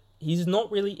 But he's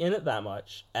not really in it that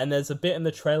much. And there's a bit in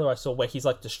the trailer I saw where he's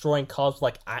like destroying cars with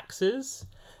like axes.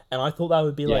 And I thought that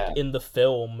would be like Yeah. in the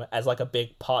film as like a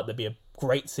big part. There'd be a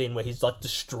great scene where he's like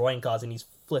destroying cars and he's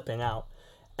flipping out.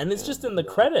 And it's just in the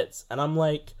credits. And I'm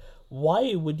like,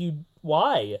 why?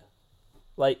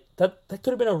 Like that could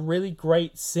have been a really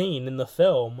great scene in the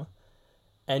film,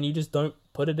 and you just don't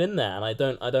put it in there, and I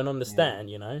don't understand,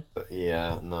 But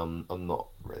yeah, no, I'm not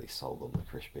really sold on the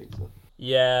Chris Pizza.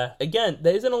 Yeah, again,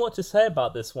 there isn't a lot to say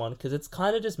about this one because it's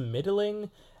kind of just middling,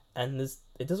 and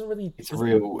it doesn't really. It's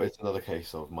another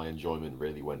case of my enjoyment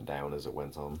really went down as it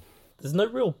went on. There's no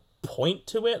real point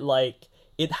to it. Like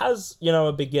it has,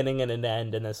 a beginning and an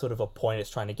end, and there's sort of a point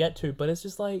it's trying to get to, but it's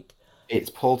just like. It's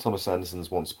Paul Thomas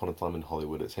Anderson's Once Upon a Time in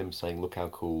Hollywood. It's him saying, look how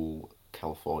cool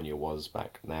California was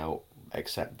back now,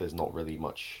 except there's not really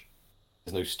much...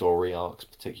 There's no story arcs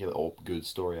particular, or good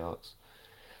story arcs.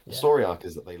 The story arc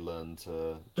is that they learn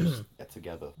to just get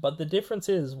together. But the difference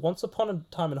is, Once Upon a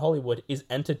Time in Hollywood is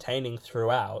entertaining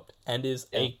throughout, and is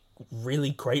a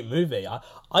really great movie.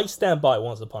 I stand by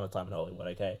Once Upon a Time in Hollywood,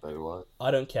 okay? So do I.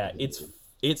 I don't care.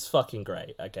 It's fucking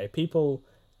great, okay? People...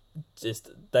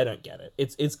 they don't get it.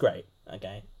 It's great,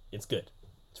 okay? It's good.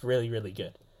 It's really, really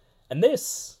good. And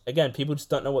this, again, people just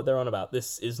don't know what they're on about.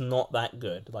 This is not that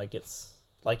good. It's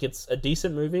a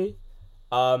decent movie.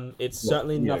 It's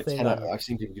certainly nothing I've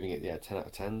seen people giving it 10 out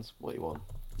of 10s. What do you want,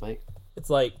 mate? It's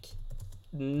like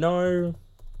no,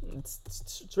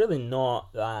 it's really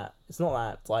not that. It's not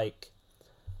that. It's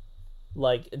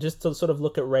like just to sort of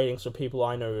look at ratings for people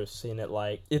I know who've seen it,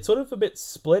 like it's sort of a bit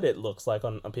split. It looks like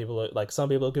on people, like some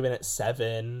people have given it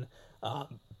 7,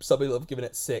 some people have given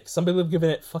it 6, some people have given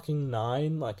it fucking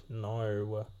 9. Like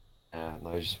no,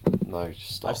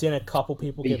 Just stop. I've seen a couple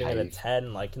people giving it a Behave.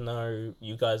 10. Like no,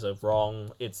 you guys are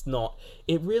wrong. It's not.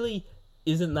 It really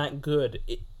isn't that good.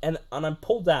 And I'm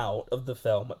pulled out of the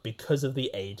film because of the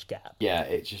age gap. Yeah,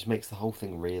 it just makes the whole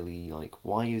thing really like,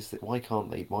 why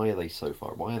are they so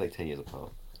far? Why are they 10 years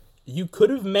apart? You could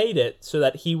have made it so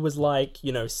that he was like,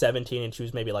 17 and she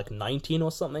was maybe like 19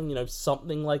 or something,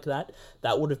 something like that.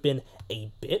 That would have been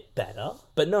a bit better.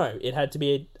 But no, it had to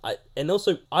be and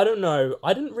also, I don't know,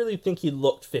 I didn't really think he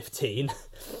looked 15.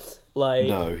 Like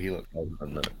No, he looked older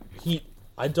than that.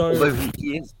 I don't Although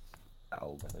he is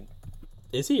old, I think.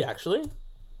 Is he actually?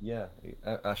 Yeah,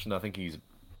 actually, no, I think he's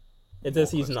It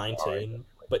says he's More close to 19,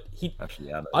 but he actually.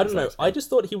 Yeah, I don't know. I just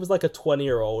thought he was like a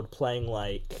 20-year-old playing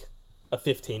like a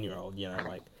 15-year-old,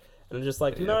 like, and I'm just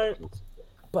like, no,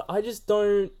 but I just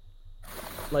don't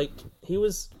like. He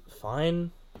was fine,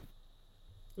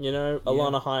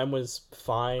 Alana Haim was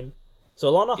fine.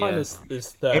 So Alana Haim is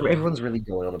 30. Everyone's really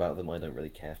going on about them. I don't really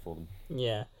care for them.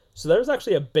 Yeah. So there's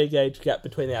actually a big age gap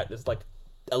between the actors, like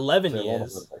 11 So one of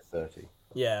years. them's like 30.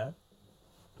 Yeah.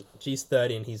 She's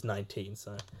 30 and he's 19.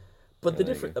 So, But the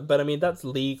there you different, but I mean that's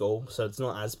legal, so it's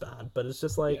not as bad. But it's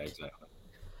just like, Yeah, exactly.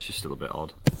 It's just still a bit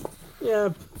odd. yeah,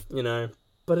 you know.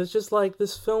 But it's just like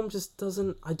this film just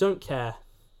doesn't. I don't care.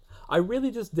 I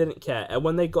really just didn't care. And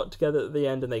when they got together at the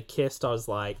end and they kissed, I was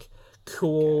like,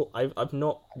 cool. I've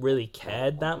not really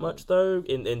cared that much though.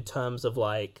 In terms of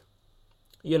like,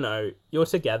 you know, you're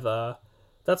together.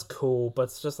 That's cool, but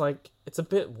it's just like it's a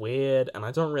bit weird, and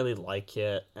I don't really like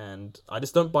it, and I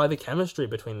just don't buy the chemistry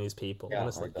between these people, Yeah,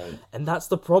 honestly. I don't. And that's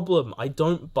the problem. I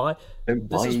don't buy.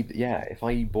 This is Yeah, if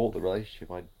I bought the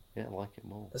relationship, I'd like it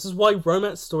more. this is why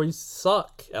romance stories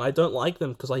suck, and I don't like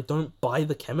them because I don't buy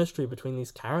the chemistry between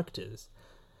these characters.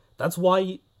 That's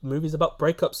why movies about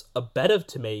breakups are better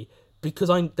to me because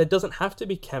there doesn't have to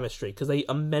be chemistry because they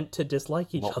are meant to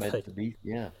dislike each Not other. meant to be.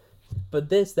 Yeah. But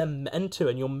this, they're meant to,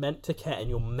 and you're meant to care, and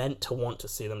you're meant to want to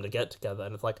see them to get together.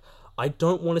 And it's like, I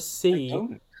don't want to see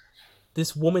Don't.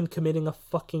 this woman committing a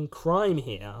fucking crime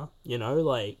here. You know,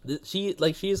 like she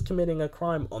is committing a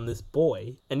crime on this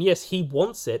boy. And yes, he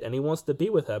wants it, and he wants to be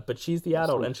with her. But she's the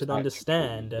adult and should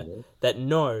understand that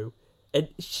no. And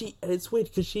it's weird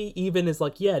because she even is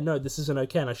like, yeah, no, this isn't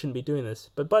okay, and I shouldn't be doing this.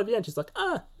 But by the end, she's like,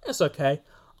 it's okay.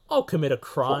 I'll commit a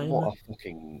crime. What a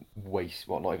fucking waste.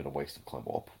 Well, not even a waste of climb.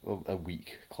 What a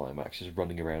weak climax. Just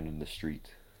running around in the street.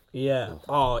 Yeah.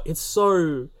 Oh, it's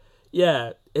so.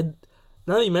 Yeah. Now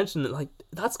that you mention it, like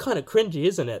that's kind of cringy,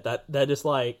 isn't it? That they're just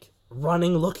like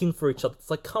running, looking for each other.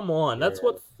 It's like, come on, that's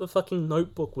what the fucking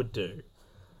Notebook would do.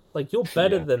 Like you're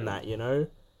better than that, you know.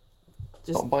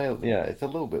 Just it's a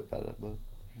little bit better, but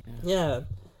yeah.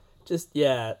 Just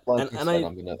yeah, like and I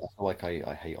feel like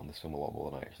I hate on this film a lot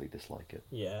more than I actually dislike it.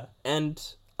 yeah, and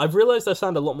I've realized I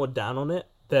sound a lot more down on it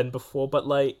than before, but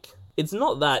like it's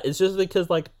not that. It's just because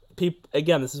like people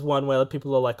again, this is one where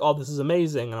people are like, "Oh, this is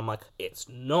amazing," and I'm like, "It's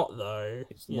not though."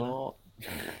 It's not.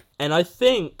 And I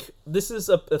think this is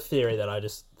a theory that I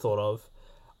just thought of.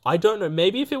 I don't know.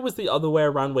 Maybe if it was the other way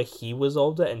around, where he was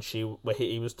older and where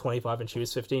he was 25 and she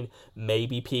was 15,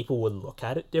 maybe people would look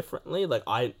at it differently.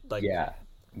 Yeah.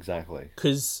 Exactly.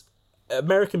 Because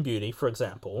American Beauty, for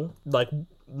example, like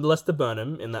Lester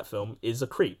Burnham in that film is a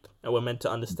creep, and we're meant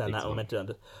to understand that. We're meant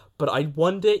to but I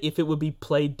wonder if it would be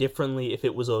played differently if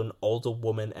it was an older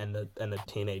woman and a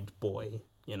teenage boy.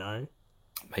 You know?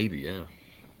 Maybe, yeah.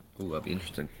 Oh, that'd be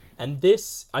interesting. And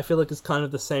this, I feel like, is kind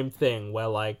of the same thing, where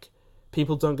like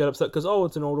people don't get upset because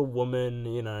it's an older woman.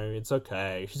 You know, it's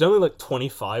okay. She's only like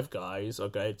 25, guys.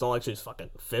 Okay, it's not like she's fucking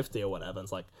 50 or whatever.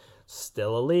 It's like.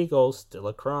 Still illegal, still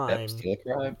a crime. Yep, still a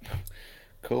crime.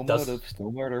 Cool motive,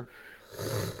 still murder.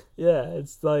 Yeah,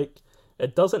 it's like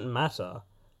it doesn't matter.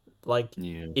 Like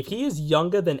if he is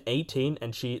younger than 18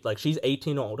 and she's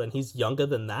 18 or older and he's younger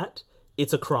than that,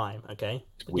 it's a crime, okay?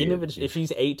 Even if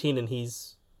she's 18 and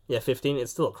he's 15,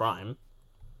 it's still a crime.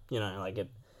 You know, like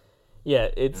it. Yeah,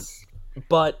 it's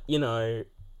but, you know,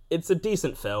 it's a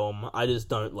decent film. I just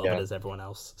don't love it as everyone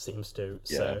else seems to.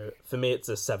 Yeah. So for me it's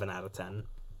a 7 out of 10.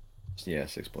 Yeah,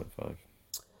 6.5.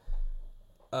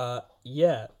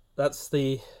 Yeah, that's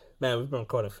the... Man, we've been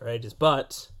recording for ages,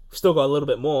 but we've still got a little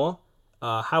bit more.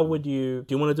 How would you...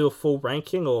 Do you want to do a full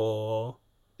ranking, or...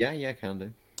 Yeah, can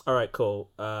do. Alright,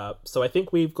 cool. So I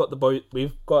think we've got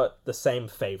the same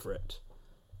favourite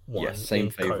one. Yeah, same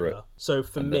favourite. Coda. So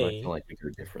for and me... then I feel like we do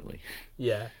differently.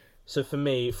 Yeah. So for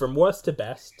me, from worst to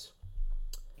best,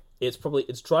 it's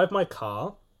Drive My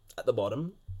Car at the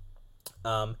bottom.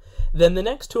 Then the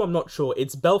next two I'm not sure.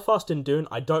 It's Belfast and Dune.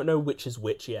 I don't know which is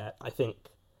which yet. I think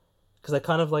because they're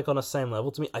kind of like on the same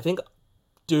level to me. I think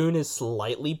Dune is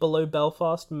slightly below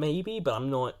Belfast, maybe, but I'm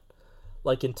not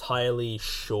like entirely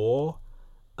sure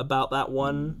about that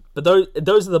one. But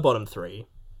those are the bottom three.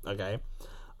 Okay.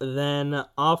 Then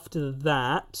after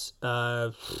that,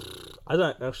 I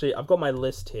don't actually. I've got my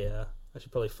list here. I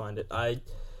should probably find it.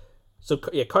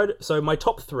 Coda. So my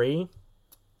top three.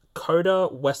 Coda,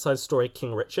 West Side Story,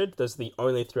 King Richard. Those are the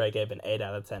only three I gave an 8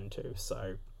 out of 10 to.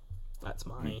 So that's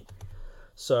my...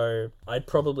 So I'd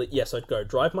probably... Yes, I'd go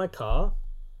Drive My Car.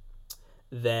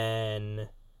 Then...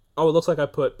 Oh, it looks like I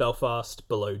put Belfast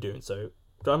below Dune. So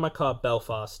Drive My Car,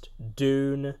 Belfast,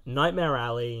 Dune, Nightmare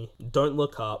Alley, Don't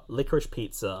Look Up, Licorice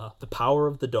Pizza, The Power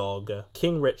of the Dog,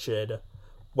 King Richard,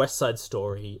 West Side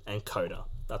Story, and Coda.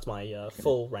 That's my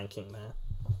full ranking there.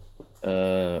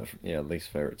 Least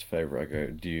favorite. I go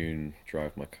Dune,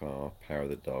 Drive My Car, Power of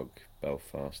the Dog,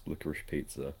 Belfast, Licorice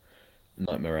Pizza,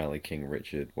 Nightmare Alley, King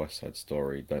Richard, West Side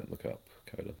Story, Don't Look Up,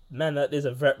 Coda. Man, that is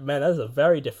a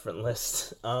very different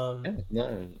list. No,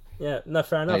 fair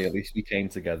enough. Hey, at least we came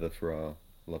together for our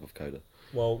love of Coda.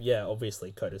 Well, yeah,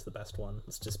 obviously Coda's the best one.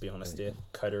 Let's just be honest here.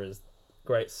 Coda is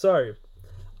great. So,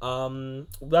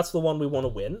 that's the one we want to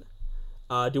win.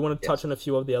 Do you want to Yes. touch on a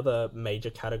few of the other major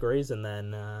categories and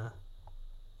then?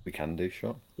 We can do,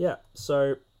 sure. Yeah.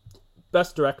 So,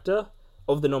 best director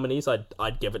of the nominees,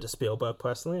 I'd give it to Spielberg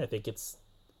personally. I think it's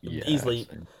Yeah, easily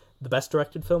same. the best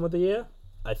directed film of the year.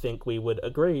 I think we would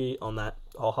agree on that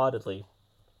wholeheartedly.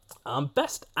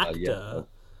 Best actor.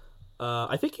 Yeah.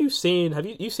 I think you've seen.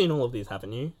 You've seen all of these,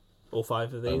 haven't you? All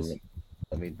 5 of these.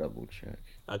 Let me double check.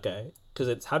 Okay, because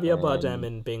it's Javier Bardem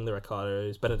in Being the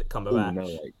Ricardos, Benedict Oh Cumberbatch.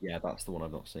 no, yeah, that's the one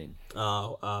I've not seen.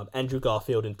 Andrew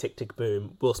Garfield in Tick Tick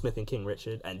Boom, Will Smith in King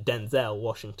Richard, and Denzel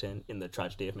Washington in The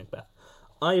Tragedy of Macbeth.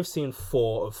 I've seen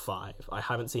 4 of 5. I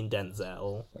haven't seen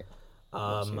Denzel.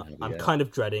 Not seen it I'm yet. kind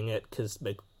of dreading it because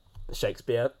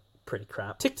Shakespeare, pretty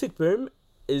crap. Tick Tick Boom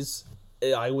is.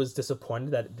 I was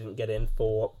disappointed that it didn't get in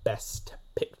for Best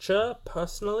Picture.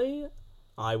 Personally,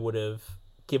 I would have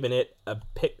given it a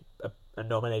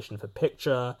nomination for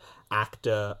picture,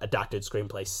 actor, adapted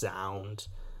screenplay, sound.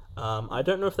 I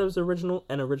don't know if there was an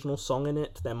original song in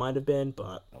it. There might have been,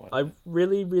 but I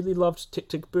really, really loved Tick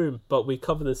Tick Boom. But we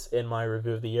cover this in my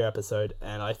review of the year episode,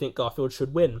 and I think Garfield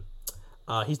should win.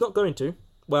 He's not going to.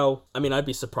 Well, I mean, I'd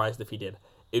be surprised if he did.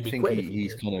 It'd be I think great if he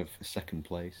he's did. kind of second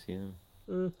place,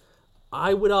 yeah.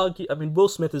 I would argue. I mean, Will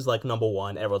Smith is like number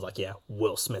 1. Everyone's like, yeah,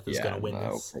 Will Smith is Yeah, going to win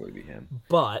that'll this. probably be him.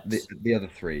 But The other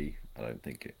 3, I don't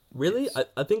think it. really, is.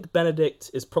 I think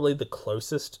Benedict is probably the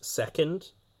closest second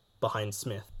behind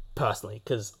Smith, personally,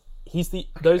 because he's the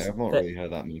those. I've not that- really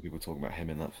heard that many people talking about him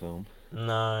in that film.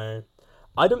 No,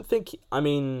 I don't think. I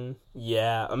mean,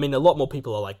 yeah, I mean, a lot more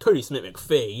people are like Cody Smith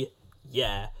McPhee,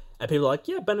 yeah, and people are like,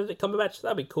 yeah, Benedict Cumberbatch,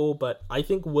 that'd be cool. But I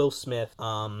think Will Smith,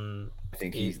 I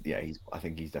think I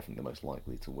think he's definitely the most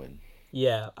likely to win.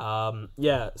 yeah.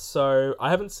 So I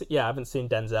haven't seen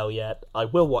Denzel yet. I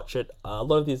will watch it. A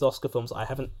lot of these Oscar films,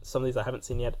 some of these I haven't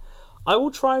seen yet. I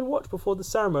will try and watch before the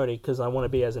ceremony because I want to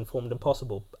be as informed as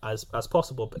possible.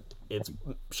 But it's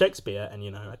Shakespeare,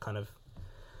 and I kind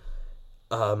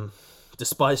of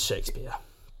despise Shakespeare.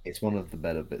 It's one of the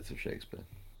better bits of Shakespeare.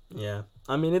 Yeah,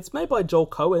 I mean it's made by Joel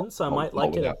Cohen, so I might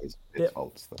like it Without a his bit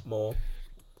faults, though. more.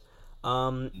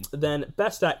 Then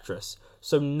Best Actress.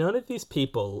 So none of these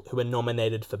people who were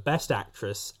nominated for Best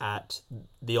Actress at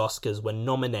the Oscars were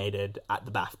nominated at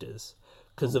the BAFTAs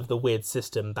because of the weird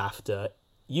system BAFTA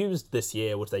used this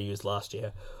year, which they used last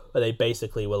year, where they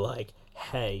basically were like,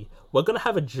 hey, we're going to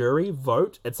have a jury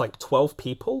vote. It's like 12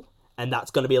 people, and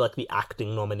that's going to be like the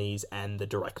acting nominees and the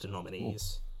director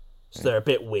nominees. So they're a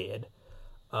bit weird.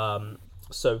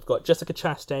 So we've got Jessica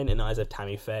Chastain in Eyes of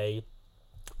Tammy Faye,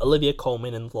 Olivia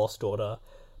Colman in Lost Daughter,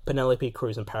 Penelope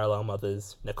Cruz in Parallel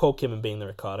Mothers, Nicole Kidman being the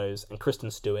Ricardos, and Kristen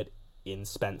Stewart in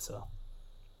Spencer.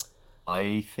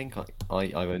 I think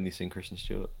I've only seen Kristen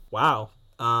Stewart. Wow.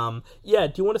 Yeah,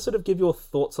 do you want to sort of give your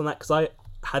thoughts on that? Because I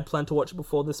had planned to watch it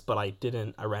before this, but I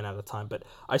didn't. I ran out of time. But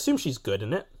I assume she's good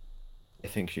in it. I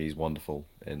think she's wonderful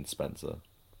in Spencer.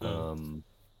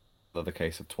 The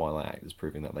case of Twilight actors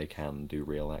proving that they can do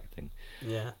real acting.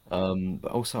 Yeah.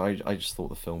 But also, I just thought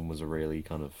the film was a really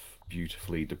kind of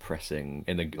beautifully depressing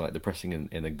depressing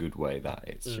in a good way. That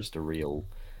it's just a real,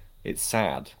 it's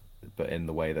sad, but in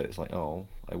the way that it's like, oh,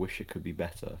 I wish it could be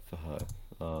better for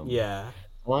her. Yeah.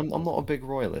 Well, I'm not a big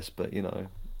royalist, but No.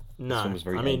 film was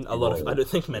very I mean, I anti-royal. don't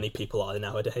think many people are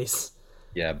nowadays.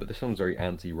 yeah, but this film's very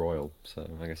anti-royal, so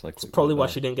I guess I It's clicked probably with why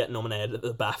that. she didn't get nominated at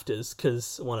the BAFTAs,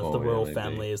 because one of the Oh, yeah, royal maybe.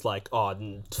 family is like, oh,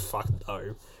 fuck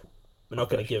no. We're not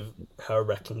going to give her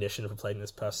recognition for playing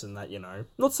this person that,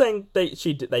 Not saying they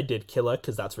did kill her,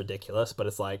 because that's ridiculous, but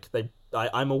it's like,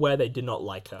 I'm aware they did not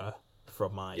like her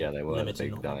from my Yeah, they were a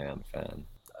limited big knowledge. Diane fan.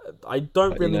 I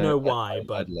don't really know I- why,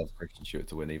 but I'd love Kristen Stewart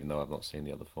to win, even though I've not seen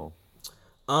the other four.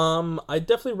 I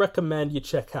definitely recommend you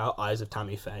check out Eyes of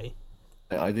Tammy Faye.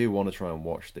 I do want to try and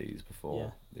watch these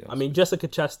before. Yeah. the I mean, Jessica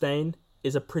Chastain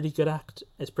is a pretty good act.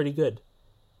 It's pretty good.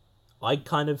 I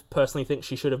kind of personally think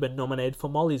she should have been nominated for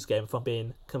Molly's Game, if I'm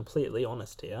being completely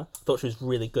honest here. Thought she was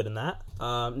really good in that.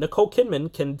 Nicole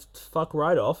Kidman can fuck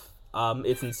right off.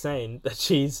 It's insane that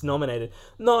she's nominated.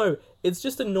 No, it's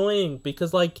just annoying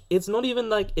because, like, it's not even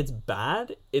like it's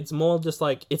bad. It's more just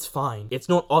like it's fine. It's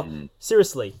not...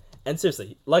 Seriously. And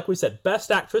seriously, like we said,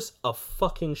 Best Actress, a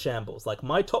fucking shambles. Like,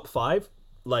 my top 5...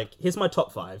 Like, here's my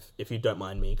top 5, if you don't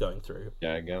mind me going through.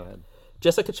 Yeah, go ahead.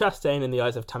 Jessica Chastain in The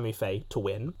Eyes of Tammy Faye to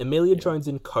win. Emilia Jones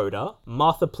in Coda.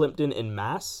 Martha Plimpton in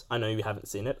Mass. I know you haven't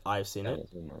seen it. I've seen it.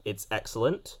 It's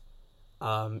excellent.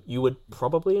 You would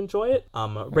probably enjoy it.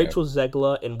 Rachel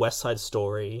Zegler in West Side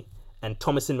Story. And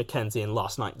Thomasin McKenzie in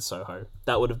Last Night in Soho.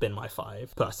 That would have been my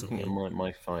 5, personally.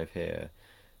 My 5 here.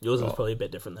 Yours is probably a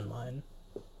bit different than mine.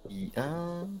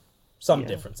 Yeah. Some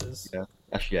differences. Yeah.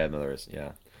 Actually, yeah, no, there is.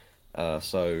 Yeah.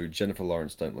 So Jennifer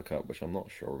Lawrence, Don't Look Up, which I'm not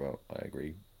sure about. I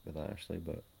agree with that actually,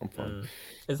 but I'm fine.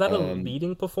 Is that a Um,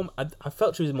 leading performance? I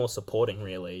felt she was more supporting,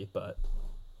 really, but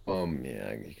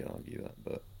yeah, you can argue that,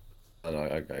 but I know,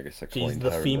 I guess she's explained the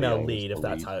her and female Leo as lead.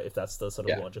 the If lead. that's the sort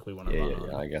of Yeah, logic we want to yeah, run yeah,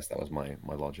 yeah. on. I guess that was my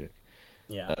logic.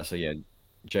 Yeah. So yeah,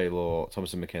 J Law,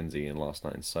 Thomasin McKenzie in Last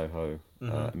Night in Soho,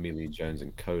 Amelia Jones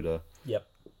in Coda, Yep.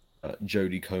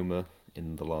 Jodie Comer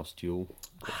in The Last Duel, I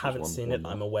which was haven't one seen it.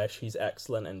 one I'm there. aware she's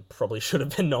excellent and probably should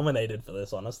have been nominated for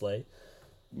this, honestly.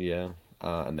 Yeah,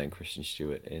 and then Kristen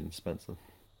Stewart in Spencer.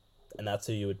 And that's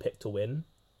who you would pick to win.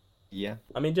 Yeah,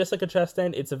 I mean, Jessica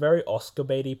Chastain, it's a very Oscar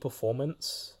baity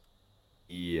performance.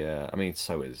 yeah. I mean,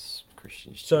 so is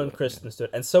Kristen So and Stewart. Yeah. Kristen Stewart,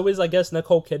 and so is I guess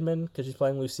Nicole Kidman because she's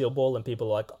playing Lucille Ball, and people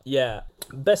are like, yeah,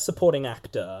 best supporting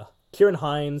actor: Kieran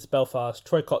Hines, Belfast;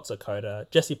 Troy Kotzer, Coda;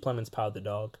 Jesse Plemons, Power of the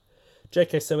Dog;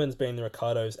 J.K. Simmons being the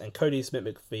Ricardos; and Cody Smith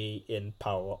McPhee in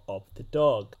Power of the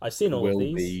Dog. I've seen all of Will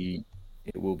these. be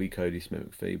it will be Cody Smith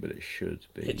McPhee, but it should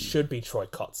be. It should be Troy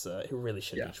Kotzer. It really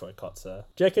should Yeah. be Troy Kotzer.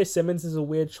 J.K. Simmons is a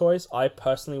weird choice. I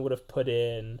personally would have put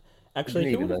in. I Actually,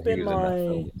 didn't who even would know have he been was in that my?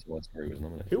 film until I saw he was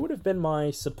nominated. Who would have been my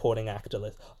supporting actor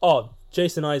list? Oh,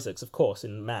 Jason Isaacs, of course,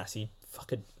 in Mass. He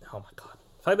fucking. Oh my god.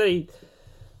 The fact that he.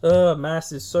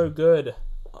 Mass is so good.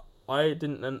 I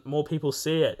didn't. And more people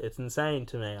see it. It's insane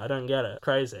to me. I don't get it.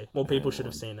 Crazy. More people should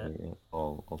have seen it. Yeah,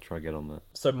 I'll try to get on that.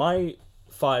 So my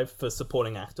 5 for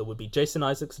supporting actor would be Jason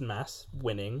Isaacs in Mass,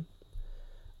 winning.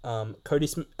 Troy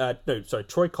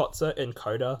Kotzer in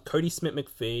Coda, Cody Smith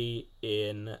McPhee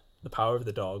in The Power of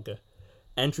the Dog,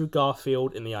 Andrew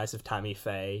Garfield in The Eyes of Tammy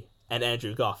Faye, and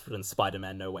Andrew Garfield in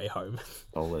Spider-Man: No Way Home.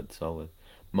 Solid.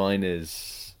 Mine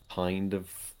is kind of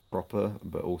proper,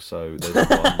 but also there's one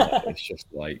that it's just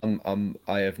like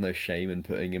I have no shame in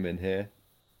putting him in here,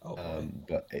 Oh, boy.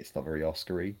 but it's not very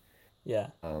Oscar-y. Yeah.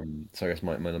 So I guess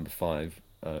my number 5,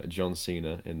 John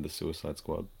Cena in The Suicide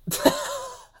Squad.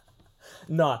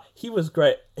 Nah, he was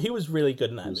great. He was really good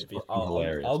in that was movie. fucking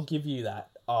hilarious. I'll give you that.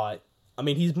 I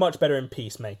mean, he's much better in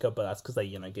Peacemaker, but that's because they,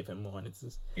 give him more. And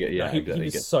Yeah, he exactly.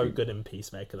 was so good in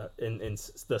Peacemaker. In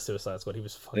the Suicide Squad, he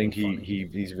was I think fucking funny.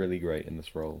 he's really great in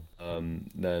this role.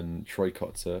 Then Troy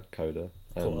Kotzer, Coda,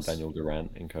 and course. Daniel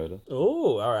Durant in Coda.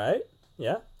 Oh, all right.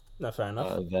 Yeah. No, fair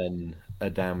enough. Then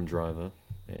Adam Driver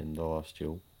in The Last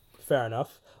Duel. Fair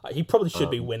enough. He probably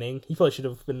should be winning. He probably should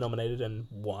have been nominated and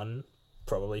won,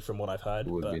 probably from what I've heard.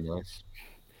 Would But be nice.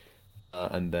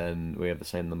 And then we have the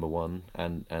same number 1,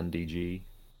 and Andy G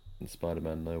in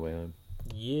Spider-Man: No Way Home.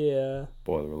 yeah.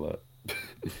 Spoiler alert.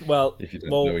 Well, If you don't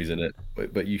well, know he's in it,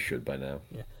 but you should by now.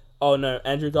 yeah. Oh no,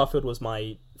 Andrew Garfield was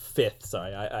my 5th.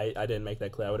 Sorry, I didn't make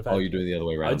that clear. I would have had. Oh, you're doing the other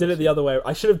way around. I did it the other way.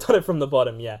 I should have done it from the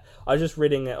bottom. Yeah, I was just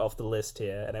reading it off the list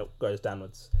here, and it goes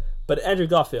downwards. But Andrew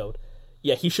Garfield,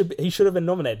 yeah, he should have been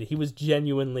nominated. He was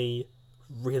genuinely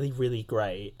really, really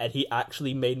great, and he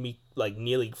actually made me like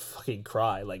nearly fucking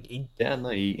cry. Like Yeah, no,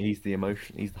 he's the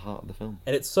emotion. He's the heart of the film.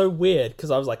 and it's so weird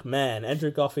because I was like, man,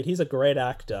 Andrew Garfield, he's a great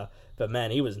actor, but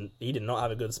man, he did not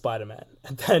have a good Spider-Man.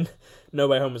 And then No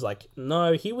Way Home was like,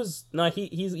 no, he's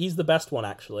the best one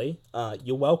actually.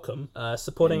 You're welcome.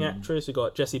 Supporting actress, we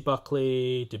got Jessie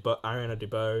Buckley, Ariana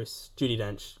DeBose, Judi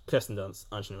Dench, Kirsten Dunst,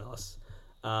 Angelina Ellis.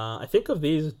 I think of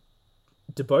these,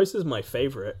 DeBose is my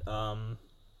favorite.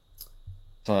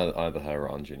 It's either her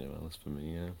or Angelina Ellis for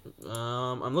me. Yeah.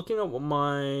 I'm looking at what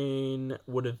mine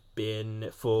would have been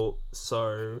for.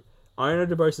 So, Ariana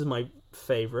DeBose is my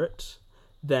favorite.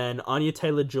 Then Anya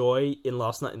Taylor-Joy in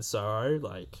Last Night in Soho.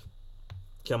 Like,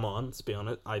 come on, let's be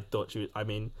honest. I thought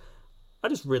I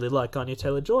just really like Anya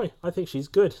Taylor-Joy. I think she's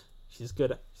good. She's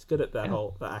good at that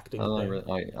whole the acting thing.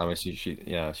 I mean,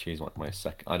 she's like my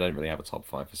second. I don't really have a top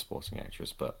 5 for supporting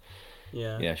actress, but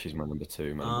Yeah. yeah, she's my number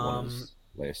 2. My number 1 is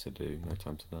Lea Seydoux, No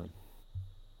Time to Die.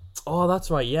 Oh,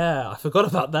 that's right. Yeah, I forgot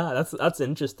about that. That's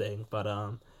interesting, but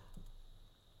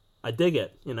I dig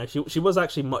it. She was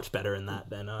actually much better in that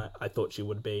than I thought she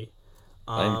would be.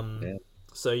 Yeah.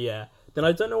 So yeah. Then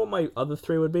I don't know what my other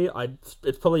 3 would be.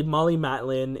 It's probably Molly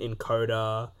Matlin in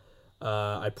Coda.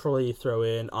 I'd probably throw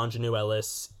in Ingenue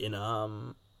Ellis in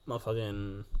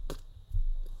motherfucking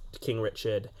King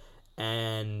Richard,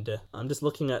 and I'm just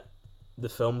looking at the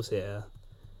films here.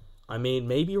 I mean,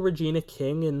 maybe Regina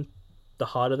King in The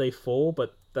Harder They Fall,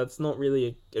 but that's not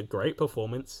really a great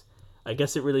performance. I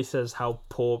guess it really says how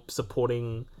poor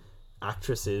supporting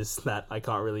actress is that I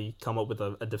can't really come up with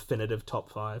a definitive top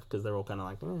 5 because they're all kind of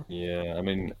like, Yeah, I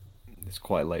mean, it's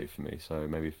quite late for me, so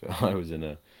maybe if I was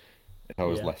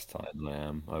Yeah. less tired than I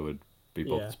am, I would be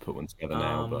bothered Yeah. to put one together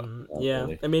now. But not yeah,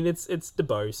 really. I mean it's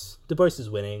DeBose. DeBose is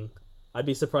winning. I'd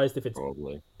be surprised if it's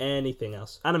Probably. anything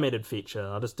else. Animated feature.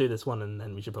 I'll just do this one and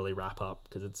then we should probably wrap up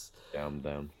because it's Yeah, I'm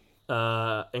down.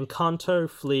 Encanto,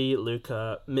 Flea,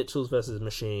 Luca, Mitchell's versus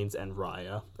Machines, and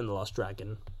Raya and the Last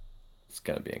Dragon. It's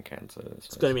gonna be Encanto.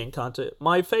 It's going to be Encanto.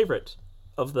 My favorite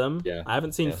of them. Yeah. I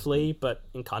haven't seen Yeah. Flea, but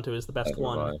Encanto is the best Neither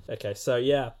have one. Okay, so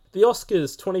yeah. The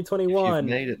Oscars If 2021. you've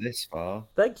made it this far,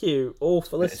 Thank you all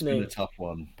for it's been listening. a tough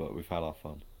one, but we've had our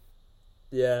fun.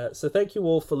 Yeah, so thank you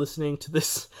all for listening to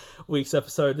this week's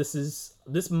episode. This is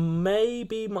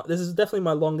definitely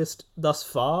my longest thus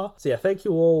far. So yeah, thank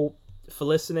you all for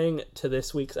listening to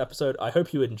this week's episode. I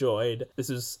hope you enjoyed. This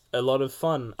was a lot of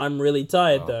fun. I'm really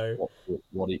tired though,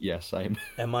 Yeah, same.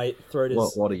 and my throat is.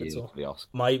 What are that's you all. for the Oscar?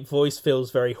 My voice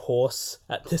feels very hoarse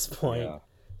at this point. Yeah.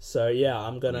 So yeah,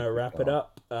 I'm gonna wrap it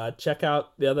up. Check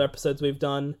out the other episodes we've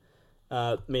done,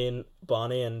 me and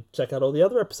Barney, and check out all the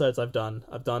other episodes I've done.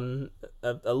 I've done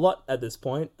a lot at this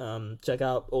point. Check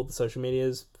out all the social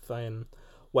medias,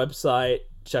 website.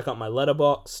 Check out my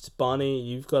Letterboxd. Barney,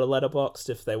 you've got a Letterboxd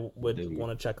if they would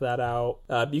want to check that out.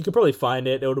 You could probably find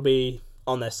it. It'll be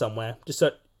on there somewhere. Just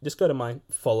go to my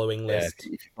following Yeah, list.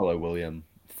 if you follow William,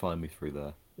 find me through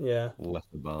there. Yeah.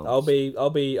 Letterboxd.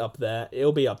 I'll be up there.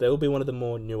 It'll be up there. It'll be one of the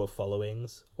more newer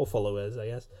followings or followers, I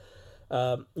guess.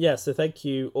 Yeah, so thank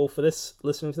you all for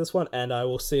listening to this one, and I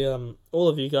will see all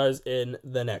of you guys in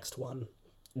the next one.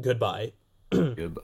 Goodbye. Goodbye.